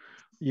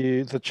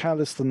 the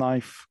chalice, the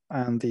knife,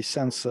 and the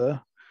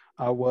censer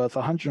are worth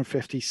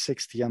 150,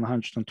 60, and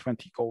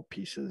 120 gold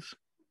pieces.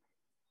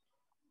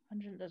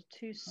 100, that's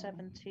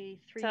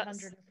 270, So that's-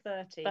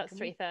 330. That's Can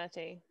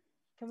 330.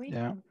 Can we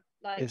Yeah.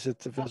 like Is it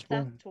up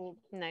divisible? that or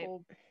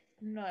No.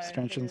 no? It's it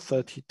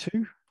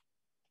 332.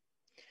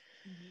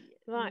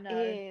 That no.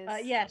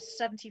 is- Yes,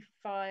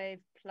 75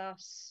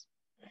 plus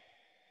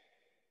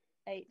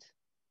 8.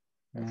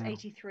 That's Yeah.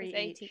 83 It's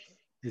 80. each.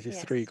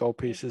 83 Yes, gold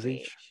pieces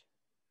 83 each.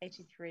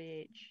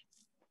 83 each.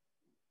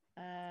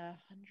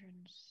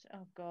 100.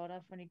 Oh god,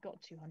 I've only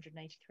got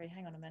 283.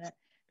 Hang on a minute.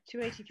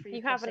 283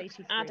 You plus haven't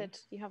 83.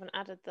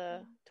 added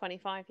the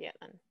 25 yet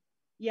then.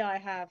 Yeah, I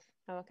have.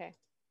 Oh, okay.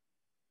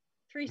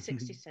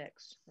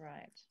 366.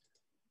 Right.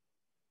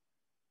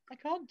 I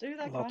can't do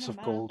that Lots kind of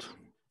math. gold.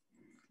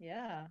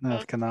 Yeah.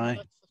 Neither can I.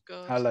 Lots of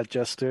gold. I'll let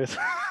Jess do it.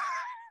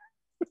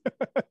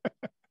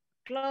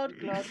 Glod,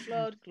 glod,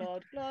 glod,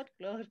 glod, glod,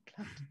 glod,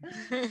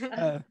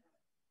 glod.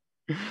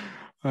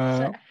 Uh,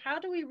 So how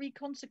do we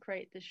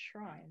reconsecrate this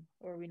shrine?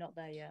 Or are we not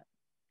there yet?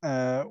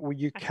 well,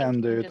 you I can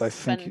think do you it. can I just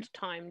think spend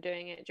time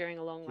doing it during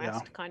a long Yeah.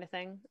 rest kind of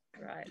thing.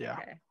 Right, Yeah.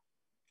 okay.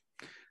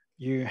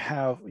 you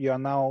are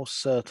now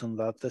certain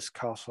that this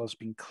castle has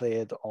been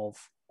cleared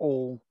of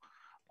all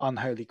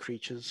unholy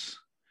creatures.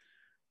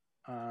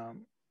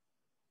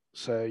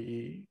 So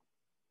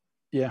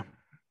yeah.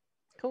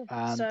 Cool.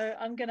 And So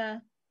I'm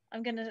gonna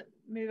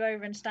move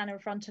over and stand in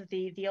front of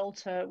the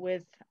altar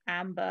with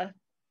Amber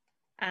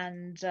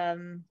and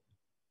I'm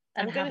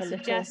have going a to little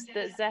suggest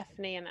that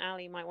Zephany and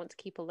Ali might want to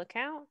keep a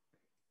lookout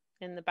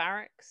in the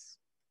barracks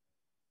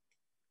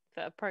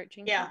for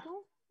approaching Yeah.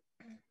 people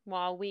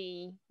while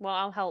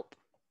I'll help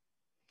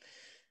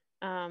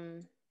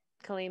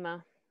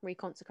Kalima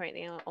reconsecrate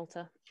the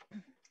altar.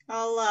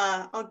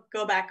 I'll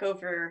go back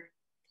over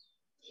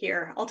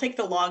here. I'll take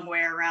the long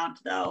way around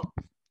though.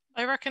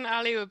 I reckon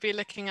Ali would be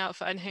looking out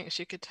for anything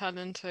she could turn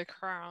into a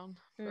crown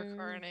for a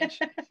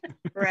coronation.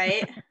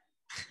 Right.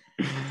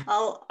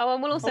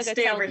 And we'll also I'll go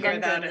stay tell over here Gundren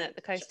about it. that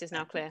the coast is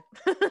now clear.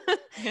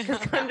 Because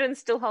Gundren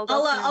still holds us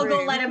in a I'll go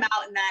room. let him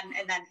out and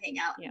then hang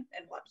out Yeah.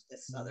 and watch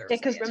this other. Yeah,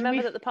 'cause video.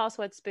 Remember that the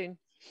password's spoon.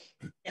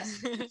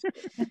 Yes.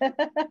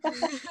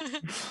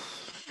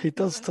 He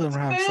does turn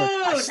around. It's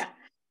like, Spoon!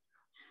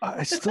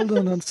 I still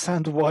don't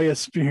understand why a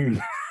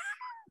spoon.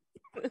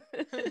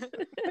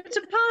 It's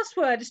a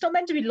password. It's not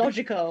meant to be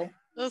logical.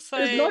 Also,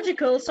 If it was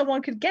logical,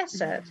 someone could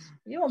guess it.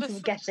 You don't want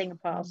people guessing a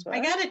password.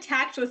 I got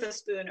attacked with a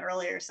spoon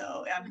earlier,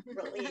 so I'm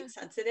really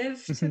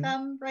sensitive to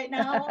them right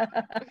now.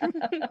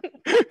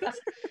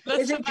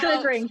 Is it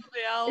triggering?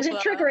 Is it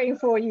triggering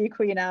for you,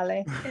 Queen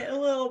Ali? A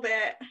little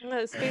bit.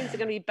 No, spoons are going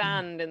to be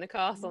banned in the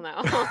castle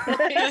now.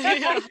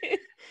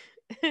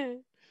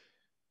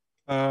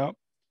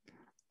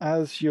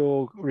 As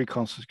you're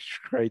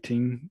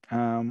reconcentrating,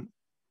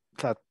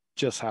 that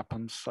just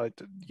happens. So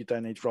you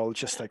don't need to roll. It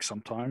just takes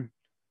some time.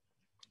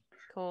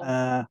 Cool.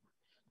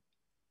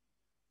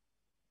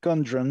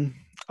 Gundren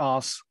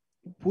asks,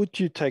 would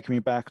you take me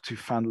back to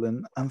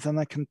Fanlin and then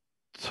I can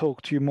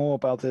talk to you more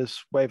about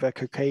this Wave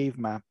Echo Cave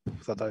map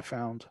that I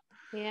found?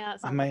 Yeah,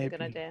 that sounds like a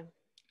good idea.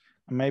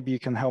 And maybe you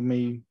can help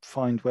me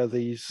find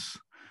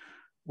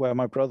where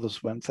my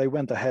brothers went. They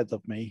went ahead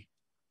of me.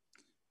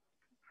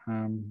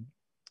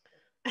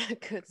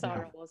 Good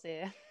Sarah was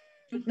here.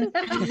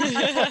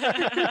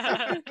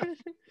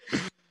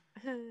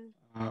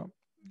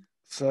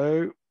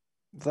 So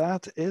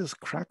that is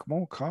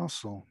Cragmaw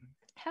Castle.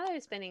 Hello,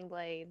 Spinning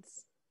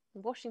Blades,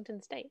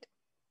 Washington State.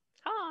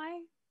 Hi.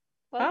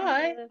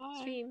 Hi. To the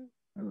stream.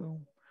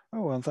 Hello.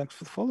 Oh, and thanks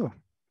for the follow.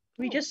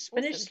 We just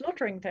finished awesome.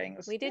 slaughtering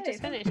things. We did Yay,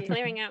 just finish thank you.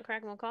 clearing out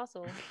Cragmaw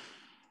Castle.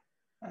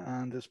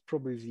 And it's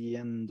probably the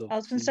end of I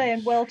was going to say,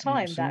 and well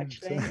timed, soon,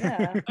 actually. so-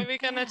 Yeah. Are we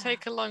going to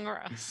take a long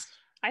rest?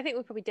 I think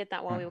we probably did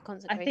that while we were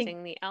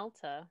consecrating the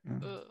altar.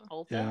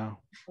 Altar. Yeah.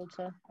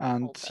 Altar.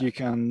 And Altar. you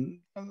can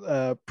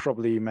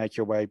probably make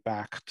your way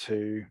back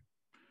to.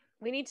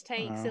 We need to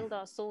take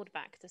Sildar's sword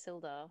back to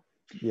Sildar.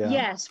 Yeah.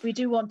 Yes, we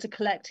do want to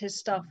collect his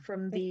stuff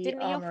from the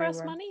Didn't he offer armory us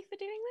room. money for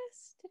doing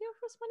this? Did he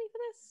offer us money for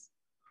this?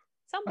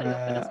 Somebody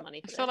offered us money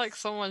for I this. feel like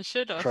someone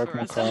should offer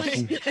Cragmaw us Castle.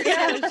 money.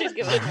 Someone should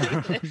give us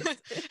money for this.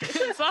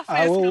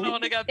 Zafir's going to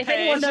want to get If paid.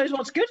 anyone knows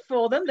what's good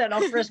for them, then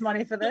offer us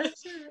money for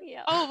this.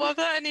 Yeah. Oh, were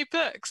there any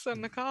books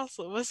in the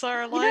castle? Was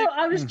there a You know,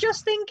 I was Hmm.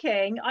 just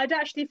thinking, I'd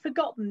actually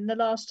forgotten the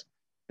last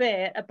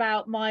bit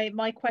about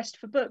my quest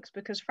for books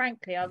because,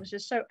 frankly, I was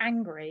just so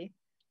angry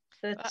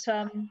that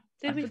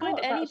Did we find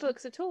any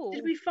books at all?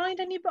 Did we find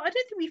any book? I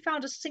don't think we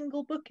found a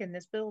single book in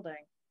this building.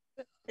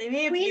 They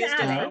may have Queen used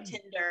it Ali. for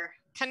Tinder.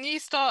 Can you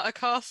start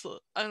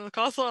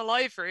a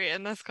library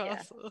in this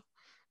castle?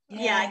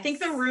 Yeah, I think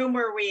the room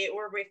where we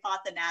fought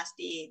the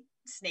nasty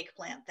snake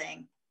plant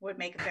thing would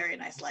make a very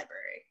nice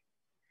library.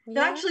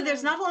 No, actually,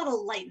 there's not a lot of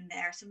light in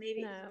there, so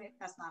maybe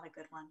that's not a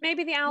good one.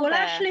 Maybe the owlbear. Well,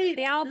 actually,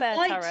 the owlbear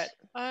light- turret.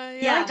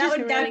 Yeah, that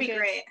would really be good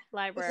great.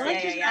 Library.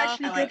 Light isn't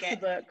actually I like good for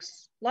it.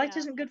 books. Light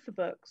isn't good for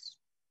books.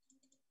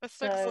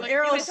 So,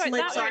 arrow that slits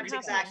won't aren't have much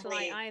exactly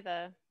light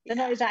either. They're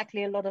not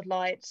exactly a lot of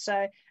light.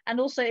 So, and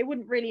also it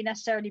wouldn't really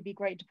necessarily be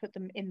great to put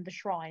them in the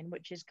shrine,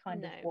 which is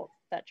kind of what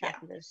that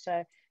chapel is.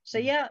 So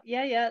yeah.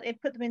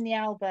 It put them in the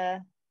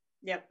owlbear.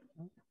 Yep.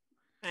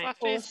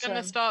 Safri's going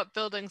to start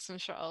building some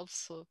shelves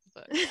for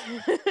books.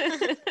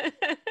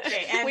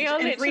 Okay, and, we are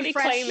and literally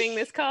refresh. claiming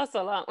this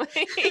castle, aren't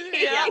we?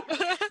 Yeah.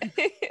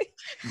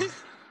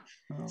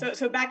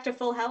 So back to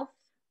full health.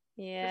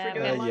 Yeah, If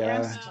we're doing a long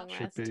rest.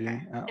 should be.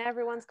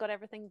 Everyone's got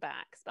everything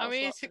back. And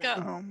we need to get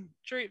Um,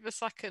 Droop the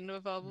second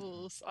with our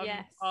rules and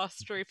Yes. ask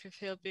Droop if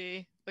he'll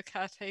be the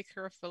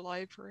caretaker of the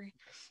library.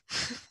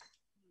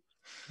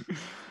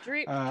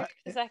 Droop the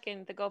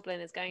second, the goblin,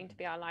 is going to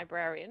be our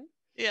librarian.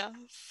 Yes.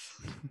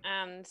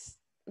 And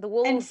the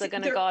wolves are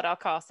going to guard our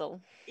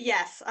castle.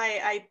 Yes,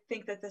 I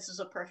think that this is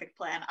a perfect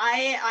plan.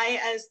 I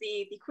as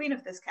the queen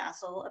of this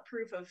castle,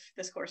 approve of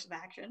this course of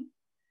action.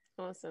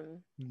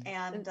 Awesome.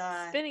 And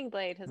Spinning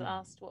Blade has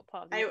asked what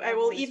part of the UK I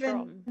will he's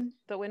even from,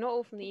 but we're not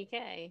all from the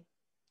UK.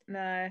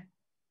 No.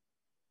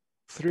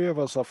 3 of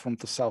us are from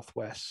the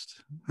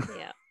southwest.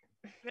 Yeah.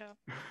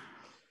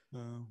 I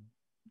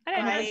I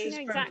don't know know if you know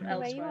from exactly where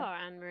you elsewhere. are,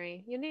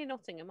 Anne-Marie. You're near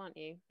Nottingham, aren't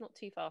you? Not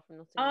too far from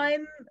Nottingham.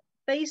 I'm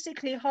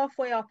basically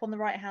halfway up on the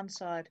right hand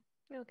side,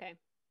 Okay.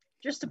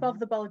 just above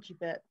the bulgy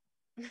bit.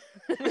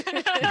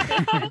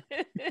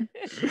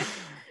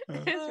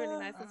 It's really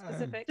nice and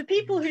specific. The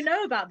people who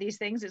know about these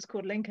things, it's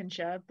called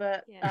Lincolnshire,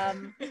 but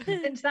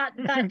since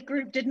that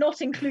group did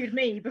not include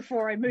me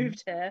before I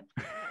moved here,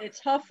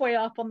 it's halfway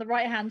up on the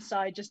right hand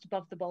side, just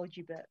above the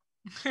bulgy bit.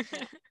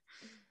 Yeah.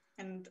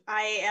 And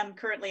I am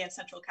currently in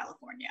Central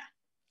California.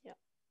 Yeah.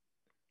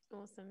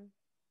 Awesome.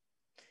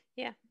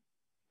 Yeah.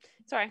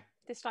 Sorry,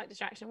 this slight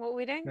distraction. What were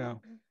we doing? Yeah.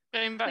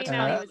 Going back Queen to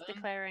Ali was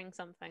declaring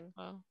something.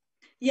 Oh.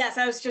 Yes,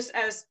 I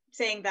was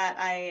saying that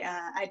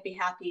I'd be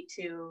happy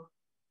to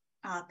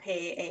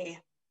pay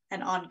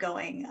an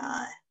ongoing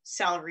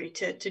salary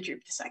to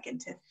Droop II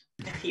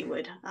if he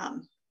would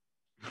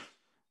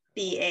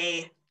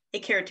be a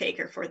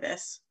caretaker for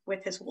this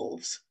with his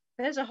wolves.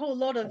 There's a whole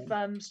lot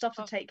of stuff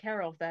to take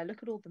care of there.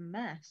 Look at all the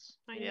mess.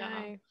 I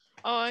know.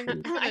 Oh, I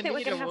think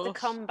we're going to have to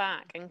come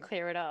back and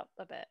clear it up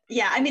a bit.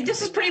 Yeah, I mean,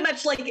 this is pretty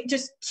much like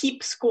just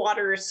keep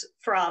squatters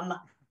from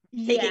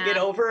taking it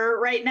over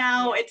right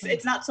now.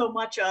 It's not so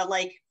much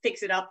like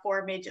fix it up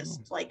for me,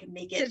 just like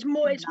make it. It's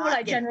more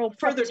like general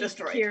further property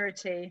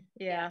security.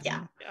 Yeah.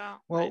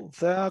 Well,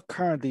 there are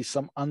currently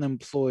some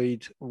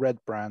unemployed red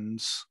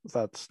brands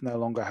that no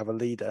longer have a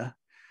leader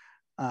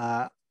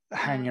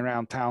hanging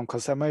around town,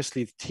 because they're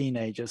mostly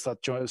teenagers that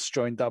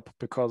joined up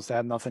because they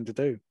had nothing to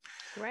do.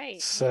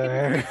 Great.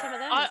 So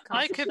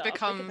I could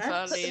become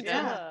their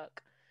leader.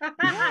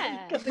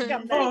 Yeah, Could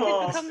become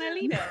their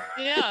leader.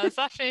 Yeah,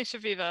 Safi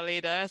should be their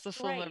leader as a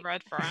former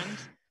red brand,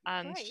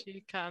 and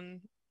she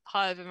can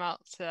hire them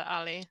out to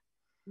Ali.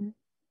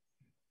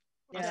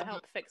 To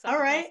help fix up. All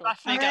right.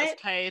 Safi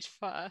gets paid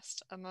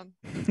first, and then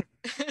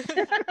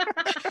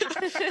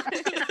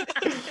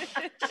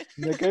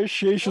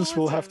negotiations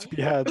will have to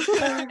be had.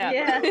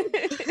 Yeah.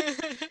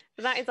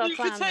 That is our you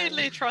plan. You can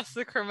totally trust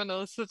the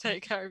criminals to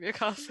take care of your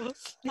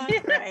castles.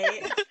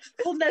 Right.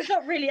 Well, there's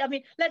not really. I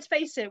mean, let's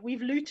face it.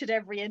 We've looted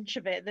every inch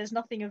of it. There's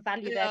nothing of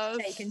value there to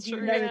take, and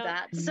you know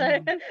that. So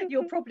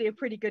you're probably a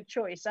pretty good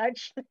choice,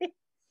 actually.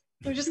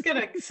 We're just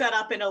gonna set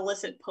up an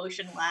illicit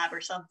potion lab or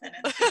something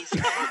and see.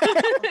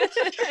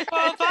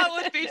 Well, that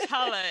would be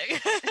telling.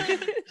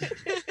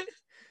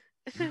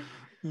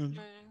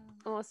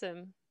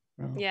 Awesome.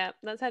 Yeah,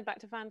 let's head back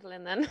to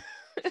Phandalin then.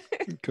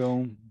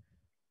 Cool.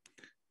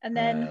 And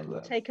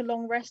then take a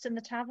long rest in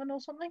the tavern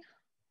or something?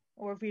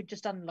 Or have we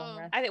just done a long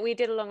rest? I think we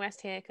did a long rest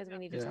here because we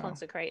needed to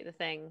consecrate the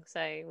thing.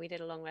 So we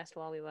did a long rest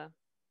while we were.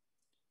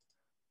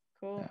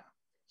 Cool. Yeah.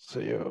 So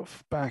you're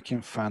back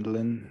in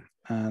Phandalin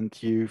and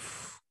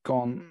you've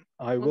gone.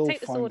 We'll take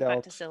the sword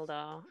back to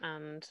Sildar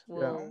and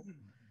we'll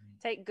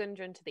take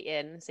Gundren to the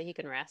inn so he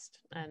can rest.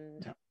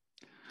 And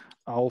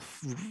I'll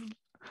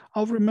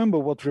remember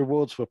what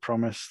rewards were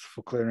promised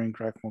for clearing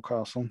Cragmaw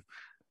Castle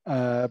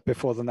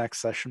before the next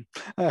session.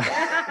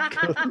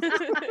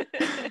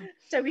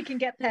 So we can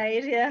get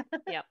paid, yeah.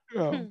 Yep.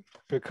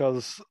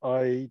 Because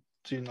I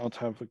do not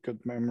have a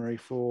good memory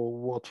for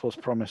what was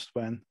promised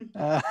when.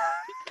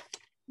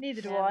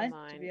 Neither do I,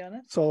 to be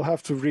honest. So I'll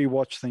have to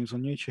rewatch things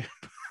on YouTube.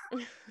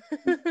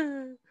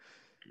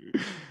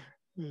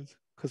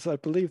 Because I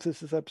believe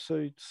this is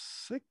episode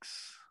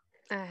 6.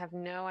 I have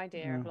no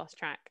idea. I've lost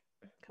track.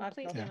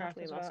 Completely lost track.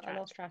 I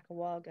lost track a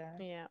while ago.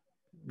 Yeah.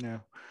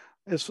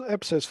 It's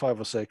episodes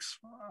 5 or 6.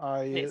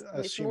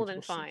 It's more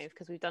than 5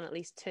 because we've done at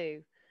least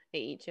 2 at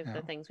each of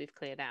the things we've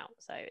cleared out.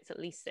 So it's at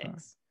least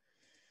 6.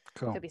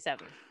 Cool. Could be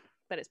 7,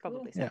 but it's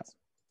probably 6.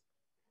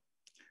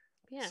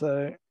 Yeah.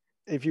 So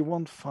if you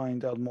want to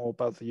find out more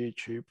about the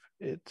YouTube,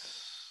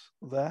 it's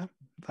there.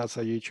 That's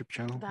our YouTube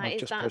channel.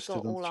 That's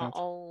got all our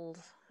old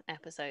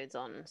episodes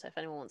on. So if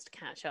anyone wants to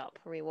catch up,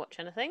 rewatch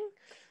anything,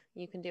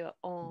 you can do it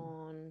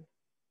on.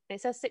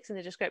 It says 6 in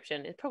the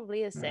description. It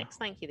probably is 6.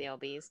 Thank you, the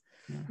LBs.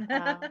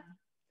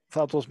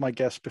 That was my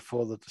guess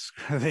before the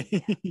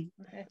description.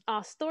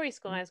 Our Story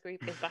Squires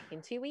group is back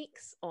in 2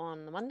 weeks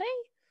on the Monday.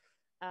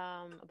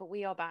 But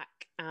we are back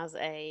as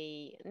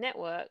a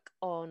network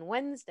on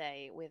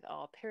Wednesday with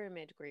our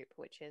Pyramid group,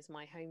 which is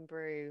my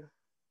homebrew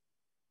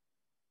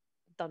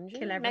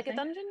dungeon, mega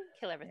dungeon,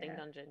 kill everything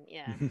dungeon.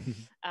 Yeah.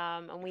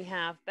 And we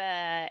have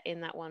Bear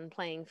in that one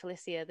playing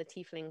Felicia, the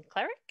Tiefling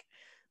cleric.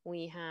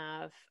 We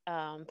have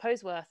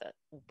Poseworth,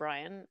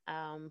 Brian,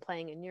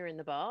 playing Anurin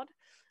the Bard.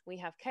 We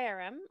have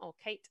KRM, or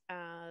Kate,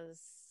 as,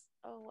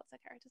 what's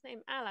that character's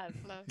name? Alav,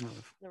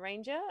 the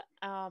Ranger.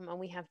 And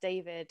we have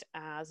David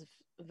as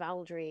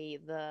Valdry,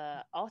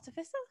 the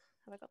Artificer.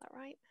 Have I got that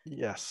right?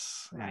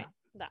 Yes. Right.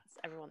 That's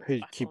everyone.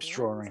 Who keeps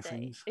drawing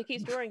things. He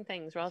keeps drawing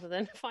things rather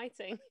than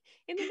fighting.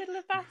 In the middle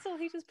of battle,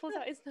 he just pulls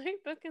out his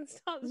notebook and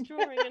starts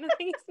drawing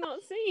anything he's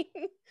not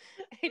seen.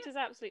 It is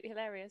absolutely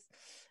hilarious.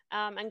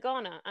 And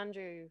Ghana,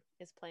 Andrew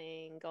is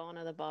playing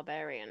Ghana the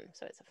Barbarian,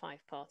 so it's a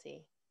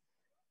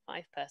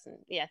 5-person.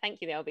 Yeah,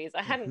 thank you, the LBs.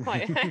 I hadn't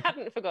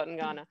forgotten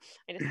Ghana.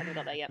 I just haven't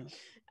got there yet.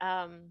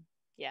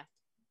 Yeah,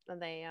 and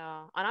they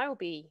are, and I will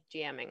be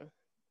GMing.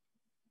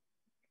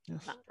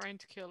 Yes. Trying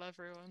to kill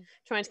everyone.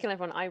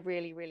 I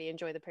really, really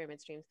enjoy the pyramid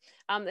streams.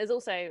 There's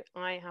also,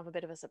 I have a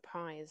bit of a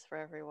surprise for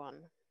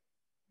everyone.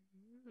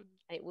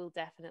 It will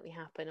definitely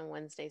happen on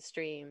Wednesday's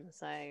stream.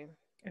 So,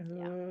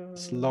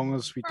 as long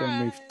as we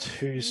don't move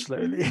too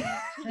slowly.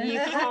 You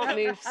can't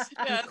move.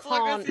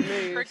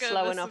 Move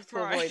slow enough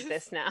to avoid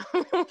this now.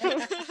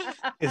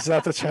 Is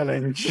that a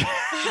challenge?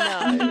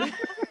 No.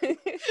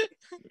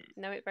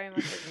 No, it very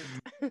much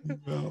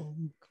isn't. No.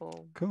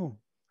 Cool.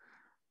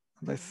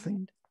 And I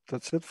think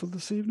that's it for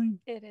this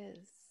evening. It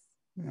is.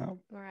 Yeah. All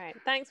right.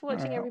 Thanks for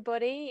watching,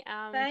 everybody.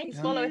 Please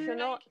follow if you're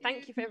not.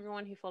 Thank you for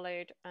everyone who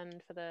followed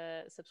and for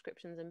the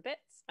subscriptions and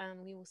bits.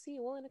 And we will see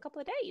you all in a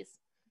couple of days.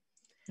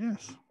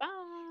 Yes.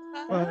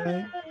 Bye.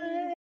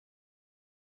 Bye.